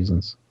right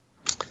reasons.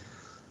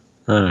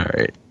 All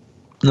right.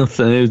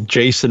 Nothing.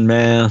 Jason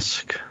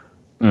mask.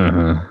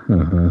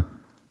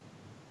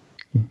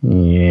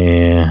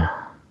 Yeah.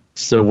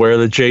 Still wear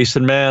the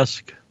Jason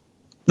mask.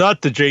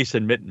 Not the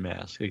Jason Mitten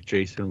mask, like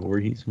Jason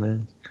Voorhees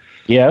mask.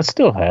 Yeah, I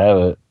still have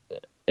it.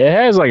 It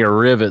has like a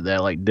rivet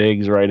that like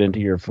digs right into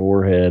your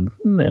forehead,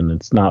 and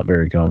it's not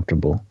very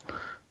comfortable.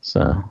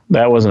 So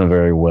that wasn't a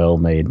very well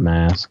made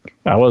mask.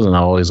 I wasn't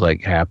always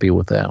like happy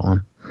with that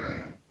one.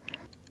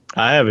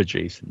 I have a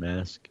Jason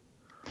mask.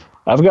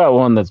 I've got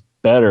one that's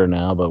better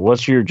now, but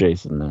what's your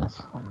Jason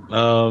mask?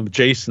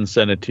 Jason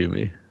sent it to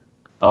me.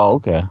 Oh,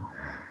 okay.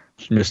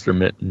 It's Mr.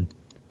 Mitten.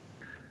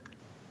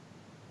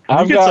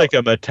 I've It's got like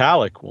a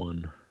metallic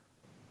one.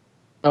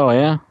 Oh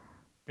yeah,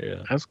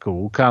 Yeah. that's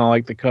cool. Kind of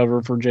like the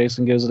cover for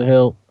Jason Goes to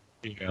Hell.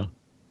 Yeah.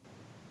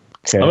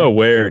 Okay. I'm gonna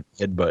wear it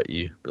and headbutt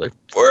you. Be like,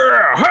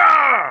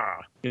 ha!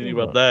 Think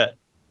about that.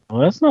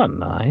 Well, that's not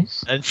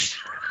nice. And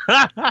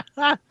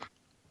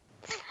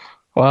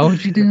Why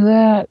would you do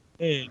that?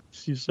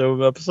 she's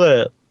so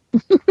upset.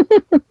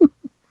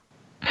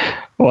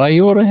 Why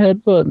you want to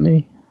headbutt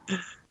me?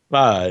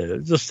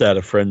 Just out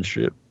of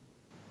friendship.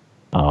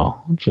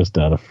 Oh, just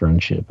out of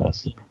friendship, I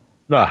see.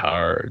 Not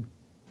hard.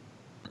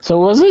 So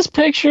was this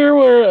picture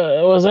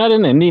where was that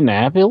in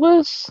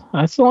Indianapolis?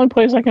 That's the only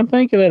place I can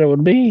think of that it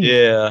would be.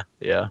 Yeah.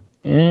 Yeah.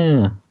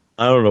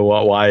 I don't know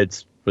why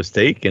it was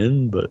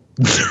taken, but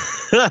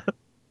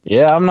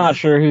Yeah, I'm not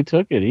sure who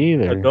took it I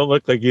either. don't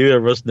look like either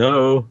of us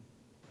know.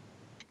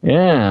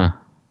 Yeah.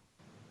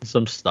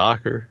 Some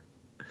stalker.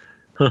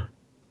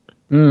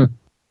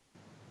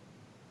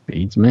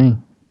 Beats me.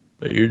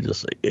 But you're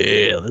just like,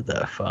 yeah, look at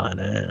that fine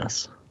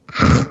ass.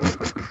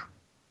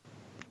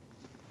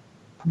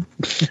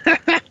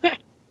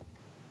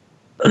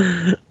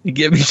 You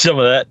give me some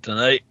of that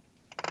tonight.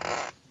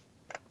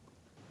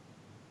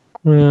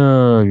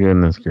 Oh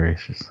goodness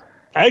gracious.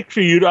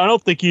 Actually, I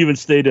don't think you even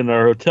stayed in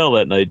our hotel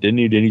that night, didn't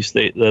you? Didn't you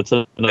stay? That's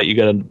the night you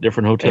got a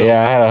different hotel.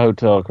 Yeah, I had a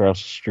hotel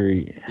across the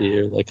street.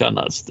 Yeah, like I'm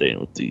not staying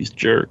with these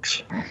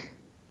jerks.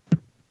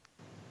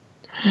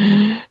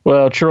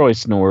 Well, Troy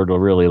snored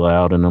really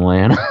loud in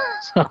Atlanta.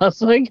 So I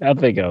was like, I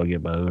think I'll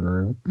get my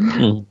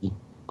own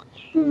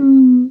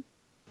room.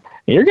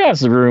 Your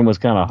guys' room was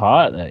kind of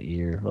hot that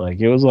year. Like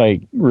it was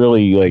like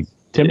really like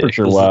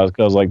temperature wise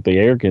because like the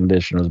air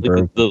conditioner was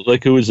broken.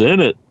 Like who was in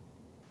it?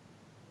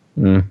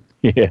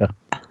 Yeah.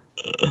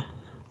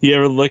 You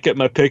ever look at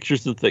my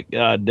pictures and think,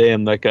 God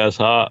damn, that guy's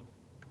hot?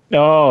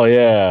 Oh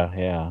yeah.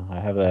 I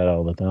have that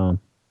all the time.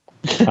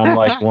 I'm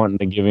like wanting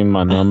to give him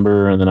my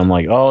number, and then I'm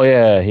like, oh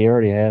yeah, he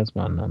already has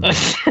my number.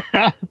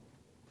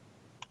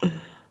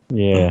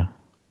 Yeah,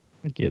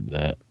 I get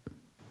that.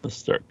 Let's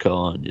start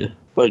calling you.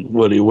 Like,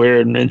 what are you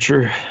wearing,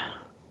 Incher?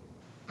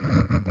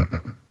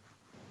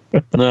 All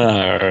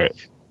right.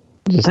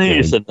 I think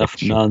it's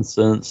enough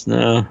nonsense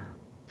now.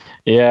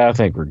 Yeah, I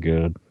think we're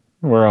good.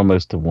 We're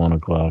almost to 1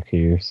 o'clock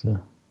here, so.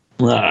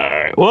 All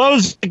right. Well, it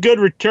was a good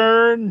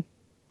return.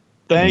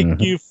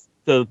 Thank you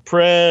to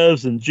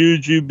Prez and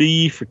Juju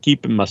B for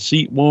keeping my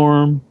seat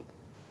warm.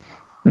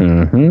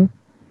 Mm-hmm.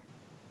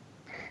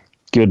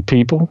 Good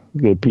people.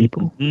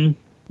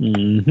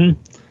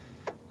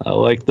 I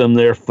like them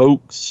there,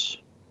 folks.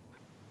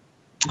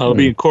 I'll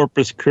be in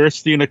Corpus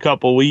Christi in a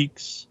couple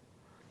weeks.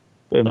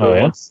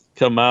 Anybody wants to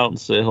come out and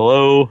say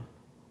hello.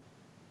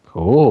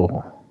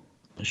 Cool.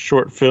 A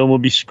short film will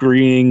be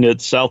screening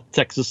at South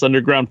Texas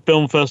Underground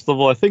Film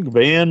Festival. I think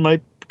Van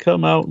might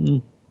come out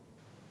and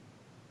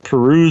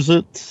peruse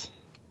it.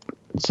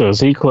 So is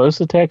he close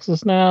to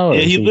Texas now? Or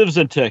Yeah, is he lives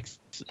in Texas.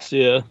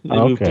 Yeah, they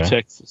moved to Okay.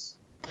 Texas.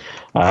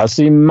 I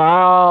see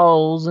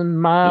miles and I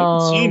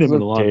miles. haven't seen him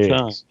in a of long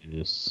time.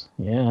 Texas.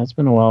 Yeah, it's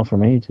been a while for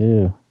me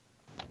too.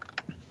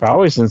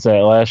 Probably since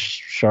that last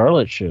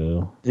Charlotte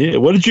show. Yeah,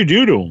 what did you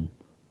do to him?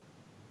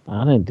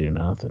 I didn't do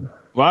nothing.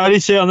 Why did he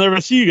say I'll never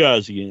see you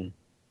guys again?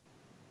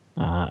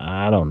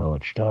 I don't know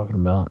what you're talking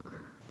about.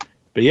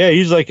 But yeah,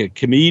 he's like a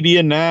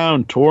comedian now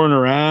and touring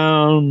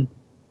around.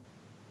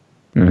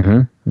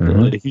 Mm-hmm.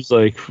 Like,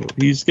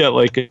 he's got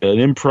like an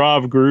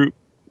improv group,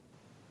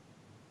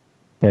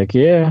 Heck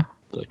yeah.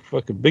 like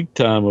fucking big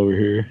time over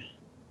here.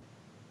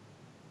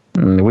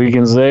 And we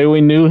can say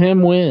we knew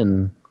him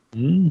when.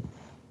 I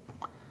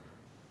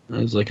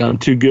was like, I'm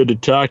too good to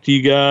talk to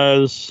you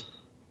guys.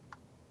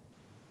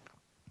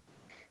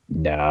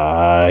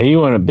 Nah, he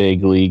went a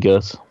big league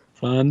us.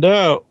 Find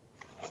out.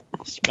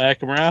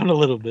 Smack him around a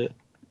little bit.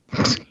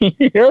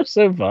 You're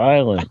so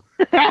violent.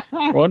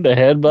 Wanted to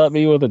headbutt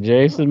me with a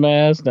Jason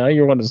mask. Now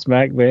you want to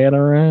smack Van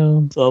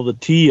around. It's all the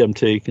tea I'm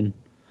taking.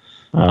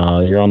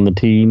 You're on the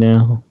tee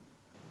now.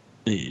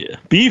 Yeah.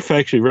 Beef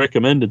actually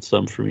recommended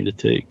some for me to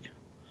take.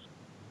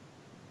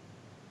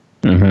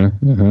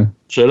 Mm-hmm.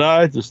 Should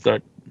I just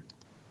start?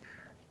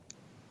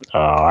 Oh,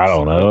 I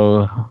don't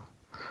know.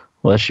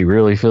 Unless you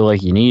really feel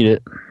like you need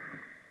it.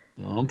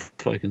 Well, I'm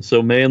fucking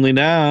so manly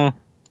now.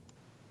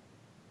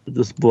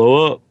 Just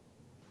blow up.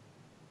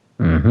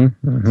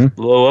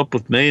 Blow up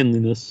with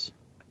manliness.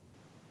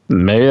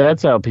 Maybe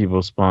that's how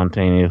people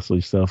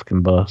spontaneously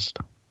self-combust.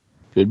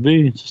 Could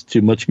be. It's just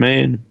too much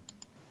man.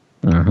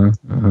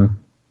 Mm-hmm.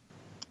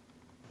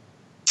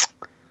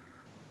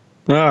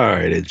 All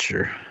right, Ed,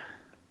 sure.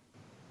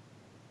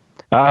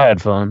 I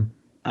had fun.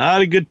 I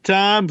had a good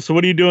time. So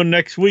what are you doing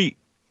next week?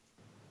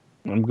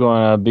 I'm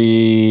going to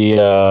be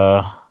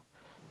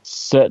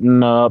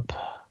setting up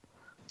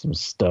some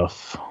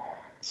stuff.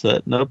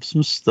 Setting up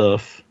some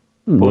stuff.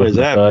 With Boy, is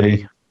my that buddy.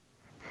 big.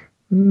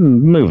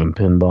 Moving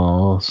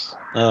pinballs.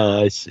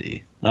 Oh, I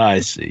see.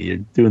 You're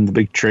doing the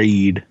big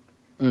trade.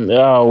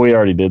 Oh, we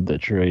already did the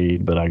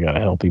trade, but I got to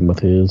help him with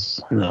his.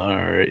 All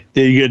right.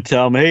 You gonna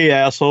tell him, hey,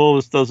 asshole,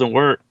 this doesn't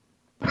work.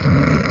 We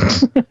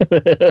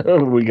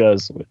got to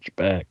switch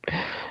back.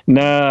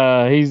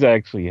 Nah, he's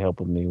actually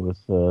helping me with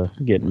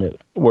getting it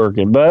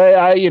working.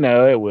 But,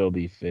 it will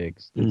be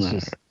fixed. It's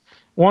just,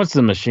 once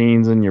the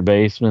machine's in your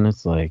basement,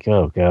 it's like,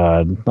 oh,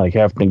 God. Like,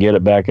 having to get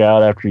it back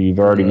out after you've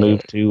already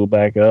moved two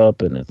back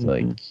up. And it's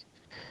like,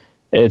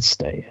 it's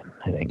staying.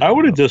 I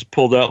would have just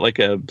pulled out like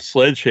a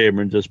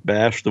sledgehammer and just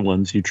bashed the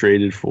ones you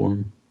traded for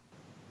him.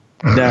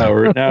 Now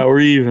we're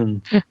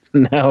even.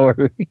 Now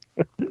we're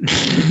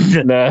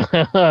no.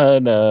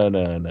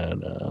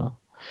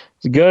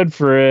 It's a good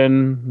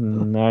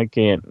friend. I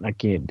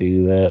can't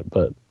do that.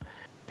 But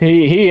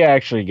he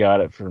actually got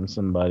it from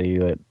somebody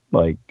that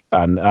like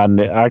I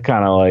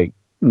kind of like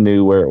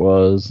knew where it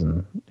was,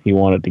 and he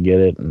wanted to get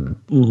it,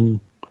 and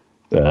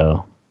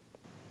so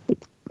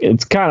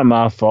it's kind of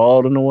my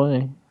fault in a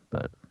way.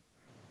 But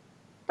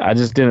I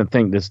just didn't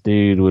think this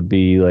dude would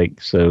be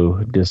like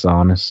so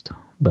dishonest,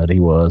 but he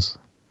was.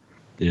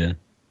 Yeah.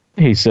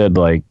 He said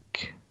like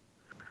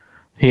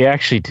he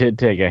actually did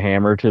take a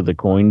hammer to the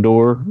coin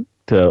door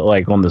to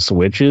like on the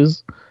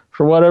switches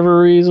for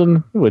whatever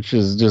reason, which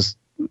is just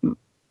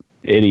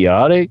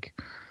idiotic.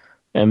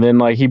 And then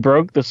like he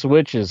broke the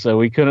switches, so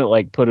we couldn't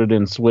like put it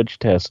in switch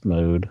test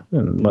mode,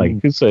 and like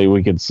say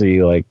we could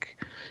see like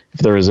if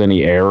there was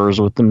any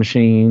errors with the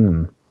machine.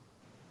 And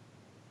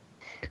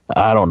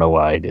I don't know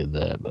why I did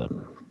that, but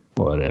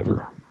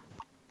whatever.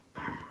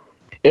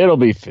 It'll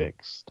be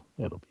fixed.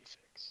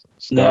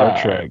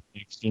 Star Trek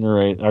Next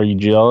Generation. Are you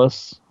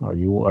jealous? Are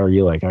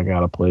you like, I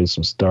gotta play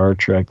some Star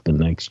Trek The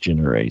Next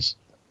Generation?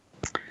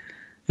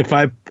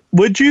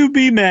 Would you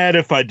be mad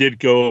if I did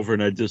go over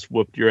and I just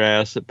whooped your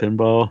ass at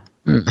pinball?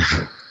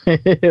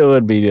 It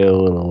would be a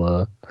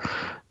little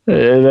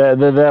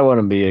that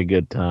wouldn't be a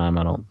good time,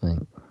 I don't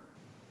think.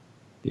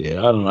 Yeah,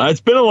 I don't know.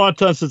 It's been a long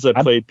time since I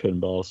played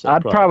pinball. So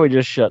I'd probably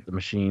just shut the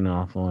machine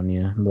off on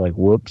you and be like,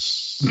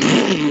 whoops.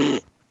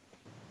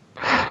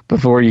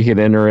 Before you could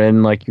enter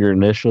in like your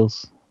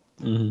initials.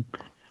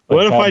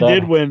 What if I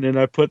did win and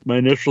I put my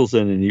initials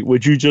in, and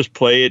would you just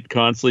play it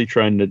constantly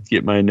trying to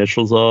get my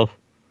initials off?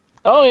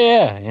 Oh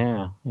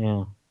yeah.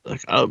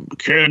 Like, I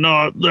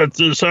cannot let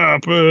this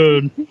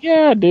happen.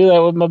 Yeah, I do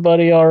that with my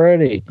buddy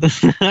already.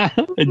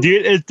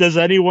 Does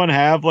anyone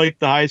have like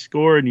the high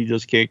score and you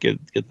just can't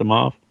get them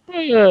off?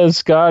 Yeah,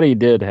 Scotty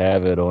did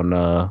have it on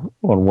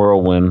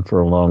Whirlwind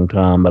for a long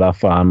time, but I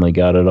finally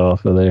got it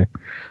off of there.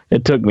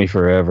 It took me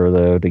forever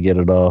though to get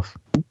it off,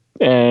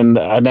 and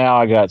now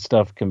I got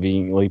stuff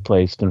conveniently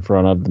placed in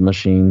front of the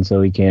machine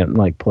so he can't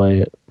like play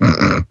it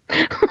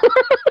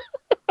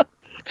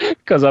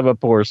because I'm a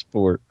poor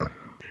sport.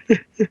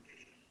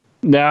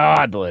 No,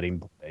 I'd let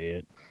him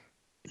play it.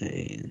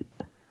 Man.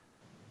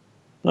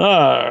 All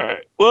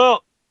right,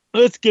 well,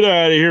 let's get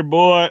out of here,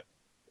 boy.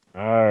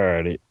 All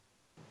righty.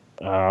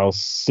 I'll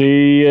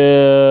see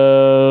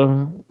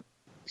you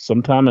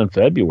sometime in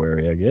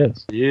February, I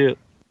guess. Yeah.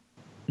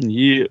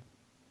 Yeah,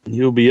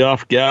 you'll be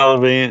off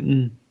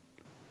gallivanting.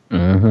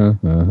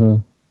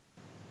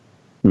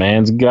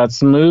 Man's got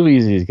some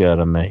movies he's got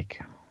to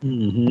make.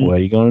 What are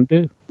you gonna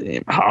do?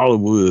 Damn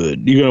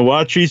Hollywood. You gonna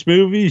watch these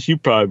movies? You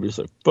probably just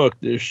like, fuck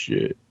this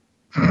shit.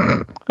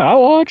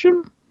 I'll watch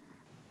them.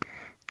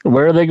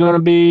 Where are they going to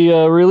be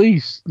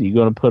released? You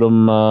going to put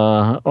them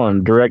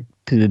on direct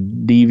to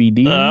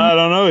DVD? I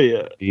don't know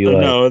yet.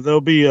 No,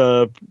 they'll be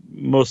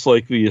most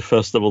likely a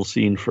festival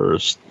scene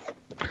first.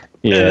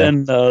 Yeah.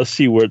 And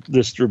see what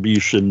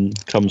distribution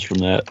comes from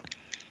that.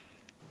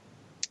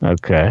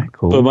 Okay,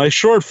 cool. But my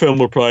short film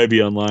will probably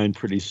be online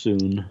pretty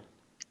soon.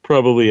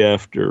 Probably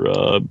after.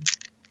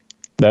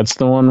 That's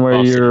the one where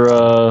Awesome.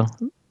 you're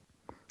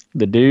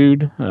the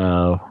dude.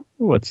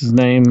 What's his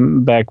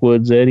name?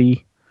 Backwoods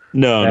Eddie.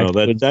 No,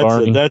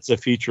 that's a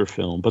feature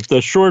film. But the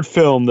short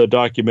film, the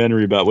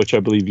documentary about which I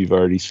believe you've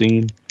already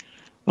seen,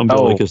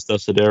 Umbilicus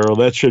Desidero,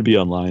 that should be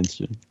online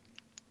soon.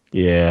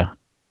 Yeah.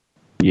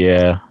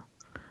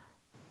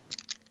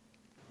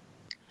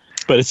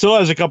 But it still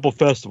has a couple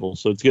festivals,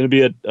 so it's going to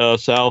be at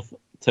South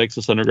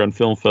Texas Underground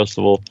Film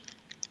Festival.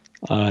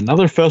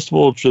 Another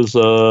festival, which is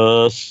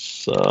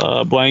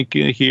blank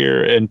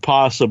here, and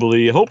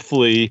possibly,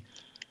 hopefully,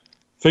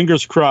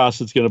 fingers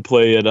crossed, it's going to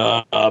play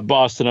at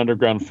Boston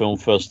Underground Film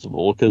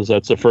Festival, because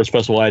that's the first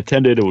festival I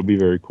attended. It would be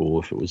very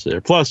cool if it was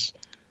there. Plus,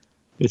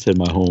 it's in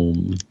my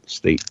home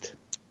state.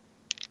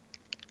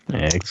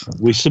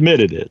 Excellent. We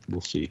submitted it.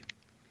 We'll see.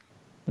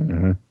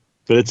 Mm-hmm.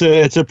 But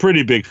it's a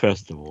pretty big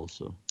festival,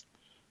 so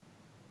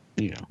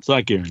it's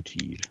not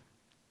guaranteed.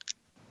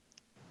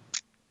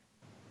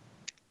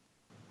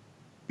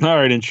 All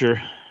right,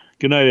 Insure.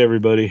 Good night,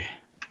 everybody.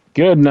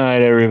 Good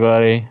night,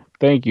 everybody.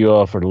 Thank you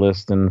all for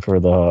listening for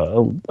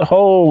the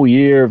whole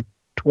year of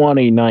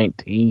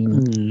 2019.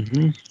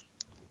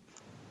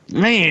 Mm-hmm.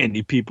 Man,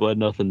 you people had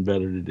nothing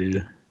better to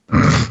do.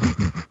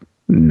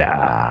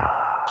 Nah.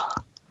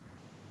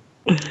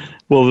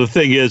 Well, the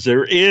thing is,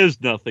 there is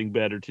nothing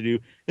better to do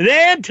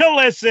than to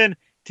listen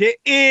to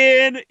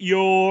In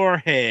Your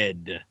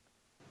Head.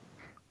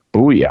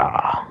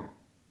 Booyah.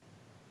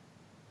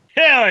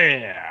 Hell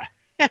yeah.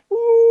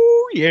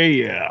 Ooh,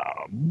 yeah.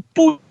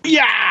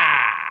 Booyah.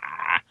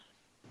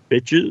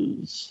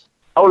 Bitches.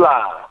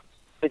 Hola,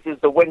 this is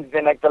the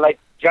Wednesday Night Delight,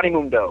 Johnny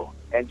Mundo,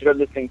 and you're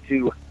listening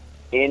to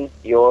In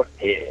Your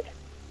Head.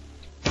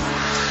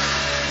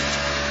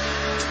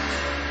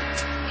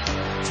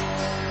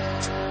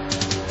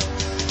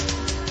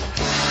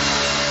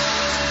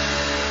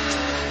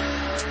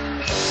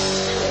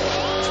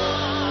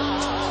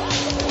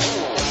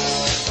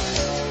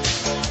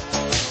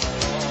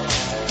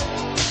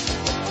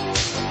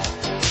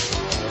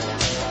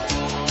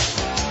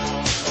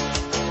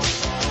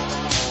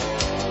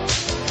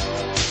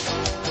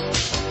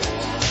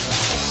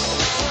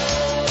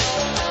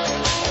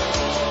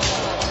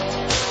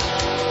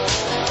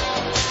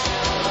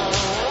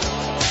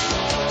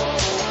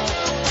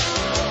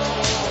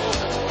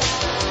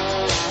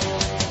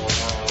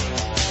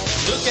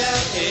 Look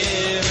out,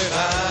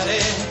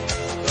 everybody,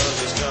 'cause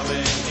he's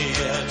coming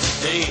here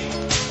today.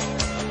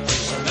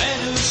 He's a man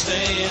who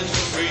stands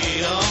for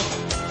freedom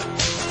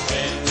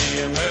and the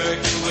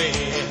American way.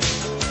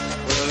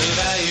 Well, he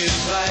values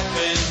life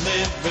and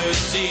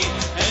liberty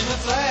and the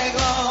flag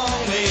long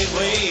made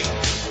wave.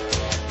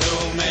 No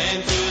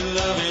man could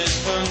love his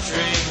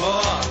country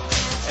more,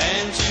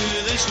 and to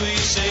this we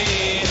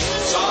say,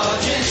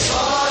 Sergeant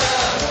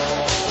Slaughter,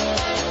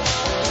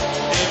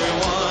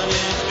 everyone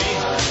is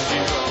behind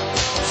you.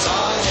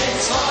 Sergeant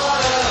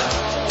Slaughter,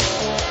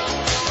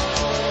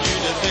 you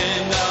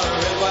defend our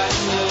red, white,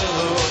 and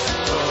blue,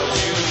 'cause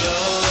you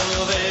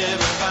love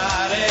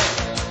everybody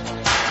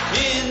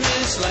in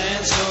this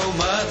land so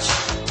much.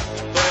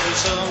 But if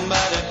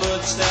somebody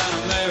puts down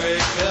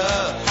America,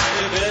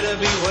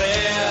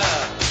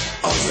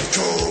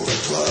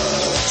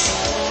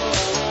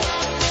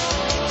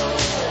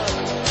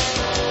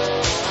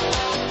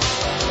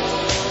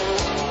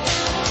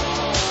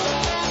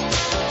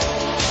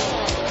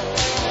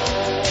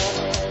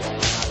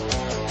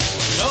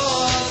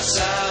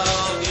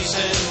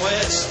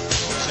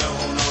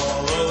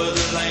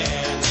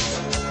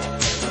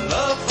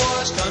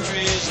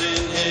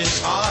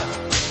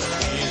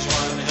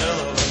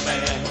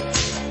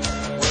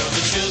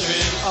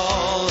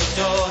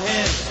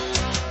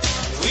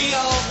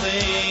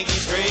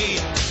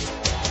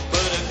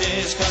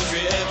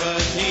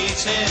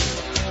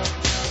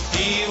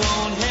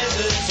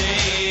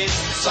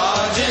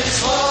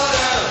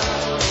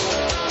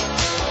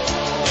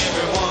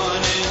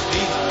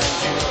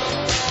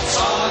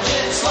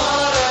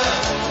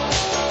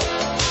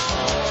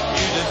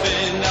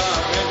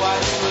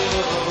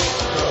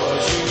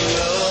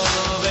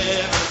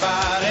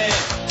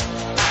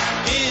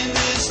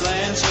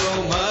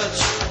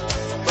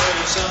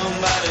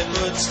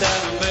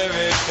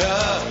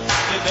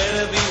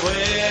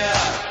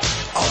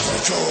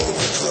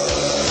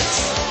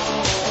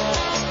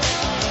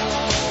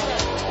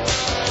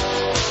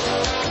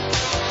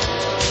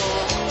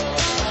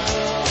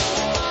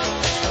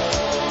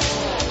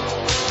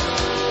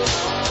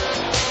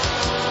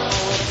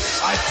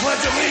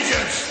 pledge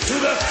allegiance to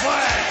the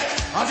flag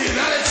of the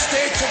United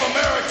States of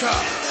America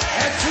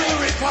and to the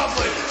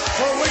republic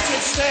for which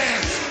it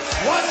stands,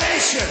 one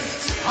nation,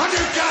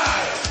 under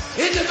God,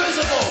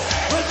 indivisible,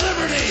 with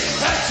liberty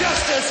and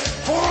justice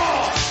for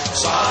all.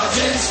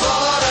 Sergeant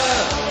Slaughter.